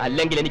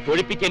 അല്ലെങ്കിൽ എനിക്ക്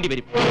ഒഴിപ്പിക്കേണ്ടി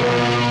വരും.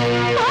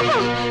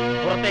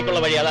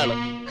 പുറത്തേക്കുള്ള വഴി അതാണ്.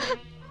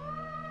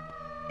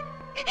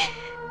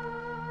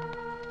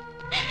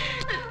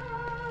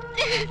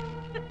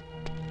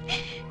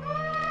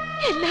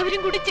 എല്ലാവരും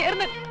കൂടി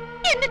ചേർന്ന്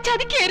എന്നെ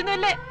ചതിക്കായിരുന്നു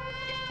അല്ലേ?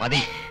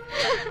 മതി,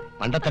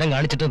 മണ്ടത്തരം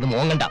കാണിച്ചിട്ട്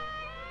മോങ്ങണ്ട.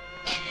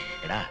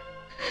 എടാ,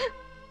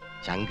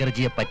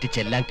 ശങ്കർജിയെ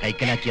പറ്റിച്ചെല്ലാം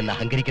കൈക്കലാക്കിയെന്ന്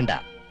അഹങ്കരിക്കണ്ട.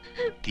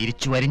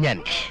 തിരിച്ചു വരും ഞാൻ.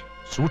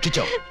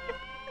 സൂക്ഷിച്ചോ.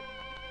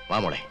 വാ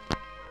മോളെ.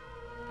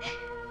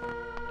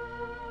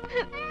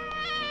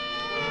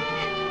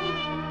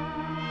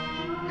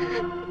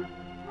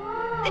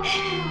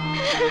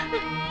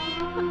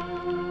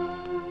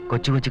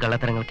 കൊച്ചു കൊച്ചു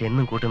കള്ളത്തരങ്ങൾക്ക്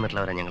എന്നും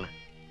കൂട്ടുന്നിട്ടുള്ളവരാ ഞങ്ങള്.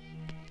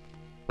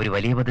 ഒരു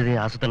വലിയ പദ്ധതി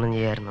ആസൂത്രണം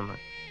ചെയ്യാറുണ്ടെന്ന്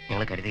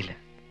ഞങ്ങൾ കരുതിയില്ല.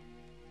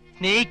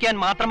 സ്നേഹിക്കാൻ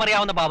മാത്രം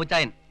അറിയാവുന്ന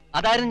ബാബുച്ചായൻ,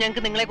 അതായിരുന്നു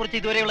ഞങ്ങൾക്ക് നിങ്ങളെ കുറിച്ച്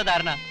ഇതുവരെയുള്ള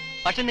ധാരണ.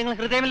 പക്ഷെ നിങ്ങൾ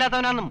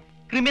ഹൃദയമില്ലാത്തവനാണെന്നും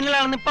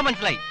ക്രിമിനലാണെന്നും ഇപ്പൊ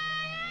മനസ്സിലായി.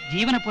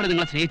 ജീവനെ പോലെ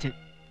നിങ്ങളെ സ്നേഹിച്ച്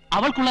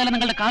അവൾക്കുള്ള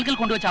നിങ്ങളുടെ കാൽക്കൽ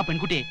കൊണ്ടുവച്ച ആ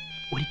പെൺകുട്ടിയെ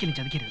ഒരിക്കലും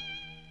ചതിക്കരുത്.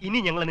 ഇനി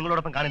ഞങ്ങൾ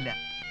നിങ്ങളോടൊപ്പം കാണില്ല.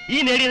 ഈ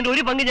നേടിയതിന്റെ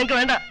ഒരു പങ്ക് ഞങ്ങൾക്ക്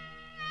വേണ്ട.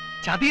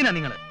 ചതിയനാ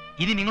നിങ്ങൾ.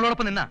 ഇനി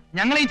നിങ്ങളോടൊപ്പം നിന്നാ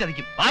ഞങ്ങളെയും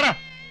ചതിക്കും.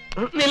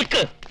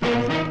 നിൽക്ക്.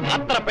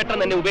 അത്ര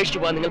പെട്ടെന്ന് എന്നെ ഉപേക്ഷിച്ചു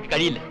പോകാൻ നിങ്ങൾക്ക്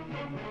കഴിയില്ല.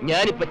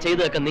 ഞാനിപ്പോ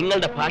ചെയ്തതൊക്കെ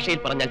നിങ്ങളുടെ ഭാഷയിൽ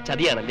പറഞ്ഞാൽ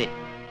ചതിയാണല്ലേ?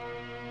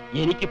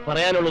 എനിക്ക്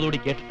പറയാനുള്ളതുകൂടി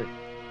കേട്ടിട്ട്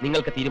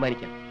നിങ്ങൾക്ക്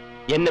തീരുമാനിക്കാം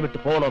എന്നെ വിട്ടു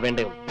പോകണോ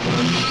വേണ്ടയോ.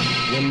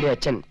 എന്റെ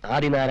അച്ഛൻ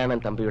ആദിനാരായണൻ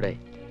തമ്പിയുടെ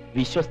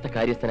വിശ്വസ്ത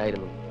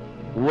കാര്യസ്ഥനായിരുന്നു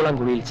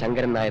ഊളംകുഴിയിൽ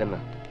ശങ്കരൻ നായരെന്ന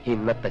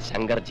ഇന്നത്തെ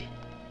ശങ്കർജി.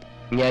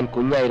 ഞാൻ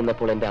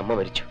കുഞ്ഞായിരുന്നപ്പോൾ എന്റെ അമ്മ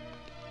മരിച്ചു.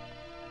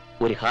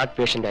 ഒരു ഹാർട്ട്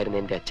പേഷ്യന്റ് ആയിരുന്ന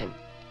എന്റെ അച്ഛൻ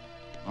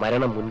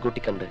മരണം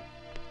മുൻകൂട്ടി കണ്ട്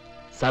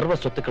സർവ്വ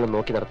സ്വത്തുക്കളും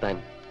നോക്കി നടത്താൻ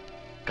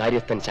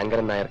കാര്യസ്ഥൻ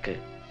ശങ്കരൻ നായർക്ക്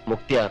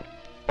മുക്തിയാർ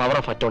പവർ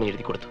ഓഫ് അറ്റോണി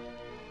എഴുതി കൊടുത്തു.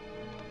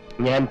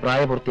 ഞാൻ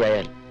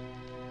പ്രായപൂർത്തിയായാൽ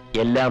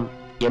എല്ലാം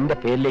എന്റെ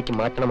പേരിലേക്ക്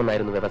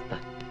മാറ്റണമെന്നായിരുന്നു വ്യവസ്ഥ.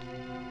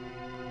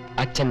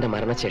 അച്ഛന്റെ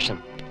മരണശേഷം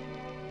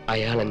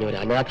അയാൾ എന്നെ ഒരു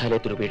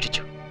അനാഥാലയത്തിൽ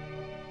ഉപേക്ഷിച്ചു.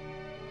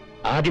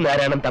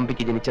 ആദിനാരായണൻ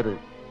തമ്പിക്ക് ജനിച്ചത്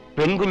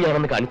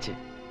പെൺകുഞ്ഞാണെന്ന് കാണിച്ച്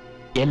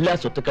എല്ലാ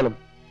സ്വത്തുക്കളും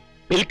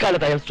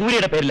പിൽക്കാലത്ത് അയാൾ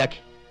സൂര്യയുടെ പേരിലാക്കി.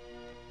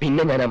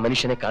 പിന്നെ ഞാൻ ആ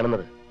മനുഷ്യനെ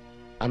കാണുന്നത്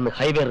അന്ന്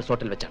ഹൈവേ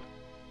റിസോർട്ടിൽ വെച്ചാണ്.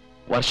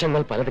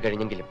 വർഷങ്ങൾ പലത്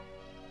കഴിഞ്ഞെങ്കിലും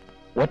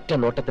ഒറ്റ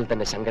നോട്ടത്തിൽ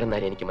തന്നെ ശങ്കരൻ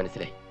നായരെ എനിക്ക്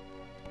മനസ്സിലായി.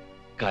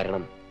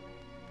 കാരണം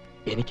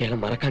എനിക്ക് അയാളെ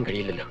മറക്കാൻ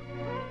കഴിയില്ലല്ലോ.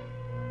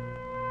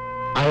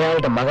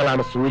 അയാളുടെ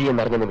മകളാണ് സൂര്യ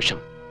എന്നറിഞ്ഞ നിമിഷം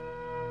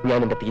ഞാൻ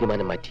എന്റെ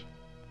തീരുമാനം മാറ്റി.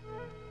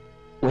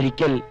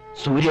 ഒരിക്കൽ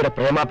സൂര്യയുടെ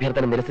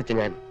പ്രേമാഭ്യർത്ഥന നിരസിച്ച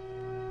ഞാൻ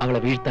അവളെ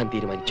വീഴ്ത്താൻ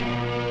തീരുമാനിച്ചു.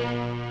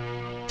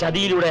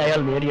 ചതിയിലൂടെ അയാൾ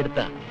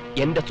നേടിയെടുത്ത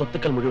എന്റെ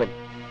സ്വത്തുക്കൾ മുഴുവൻ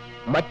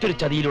മറ്റൊരു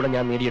ചതിയിലൂടെ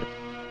ഞാൻ നേടിയെടുത്തു.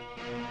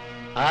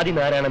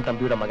 ആദിനാരായണൻ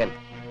തമ്പിയുടെ മകൻ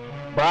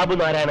ബാബു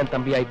നാരായണൻ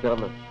തമ്പിയായി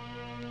പിറന്ന്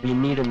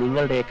പിന്നീട്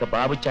നിങ്ങളുടെയൊക്കെ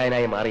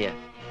ബാബുച്ചായനായി മാറിയ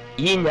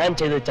ഈ ഞാൻ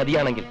ചെയ്തത്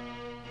ചതിയാണെങ്കിൽ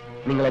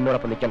നിങ്ങൾ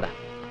എന്നോടൊപ്പം നിൽക്കണ്ട,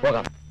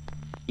 പോകാം.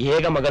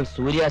 ഏക മകൾ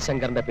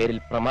സൂര്യാശങ്കറിന്റെ പേരിൽ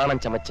പ്രമാണം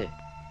ചമച്ച്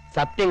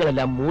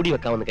സത്യങ്ങളെല്ലാം മൂടി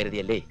വെക്കാമെന്ന്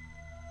കരുതിയല്ലേ?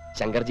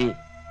 ശങ്കർജി,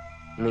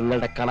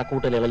 നിങ്ങളുടെ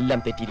കണക്കൂട്ടലുകളെല്ലാം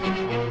തെറ്റിയിരിക്കും.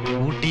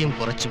 കൂട്ടിയും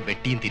കുറച്ചും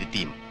വെട്ടിയും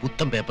തിരുത്തിയും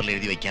പുത്തം പേപ്പറിൽ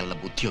എഴുതി വെക്കാനുള്ള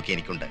ബുദ്ധിയൊക്കെ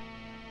എനിക്കുണ്ട്.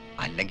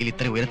 അല്ലെങ്കിൽ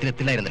ഇത്ര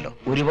ഉയരത്തിലെത്തില്ലായിരുന്നല്ലോ.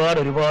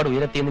 ഒരുപാട്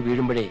ഉയരത്തിന്ന്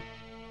വീഴുമ്പോഴേ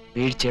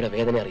വീഴ്ചയുടെ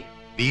വേദന അറിയും.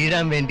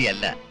 വീഴാൻ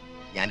വേണ്ടിയല്ല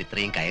ഞാൻ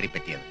ഇത്രയും കയറി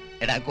പറ്റിയത്.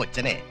 എടാ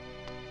കൊച്ചനെ,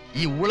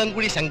 ഈ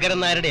ഊളംകുഴി ശങ്കരൻ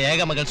നായരുടെ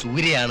ഏക മകൾ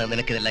സൂര്യയാണ്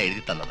നിനക്കിതെല്ലാം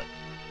എഴുതി തന്നത്.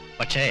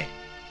 പക്ഷേ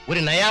ഒരു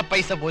നയാ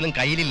പൈസ പോലും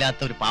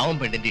കയ്യിലില്ലാത്ത ഒരു പാവം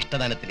പെണ്ണിന്റെ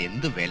ഇഷ്ടദാനത്തിന്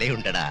എന്ത്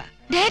വിലയുണ്ടടാ?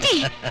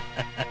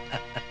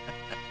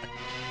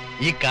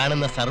 ഈ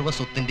കാണുന്ന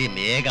സർവസ്വത്തിന്റെയും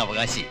ഏക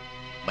അവകാശി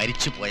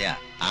മരിച്ചുപോയ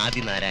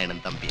ആദിനാരായണൻ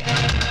തമ്പിയാണ്.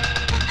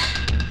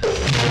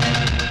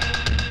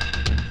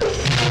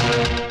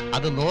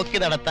 അത് നോക്കി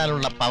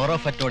നടത്താനുള്ള പവർ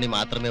ഓഫ് അറ്റോണി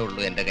മാത്രമേ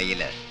ഉള്ളൂ എന്റെ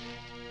കയ്യില്.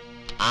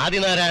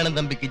 ആദിനാരായണൻ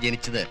തമ്പിക്ക്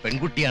ജനിച്ചത്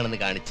പെൺകുട്ടിയാണെന്ന്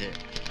കാണിച്ച്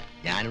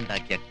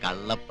ഞാനുണ്ടാക്കിയ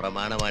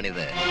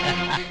കള്ളപ്രമാണമാണിത്.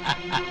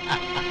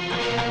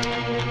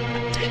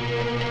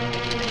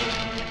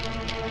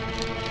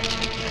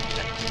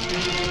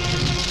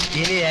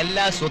 ഇനി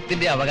എല്ലാ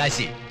സ്വത്തിന്റെ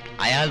അവകാശി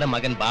അയാളുടെ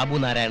മകൻ ബാബു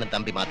നാരായണൻ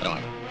തമ്പി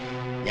മാത്രമാണ്.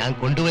 ഞാൻ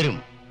കൊണ്ടുവരും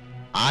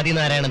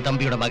ആദിനാരായണൻ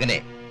തമ്പിയുടെ മകനെ,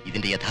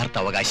 ഇതിന്റെ യഥാർത്ഥ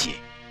അവകാശിയെ.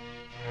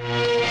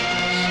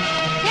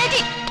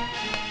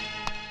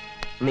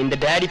 നിന്റെ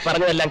ഡാഡി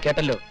പറഞ്ഞതെല്ലാം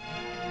കേട്ടല്ലോ.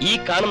 ഈ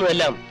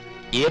കാണുന്നതെല്ലാം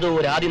ഏതോ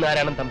ഒരു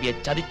ആദിനാരായണൻ തമ്പിയെ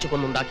ചതിച്ചു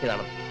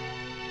കൊണ്ടുണ്ടാക്കിയതാണ്.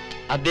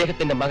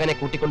 അദ്ദേഹത്തിന്റെ മകനെ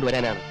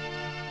കൂട്ടിക്കൊണ്ടുവരാനാണ്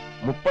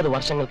 30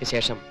 വർഷങ്ങൾക്ക്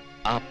ശേഷം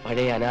ആ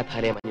പഴയ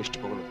അനാഥാലയം അന്വേഷിച്ചു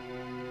പോകുന്നത്.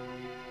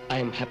 I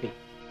am happy.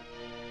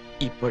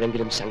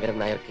 ഇപ്പോഴെങ്കിലും ശങ്കരൻ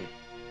നായർക്ക്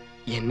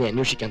എന്നെ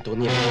അന്വേഷിക്കാൻ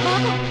തോന്നിയത്.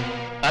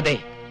 അതെ,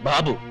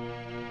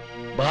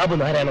 ബാബു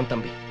നാരായണൻ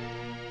തമ്പി,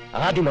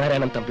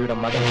 ആദിനാരായണൻ തമ്പിയുടെ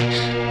മകൻ.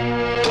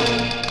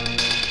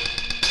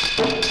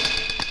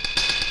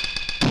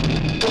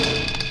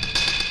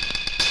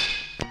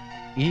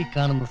 ഈ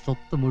കാണുന്ന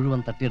സ്വത്ത് മുഴുവൻ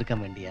തട്ടിയെടുക്കാൻ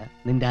വേണ്ടിയാ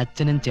നിന്റെ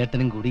അച്ഛനും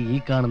ചേട്ടനും കൂടി ഈ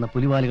കാണുന്ന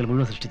പുലിവാലുകൾ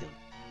മുഴുവൻ സൃഷ്ടിച്ചത്.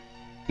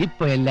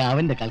 ഇപ്പൊ എല്ലാം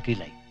അവന്റെ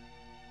കാൽക്കീഴിലായി.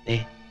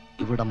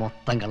 ഇവിടെ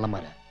മൊത്തം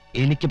കള്ളന്മാരാ.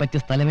 എനിക്ക്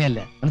പറ്റിയ സ്ഥലമേ അല്ല,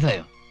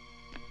 മനസ്സിലായോ?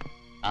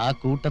 ആ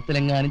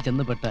കൂട്ടത്തിലെങ്ങാനും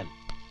ചെന്നുപെട്ടാൽ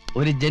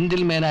ഒരു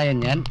ജെന്റിൽമാനായ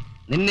ഞാൻ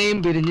നിന്നെയും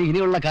പിരിഞ്ഞ്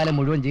ഇനിയുള്ള കാലം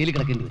മുഴുവൻ ജയിലിൽ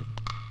കിടക്കേണ്ടി വരും.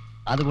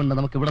 അതുകൊണ്ട്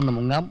നമുക്ക് ഇവിടെ നിന്ന്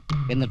മുങ്ങാം,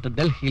 എന്നിട്ട്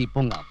ഡൽഹിയിൽ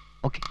പൊങ്ങാം.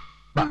 ഓക്കെ,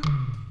 ബാ.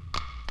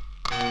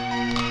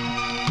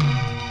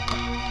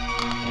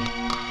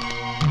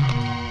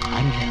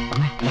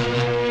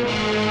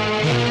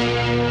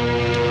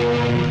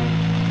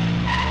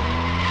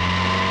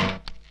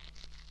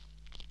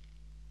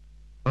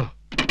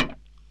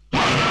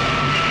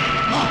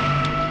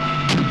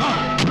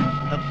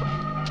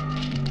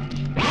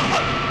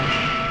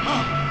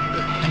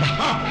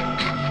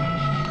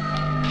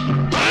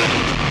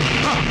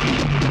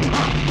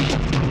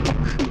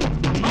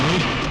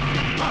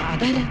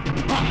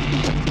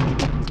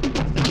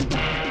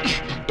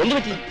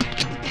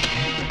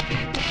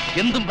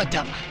 എന്തും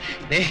പറ്റാം.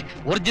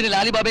 ഒറിജിനൽ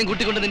ആലിബാബയും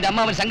കൂട്ടിക്കൊണ്ട് നിന്റെ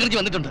അമ്മാവൻ ശങ്കർജി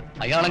വന്നിട്ടുണ്ട്.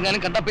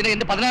 അയാളെങ്ങാനും കണ്ട പിന്നെ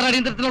എന്റെ 16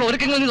 അടിയന്തരത്തിനുള്ള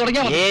ഒരുക്കങ്ങൾ നീ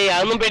തുടങ്ങിയാൽ മതി.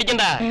 അതൊന്നും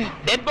പേടിക്കണ്ട.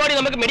 ഡെഡ് ബോഡി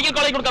നമുക്ക് മെഡിക്കൽ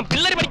കോളേജ് കൊടുക്കാം.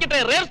 പിള്ളേർ പഠിക്കട്ടെ,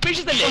 റെയർ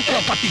സ്പീഷീസ് അല്ലേ.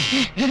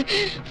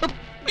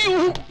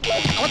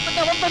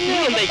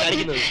 എന്തായി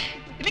കാണിക്കുന്നത്?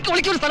 എനിക്ക്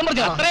വിളിക്കൊരു സ്ഥലം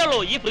പറഞ്ഞു. അത്രേ ഉള്ളൂ.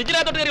 ഈ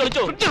ഫ്രിഡ്ജിനകത്തോട്ട് കയറി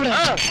വിളിച്ചോ.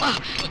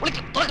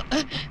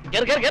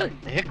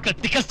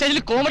 ക്രിട്ടിക്കൽ സ്റ്റേജിൽ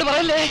കോമഡി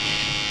പറയല്ലേ.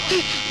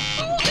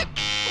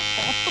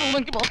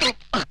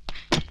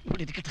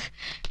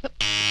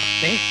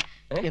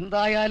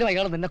 എന്തായാലും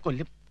അയാൾ നിന്നെ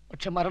കൊല്ലും.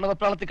 പക്ഷെ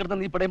മരണവെപ്രാളത്തിൽ കിടന്ന്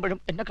നീ പെടുമ്പോഴും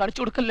എന്നെ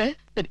കാണിച്ചു കൊടുക്കല്ലേ.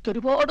 എനിക്ക്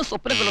ഒരുപാട്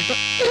സ്വപ്നങ്ങളുണ്ട്.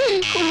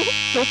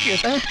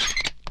 നോക്കിയട്ടെ.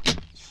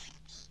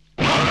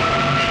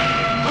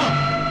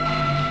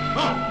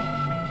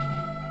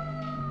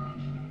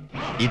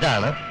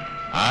 ഇതാണ്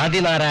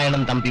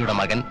ആദിനാരായണൻ തമ്പിയുടെ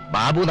മകൻ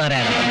ബാബു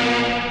നാരായണൻ തമ്പി.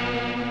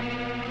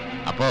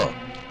 അപ്പോ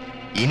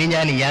ഇനി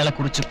ഞാൻ ഇയാളെ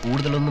കുറിച്ച്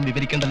കൂടുതലൊന്നും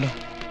വിവരിക്കണ്ടല്ലോ.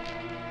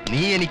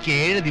 നീ എനിക്ക്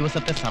 7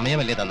 ദിവസത്തെ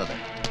സമയമല്ലേ തന്നത്.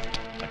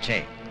 പക്ഷേ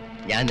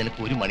ഞാൻ നിനക്ക്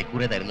 1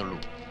 മണിക്കൂറേ തരുന്നുള്ളൂ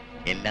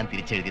എല്ലാം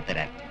തിരിച്ചെഴുതി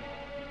തരാൻ.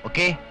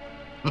 ഓക്കെ?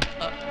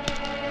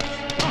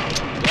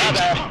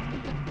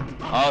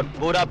 और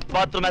पूरा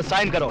पत्र में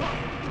साइन करो.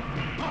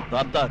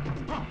 तब तक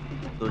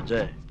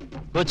तुझे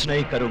कुछ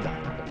नहीं करूंगा.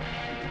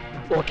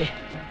 ഓക്കെ,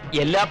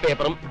 എല്ലാ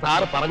പേപ്പറും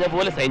സാറ് പറഞ്ഞ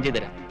പോലെ സൈൻ ചെയ്ത്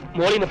തരാം.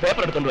 മോളിൽ നിന്ന്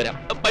പേപ്പർ എടുത്തോണ്ട് വരാം.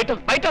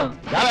 ബൈട്ടോ.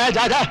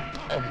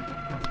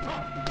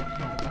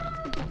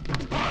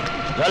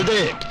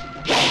 जल्दी.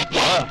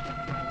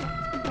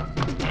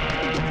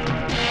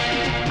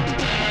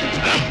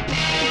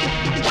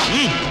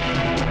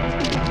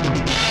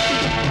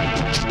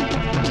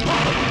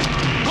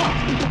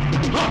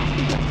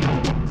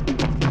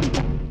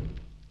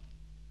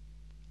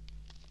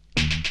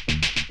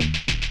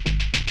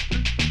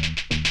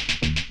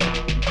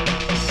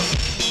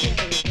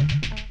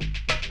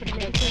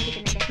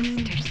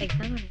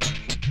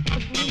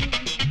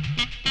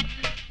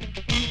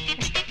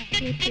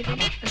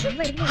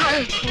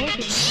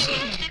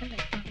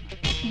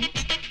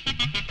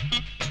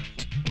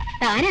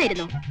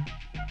 താനായിരുന്നോ?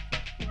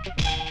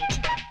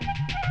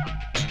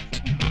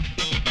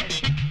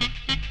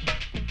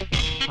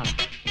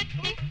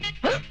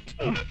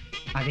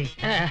 അതെ,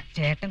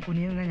 ചേട്ടൻ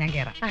കുനിയുന്ന ഞാൻ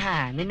കേറാം.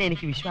 നിന്നെ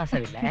എനിക്ക്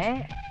വിശ്വാസമില്ല.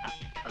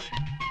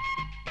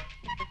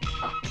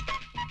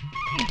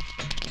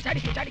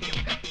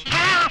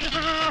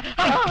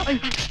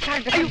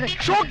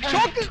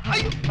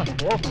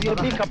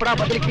 कपड़ा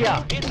बदल किया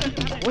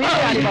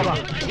अली बाबा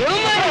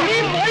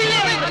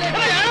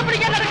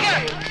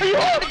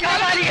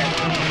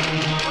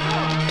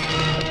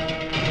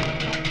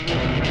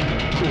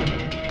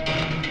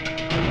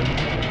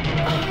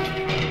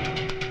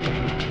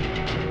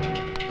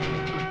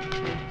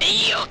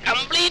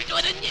कंप्लीट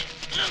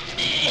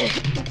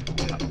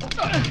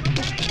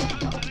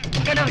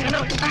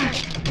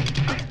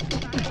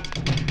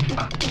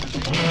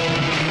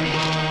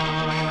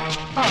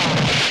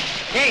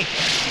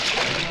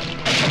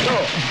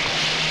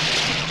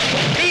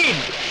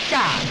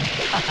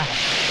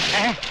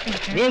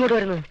നീ എങ്ങോട്ട്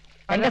വരുന്നു?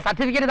 എന്റെ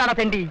സർട്ടിഫിക്കറ്റ് താടാ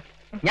തെണ്ടി.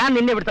 ഞാൻ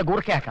നിന്നെ ഇവിടുത്തെ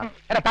ഗൂർഖയാക്കാം.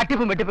 എടാ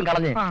തട്ടിപ്പും വെട്ടിപ്പും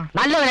കളഞ്ഞ്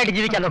നല്ലവനായിട്ട്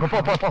ജീവിക്കാൻ നോക്കും. പോ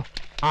പോ പോ.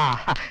 ആ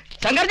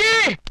ശങ്കർജി,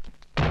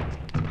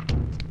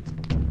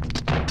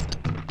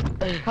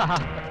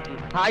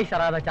 ഹായ്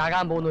സറാദ.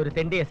 ചാകാൻ പോകുന്ന ഒരു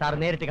തെണ്ടിയെ സാർ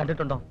നേരിട്ട്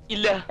കണ്ടിട്ടുണ്ടോ?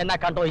 ഇല്ല. എന്നാ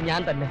കണ്ടോ,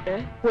 ഞാൻ തന്നെ.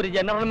 ഒരു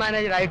ജനറൽ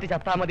മാനേജർ ആയിട്ട്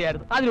ചത്താ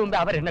മതിയായിരുന്നു. അതിനു മുമ്പ്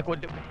അവരെന്നെ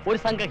കൊല്ലും. ഒരു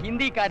സംഘം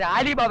ഹിന്ദിക്കാർ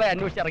ആലിബാബയെ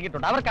അന്വേഷിച്ച്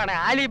ഇറങ്ങിയിട്ടുണ്ട്. അവർക്കാണ്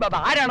ആലിബാബ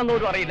ആരാണെന്ന്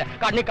പോലും അറിയില്ല.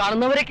 കണ്ണി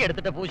കാണുന്നവരൊക്കെ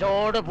എടുത്തിട്ട്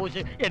പൂശോട്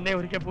പൂശ് എന്നെ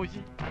ഒരിക്കൽ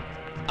പൂശി.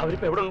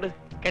 അവരിപ്പോ എവിടെ ഉണ്ട്?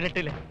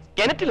 കിണറ്റില്.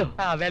 കിണറ്റിലോ?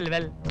 ആ വെൽ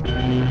വെൽ.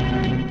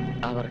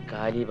 അവർക്ക്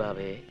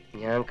ആലിബാബയെ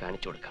ഞാൻ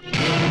കാണിച്ചു കൊടുക്കാം.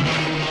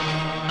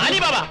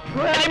 ആലിബാബ,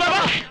 ആലിബാബ,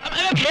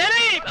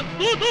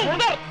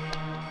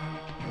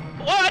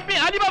 ओ आदमी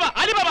आली बाबा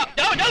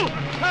जाओ जाओ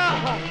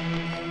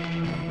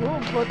ओ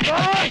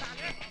बदमाश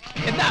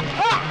എന്താ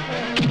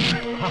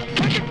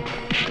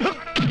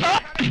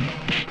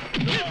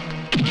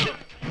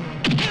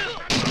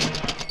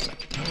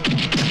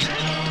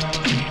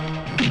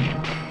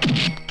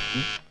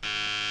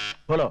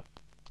बोलो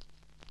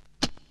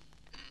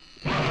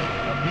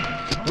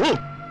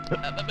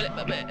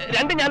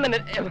രണ്ട് ഞാൻ തന്നെ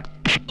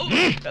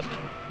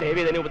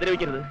ദേവി തന്നെ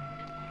ഉപദ്രവിക്കരുത്.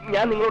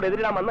 ഞാൻ നിങ്ങളോട്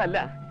എതിരിടാൻ വന്നല്ല,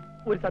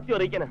 ഒരു സത്യം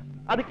അറിയിക്കാനാ.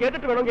 അത്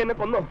കേട്ടിട്ട് വേണമെങ്കിൽ എന്നെ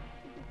കൊന്നോ.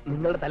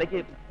 നിങ്ങളുടെ തലയ്ക്ക്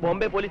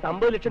ബോംബെ പോലീസ്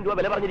 50 ലക്ഷം രൂപ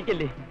വില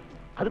പറഞ്ഞിരിക്കല്ലേ?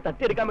 അത്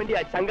തട്ടിയെടുക്കാൻ വേണ്ടി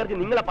ശങ്കർജി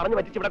നിങ്ങളെ പറഞ്ഞു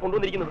പറ്റിച്ച് ഇവിടെ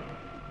കൊണ്ടുവന്നിരിക്കുന്നത്.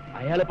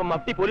 അയാളിപ്പം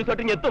മഫ്തി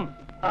പോലീസോട്ടിങ് എത്തും.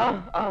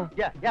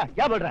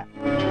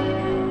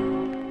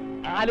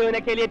 ആലോചന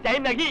के लिए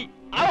टाइम नहीं.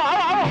 आओ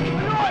आओ आओ.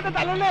 എന്റെ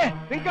തലല്ലേ,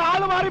 നിങ്ങൾക്ക്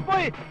ആള്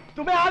മാറിപ്പോയി.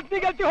 तुम्हें आदमी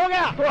गलती हो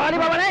गया. तो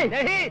आलीबाबा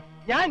नहीं,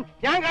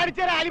 ഞാൻ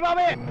കാണിച്ചു തരാം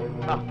ആലിബാബയെ.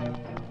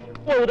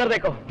 वो उधर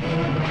देखो.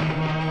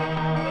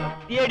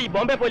 CID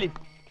Bombay police.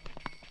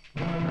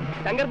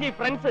 Shankar ji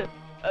friends,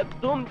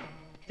 तुम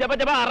जब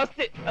जब अरेस्ट,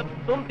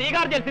 तुम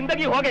तीगार जेल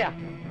जिंदगी हो गया.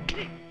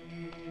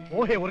 वो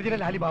है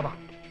ओरिजिनल आलीबाबा.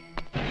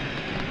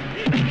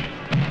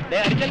 दे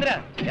हरिचंद्र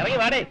इറങ്ങി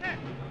വാടേ.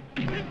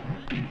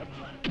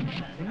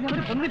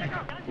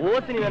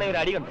 ഓസിന് വേണേ ഒരു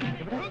അടി കണ്ടു.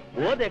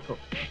 ഓ ദേക്കോ.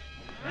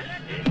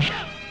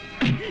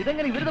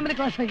 ഇതെങ്ങനെ ഇവര് തമ്മിൽ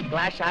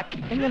ക്ലാഷ് ആക്കി?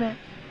 എങ്ങനെ?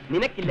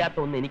 നിനക്കില്ലാത്ത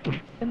ഒന്ന് എനിക്കും.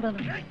 എന്താണ്?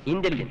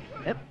 ഇന്റലിജൻസ്,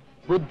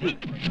 ബുദ്ധി.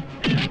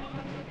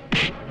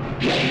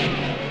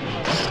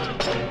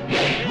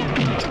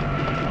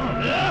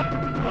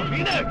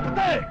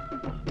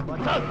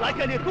 पचास लाख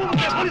के लिए तू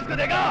मुझे पुलिस को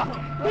देगा,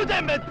 तुझे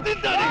मैं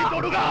जिंदा नहीं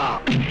छोड़ूंगा.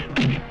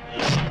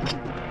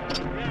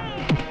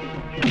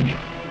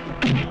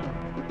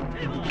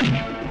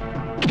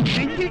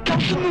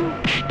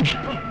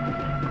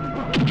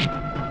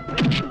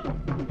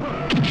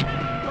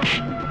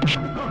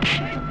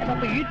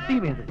 ഈ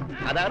ടീം ഏത്?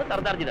 അതാണ്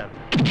സർദാർജിതാണ്.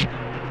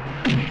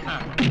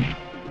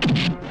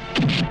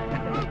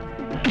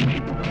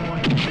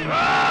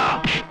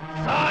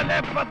 साले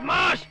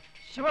बदमाश,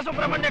 शिव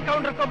सुब्रमण्य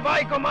काउंटर को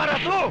बाई को मारा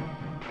तू.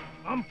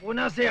 हम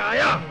पुणे से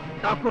आया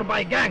ठाकुर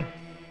बाई गैंग,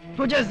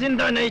 तुझे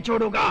जिंदा नहीं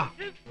छोड़ूंगा.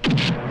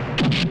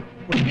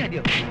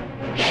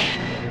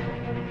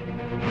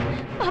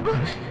 ബാബു,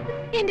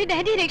 എന്റെ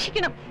ഡാഡിയെ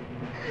രക്ഷിക്കണം.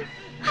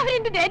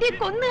 അവരെന്റെ ഡാഡിയെ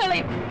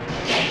കൊന്നുകളയും.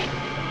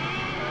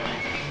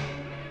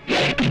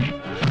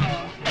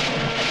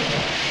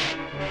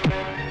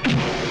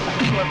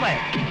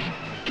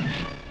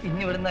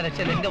 ഇനി വിടുന്ന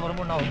രക്ഷയിൽ എന്റെ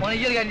പുറമുണ്ടാവും. മോനെ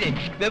ഈ ഒരു കാര്യം ചെയ്യും.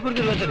 വേപ്പൂർ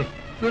കയറി വെച്ചത്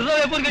വിടുന്നോ?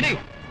 വേപ്പൂർ കെട്ടി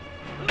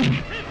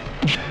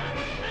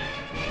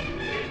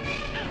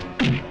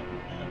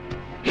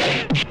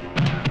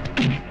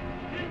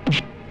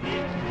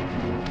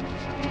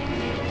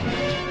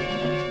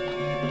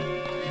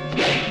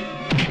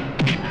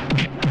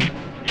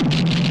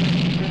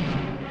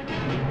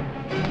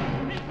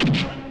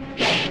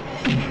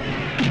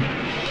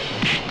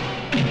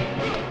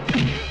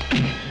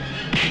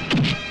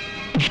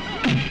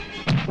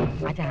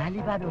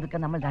ആലിബാബ ഒതുക്കാൻ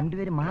നമ്മൾ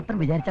രണ്ടുപേരും മാത്രം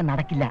വിചാരിച്ചാൽ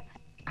നടക്കില്ല.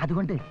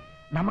 അതുകൊണ്ട്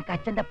നമുക്ക്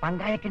അച്ഛന്റെ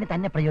പങ്കായക്കിന്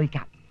തന്നെ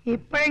പ്രയോഗിക്കാം.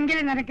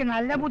 ഇപ്പോഴെങ്കിലും നിനക്ക്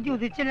നല്ല ബുദ്ധി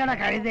ഉദിച്ചില്ലടാ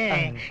കഴുതേ.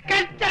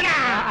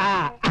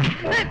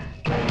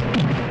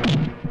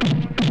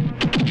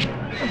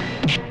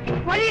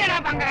 വഴിയടാ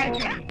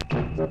പങ്കായക്ക്.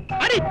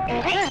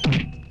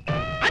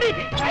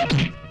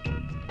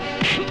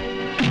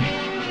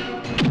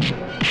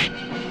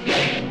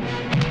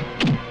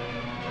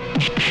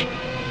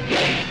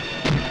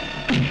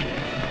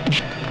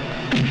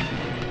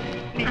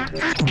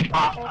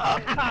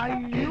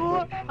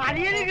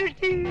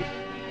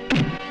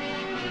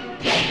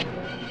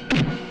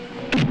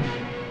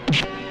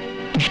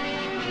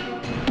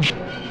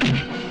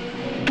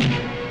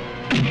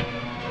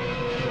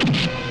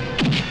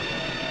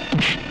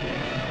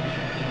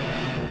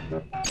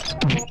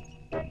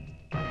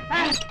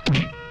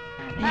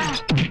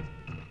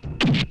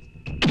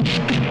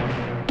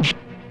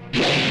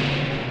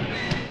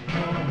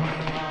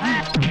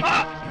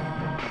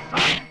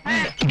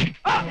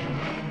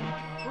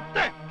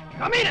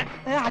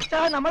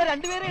 നമ്മളെ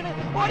രണ്ടുപേരെയാണ്.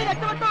 ഓടി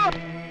രക്ഷപ്പെട്ടോ.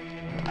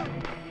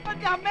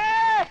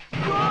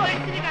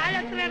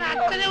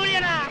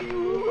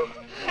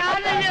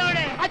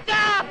 അച്ഛാ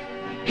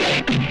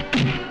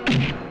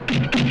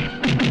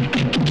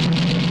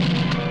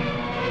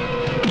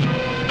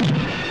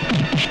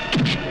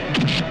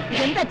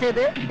എന്താ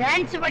ചെയ്ത്?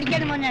 ഡാൻസ്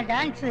പഠിക്കാൻ മോനെ,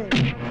 ഡാൻസ്.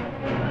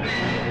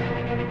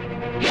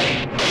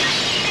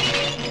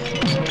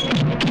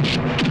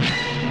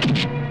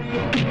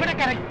 ഇവിടെ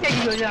കറക്റ്റ് ആയി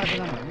ജോലി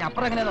നടക്കുന്നു.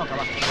 അപ്പുറം എങ്ങനെ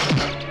നോക്കാം.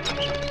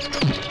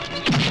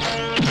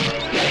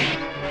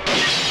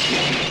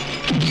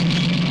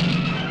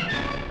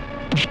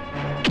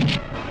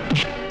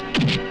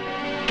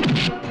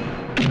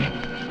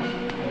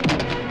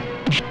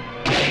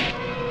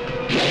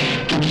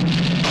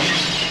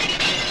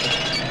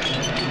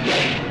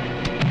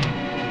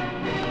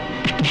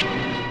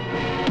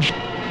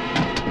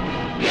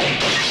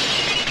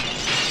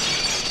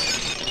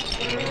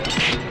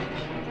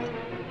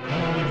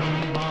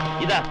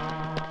 ഇതാ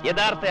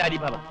യഥാർത്ഥ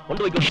ആലിബാബ,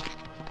 കൊണ്ടുപോയിക്കോളൂ.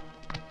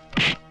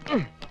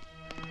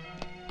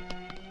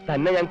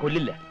 തന്നെ ഞാൻ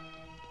കൊല്ലില്ല.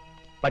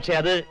 പക്ഷെ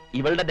അത്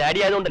ഇവളുടെ ഡാഡി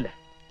ആയതുകൊണ്ടല്ല.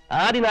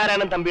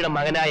 ആദിനാരായണൻ തമ്പിയുടെ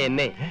മകനായ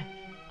എന്നെ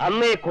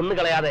അന്നേ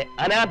കൊന്നുകളയാതെ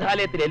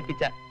അനാഥാലയത്തിൽ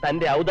ഏൽപ്പിച്ച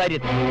തന്റെ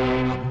ഔദാര്യത്തിൽ.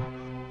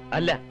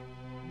 അല്ല,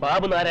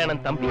 ബാബു നാരായണൻ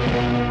തമ്പി.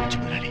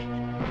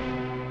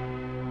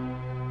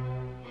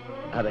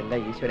 അതല്ല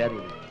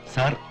ഈശ്വരാധീനം.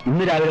 സാർ,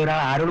 ഇന്ന് രാവിലെ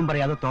ഒരാൾ ആരോടും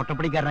പറയാതെ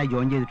തോട്ടപ്പടിക്കാരനായി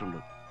ജോയിൻ ചെയ്തിട്ടുണ്ട്.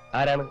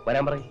 ആരാണ്?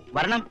 വരാൻ പറയും.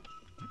 വരണം.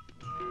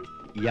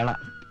 ഇയാളാ.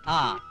 ആ,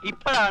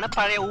 ഇപ്പോഴാണ്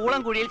പഴയ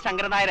ഊളംകുഴിയിൽ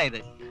ശങ്കരനായരായത്.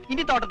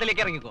 ഇനി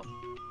തോട്ടത്തിലേക്ക് ഇറങ്ങിക്കോ.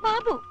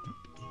 ബാബു,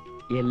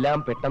 എല്ലാം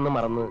പെട്ടെന്ന്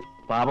മറന്ന്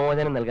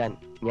പാപമോചനം നൽകാൻ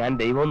ഞാൻ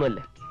ദൈവമൊന്നുമല്ല.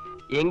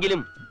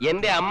 എങ്കിലും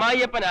എന്റെ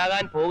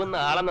അമ്മായിയപ്പനാകാൻ പോകുന്ന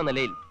ആളെന്ന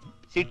നിലയിൽ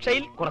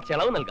ശിക്ഷയിൽ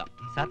കുറച്ചിളവ് നൽകാം.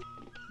 സാർ,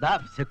 ദാ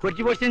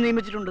സെക്യൂരിറ്റി പോസ്റ്റിനെ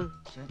നിയമിച്ചിട്ടുണ്ട്.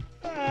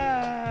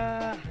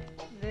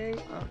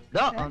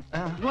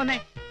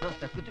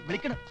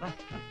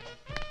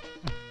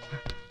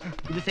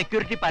 ഇത്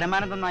സെക്യൂരിറ്റി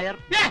പരമാനന്ദൻ നായർ,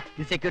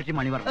 ഇത് സെക്യൂരിറ്റി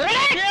മണിവർമ്മ.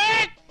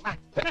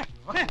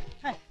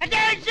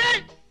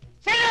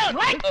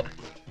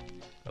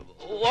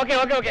 ഓക്കെ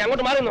ഓക്കെ ഓക്കെ,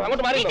 അങ്ങോട്ട് മാറുന്നു,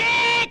 അങ്ങോട്ട് മാറുന്നു.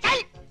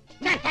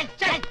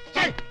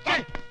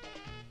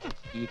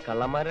 ഈ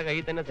കള്ളന്മാരുടെ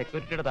കയ്യിൽ തന്നെ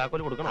സെക്യൂരിറ്റിയുടെ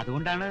താക്കോൽ കൊടുക്കണം.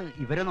 അതുകൊണ്ടാണ്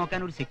ഇവരെ നോക്കാൻ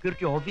ഒരു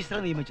സെക്യൂരിറ്റി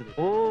ഓഫീസറെ നിയമിച്ചത്.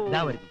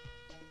 ഇതാ വരുന്നു.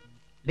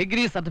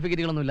 ഡിഗ്രി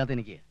സർട്ടിഫിക്കറ്റുകളൊന്നും ഇല്ലാത്ത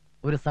എനിക്ക്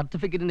ഒരു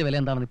സർട്ടിഫിക്കറ്റിന്റെ വില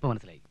എന്താണെന്ന് ഇപ്പൊ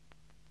മനസ്സിലായി.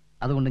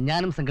 അതുകൊണ്ട്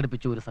ഞാനും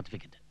സംഘടിപ്പിച്ചു ഒരു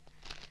certificate,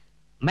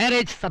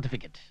 marriage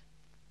certificate.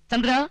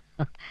 Chandra,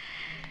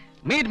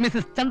 meet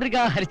Mrs Chandrika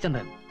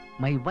Harichandran,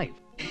 my wife.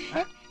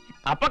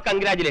 അപ്പൊ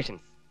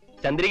കൺഗ്രാറ്റുലേഷൻസ്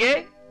ചന്ദ്രികേ.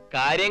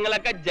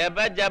 കാര്യങ്ങളൊക്കെ ജബ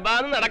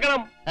ജബാന്ന്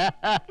നടക്കണം.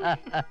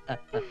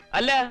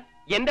 അല്ല,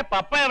 എന്റെ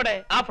പപ്പ എവിടെ?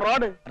 ആ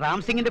ഫ്രോഡ് റാം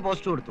സിംഗിന്റെ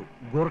പോസ്റ്റ് കൊടുത്തു.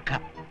 ഗോർഖ.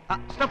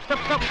 Stop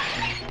stop stop.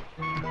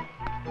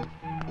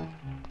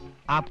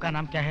 आपका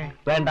नाम क्या है?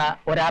 വേണ്ട,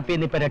 ഒരാപ്പിൽ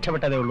നിന്ന് ഇപ്പൊ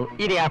രക്ഷപ്പെട്ടതേ ഉള്ളൂ.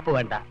 ഇനി ആപ്പ്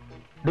വേണ്ട.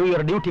 Do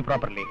your duty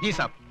properly. जी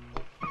साहब.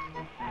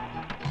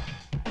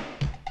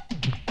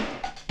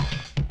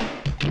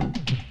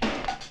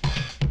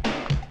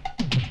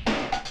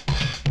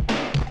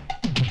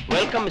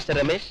 Welcome mister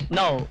Ramesh.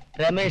 No,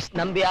 Ramesh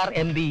Nambiar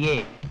MBA.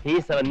 He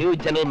is our new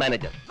general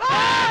manager.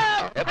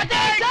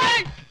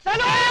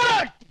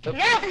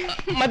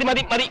 മതി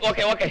മതി മതി.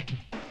 Okay okay.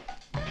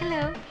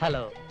 Hello.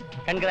 Hello,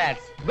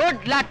 congrats.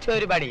 Good luck to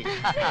everybody.